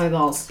 Found my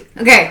balls.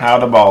 Okay. How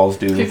the balls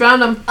She do.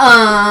 found them.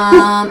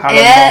 How the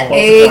balls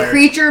A fire?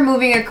 creature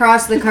moving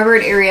across the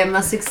covered area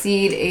must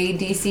succeed a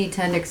DC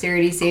 10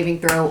 dexterity saving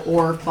throw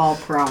or fall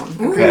prone.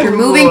 A Okay. creature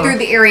moving through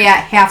the area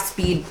at half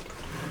speed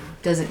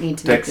doesn't need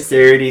to make this.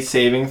 Dexterity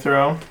saving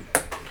throw.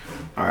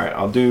 All right,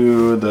 I'll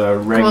do the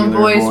regular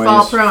boys,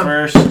 fall prone.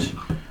 first.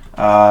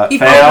 He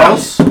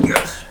Fails.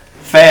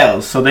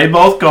 Fails. So they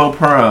both go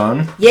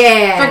prone.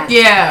 Yeah. Fuck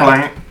yeah.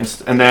 Blank.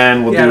 And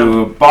then we'll Yeah.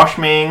 do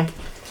Boschming.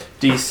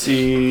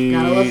 DC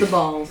Gotta love the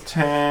balls.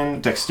 10.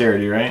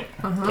 Dexterity, right?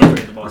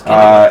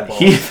 Uh-huh.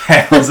 He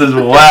fails as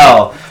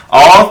well.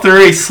 All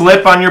three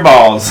slip on your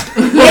balls.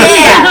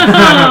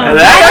 Yeah. And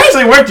that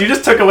actually worked. You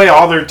just took away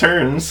all their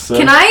turns. So.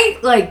 Can I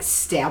like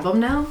stab them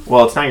now?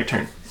 Well, it's not your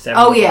turn.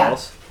 Oh, yeah.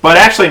 But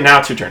actually, now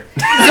it's your turn.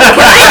 Back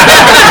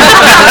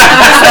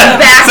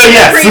So to the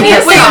yes.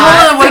 previous Wait, spot.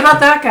 hold on. What about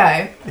that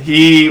guy?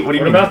 He. What do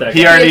you What mean? about that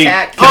He guy? already He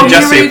attacked. can Oh,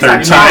 just he say third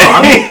already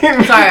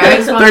time. Sorry, I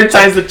just wanted Third to-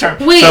 time's the charm.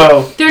 Wait,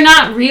 So. they're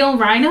not real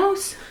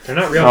rhinos? They're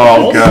not real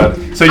Oh balls. god.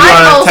 So you I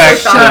want to also attack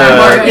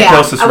thought the yeah.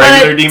 closest I wanna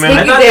regular demon? Take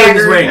I a thought they were just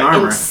dagger wearing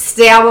armor. and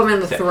stab him in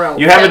the throat.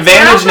 You have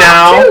advantage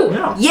now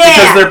No. Yeah.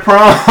 because they're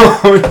prone.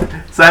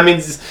 So that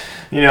means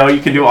you know you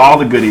can do all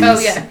the goodies. Oh,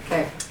 yeah.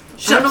 Okay.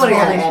 I don't know what I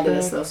gotta add to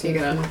this though, so you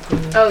gotta.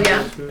 Oh,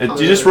 yeah.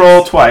 You just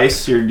roll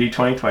twice. Your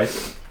d20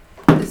 twice.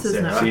 This is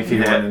Sarah, not. See if you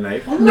you hit. want a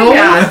knife? Oh, my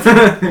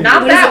God.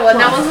 Not What that is one. it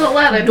That plus? was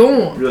 11.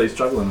 Don't. Really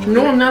struggling. over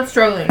No, there. I'm not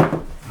struggling.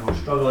 I'm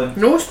struggling.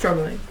 No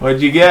struggling.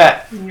 What'd you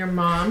get? Your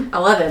mom.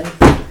 11.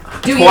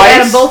 Do you Twice?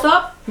 add them both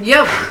up?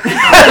 Yep. You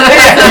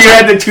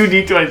had the two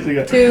d20s. You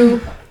got. 2.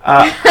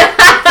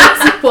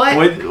 What?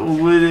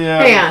 Would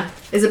Hang on.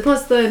 Is it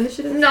plus the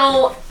initiative?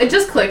 No, it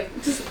just click.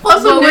 Just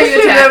Plus what were you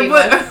attacking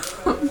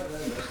initiative, with?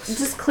 but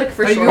Just click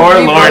for Are you sure. Or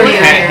Really Lauren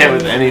brilliant. can't hit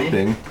with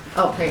anything.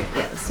 Oh, okay.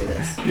 Yeah, let's do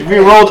this. If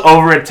you rolled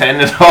over a 10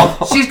 at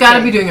all. she's got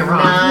to be doing it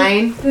wrong.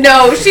 9.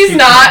 No, she's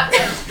not.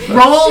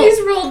 Roll. She's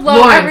rolled low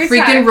Lauren, every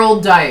freaking time. roll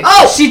dice.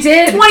 Oh, She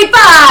did.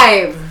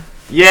 25!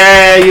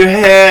 Yeah, you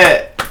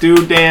hit.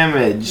 Do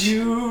damage.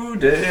 You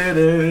did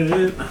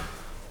it.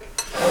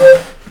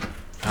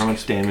 How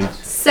much damage?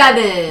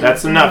 7.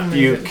 That's enough.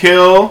 You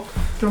kill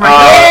one of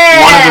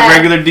Yeah. the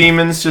regular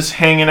demons just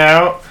hanging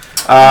out.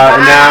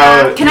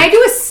 Now Can I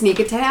do a sneak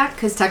attack?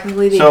 Because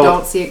technically they So-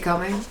 don't see it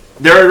coming.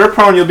 they're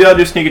prone. You'll be able to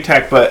do sneak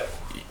attack, but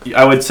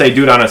I would say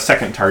do it on a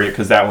second target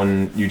because that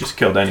one you just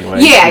killed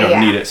anyway. Yeah, you don't yeah.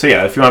 need it. So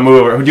yeah, if you want to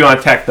move over, do you want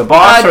to attack the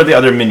boss or the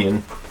other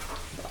minion?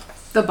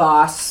 The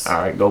boss. All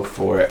right, go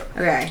for it.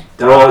 Okay.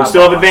 Roll. You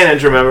still have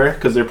advantage, remember,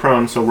 because they're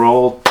prone. So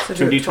roll So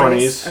two do it d20s.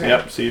 twice? Okay.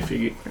 Yep. See if you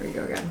get. Here we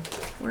go again.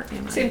 Where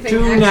am I? Same thing.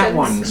 2 nat actions.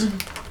 ones.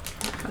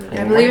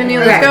 I believe in you.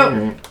 Let's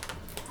go.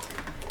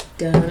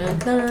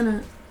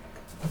 Dun-dun-dun-dun.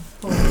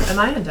 Am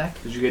I in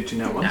deck? Did you get 2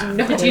 nat ones?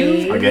 No. Did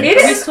you? Again. It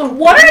is.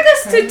 What are the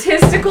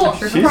statistical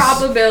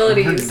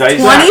probabilities? Dice.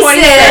 26.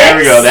 There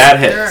we go. That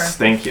hits. Sure.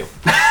 Thank you.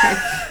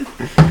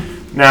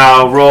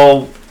 Now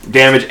roll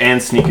damage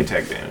and sneak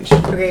attack damage.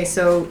 Okay,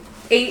 so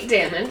 8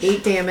 damage.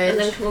 8 damage. And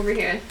then come over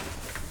here.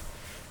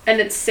 And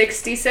it's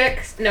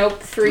 66. Nope,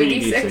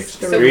 3d6. 3d6.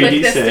 So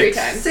click this 3d6. 3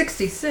 times.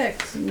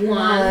 66.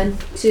 1,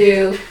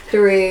 2,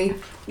 3.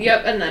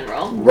 Yep, and then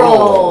roll.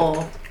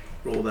 Roll.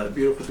 Roll that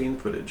beautiful bean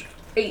footage.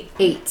 8.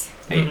 8.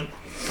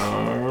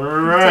 All It's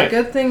right. a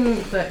good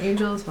thing that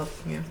Angel is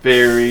helping you.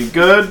 Very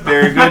good.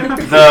 Very good.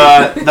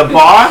 The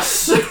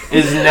boss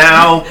is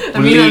now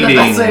bleeding.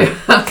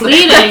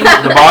 Bleeding.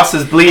 The boss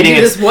is bleeding.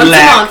 Do It's this once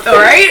black. a month,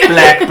 alright?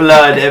 Black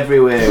blood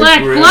everywhere.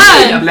 Black Great.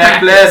 blood.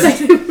 Black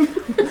blood.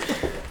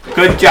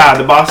 Good job.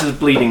 The boss is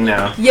bleeding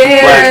now. Yay!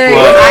 Black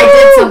blood. I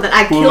did something.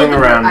 I Pooling killed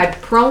him. around. I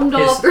proned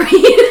all His-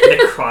 3.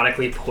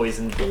 Necrotically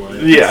poisoned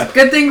blood. Yeah.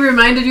 Good thing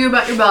reminded you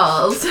about your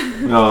balls.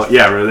 No.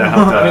 Yeah. Really. That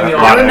helped. I mean, we A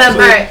all lot,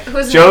 remember. actually.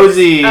 Alright, who's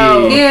Josie.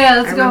 Oh. Yeah, I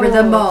let's go.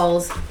 remember the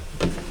balls.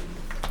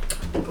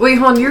 Wait,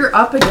 hon, you're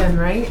up again,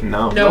 right?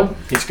 No. Nope.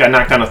 He just got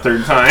knocked on a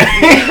third time.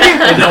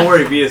 Hey, don't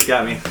worry, Vias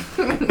got me.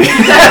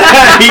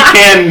 He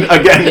can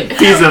again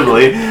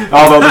feasibly,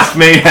 although this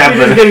may He's just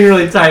happen. getting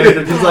really tired.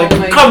 And he's like, Oh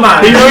my come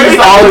on. He's used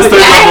all his third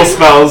level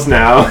spells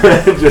now,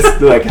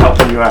 just like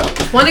helping you out.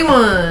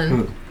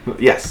 21.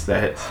 Yes,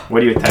 that hits.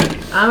 What are you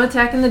attacking? I'm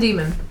attacking the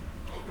demon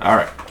All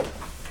right,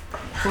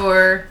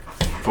 for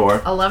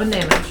 4. 11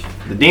 damage.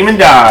 The demon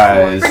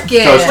dies.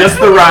 Frickin'. So it's just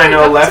the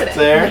rhino left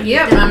there.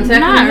 Yep, I'm attacking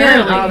Not him.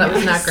 really. Oh, that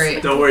was not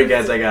great. Don't worry,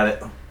 guys, I got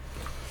it.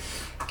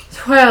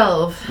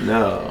 12.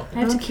 No. I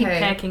have to keep Okay.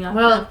 packing up.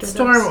 Well, after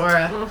Storm this.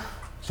 Aura.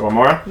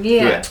 Stormora? Do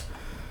Yeah. it.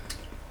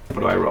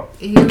 What do I roll?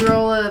 You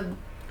roll a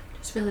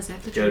Just realized I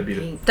have to Gotta try beat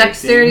it. paint.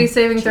 dexterity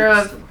saving throw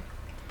of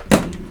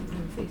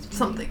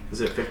something.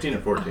 Is it 15 or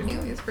I 14?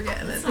 always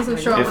forgetting it. Doesn't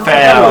show It up.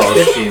 fails.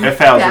 15. It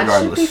fails That should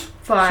regardless. be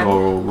fine.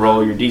 So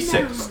roll your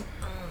d6.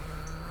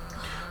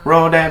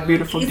 Roll that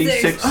beautiful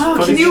d6.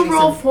 Oh, can you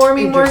roll for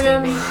me,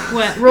 Morgan?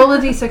 What? Roll a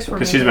d6 for me.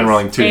 Because she's been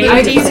rolling 2 Eight.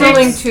 I d6. keep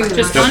rolling 2.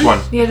 Just Just one.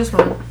 Yeah, just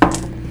one.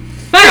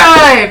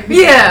 5!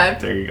 Yeah.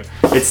 There you go.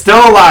 It's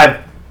still alive,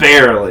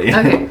 barely.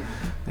 Okay.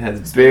 It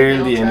has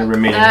barely any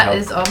remaining That health.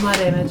 is all my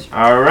damage.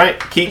 All right,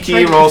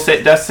 Kiki, roll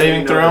death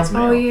saving throw. That's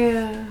male. Oh,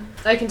 yeah.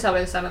 I can tell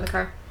by the sound of the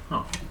car.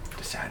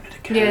 Decided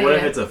Yeah, What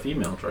if yeah. it's a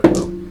female truck,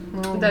 though?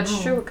 Oh, That's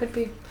no. true, it could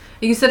be.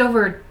 You said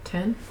over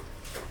 10?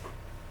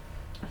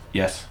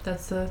 Yes.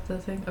 That's the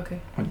thing?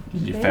 Okay.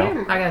 Did you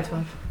fail? I got a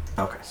 12.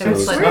 Okay. So It's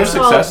it's like- another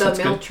success. the That's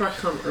mail good. truck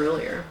come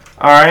earlier.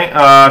 All right,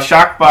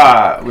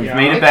 Shockbot, we've Yeah.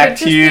 made it It back could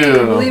to just be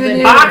you. Believe in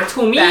you. Back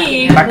to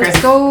me! Back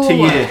Let's go. to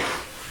you.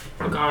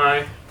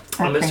 Okay.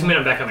 I'm assuming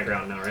I'm back on the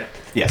ground now, right?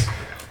 Yes.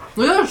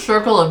 Look at a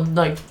circle of,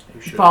 like,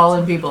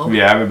 fallen people.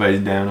 Yeah,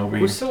 everybody's down over here.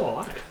 Who's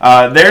still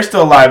alive? They're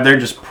still alive. They're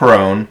just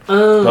prone.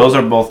 Those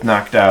are both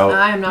knocked out.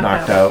 I am knocked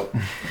knocked out.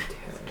 out.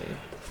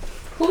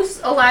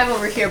 Who's alive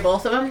over here,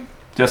 both of them?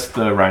 Just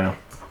the rhino.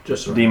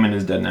 Just so. Demon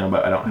is dead now,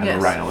 but I don't have Yes.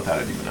 a rhino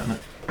without a demon on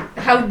it.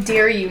 How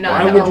dare you not Why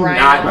have would a you rhino?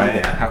 not? Right?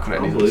 Yeah. How could I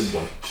do this?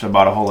 Unbelievable. Should have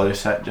bought a whole other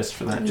set just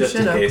for that. Just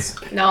in should've. case.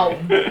 No.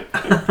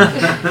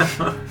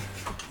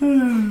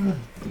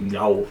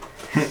 No.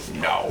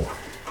 No.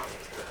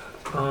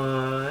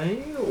 I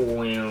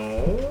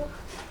will.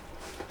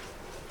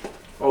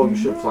 Oh, you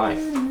should fly.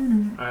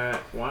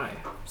 Why?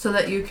 So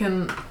that you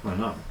can Why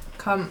not?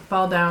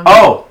 fall down.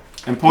 Oh,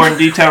 important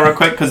detail, real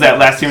quick, because that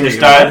last team just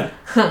died.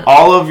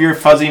 All of your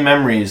fuzzy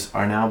memories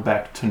are now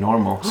back to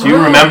normal, so you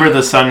remember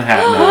the sun hat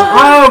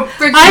now. Oh,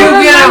 frick I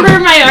you, get him.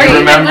 remember my argument.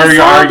 remember with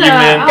your Zelda.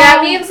 argument? That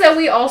means that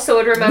we also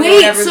would remember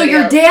Wait, what so everybody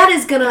your else. dad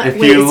is gonna. If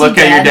wait, you is look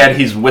he at your dead? dad,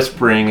 he's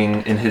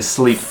whispering in his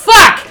sleep.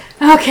 Fuck!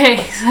 Okay,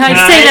 I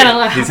say that a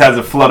lot. He has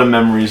a flood of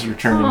memories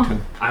returning to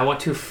him. I want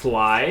to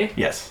fly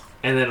Yes.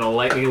 and then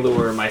lightly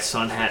lure my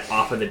sun hat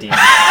off of the demon.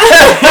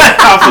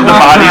 Off of the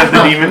body of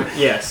the demon.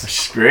 Yes.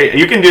 Which is great.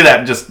 You can do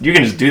that. You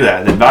can just do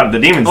that. The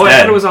demon's Oh, I dead.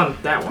 thought it was on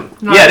that one.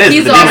 Yeah, it is.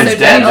 He's The demon's also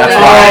dead.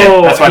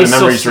 dead. That's why he's the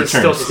memories still,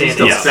 return. Still standing.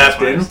 Still Yeah, strapped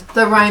that's in. fine.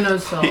 The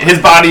rhino's soul. His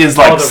body is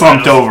like Oh, the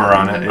slumped rhino. over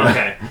on it. Yeah.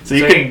 Okay. So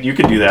you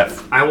can do that.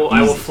 I will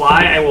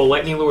fly. I will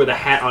lightning lure the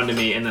hat onto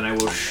me, and then I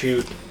will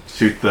shoot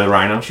Shoot the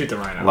rhino. the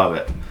rhino. Love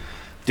it.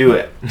 Do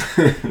it.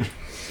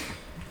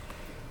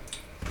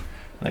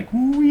 Like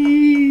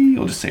wee.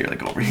 You'll just say you're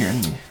like over here.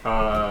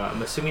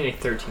 I'm assuming a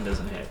 13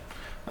 doesn't hit.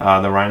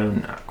 The rhino,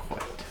 not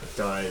quite.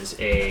 Does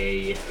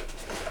a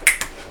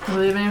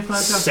Believe in your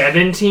pleasure.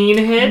 17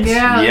 hit?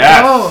 Yeah.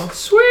 Yes. Oh.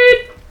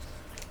 Sweet.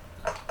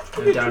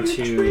 I'm down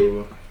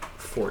to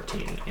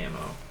 14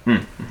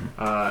 ammo.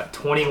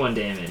 21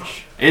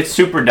 damage. It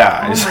super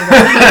dies.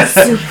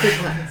 Super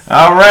class.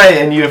 All right,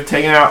 and you have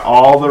taken out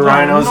all the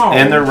rhinos no.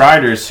 and their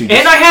riders. So you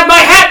And I have my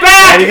hat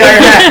back! and you got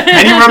your hat,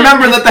 and you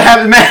remember that the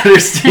hat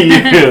matters to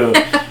you.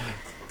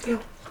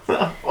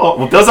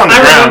 Well, Bill's on the I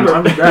ground.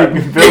 remember.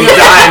 Bill's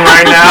dying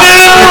right now.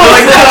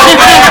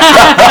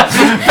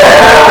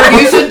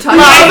 You should touch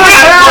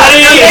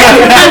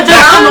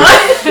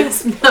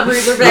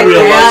Memories are back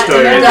Real love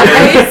there.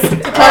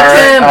 story. Touch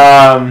him.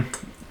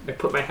 I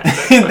put my hat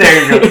back.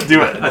 There you go.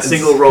 Do it. A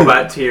single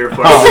robot tear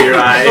for your A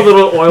eye.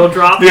 little oil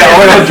drop. Yeah,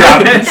 oil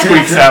drop. It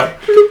squeaks out.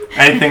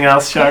 Anything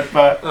else,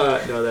 Sharkbot?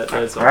 No,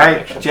 that's All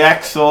right,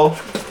 Jaxel.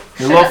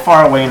 You're a little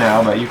far away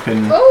now, but you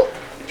can Oh,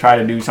 try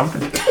to do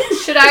something.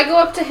 should I go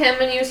up to him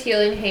and use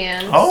healing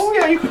hands? Oh,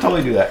 yeah, you could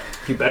totally do that.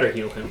 You better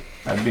heal him.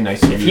 That'd be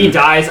nice of If you. he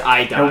dies,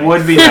 I die. It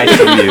would be nice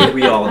of you.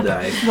 We all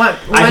die. What?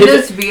 I When hit,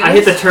 does the, Venus? I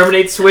hit the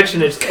terminate switch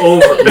and it's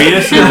over.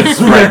 Venus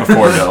is right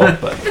before Bill,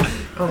 but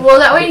Well,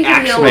 that way you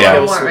can heal a Actually,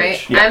 little yeah. more, right?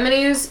 Yeah. I'm gonna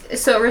use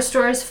so it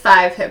restores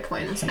 5 hit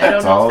points. I don't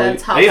that's know all. if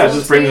that's helpful. Yeah, it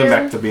just brings to him you,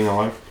 back to being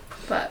alive.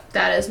 but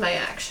that is my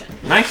action.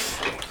 Nice.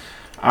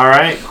 All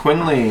right,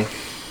 Quinley.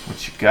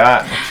 What you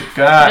got? What you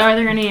got? Are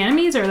there any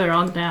enemies or they're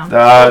all down?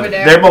 Over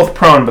there. They're both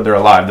prone, but they're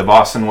alive. The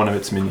boss and one of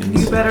its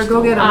minions. You better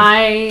go get him.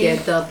 I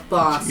Get the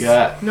boss.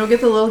 Yeah. No,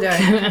 get the little guy.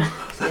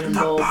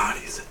 Symbol.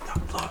 Bodies hit the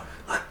floor.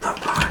 Let the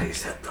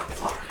bodies hit the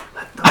floor.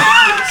 Let the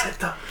bodies hit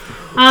the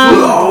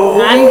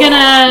I'm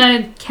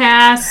gonna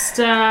cast.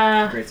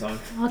 Great song.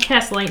 I'll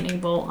cast lightning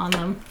bolt on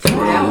them.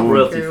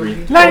 royalty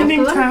free.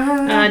 Lightning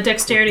time.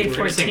 Dexterity We're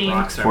gonna sing 14.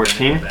 Rockstar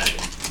 14? back.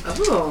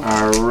 Oh.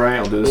 All right,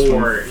 I'll do this Or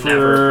one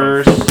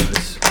never first. from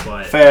this,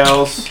 but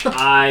Fails.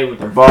 I would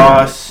The prefer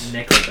boss.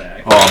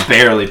 Nickelback. Oh,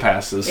 barely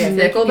passes. Yeah,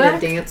 Nickelback? Nickelback?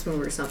 A dance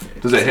move or something.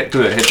 Does it hit?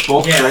 Do it hit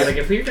both? Yeah, right? like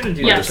if we were gonna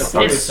do Yes, this, a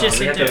focus it's song, just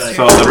we a have to, like,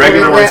 So the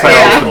regular one fails.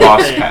 Yeah. The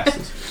boss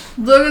passes.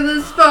 Look at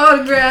this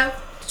photograph.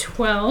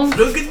 12.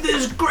 Look at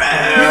this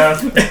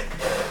graph. Look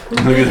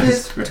at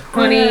this.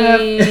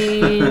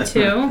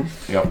 22.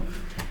 Yep.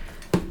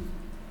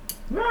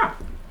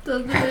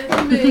 Doesn't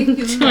it make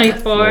you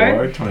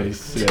 24.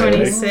 26.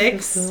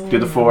 26. Do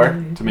the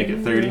 4 to make it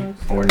 30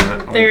 or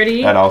not.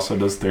 30. That also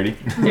does 30.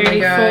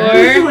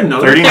 34.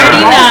 Another 39.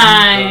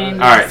 39. All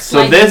right,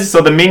 so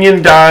the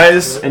minion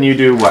dies, and you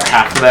do what?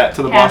 Half of that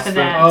to the Half boss. of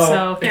then? that. Oh,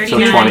 So so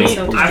 39. 20.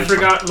 So I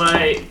forgot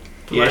my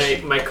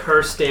Yes. my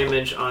curse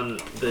damage on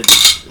the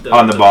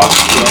On the boss.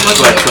 Yeah.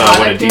 So that's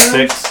what a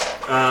D6.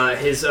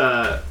 His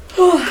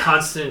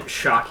constant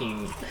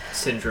shocking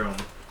syndrome.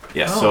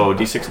 Yeah. So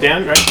D6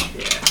 damage, right?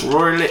 Yeah.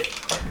 Roll it.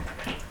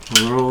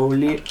 Roll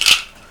it.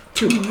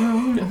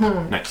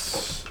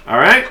 Nice. All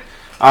right.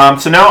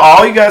 So now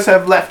all you guys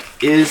have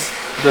left is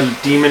the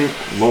demon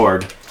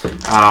lord.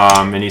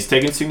 And he's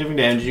taking significant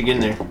damage. You get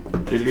in there.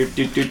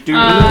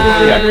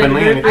 Yeah,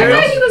 Quinley, anything I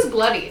else? thought he was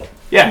bloodied.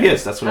 Yeah, he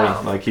is. That's what I Oh.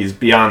 mean. Like, he's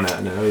beyond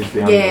that now. He's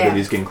beyond Yeah. that.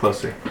 He's getting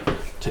closer.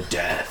 To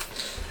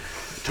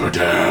death. To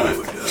death.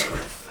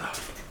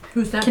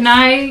 Who's that? Can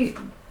I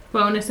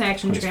bonus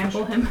action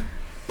trample him?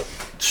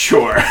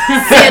 Sure.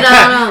 Sit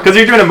on him. Because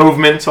you're doing a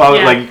movement, so I'll,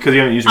 Yeah. like, because you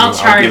haven't used your I'll move,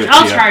 charge. give it to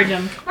I'll you. charge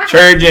him.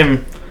 Charge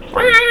him.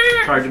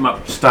 Charge him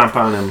up. Stomp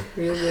on him.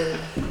 Real good.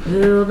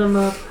 Build him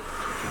up.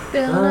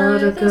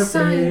 Build the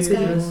science guy.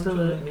 to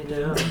let me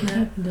down.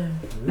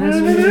 Mess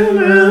me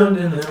around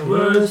in the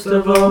worst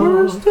of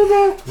all.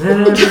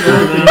 Then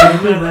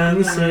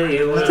everybody say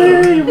you will.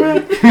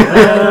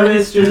 Love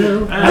is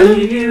true. I love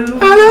you.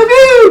 I love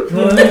you.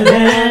 More than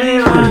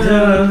anyone,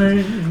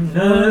 darling.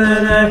 Know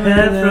that I've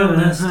had from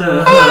the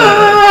start.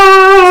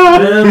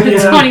 Build me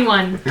up.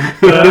 21.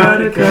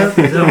 Buttercup,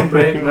 don't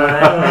break my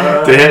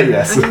heart. To hit,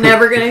 yes. I'm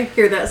never gonna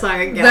hear that song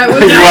again. That was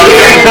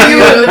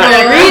Beautiful.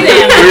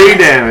 3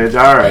 damage.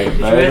 All right. Did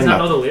you That guys is not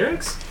know enough. the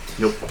lyrics?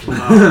 Nope.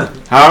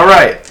 All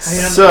right.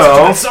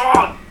 So,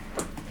 song.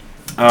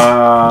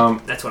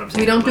 That's what I'm saying.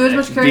 We don't do as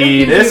much the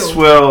karaoke this as you.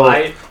 will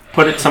I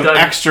put it some done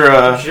extra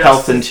just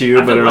health as- into you,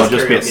 I've but done it'll less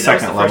just be at karaoke. That was the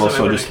second first level, time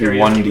so I it'll went just to be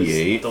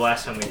karaoke. 1d8. The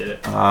last time we did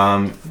it.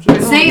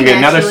 Same, You get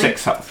another actually.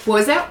 6 health. What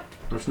was that?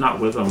 It's not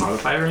with a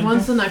modifier. in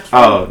When's the next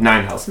one? Oh, 9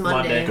 It's health.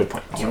 Monday. Good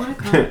point. Do you want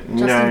to call Justin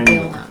 9.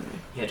 Bale on me?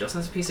 Yeah,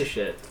 Justin's a piece of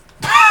shit.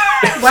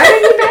 Why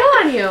did he bail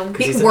on you?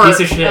 Because he's a Work.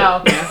 piece of shit.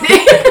 Oh, okay.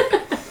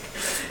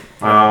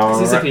 Because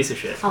he's a Alright. piece of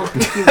shit. I'll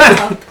pick you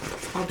up.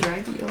 I'll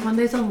drag you.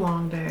 Monday's a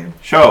long day.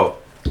 Show.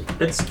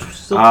 It's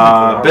still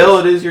 24 Bill,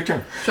 hours. it is your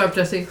turn. Shut up,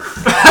 Jesse.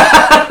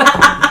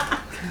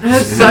 I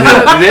have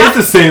such It is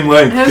the same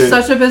length. I have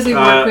such a busy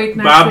work week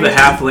next Bob week. the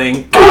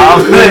halfling,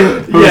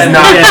 Who's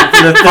not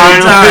for the third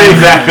finally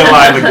time, back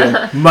alive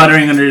again.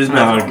 muttering under his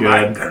mouth. Oh,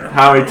 good.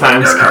 How many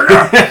times?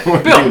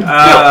 Bill!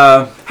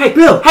 Hey,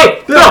 Bill!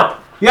 Hey, Bill!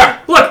 Yeah.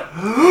 Look!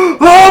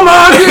 Oh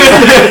my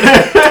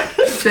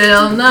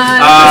Bill Nye.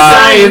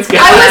 Science guy.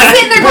 I was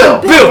sitting there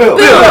going, Bill,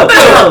 Bill. I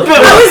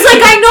was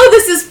like, I know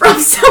this is from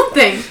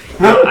something.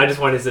 No, I just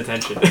want his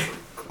attention.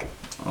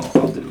 Oh,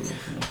 I'll do.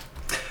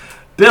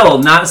 Bill,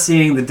 not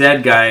seeing the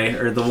dead guy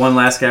or the one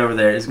last guy over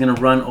there, is gonna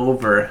run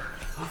over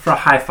for a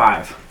high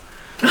five.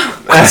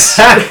 Nice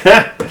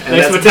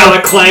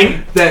metallic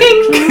clang.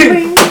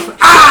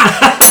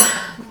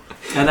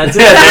 And that's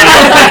it.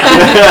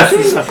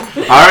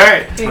 All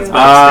right.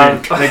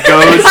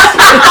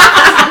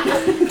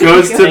 It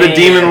goes to the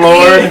demon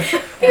lord,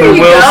 who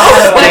will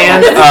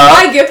stand up.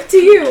 My gift to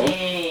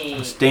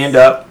you. Stand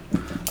up.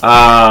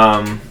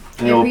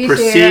 And you'll appreciate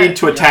proceed it.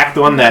 to attack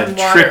the one that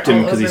Water tripped him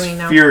all because over he's me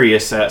now.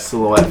 furious at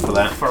Silhouette for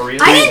that. For real?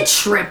 I didn't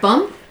trip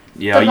him.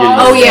 Yeah, you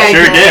Oh, yeah,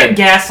 sure I did.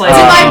 Gaslight.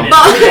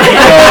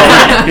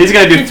 my So, he's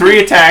gonna do 3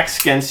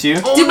 attacks against you.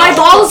 Do my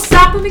balls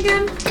stop him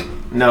again?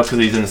 No, because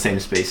he's in the same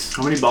space.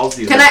 How many balls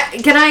do you Can have?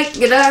 I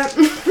get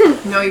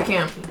a? No, you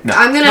can't.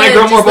 I'm gonna Can I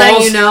grow more just let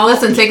balls? you know.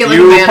 Listen, take it like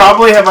a You man.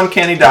 probably have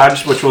uncanny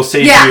dodge, which will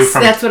save you Yes,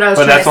 from. that's what I was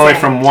But trying that's to only say.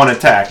 from 1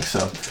 attack,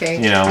 so Okay.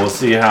 we'll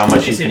see how much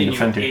you She's can hitting you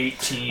defend here.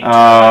 18.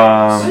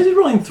 Why is he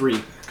rolling 3?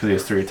 Because he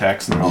has 3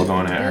 attacks and they're all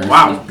going at her.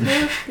 Wow.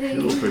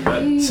 Rolls pretty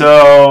bad.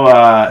 So,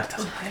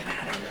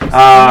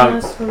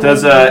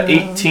 does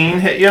 18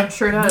 hit you?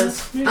 Sure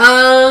does.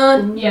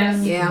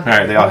 Yes. Yeah. All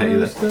right, they all hit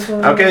you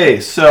then. Okay,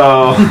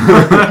 so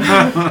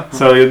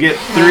so you'll get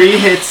 3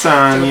 hits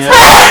on you.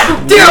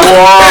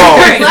 Whoa!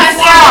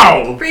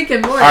 Wow!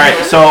 Freaking more. All right,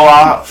 so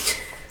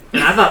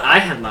And I thought I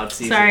had loud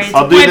seasons. Sorry.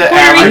 I'll do My the Puerto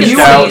average Rican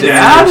out season.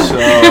 damage. So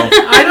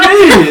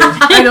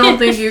I don't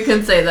think you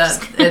can say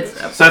that.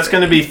 It's that's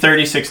going to be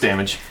 36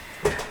 damage.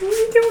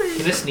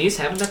 Can this sneeze?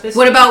 Haven't done this?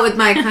 What about with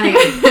my kind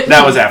of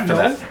That was after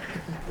that.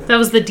 That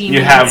was the demon.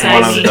 You have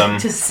inside one of me. them.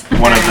 Just-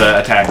 One of the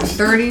attacks.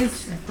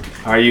 30s?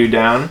 Are you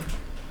down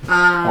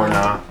or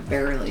not?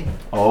 Barely.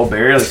 Oh,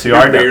 barely. So you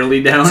are down.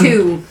 barely down.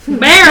 2. Barely.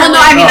 Well, no,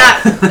 I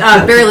mean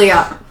not barely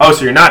up. Oh,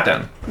 so you're not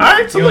down. All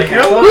right, so You like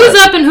have Who's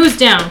up and who's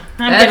down?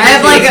 I'm I good.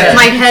 have like Okay.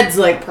 my head's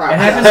like It propped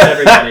happens up. to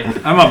everybody.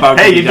 I'm about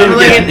to Hey, be you down.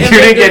 didn't get you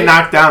didn't get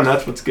knocked down.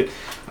 That's what's good.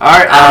 All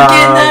right. I'm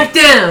getting knocked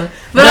down,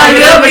 but I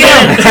get up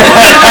again.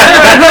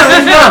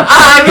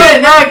 I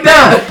get knocked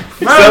down.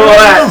 Silhouette, So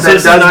that this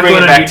is does not bring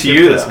going it on back to YouTube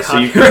you because though, so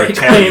you can copyright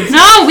pretend. claims.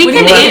 No, we What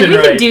can do you want we to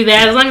can write? do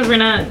that as long as we're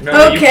not No,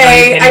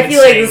 Okay, you I can't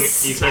feel like sing-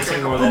 this- You can't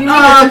sing more than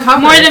Uh,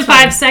 more than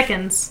 5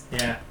 seconds.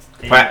 Yeah.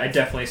 What? I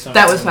definitely saw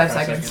That it was more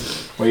 5 than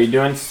seconds. What are you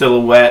doing,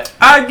 Silhouette?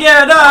 I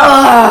get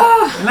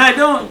up and I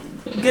don't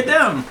get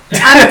down.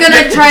 I'm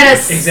gonna try to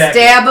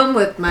Exactly. stab him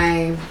with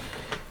my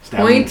Stab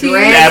him. Pointy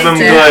Stab him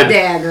good.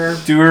 dagger.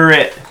 Do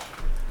it.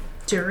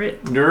 Do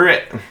it. Do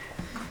it.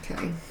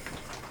 Okay.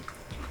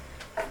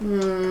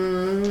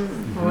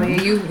 Well,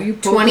 you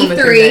poke him with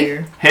your 23.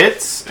 dagger.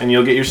 Hits, and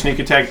you'll get your sneak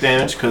attack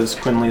damage because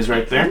Quinley's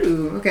right there.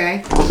 Ooh,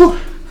 okay.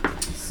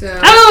 So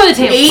Oh, the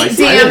table. 8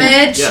 Spicy.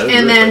 damage, Yeah,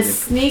 and that's then really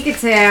sneak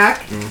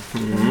attack.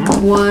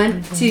 Mm-hmm.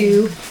 1,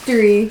 2,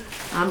 3.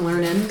 I'm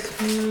learning.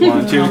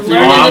 1, 2, 3.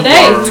 Learning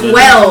today.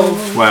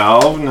 12.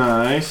 12.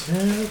 Nice.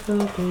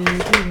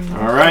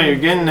 All right, you're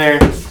getting there.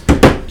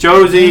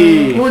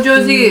 Josie, Oh,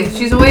 Josie,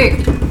 she's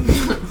awake.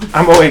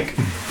 I'm awake.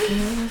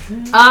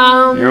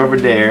 You're over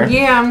there.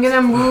 Yeah, I'm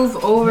gonna move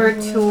over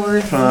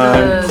towards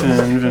 5,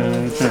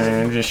 the.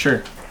 10, 15,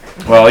 sure.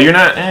 Well, you're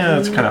not.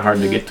 It's kind of hard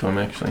to get to him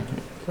actually.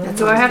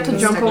 Do I have to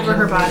jump over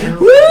her body?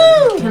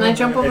 Can I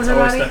jump over It's her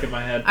always body? stuck in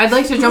my head. I'd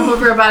like to jump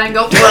over her body and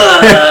go.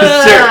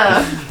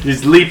 Sure.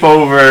 Just leap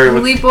over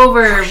with Leap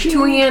over,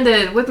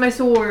 two-handed, with my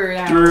sword.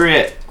 out.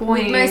 it.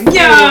 Going. My sword.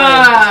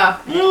 Yeah.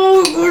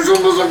 Oh, it was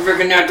almost a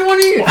freaking nat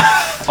 20.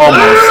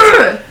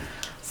 Almost.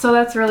 So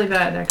that's really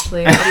bad,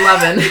 actually.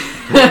 11.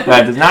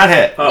 That does not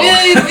hit. Oh.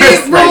 It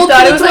I rolled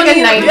thought to it was like a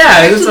 20. 90.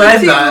 Yeah, that's what I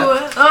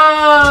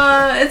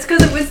thought. It's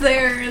because it was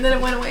there and then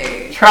it went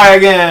away. Try I'm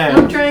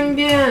again. trying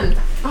again.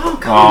 Oh,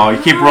 come Oh,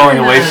 you keep rolling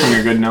away from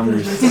your good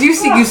numbers. Did you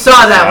see? You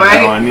saw that,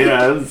 right? One.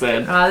 Yeah, that's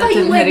sad. That You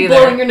didn't like hit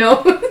blowing either. your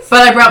nose.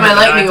 But I brought my I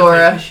lightning have to put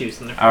aura.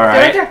 tissues in there. All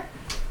right.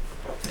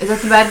 Is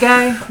that the bad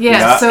guy? Yeah.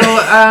 Yeah. So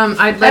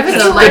I'd like Haven't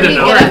to you let me lightning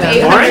get aura up them.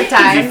 800 You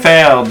times?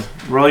 failed.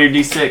 Roll your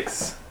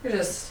d6.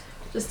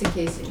 Just in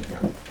case you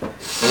know.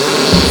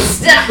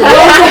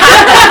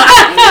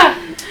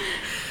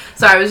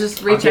 Sorry, I was just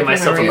I'll give rechecking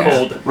myself my a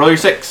rolls. cold. Roll your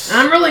 6.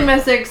 I'm rolling my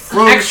 6.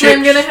 Roll your Actually,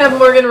 I'm 6. gonna have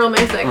Morgan roll my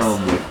 6.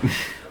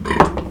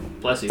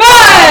 Bless you.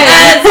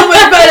 That's so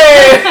much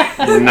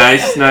better!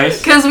 Nice, nice.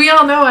 Because we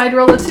all know I'd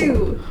roll a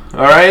 2. All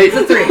right. It's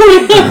a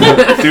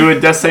 3. Do a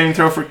death saving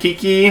throw for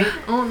Kiki.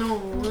 Oh no.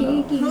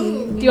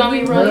 Do you want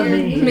me to roll your?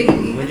 Maybe.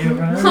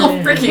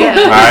 Oh, freaking Yeah.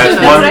 All right,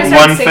 That's what I started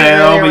one saying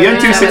fail, earlier but you when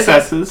have 2 I was-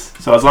 successes.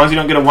 So as long as you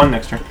don't get a 1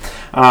 next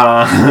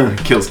turn,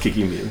 kills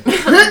Kiki immediately.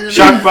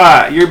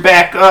 Shockbot, you're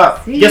back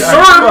up. Yes,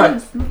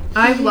 sir.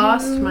 I've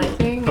lost my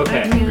thing.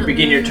 Okay, I can't-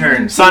 Begin your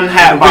turn. Sun We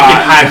Hatbot.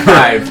 can high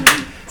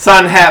five.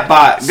 Sun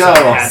Hatbot, go.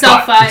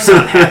 Self five.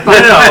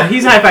 No,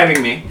 he's high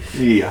fiving me.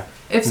 Yeah.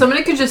 If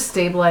somebody could just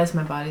stabilize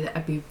my body,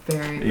 that'd be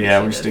very Yeah,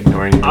 we're just appreciative.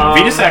 ignoring you.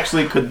 Vetus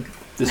actually could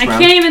this I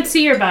round. can't even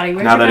see your body.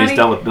 Where's Now your that body? he's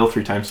dealt with Bill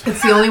 3 times.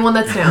 It's the only one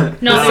that's down.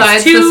 No,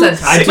 besides there's 2. the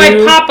centaur. My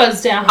do-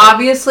 papa's down.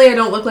 Obviously, I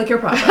don't look like your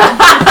papa.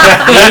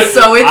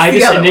 So it's I the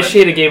just other one.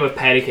 initiate a game of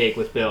patty cake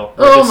with Bill.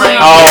 Oh my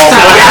Oh,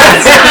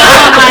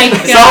 Oh my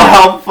so god.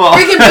 helpful.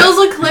 Freaking Bill's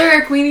a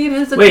cleric. We need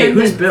his Wait,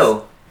 attendance. who's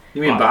Bill?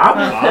 You mean Bob?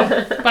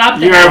 Bob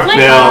the You're halfling?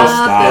 Bill,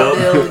 stop.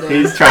 Bill.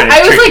 He's trying to I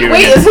was trick like, you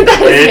wait, again. isn't that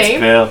his It's name?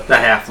 Bill. The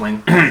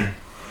halfling.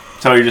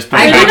 So you're just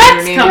I playing. know Back.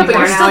 that's Yeah, come but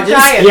you're for still now.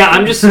 giant. Yeah,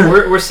 I'm just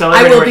we're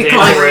celebrating. I will our be days.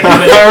 calling We're her. All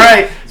doing it.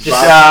 right.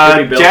 Just,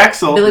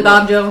 Jaxel. Billy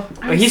Bob Joe.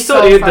 But he I'm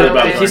still so dude, far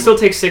away. he still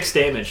takes 6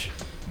 damage.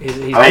 He's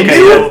Okay.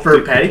 still-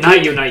 For patty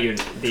not you.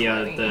 The All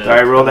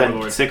right, roll that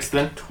Lord. 6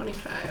 then.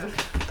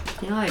 25.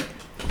 You're like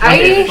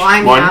I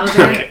Fly me One. out of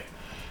there. Okay.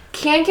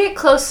 can't get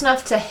close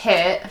enough to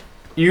hit.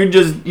 You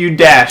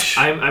dash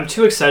I'm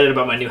too excited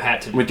about my new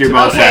hat to with your to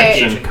bonus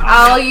engage action. in combat.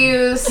 I'll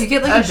use You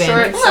get like a a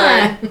short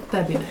bandit. sword.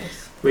 That'd be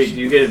nice. Wait,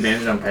 do you get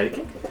advantage on patty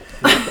cake?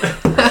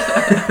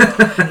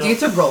 Do you get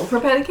to roll for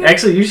patty cake?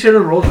 Actually, you should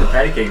have rolled for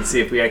patty cake and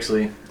see if we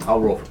actually. I'll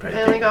roll for patty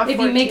I only cake. got If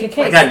you make a 14.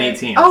 cake. I got an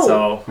 18, Oh.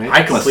 so Wait,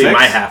 I plus complete six?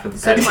 my half of the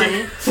So patty 20.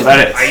 cake. So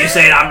that is. Are you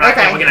saying I'm not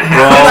Okay. gonna get a Roll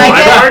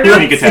hat? I get-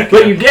 sneak attack.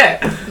 What you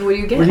get? What do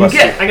you get? What do you Plus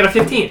get? I got a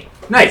 15.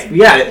 Nice,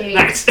 you got it. Eight.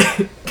 Nice.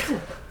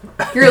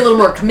 You're a little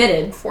more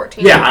committed.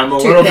 14. Yeah, I'm a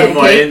Two little bit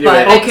more pancake, into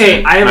but- it.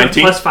 Okay, I have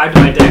 19. a +5 to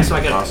my deck, so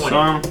I got a 20.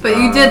 Awesome. But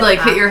you did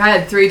like hit your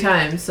head 3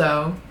 times,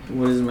 so.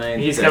 What is my?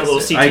 He's got a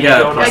little CT I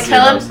got going a plus on. Can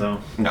I kill zero,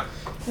 him? so.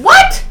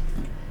 What?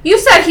 You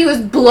said he was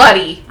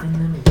bloody.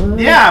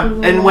 Yeah,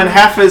 and when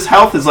half his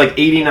health is like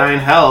 89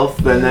 health,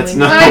 then that's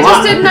not I a just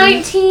lot. did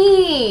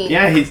 19.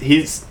 Yeah,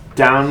 he's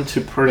down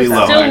to pretty It's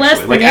low, still less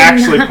actually. than Like,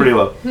 actually pretty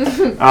low.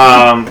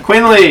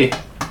 Quinley,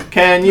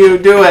 can you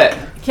do it?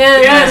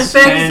 Can Yes,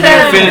 fix can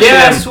it. you finish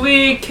Yes,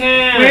 we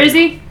can. Where is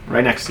he?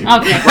 Right next to you.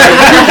 Okay.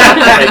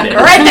 Right there.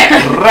 Right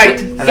there.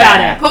 Right. Got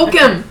it. Poke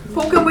him.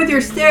 Poke him with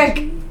your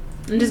stick.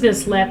 I'm just gonna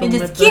slap him And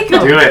with just the... kick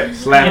him. Do it.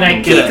 Slap And I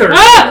him. kick her.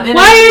 Ah!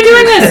 Why are you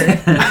doing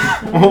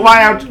this?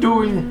 Why out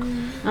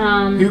doing?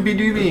 Doobie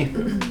doobie.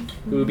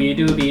 Doobie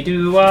doobie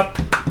doo up.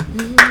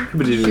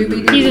 He's a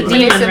When demon,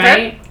 they sit there?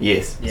 right?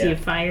 Yes. Is he a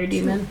fire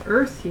demon?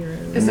 Earth hero.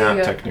 Is he Not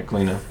a-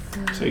 technically, no.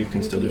 So you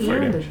can still do fire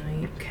damage.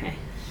 Okay.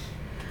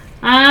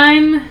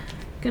 I'm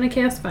gonna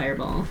cast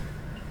Fireball.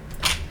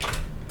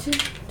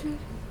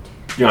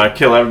 You want to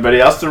kill everybody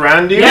else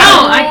around you? No,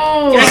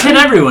 I Can can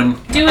everyone?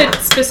 do it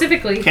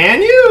specifically.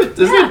 Can you?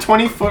 Isn't Yeah. it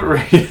 20-foot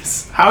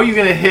radius? How are you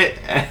gonna hit?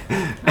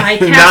 I not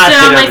cast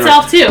it on hit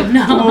myself too.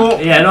 No.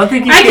 Well, Yeah, I don't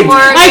think you I can. can,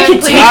 I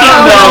can take I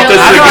don't know if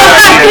this is a good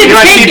I idea. You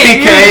want can take it.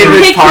 TPK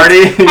this Take it.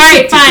 party?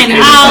 Alright, fine.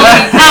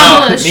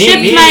 I'll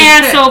shift me. my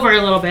ass over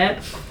a little bit.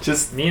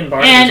 Just Me and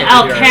Bart. And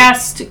I'll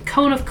cast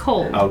Cone of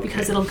Cold. Okay.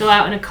 Because it'll go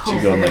out in a cone.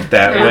 you go like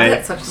that Yeah. way.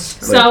 That's such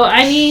a So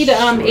I need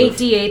 8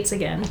 d8s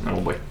again. Oh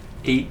boy.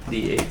 8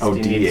 d8s. Oh, Do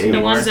you need D8. two The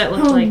more? ones that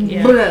look like,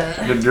 yeah.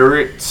 The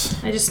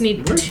durits. I just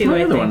need Where's 2, my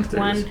I other think.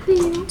 one?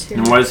 1, 2,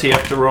 And what does he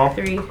have to roll?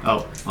 3,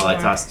 Oh, well, I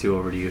tossed 2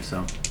 over to you,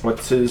 so.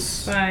 What's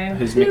his 5,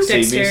 his mixed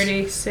savies?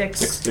 Dexterity, 6,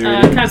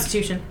 Dexterity.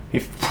 Constitution. He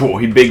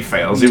big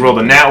fails. He rolled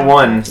a nat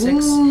 1. 6,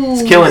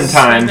 It's killing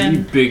time.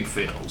 7, Big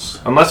fails.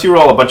 Unless you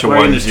roll a bunch of Wait,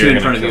 ones, there's two you're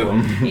in gonna front of kill you.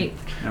 him. 8.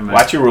 Never mind.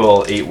 Watch you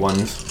roll 8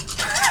 ones.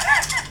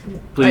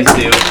 Please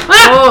do.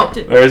 Ah!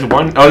 There's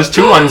one. Oh, there's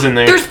 2 ones in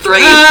there. There's 3.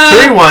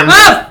 3 ones.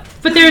 Ah!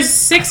 But there's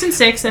 6 and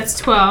 6, that's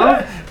 12.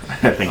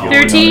 I think Oh,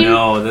 13,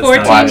 no, that's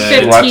 14, not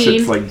good. Watch 15,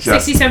 it's like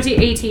just- 16,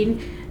 17,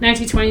 18,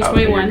 19, 20, Oh,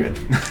 21, you're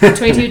good.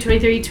 22,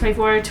 23,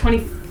 24,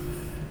 20,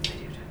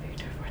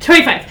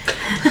 25.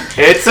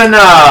 It's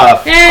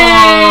enough. Yay!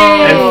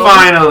 And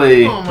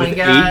finally, Oh my With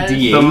god.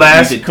 8d8, the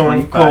last you did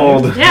cone 25.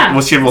 cold. Yeah.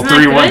 Well, she rolled Isn't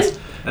that 3 good? ones.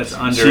 That's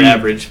under She-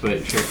 average,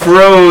 but sure.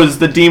 Froze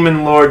the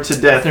demon lord to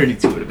death.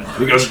 32 would have been.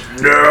 He goes,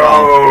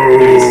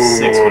 no.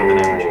 6 would have been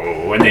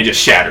average. And they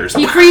just shatters.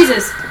 He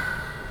freezes.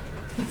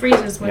 He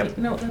freezes. When Yep.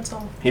 no, that's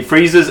all. He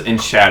freezes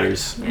and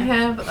shatters. I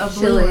have a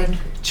blue Chili. one.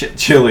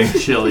 Chilly.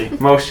 Chili.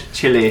 Most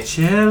chilly.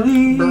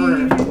 Chili.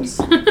 Burns.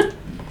 Baby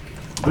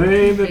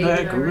Baby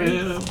back back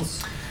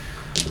ribs.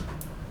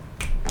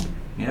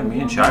 Yeah,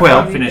 me and Chuck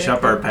Well- finish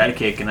up our patty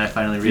cake, and I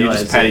finally You realized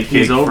just patty that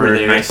he's cake over for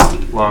there. a nice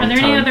long Are there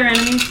time. any other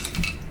enemies?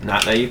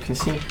 Not that you can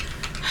see.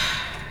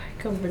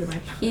 Go over to my.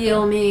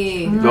 Heal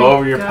me. Go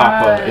over your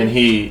papa, God. and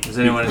he. Does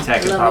anyone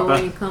attack his Love it when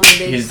papa? you come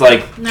with it. He's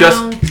like No.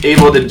 just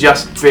able to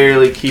just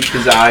barely keep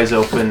his eyes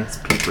open.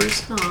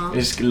 Peepers. Aw. He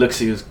just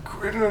looks at you. Goes,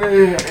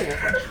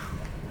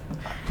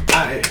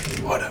 I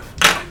would have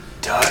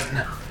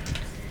done.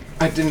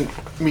 I didn't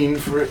mean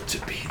for it to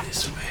be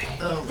this way.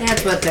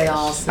 That's what they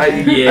all I,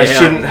 say. Yeah, I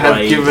shouldn't have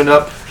right. given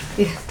up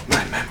Yeah.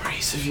 my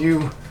memories of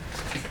you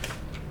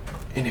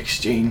in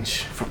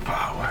exchange for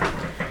power.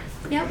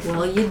 Yep.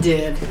 Well, you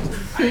did.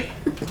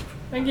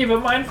 I gave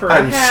up mine for a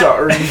I'm hat.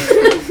 sorry.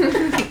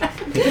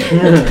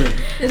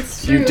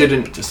 It's You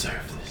didn't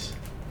deserve this.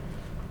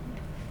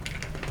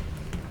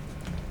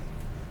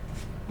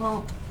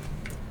 Well,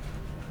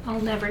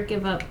 I'll never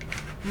give up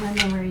my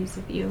memories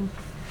of you.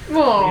 You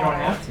don't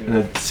have to. And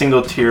a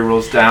single tear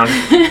rolls down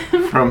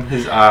from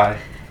his eye.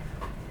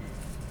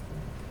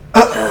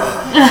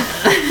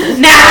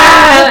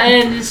 Nah!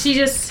 And she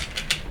just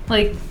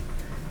like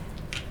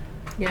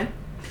Yeah.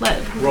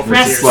 Roll for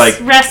rests tears. Like-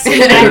 rests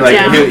it back Like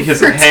down.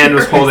 his hand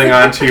was holding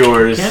on to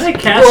yours. Can I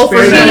cast Roll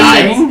Spare for the tears.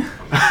 Dying?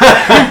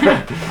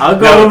 I'll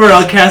go No. over,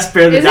 I'll cast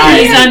Spare the Is he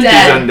Dying. He's undead.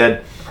 He's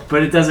undead.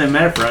 But it doesn't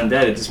matter for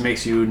undead, it just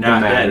makes you It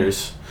not dead.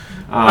 matters.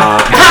 I'm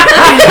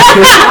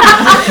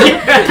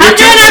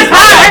doing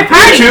our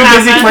party. Too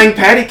busy Papa. playing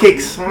patty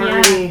cakes.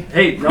 Sorry.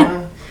 Hey,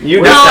 no. You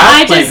No, just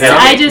I playing just, patty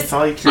I cake. just, That's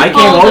all you keep can I do.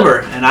 came hold of- over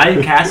and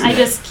I cast I it.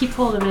 just keep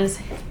hold of his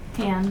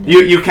hand.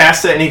 You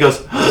cast it and he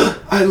goes,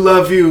 I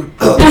love you.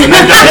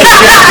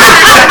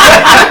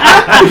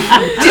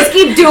 Just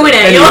keep doing it.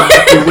 And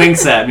You'll he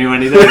winks at me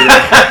when he does it.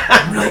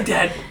 I'm really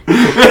dead.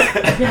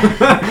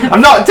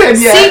 I'm not dead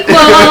yet. Sequel.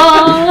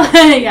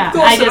 Yeah,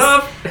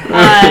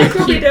 I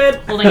just keep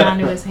holding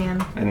onto his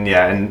hand. And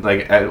yeah, and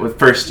like at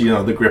first,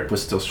 the grip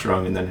was still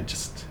strong, and then it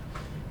just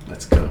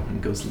lets go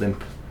and goes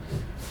limp.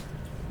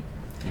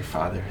 Your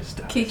father is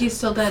dead. Kiki's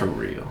still dead. For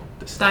real.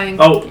 Dying.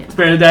 Oh,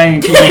 spare the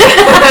dying Kiki.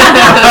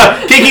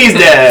 Kiki's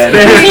dead.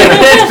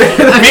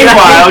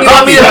 Meanwhile, you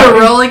want me to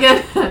roll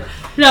again?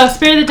 No,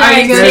 spare the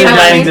dying. Spare the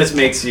dying just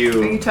makes Are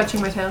you. you touching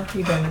my tail?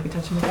 You better not be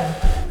touching my tail.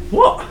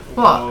 What?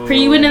 What? Are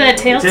you into that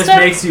tail It just stuff?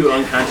 makes you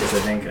unconscious, I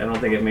think. I don't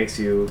think it makes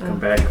you come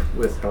back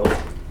with health.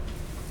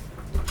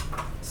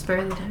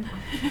 Spare the dying.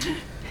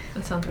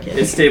 That sounds good.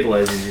 It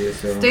stabilizes you,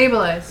 so.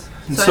 Stabilize.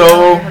 So- I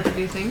know how to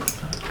do things.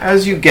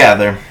 As you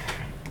gather,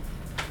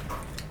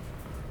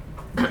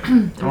 I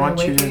Am want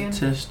you awake to again?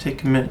 just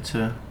take a minute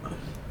to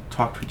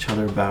talk to each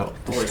other about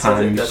Oh, this it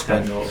time sounds you like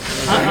spent.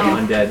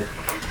 undead.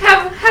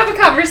 Have a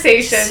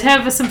conversation. Let's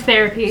have some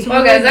therapy.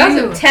 Oh, guys, that was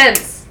do?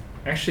 intense.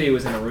 Actually, it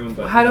was in a room,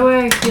 but How do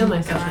I heal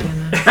myself again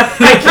then?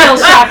 I kill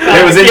shotgun.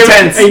 It was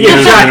intense. Hey, You give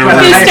were shot, in a but room.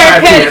 Please I-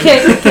 start I-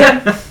 kick.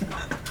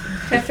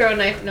 Can I throw a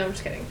knife? No, I'm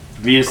just kidding.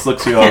 Venus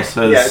looks at you all and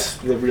says, Yes,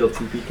 the real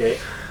TPK.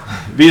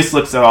 Venus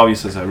looks at all of you and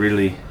says, I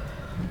really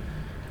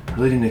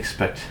didn't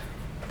expect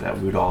that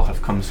we would all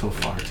have come so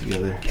far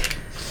together.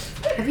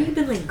 Have you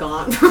been like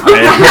gone?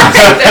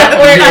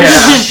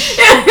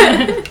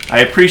 I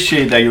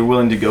appreciate that you're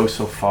willing to go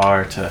so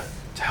far to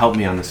help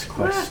me on this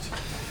quest.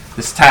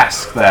 This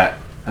task that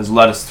has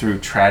led us through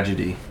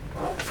tragedy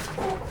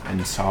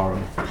and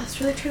sorrow,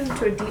 That's really turned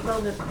into a deep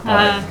moment.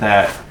 but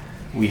that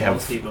we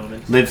have Deep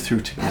moments. lived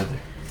through together.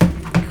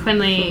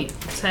 Quinley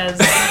says,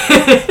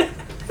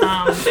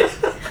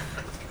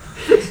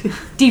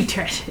 deep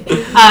tragedy.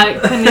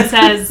 Quinley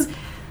says,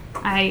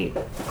 I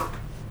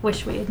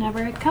wish we had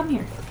never had come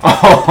here.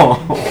 Oh.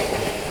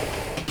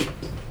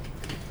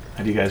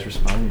 How do you guys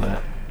respond to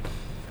that?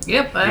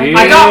 Yep.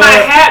 I got my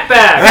hat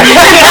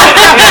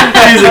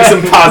back! Using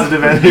some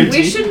positive energy.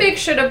 We should make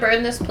sure to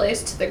burn this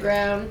place to the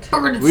ground.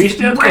 We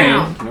still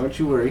can. Don't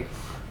you worry.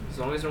 As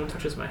long as no one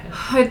touches my hat.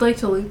 I'd like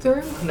to loot the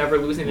room. I'm never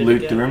losing it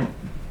loot again. the room.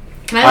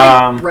 Can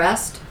I like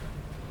rest?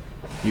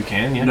 You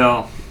can, yeah.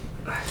 No.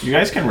 You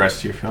guys can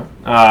rest here if you want.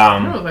 I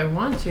don't know if I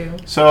want to.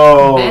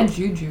 So Bad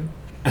juju.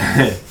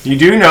 you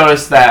do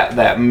notice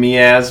that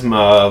miasma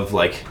of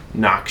like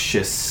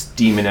noxious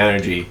demon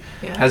energy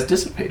Yeah. has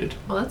dissipated,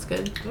 Well, that's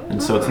good.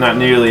 and so it's not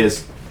nearly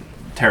as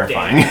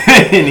terrifying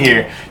in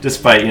here.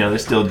 Despite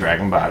there's still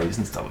dragon bodies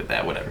and stuff like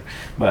that, whatever.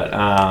 But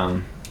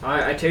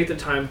I take the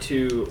time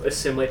to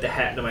assimilate the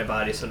hat into my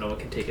body so no one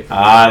can take it from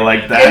I me.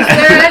 like Is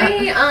that. there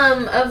any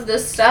of the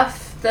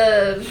stuff,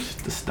 the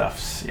the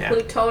stuffs, yeah.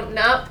 Pluton?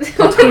 No.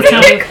 What is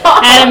it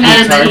called?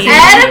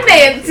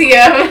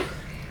 Adamantium.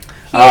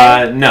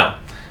 Adamantium.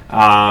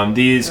 No.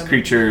 These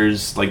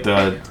creatures, like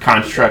the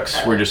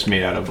constructs, were just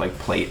made out of like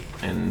plate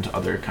and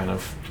other kind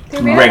of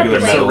They're made regular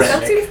out of plate. metals.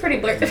 That seems pretty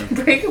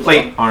breakable.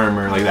 Plate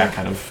armor, like that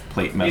kind of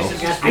plate metal.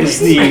 Is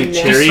the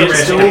chariot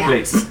still?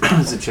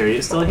 Is the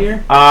chariot still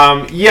here?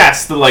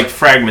 Yes, the like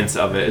fragments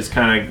of it is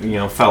kind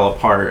of fell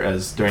apart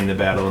as during the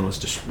battle and was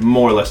just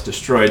more or less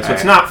destroyed. So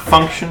it's not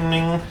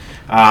functioning.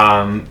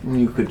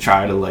 You could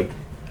try to like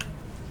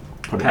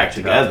put it back Patch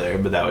it up. together,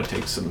 but that would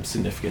take some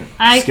significant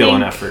I skill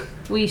and think effort.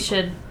 we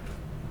should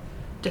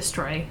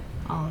destroy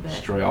all of it.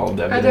 Destroy all of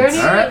the Are there evidence.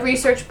 any Alright.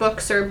 research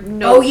books or Oh,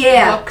 notebooks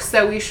yeah.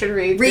 that we should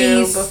read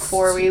Reese. through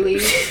before we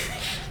leave?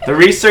 The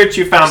research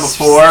you found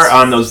before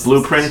on those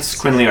blueprints,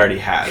 Quinley already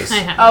has. I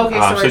have. Oh, okay,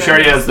 so So we're she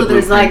already done. has the So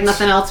there's like blueprints.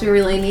 nothing else we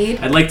really need?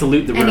 I'd like to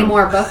loot the room. Any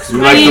more books?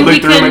 You'd like to we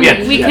loot the room can,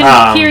 again? we Yeah.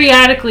 can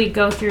periodically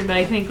go through, but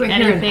I think Wait,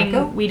 hear an anything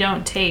echo? we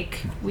don't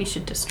take, we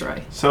should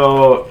destroy.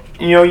 So,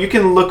 you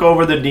can look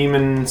over the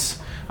demons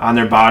on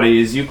their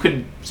bodies. You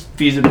could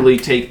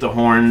feasibly take the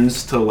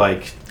horns to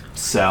like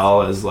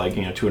sell as like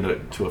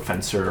to a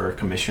fencer or a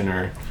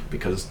commissioner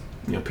because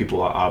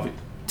people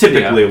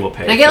typically will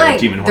pay Can I get for like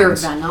demon their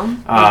horns.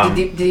 venom?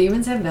 Do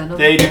demons have venom?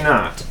 They do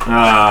not.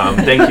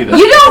 Thank you. Though.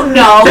 You don't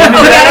know.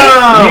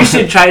 Okay. You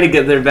should try to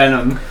get their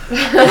venom.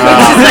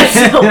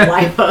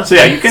 So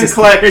yeah, you can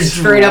collect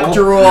Straight up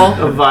drool.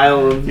 A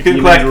vial of You can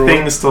demon collect drool.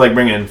 things to like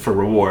bring in for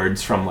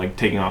rewards from like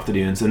taking off the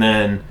demons, and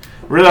then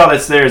really all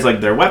that's there is like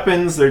their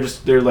weapons.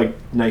 They're like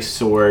nice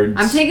swords.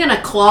 I'm taking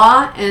a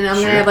claw and I'm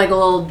Sure. gonna have like a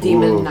little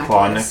demon Ooh, necklace.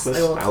 claw necklace. A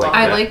little I like claw.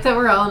 I that. like that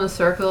we're all in a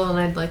circle, and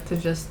I'd like to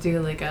just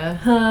do like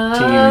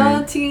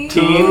a team.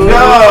 Team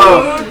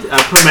go.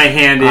 I put my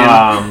hand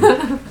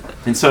in.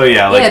 And so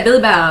yeah, like Yeah, Billy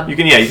Bob. you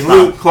can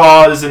loot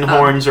claws and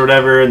horns or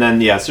whatever, and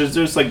then so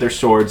there's like their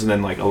swords, and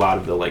then like a lot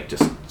of the like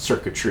just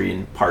circuitry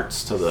and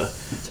parts to the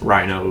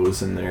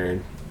rhinos and their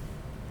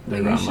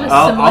Maybe you armor. should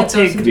I'll assimilate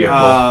take those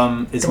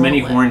into- as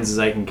many gauntlet. horns as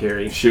I can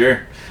carry.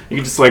 Sure, you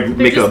can just like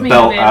make just a made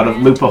belt of out of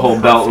loop a whole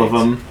belt of Perfect.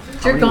 them.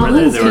 Your How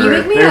many were gauntlets. there? Can you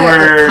make me There a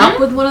were- cup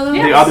with one of those?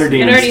 The other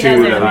demons already too.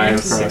 has That we everything. came 5,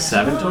 6, across.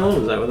 7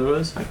 total? Is that what it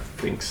was? I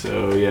think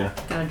so. Yeah.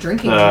 Got a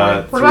drinking The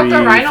jar. What about the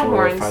 3, rhino 4,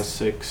 horns? 5,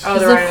 6. Oh,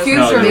 Because the the rhinos. future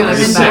No, of there the was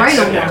rhino 6.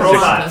 horns. Yeah, Roll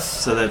six. on this.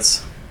 So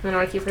that's I know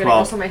I keep forgetting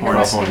 12 so my hair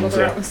horns. is tangled 12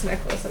 around horns, this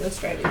necklace and it's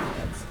driving me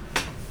nuts.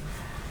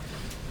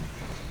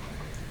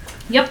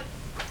 Yep.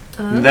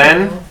 And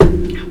then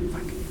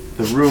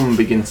the room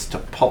begins to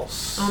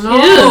pulse. Oh no!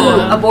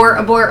 Ew.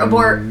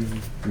 Abort!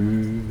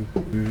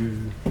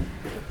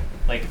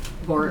 Like,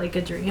 Like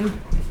a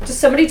dream. Does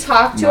somebody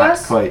talk to Not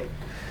us? quite.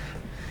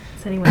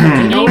 Does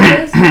anyone know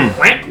this?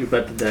 you're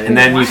about to die. And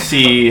then you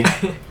see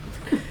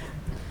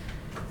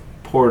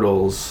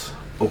portals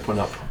open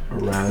up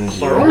around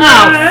you.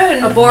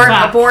 Oh. Abort!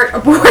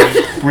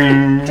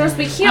 George,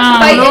 we can't Oh,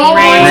 fight no.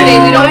 anymore today.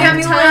 We don't Ring.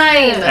 have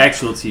time.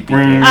 Actual TP.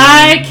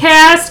 I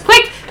cast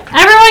quick.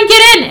 Everyone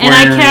get in, and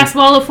I cast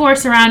Wall of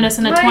Force around us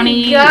in a My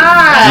 20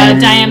 God.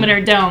 diameter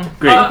dome.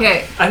 Great.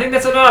 Okay. I think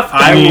that's enough.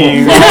 I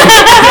will.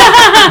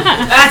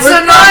 That's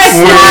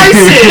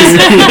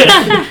enough.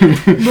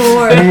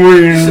 More.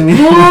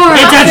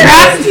 It's a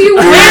trap.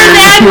 Where's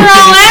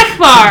Admiral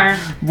Akbar?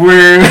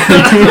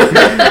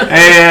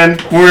 And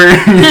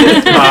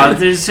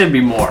There should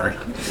be more.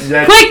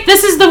 Quick,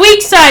 this is the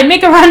weak side.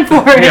 Make a run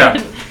for it. Yeah.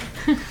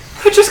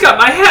 I just got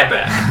my hat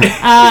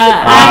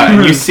back.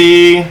 and you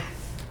see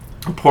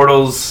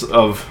portals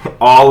of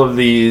all of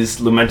these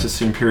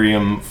Lumentus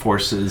Imperium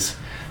forces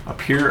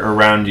appear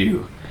around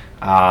you.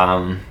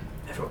 Everyone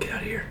get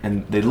out of here.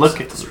 And they look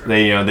at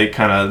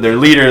their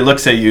leader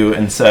looks at you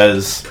and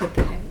says,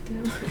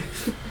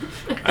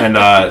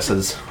 it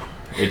says,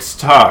 "It's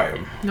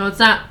time." No, it's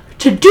not.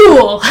 To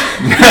duel.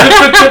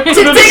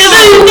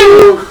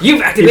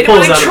 You've activated He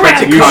pulls my out a trap.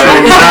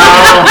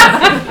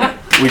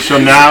 bunch of We shall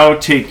now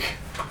take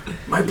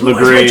My blue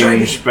eyes will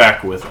Lagrange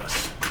back with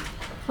us.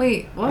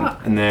 Wait,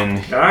 what? And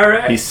then All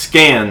right. he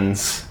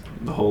scans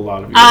the whole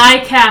lot of you.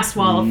 I cast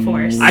Wall of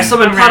Force. I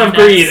summon Pot around of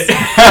Greed. us. Draw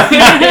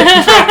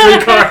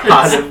 3 cards.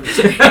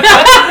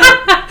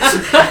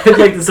 I'd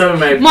like to summon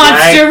my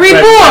Monster Red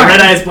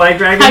Reborn. Eyes Black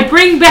Dragon. I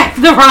bring back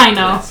the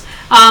Rhino.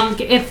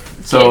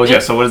 So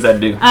what does that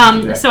do?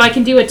 So I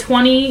can do a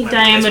 20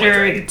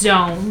 diameter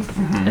dome,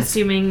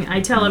 assuming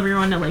I tell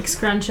everyone to like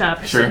scrunch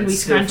up, Sure. and we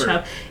scrunch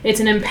up. It's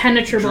an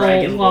impenetrable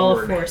Dragon wall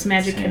Lord. of force.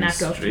 Magic cannot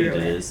go through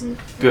it.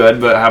 Good,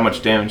 but how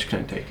much damage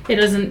can it take? It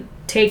doesn't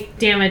take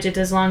damage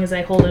as long as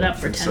I hold it up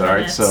for 10 Alright,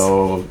 minutes.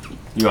 so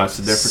you want to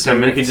sit there for 10 We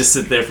minutes? can just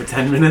sit there for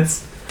 10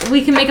 minutes.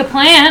 We can make a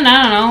plan.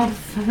 I don't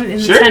know. In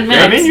Sure. 10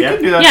 minutes. I mean, you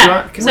can do that. if you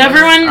Yeah. want. So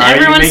everyone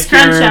Alright, you make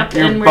scrunch your- up,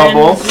 your and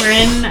bubble. we're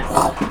in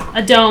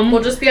a dome.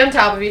 We'll just be on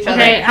top of each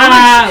other. Okay.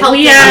 help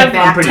We is have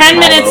back? 10 pretty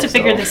minutes small, to though,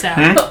 figure so. this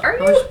out. Are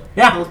you?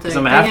 Yeah, because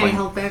I'm a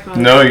halfling.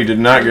 No, you did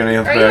not get any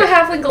of Are you a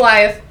that. halfling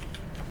Goliath?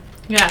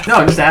 Yeah.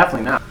 No, just a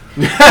halfling now.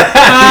 You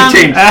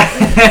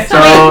changed.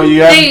 So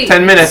you have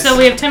 10 minutes. So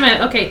we have 10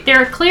 minutes. Okay,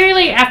 they're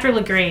clearly after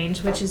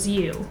Lagrange, which is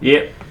you.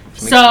 Yep.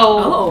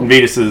 So And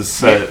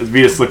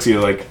Vetus looks at you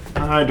like,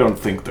 I don't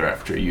think they're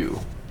after you.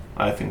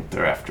 I think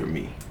they're after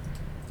me.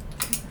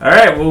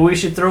 Alright, well, we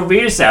should throw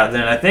Venus out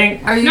then, I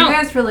think. Are you No.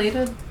 guys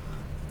related?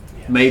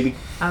 Maybe.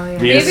 Oh yeah.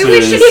 Venus Maybe we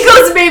is- should. He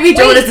goes, maybe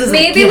Jonas Wait, is.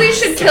 maybe we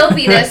should kill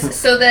Venus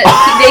so that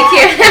they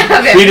can't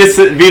have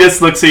him.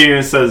 Vetus looks at you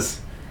and says,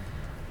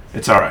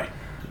 "It's all right.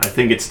 I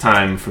think it's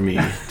time for me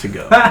to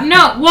go."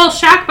 no, well,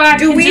 Shockbot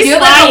Do can we just do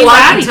fly like a you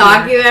out of here.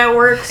 walkie-talkie that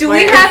works? Do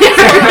we have his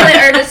gauntlet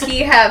or does he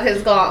have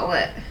his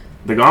gauntlet?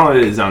 The gauntlet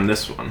is on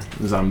this one.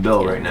 It's on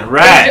Bill right now.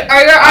 Right.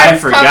 Are your I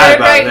arms forgot covered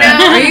about right that.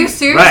 now? Are you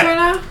serious Right. right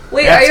now?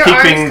 Wait, Yeah, are your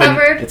arms the,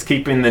 covered? it's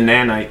keeping the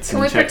nanites Can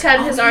in we check.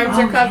 pretend his arms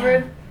are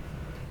covered?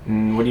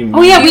 What do you mean?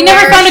 Oh yeah, we You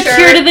never wear found a a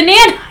cure shirt. to the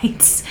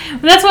nanites.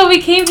 That's what we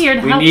came here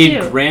to We help need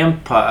you.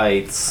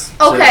 grandpa-ites.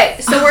 Okay,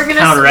 so we're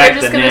counteract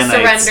just the gonna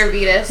nanites. surrender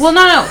Vetus. Well,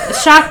 no,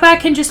 Shockbot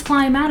can just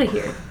fly him out of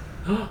here.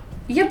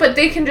 Yeah, but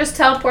they can just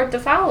teleport to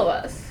follow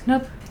us.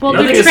 Nope. Well,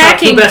 Nothing they're is not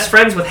two tracking. best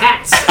friends with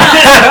hats.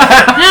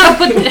 No,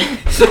 but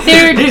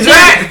they're. He's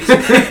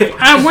they're-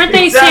 right. weren't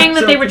they He's saying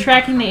that they something. were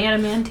tracking the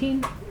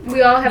adamantine?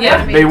 We all have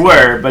Yeah, They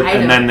were, but I know.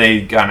 and then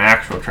they got an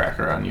actual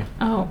tracker on you.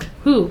 Oh,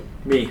 who?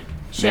 Me.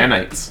 Shit.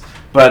 Nanites.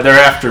 But they're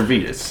after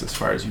Vetus, as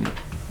far as you know.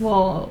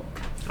 Well,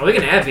 Oh, we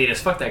can have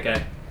Venus. Fuck that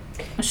guy.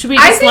 should we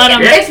I just think let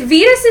him? if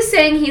Vetus is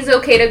saying he's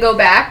okay to go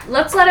back,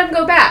 let's let him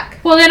go back.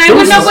 Well, then I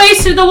wouldn't have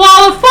wasted the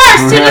wall of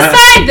force to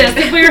decide this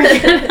if we were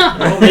gonna.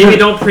 Well, maybe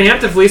don't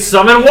preemptively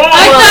summon wall.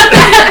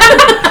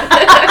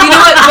 You know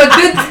what? But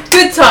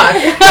good talk.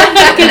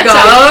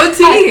 Go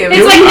team.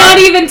 It's like not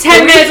even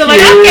 10 minutes. I'm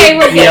like, okay,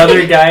 we're The good.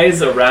 other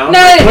guys around? No,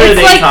 what are it's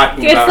they like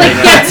talking it's about like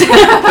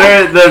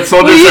right now? The soldiers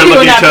What are you are looking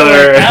doing at each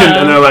other afterward?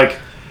 and they're like,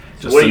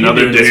 just What are you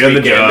another doing this day on the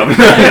weekend? job.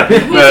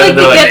 It's like They're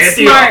to like, get at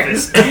the smart.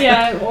 office.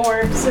 Yeah,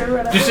 orbs or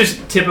whatever.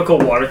 Just typical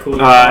water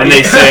cooler. and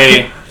they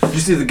say, Did you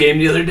see the game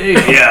the other day?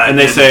 yeah, and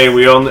they say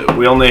we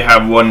only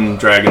have one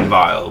dragon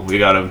vial. We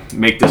gotta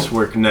make this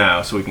work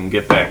now so we can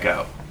get back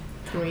out.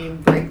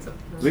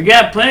 We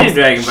got plenty of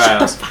dragon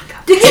vials.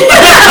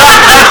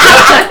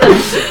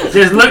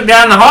 Just look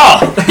down the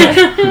hall.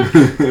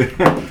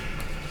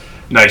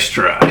 Nice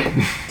try.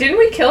 Didn't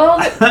we kill all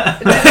the...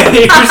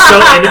 You're so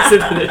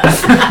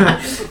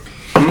innocent.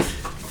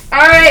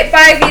 Alright,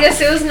 bye Vetus.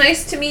 It was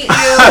nice to meet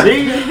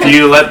you. Do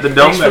you let the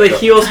dome Thanks for the back up?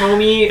 heals,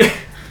 homie.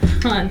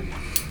 Hold on.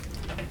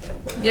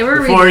 Yeah,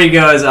 we're Before he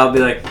goes, I'll be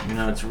like,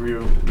 it's a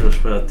real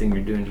special thing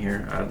you're doing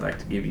here. I'd like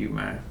to give you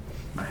my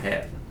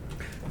hat.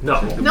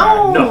 No.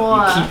 No.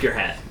 No. You keep your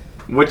hat.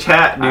 Which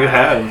hat do you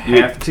have? I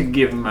have to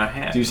give him my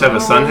hat. Do you just have a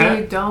sun You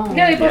hat? don't.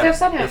 Yeah, we both have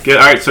sun hats. Good.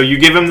 All right, so you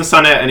give him the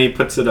sun hat, and he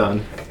puts it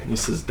on. He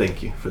says,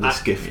 "Thank you for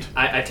this gift."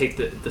 I take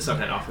the sun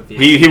hat off of you.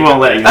 He won't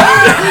let you.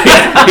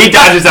 He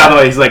dodges out of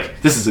the way. He's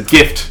like, "This is a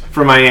gift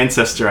from my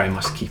ancestor. I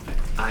must keep it."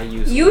 I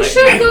use. You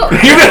should go.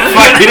 You've been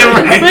fighting him,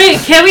 right? Wait,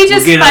 can we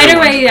just We'll get fight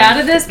our another way out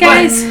of this,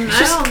 guys? I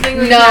don't think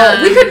we No,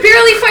 can. we could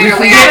barely fight our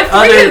way out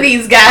of three of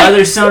these guys.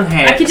 Other sun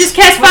hats. I could just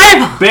cast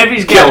fireball.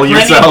 Baby's Kill got plenty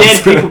yourselves. of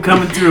dead people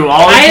coming through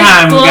all the I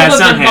have time. We got global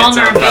sun hats on.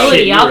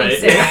 vulnerability. I'll be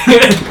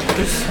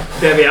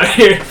safe. Bevy out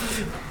here.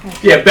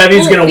 Yeah,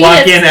 Bevy's Well, gonna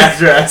walk Venus- in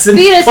after us and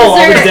Venus, pull is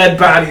all the there- dead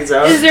bodies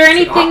out. Is there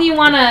anything you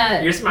wanna?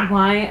 You're smart.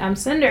 Why I'm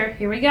Cinder.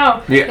 Here we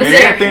go. Yeah, Is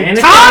there anything-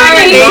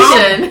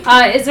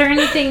 Communication. Is there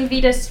anything,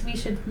 Vetus, we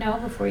should know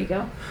before you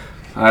go?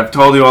 I've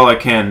told you all I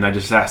can. I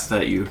just ask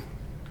that you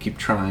keep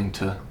trying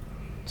to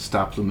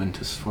stop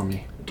Lumentus for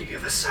me. Do you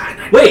have a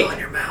cyanide Wait. pill in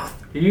your mouth?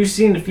 Have you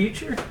seen the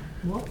future?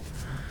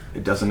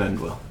 It doesn't end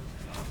well.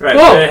 Right.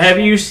 Whoa. But have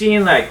you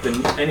seen like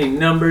any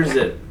numbers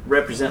that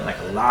represent like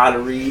a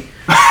lottery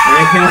or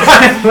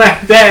anything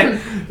like that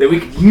that we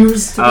could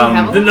use?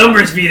 have The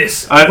numbers,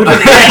 Venus. What are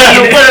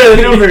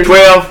the numbers?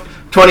 12,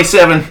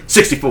 27,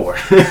 64.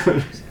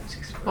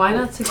 Why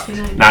not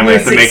 69? Now I'm going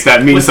to have to make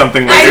that mean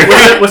something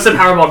later. What's the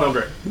Powerball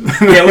number?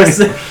 Yeah, what's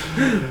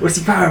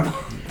the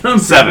Powerball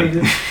number?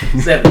 7.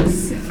 7.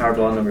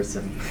 Powerball number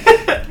 7.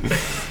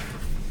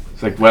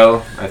 It's like,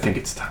 well, I think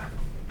it's time.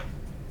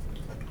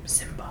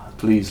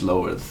 Please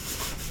lower.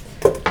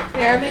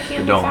 They are making a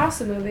The dome.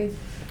 Mufasa movie.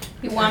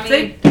 You want me?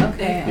 They-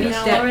 Okay. You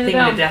Yes. know, lower the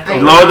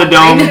dome. Lower the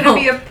dome. Gonna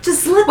be a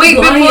Just let Wait,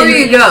 the before lion you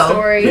lead. go.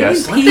 story.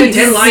 Yes. Let the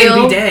dead lion Seal.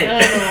 be I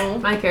dead. don't know.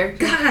 My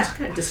character.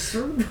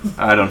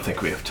 I don't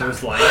think we have time.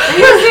 There's Lion.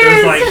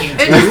 There's Lion King. It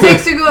just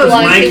takes two goes.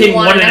 Lion Lion King King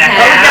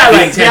 1.5.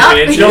 Like 10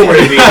 minutes. Don't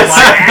worry,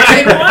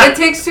 Venus. It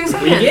takes 2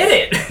 seconds. We get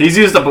it. He's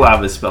used up a lot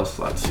of his spell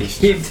slots.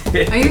 He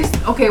did.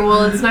 Okay,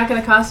 well, it's not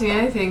going to cost you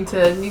anything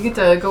you get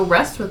to go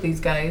rest with these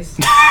guys.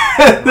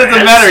 Doesn't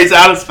matter. He's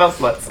out of spell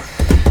slots.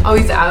 Oh,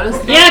 he's out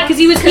of Yeah, because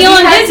he was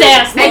healing his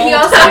ass. And he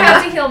also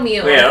had to heal me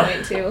at Yeah. one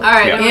point too.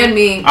 Alright, Yeah. and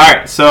me. All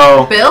right,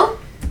 so Bill?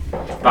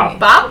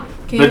 Bob?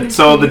 Can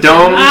the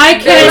dome. I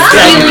cast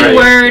Right. healing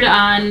word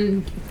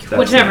on That's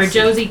whichever, nice.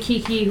 Josie,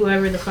 Kiki,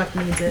 whoever the fuck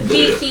needs it.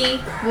 Kiki.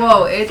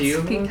 Whoa, it's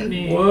You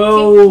Kiki.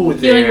 Whoa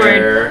Healing there.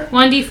 word.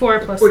 1d4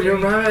 plus Put 3. your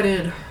right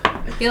in.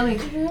 Heal me.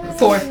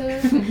 4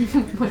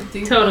 What do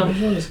you- total.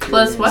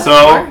 Plus what? So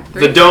 4? the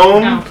 3?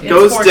 dome No, it's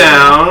goes 4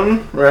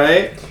 down,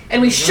 right?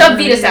 And we shove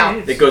Vetus out.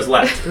 It goes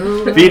left.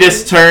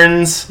 Vetus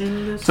turns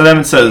to them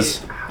and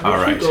says, "All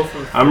right,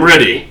 I'm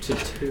ready.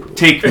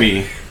 Take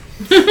me."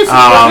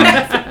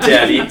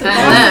 Daddy.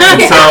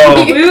 And so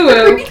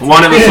Woo-woo.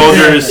 one of the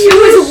soldiers, It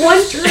was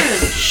one turn.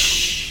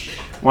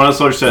 one of the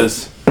soldiers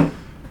says,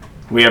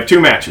 "We have 2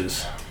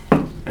 matches,"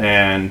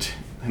 and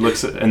he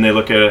looks at, and they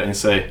look at it and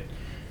say,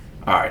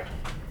 "All right,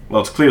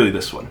 well, it's clearly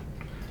this one."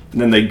 And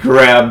then they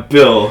grab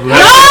Bill, who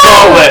has the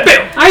gauntlet,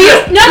 Are you?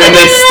 No, no, and no, they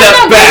no, no, step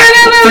no, back no,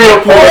 no, through no,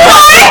 a portal. no,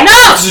 I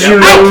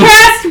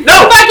cast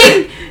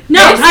fucking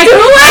no. I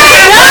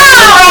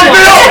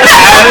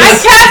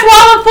cast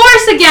wall of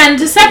force again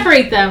to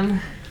separate them.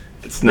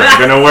 It's not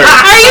gonna work.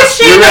 Are you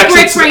shitting Your like Rick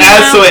actions- right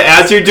as, now? so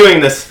as you're doing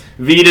this,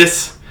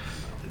 Vetus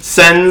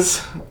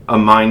sends a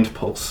mind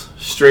pulse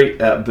straight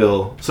at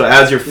Bill. So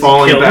as you're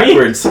falling kill me?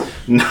 backwards,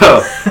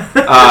 no,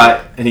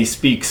 and he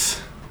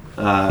speaks.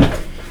 He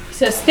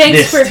says thanks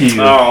This for to you.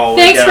 Oh,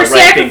 thanks we for got a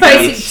right thing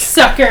sacrificing, to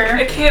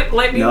sucker. can't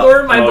let me No.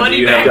 lure my Oh, buddy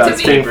do you have back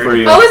God's to thing me. for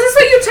you? Oh, is this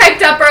what you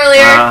typed up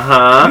earlier?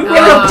 Uh-huh. It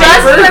was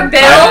just for I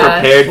Bill?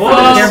 prepared for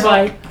Oh this.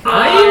 my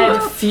I'm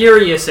god.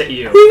 furious at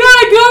you. We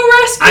gotta go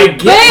rescue I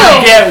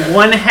get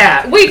one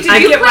hat. Wait, did I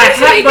you get my plan to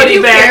hat make a buddy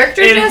new back,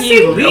 character, and he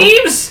Jesse?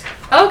 leaves.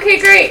 Okay,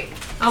 great.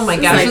 Oh my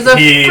This gosh, is there's a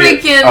He-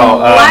 freaking The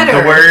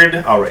letter. word.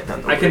 I'll write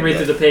down the I can word read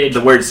yet. through the page.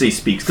 The word C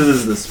speaks because this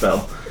is the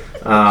spell.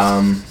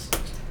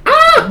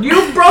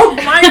 You broke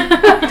my.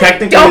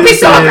 Technically, Don't be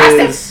this so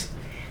aggressive. is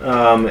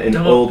an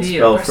Don't old be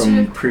spell from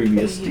aggressive.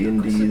 previous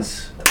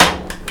D&Ds.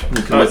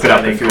 You can Oh, look it's it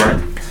up not if you in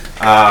want.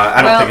 I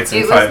don't Well, think it's in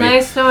it 5e. was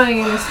nice knowing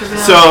you, Mr. Bill.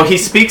 So he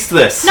speaks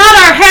this, Not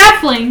our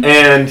halfling.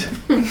 and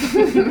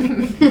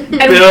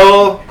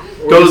Bill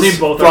goes Using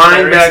both our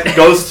flying fires. back,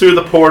 goes through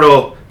the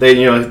portal.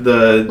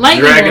 The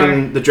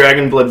Lightning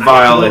dragon blood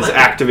vial is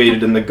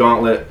activated in the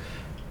gauntlet,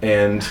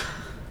 and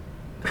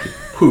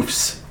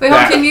poofs. Wait,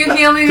 back can you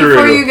heal me through.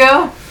 before you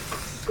go?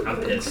 I'm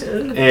pissed.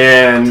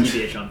 And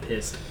TBH, I'm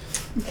pissed.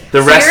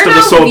 the rest you're of the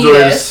now soldiers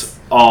Vetus.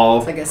 all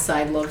It's like a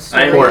side love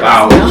story. I pour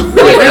out. Wait, are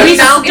we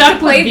Now get stuck to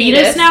play with Vetus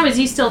Vetus. now? Is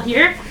he still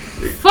here?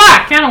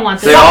 Fuck, I don't want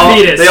this. They all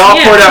Vetus.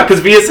 Yeah. poured out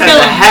because Vetus had Kill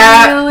the him.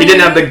 hat. He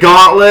didn't have the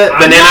gauntlet.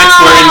 The No. Nanax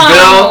wearing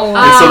Bill,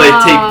 and so they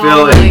take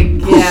Bill,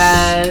 and Oh my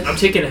gosh. I'm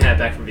taking the hat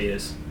back from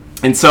Vetus.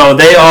 and so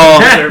they all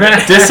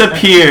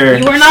disappear.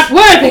 You are not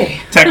worthy.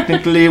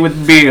 Technically,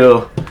 with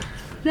Bill.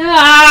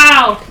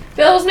 No.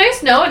 Bill, it was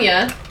nice knowing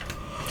you.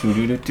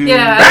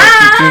 Yeah,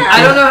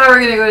 I don't know how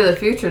we're gonna go to the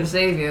future to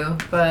save you,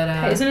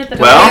 but Isn't it the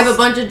Do Well- we have a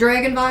bunch of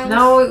dragon vials?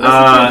 no, it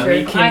was the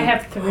future. I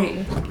have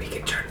 3. We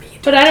can turn me into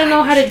But I don't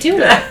know how to do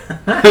it.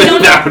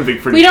 That would be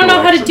pretty We don't cool,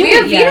 know how to actually. do We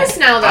have it yet. Venus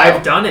now, though.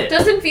 I've done it.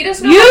 Doesn't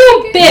Venus know? You how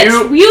to make it?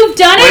 bitch! You've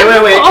done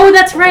it. Wait. Oh,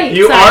 that's right.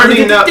 You Sorry.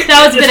 already know.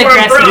 That was a bit It's where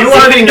I'm aggressive. from. You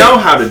already know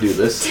how to do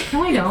this.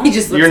 No, I don't. He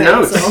just looks Your at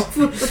notes.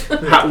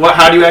 himself.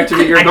 How do you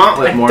activate your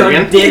gauntlet,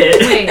 Morgan? Did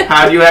it. Wait.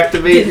 How do you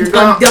activate your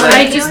gauntlet?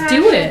 I just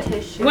do it.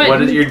 What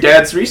did your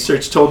dad's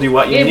research told you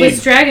what you It need?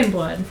 was dragon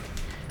blood.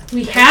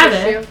 We have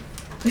it.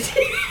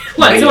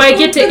 What? So I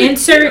get to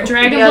insert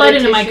dragon The other blood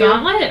into my tissue.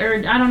 gauntlet,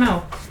 or I don't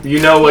know. You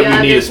know what Yeah,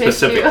 you need a the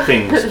specific tissue.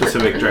 thing,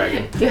 specific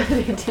dragon.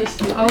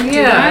 Oh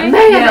yeah, Do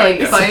I? yeah,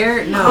 like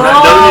fire. No.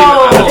 That doesn't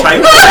even, the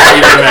type doesn't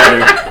even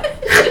matter.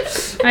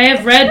 I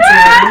have red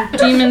dragon.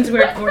 Demons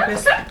wear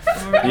orcus.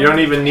 You don't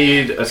even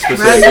need a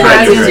specific Red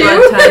type of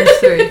dragon dragon. times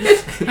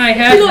 3. I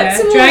have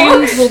that.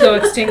 Dragons will go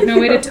extinct. No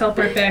way to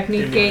teleport back.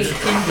 Need gate in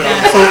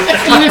fast.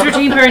 Demons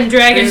retain part in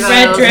dragons.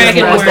 Red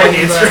dragon Red word.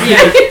 dragon.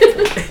 Yeah.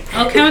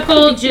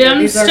 Alchemical These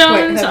are quite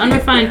gemstones, heavy.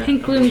 unrefined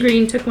pink, blue, and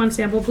green. Took 1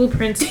 sample.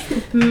 Blueprints.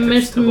 It's probably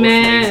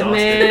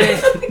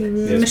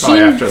Machine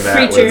after that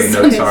where the creatures.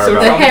 notes are So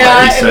about the what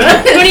hat he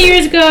said. 20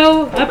 years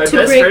ago, up My to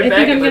best break. friend I back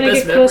think I'm in my gonna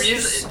best get close.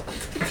 memories.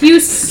 Few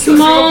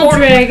small report.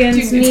 dragons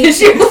Do you need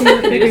tissue? to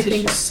see bigger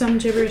things. Some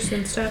gibberish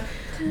and stuff.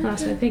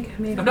 Last, I think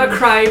I may I'm not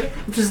crying.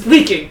 I'm just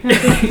leaking. I'm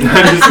just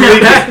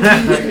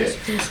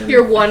leaving.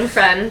 Your one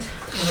friend.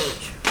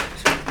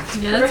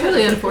 Yeah, that's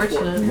really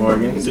unfortunate.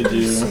 Morgan, did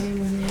you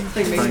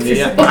Like find maybe it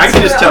yet? I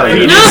can just tell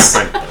you.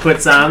 No.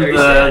 Puts on Very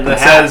the It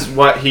hat. says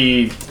what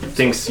he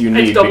thinks you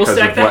need double because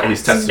stack of the what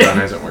he's hats. tested on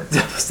hasn't worked.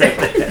 Stack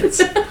the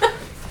hats.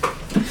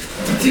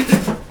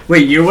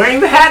 Wait, you're wearing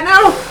the hat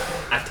now?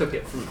 I took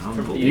it from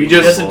You He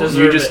doesn't just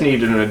deserve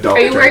need it. an adult.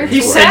 Are you wearing dragon He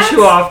two blood. sent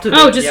you off to the,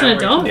 Oh, just an wearing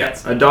adult? two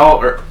hats.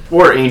 Adult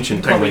or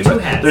ancient Call me technically, two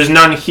but hats. there's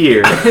none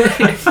here.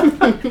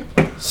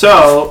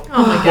 So,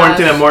 Oh my one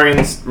thing gosh. that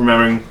Morgan's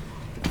remembering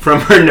from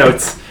her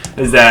notes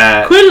is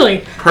that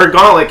Quiddly. her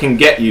gauntlet can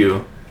get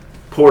you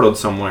portaled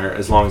somewhere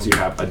as long as you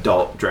have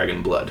adult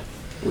dragon blood,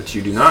 which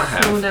you do not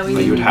have, Oh, now we but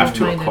need you would have to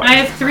to find it. acquire. I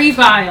have 3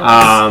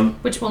 vials,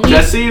 which will need.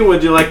 Jesse,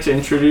 would you like to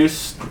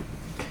introduce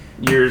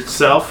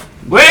yourself?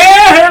 Well,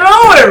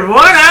 hello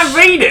everyone, I'm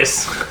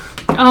Venus.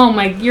 Oh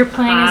my! You're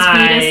playing as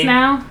Hi. Venus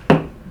now.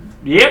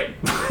 Yep.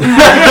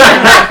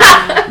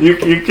 You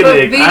can But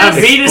Venus-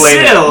 explain Venus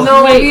it. Hill.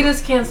 No, Wait.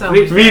 Venus can't sound.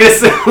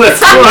 Venus, let's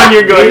go on.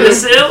 You're going.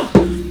 Venus Hill.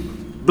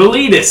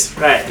 Belitus.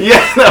 Right. Yeah,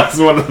 that was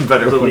one of the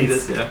better ones.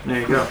 Belitus, yeah. There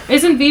you go.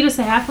 Isn't Venus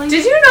a halfling?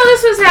 Did you know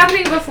this was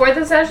happening before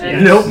the session? Yeah.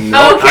 Nope.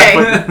 No, Okay.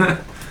 I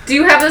put- Do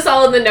you have this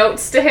all in the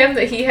notes to him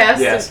that he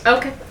has Yes. to?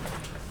 Okay.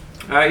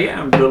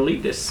 Yeah, I'm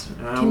Belitus.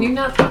 Can you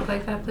not talk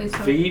like that, please?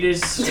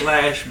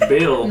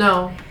 Vetus/Bill.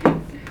 No.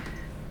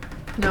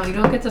 No, you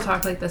don't get to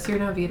talk like this. You're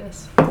not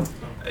Vetus.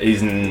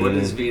 He's What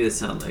does Vita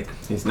sound like?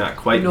 He's not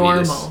quite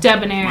Normal. Venus.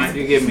 Debonair. Why don't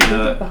you give me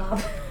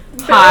a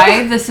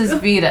Hi, this is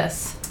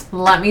Vetus.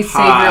 Let me save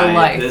your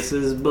life. This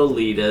is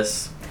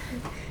Belitus.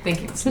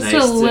 Thank you. Just nice a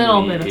to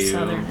little meet bit of you.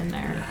 southern in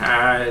there.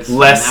 Hi, it's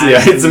Less, nice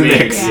yeah, it's to a meet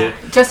mix. you. Yeah.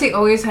 Jesse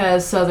always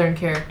has southern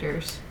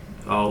characters.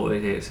 Oh,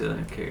 it is. I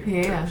don't care.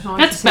 Yeah.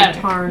 That's better.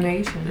 There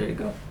Tarnation. you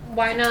go.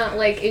 Why not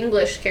like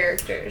English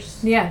characters?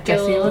 Yeah,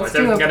 Jesse, Bill. let's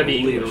They're do gotta a. be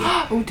English.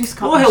 Oh, just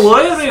Oh, hello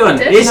everyone.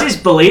 Did- This is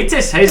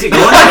Belitus. How's it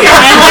going? I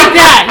like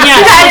that.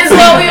 That is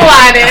what we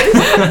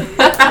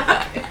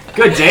wanted.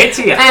 Good day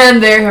to you.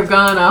 And there have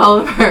gone all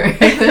of our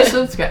English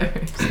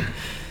subscribers.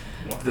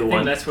 The And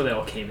one. that's where they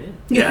all came in.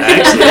 Yeah,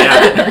 actually,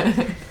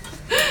 yeah.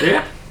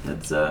 Yeah.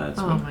 That's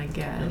Oh my And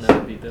gosh. that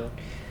would be Bill.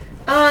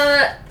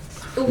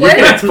 What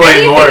can explain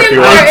anything more if you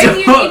want.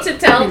 important you need to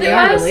tell They to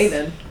are us?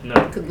 related. No.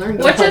 Could learn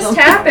What about just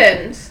them.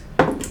 happened?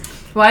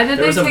 Why did There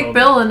they was a pick moment.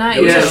 Bill and not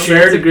It was you? a That's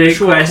shared a great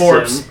mutual question.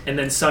 corpse and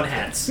then sun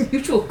hats.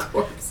 Mutual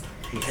corpse.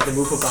 He had to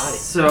move a body.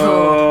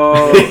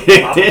 So.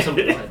 Pop some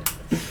blood.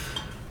 It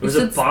was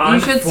You a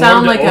bond should formed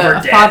sound like over a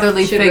death.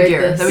 fatherly Should write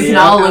figure this. that we can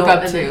Yeah. all look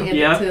up And then to. hand it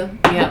Yeah. to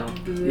Yeah.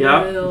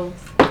 Yeah. Bill.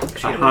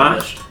 She had Uh-huh.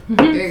 published.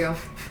 There you go.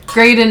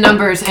 Great in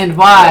numbers and Oh,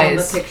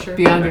 wise the picture.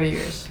 beyond your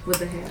years. With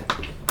the hat.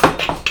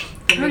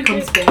 When it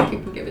comes back, you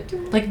can give it to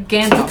him. Like a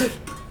Gandalf.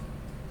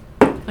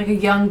 Like a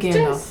young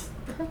Gandalf.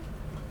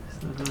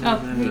 Oh,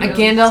 A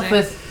Gandalf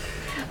with.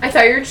 I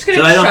thought you were just gonna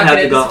So I don't chuck have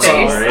it to in go his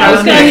face. sorry. I was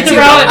Um, gonna throw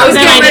it, I but was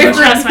then I getting didn't ready for-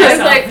 trust I was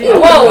myself. like,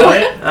 Whoa!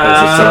 That's his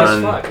Uh,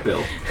 son, fuck.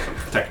 Bill,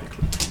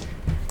 technically.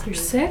 You're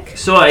sick?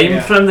 So I'm Yeah.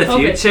 from the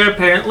Okay. future,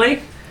 apparently.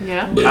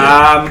 Yeah.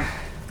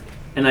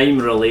 And I'm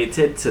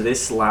related to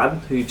this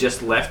lad who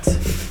just left.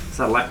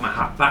 So I'd like my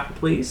hat back,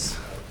 please.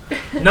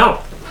 No.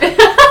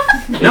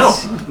 No,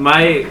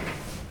 my.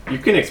 You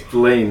can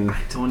explain I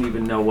don't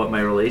even know what my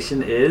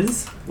relation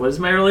is. What is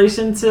my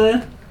relation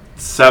to?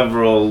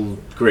 several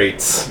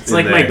greats. It's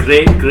like my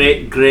great,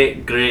 great,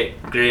 great,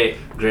 great, great,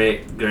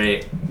 great,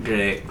 great,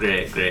 great,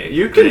 great, great.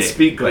 You can great,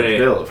 speak like great.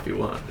 Bill if you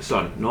want.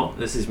 Son, no,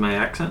 this is my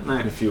accent now.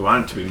 If you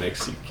want to be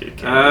mixed, you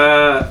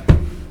can.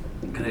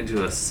 Can I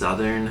do a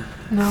southern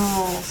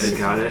No.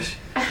 Scottish?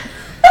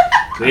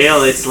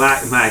 Well, it's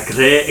like my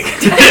Greg.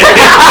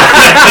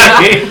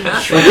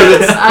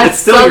 It's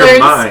still your Southern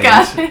mind.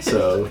 Scottish.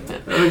 So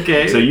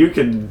Okay. you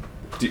can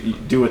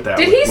do with that.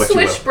 Did what he you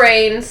switch will.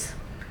 brains?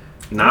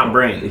 Not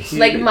brains.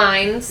 Like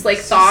minds? Like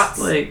thoughts?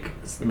 Like,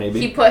 Maybe.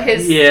 He put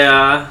his.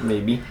 yeah.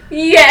 Maybe.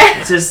 Yeah.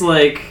 It's just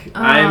like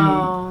I'm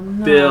Oh,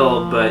 no.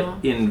 Bill, but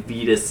in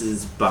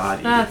Vetus's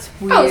body. That's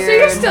weird. Oh, so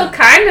you're still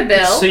kind of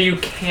Bill. So you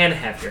can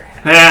have your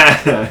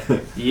hat.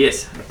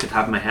 Yes, I could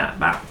have my hat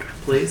back,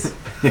 please.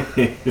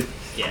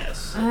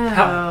 Yes.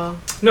 Oh.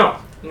 No,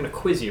 I'm gonna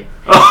quiz you.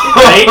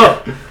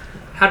 Right?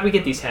 How'd we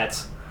get these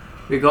hats?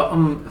 We got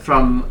them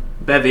from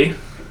Bevy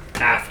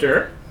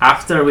After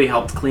we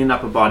helped clean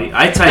up a body.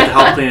 I tried to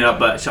help clean it up,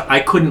 but I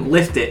couldn't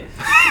lift it,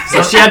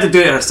 so she had to do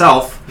it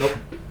herself. Nope.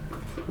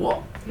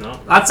 Well, No.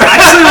 that's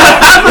actually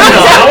what happened. That's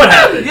though. not what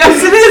happened.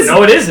 Yes, it is.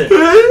 No, it isn't.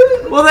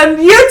 Well, then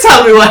you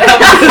tell me what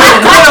happened.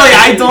 Clearly,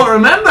 I don't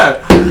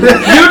remember.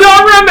 You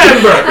don't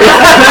remember.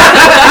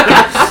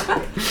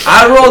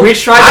 I rolled. We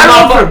tried I to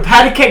rolled mop for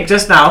patty cake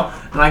just now,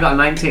 and I got a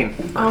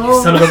 19.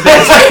 Oh. Son of a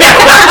bitch.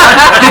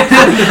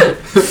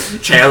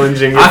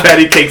 Challenging your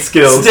patty cake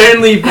skills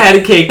Sternly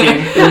patty caking.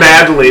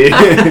 madly.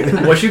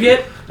 What'd you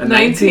get? A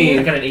 19.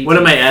 I got an 18. What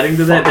am I adding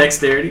to that?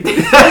 Dexterity?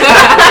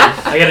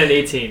 I got an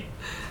 18.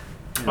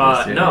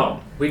 Yeah.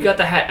 No, we got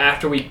the hat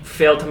after we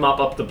failed to mop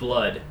up the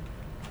blood.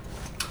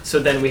 So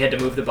then we had to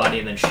move the body,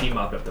 and then she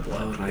mopped up the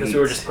blood because we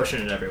were just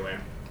pushing it everywhere.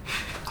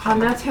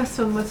 That has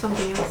to with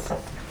something else.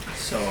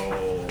 So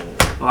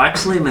Well,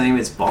 actually, my name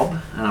is Bob,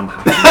 and I'm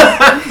happy.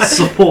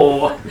 So,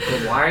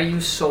 why are you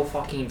so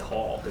fucking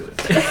tall, dude?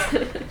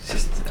 it's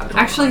just, I don't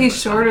Actually, know.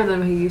 he's shorter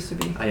than he used to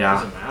be. Yeah.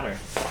 Doesn't matter.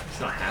 It's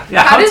not happening.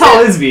 Yeah, How how does tall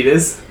it- is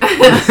Vetus?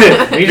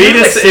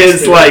 Venus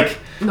is like,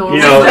 Normal.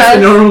 you know, That's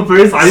a normal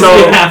person. So- Is he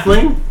a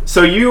halfling?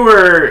 so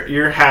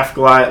you're half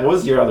Goliath. What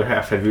was your other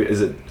half?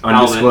 Is it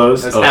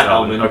undisclosed? That's Oh, half it's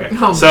Alvin. Alvin. Okay.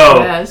 Oh, So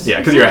yes. yeah,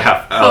 because you're a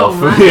half Oh,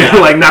 elf, my Yeah,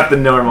 God. like not the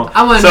normal.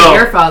 I want to So- be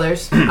your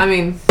fathers. I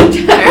mean,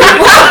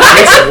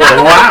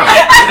 Wow.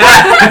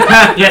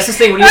 Yeah, it's this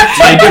thing when you have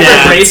two different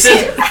dad's.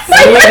 races,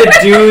 only the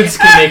dudes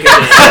can make a name.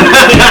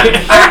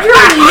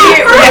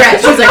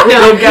 she's like, no,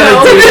 Don't gotta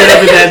do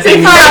whatever that thing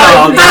is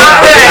called.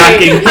 not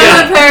Shocking.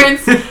 I'm the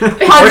parents. Or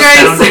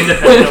Huggers. sounding,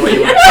 depending on what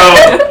you want. So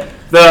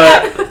the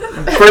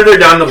further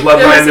down the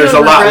bloodline, there's a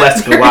lot regret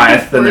less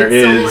Goliath than there word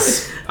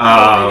is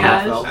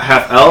gosh.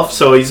 half elf.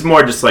 So he's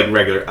more just like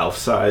regular elf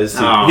size.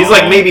 Oh. He's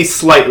like maybe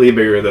slightly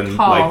bigger than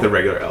Tall. like the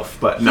regular elf,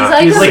 but He's not.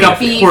 like he's a like a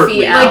beefy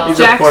portly- elf. Like He's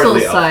a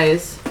portly Jaxel elf.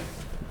 size.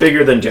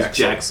 bigger than Jack.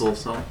 Jaxel,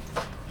 so.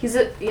 He's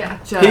a yeah.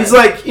 He's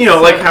like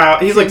like how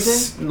he's like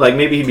like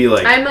maybe he'd be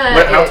like I'm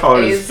a how tall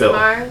is Phil?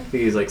 I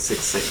think he's like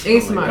 6'6".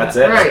 Asmar. That's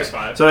it? Right.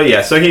 6'5". So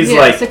yeah, so he's Yeah,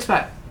 like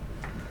 6'5".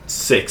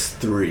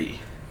 6'3".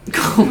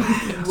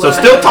 So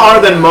still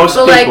taller than most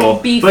So like people.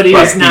 beefy. But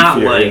he's But not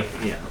beefier. like,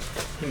 yeah.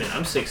 Hey man,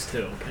 I'm 6'2",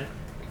 okay?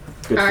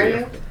 Good Are for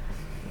you?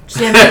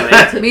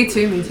 Yeah, me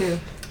too. Me too.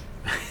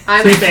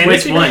 I'm Which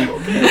Fantasy? one?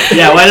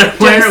 Yeah,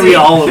 why are we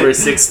all over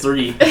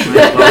 6'3"?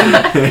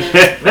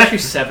 I'm actually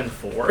 7'4".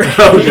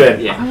 Oh, good.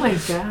 Oh Yeah. my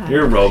god.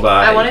 You're a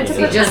robot. I wanted to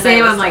Yeah. put Just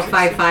saying I'm like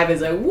 5'5"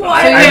 is like,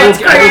 what? So I you're, will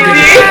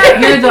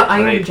give you you're the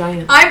Iron Right.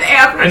 Giant. I'm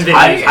average. I'm Vin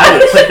I Diesel.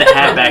 would put the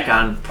hat back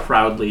on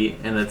proudly,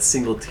 and that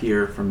single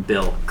tear from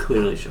Bill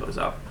clearly shows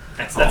up.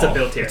 That's a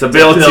built here. It's a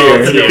bill Bill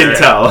tier. tier. You can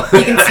tell.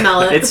 You can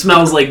smell it. It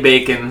smells like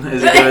bacon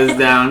as it goes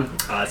down.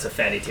 Oh, that's a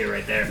fatty tier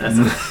right there. That's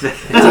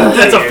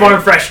That's a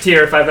farm fresh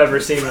tier if I've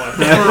ever seen one.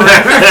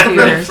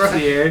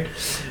 tier.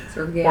 It's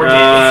organic.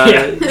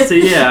 Organic. So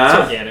It's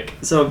yeah. organic.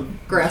 So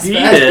Grass-fed.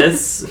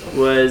 Vetus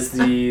was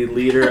the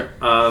leader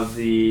of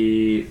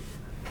the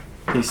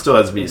He still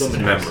has Beast's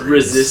memories.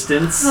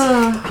 resistance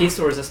Peace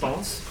or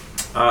resistance?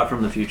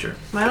 from the future.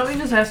 Why don't we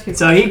just ask you?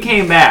 So he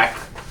came back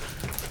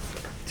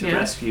to Yeah.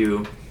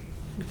 rescue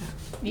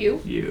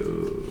you.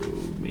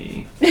 you,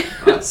 me,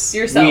 us,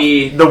 Yourself.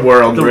 we, The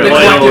world, the really.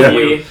 collective Yeah.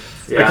 we.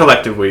 The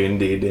collective we,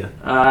 indeed.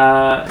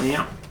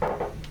 Yeah.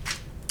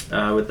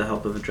 Yeah. With the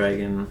help of a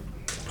dragon,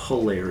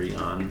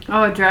 Polarion.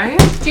 Oh, a dragon?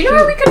 Do you know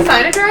where we could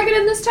find a dragon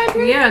in this time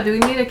period? Yeah. Do we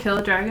need to kill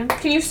a dragon?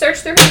 Can you search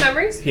through his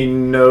memories? He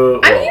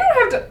knows. I mean, you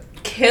don't have to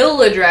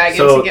kill a dragon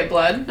So- to get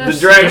blood. The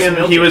dragon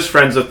milk he it. was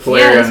friends with Yeah,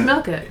 let's Polarion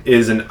milk it.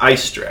 is an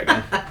ice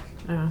dragon.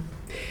 Oh.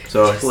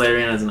 So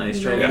Polarion is an ice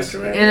dragon. Yes.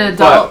 An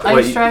adult But,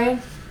 ice wait.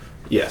 dragon?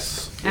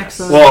 yes.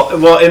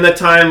 Excellent. Well, in the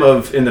time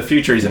of in the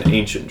future, he's an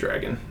ancient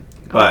dragon,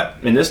 but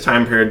in this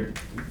time period,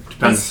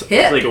 depends. He's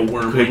hip. It's like a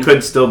worm. He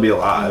could still be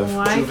alive.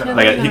 Why can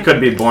Like we he not- could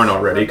be born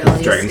already because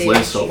Rebellious dragons live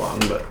stage. so long.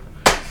 But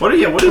what? What Or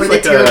is the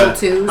like terrible a?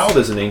 twos. How old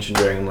is an ancient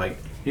dragon? Like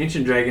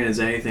Ancient dragon is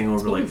anything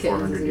over like Kittens,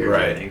 400 isn't it? years, I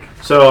right. think.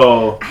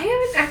 So I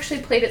haven't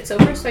actually played it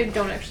sober, so I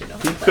don't actually know.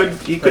 he how to play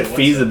could it. what's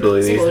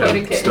feasibly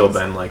Exploding have still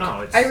kittens. been like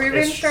Oh, it's, I it's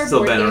rearranged our still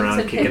board been games around,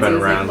 and kicking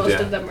pinsies, around, and most yeah.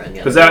 of them were in the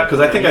because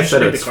other I think I You said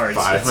should read it's the cards.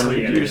 500 That's what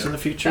years you in the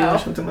future Oh. or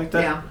something like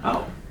that. Yeah.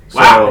 Oh. So,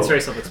 Wow. It's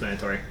very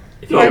self-explanatory.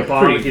 If you Oh, have a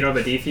bomb, pretty if you don't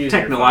have a defuse,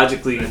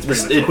 Technologically, you're fine.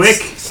 it's That's pretty quick.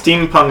 much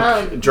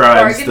Steampunk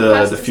drives Bargain the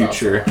Quest is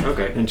future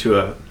Okay. into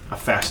a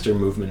faster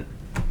movement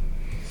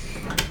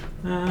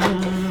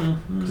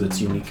because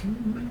it's unique.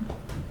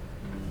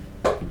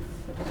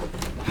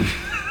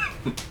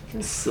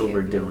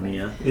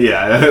 Silverdonia. Yeah,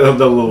 I love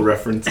the little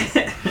references.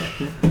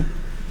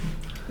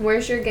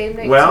 Where's your game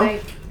night Well-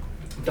 tonight?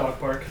 Dog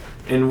park.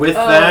 And with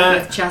Oh,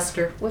 that, With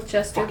Chester. With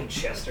Chester. Fucking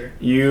Chester.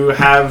 you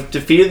have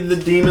defeated the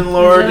demon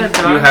lord. Is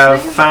that a You dog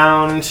have thing?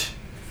 found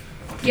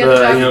You have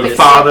the dog the biscuit.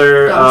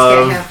 father Dogs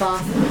get of half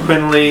off.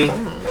 Quinley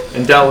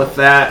and dealt with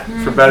that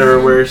for better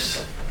or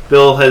worse.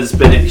 Bill has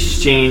been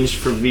exchanged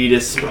for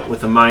Vetus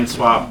with a mind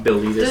swap.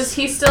 Bill Does Vetus.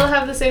 he still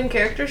have the same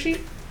character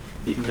sheet?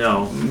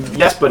 No.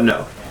 Yes, but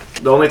no.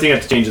 The only thing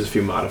that's changed is a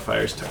few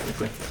modifiers,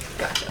 technically.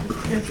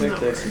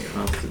 Dex and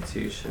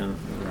Constitution.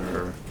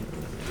 Or...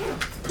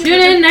 Tune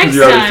in next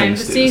The other time thing to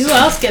see stays. who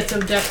else gets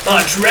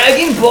abducted.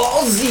 Dragon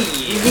Ball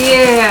Z.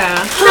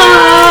 Yeah.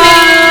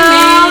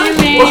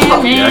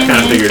 Yeah, I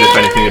kind of figured if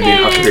anything it'd be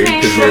an upgrade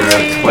because you're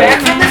a player.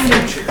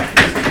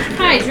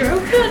 Hydro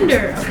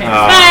Thunder. Okay,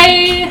 Uh,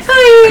 bye.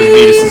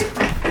 Vetus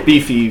is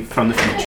beefy from the future.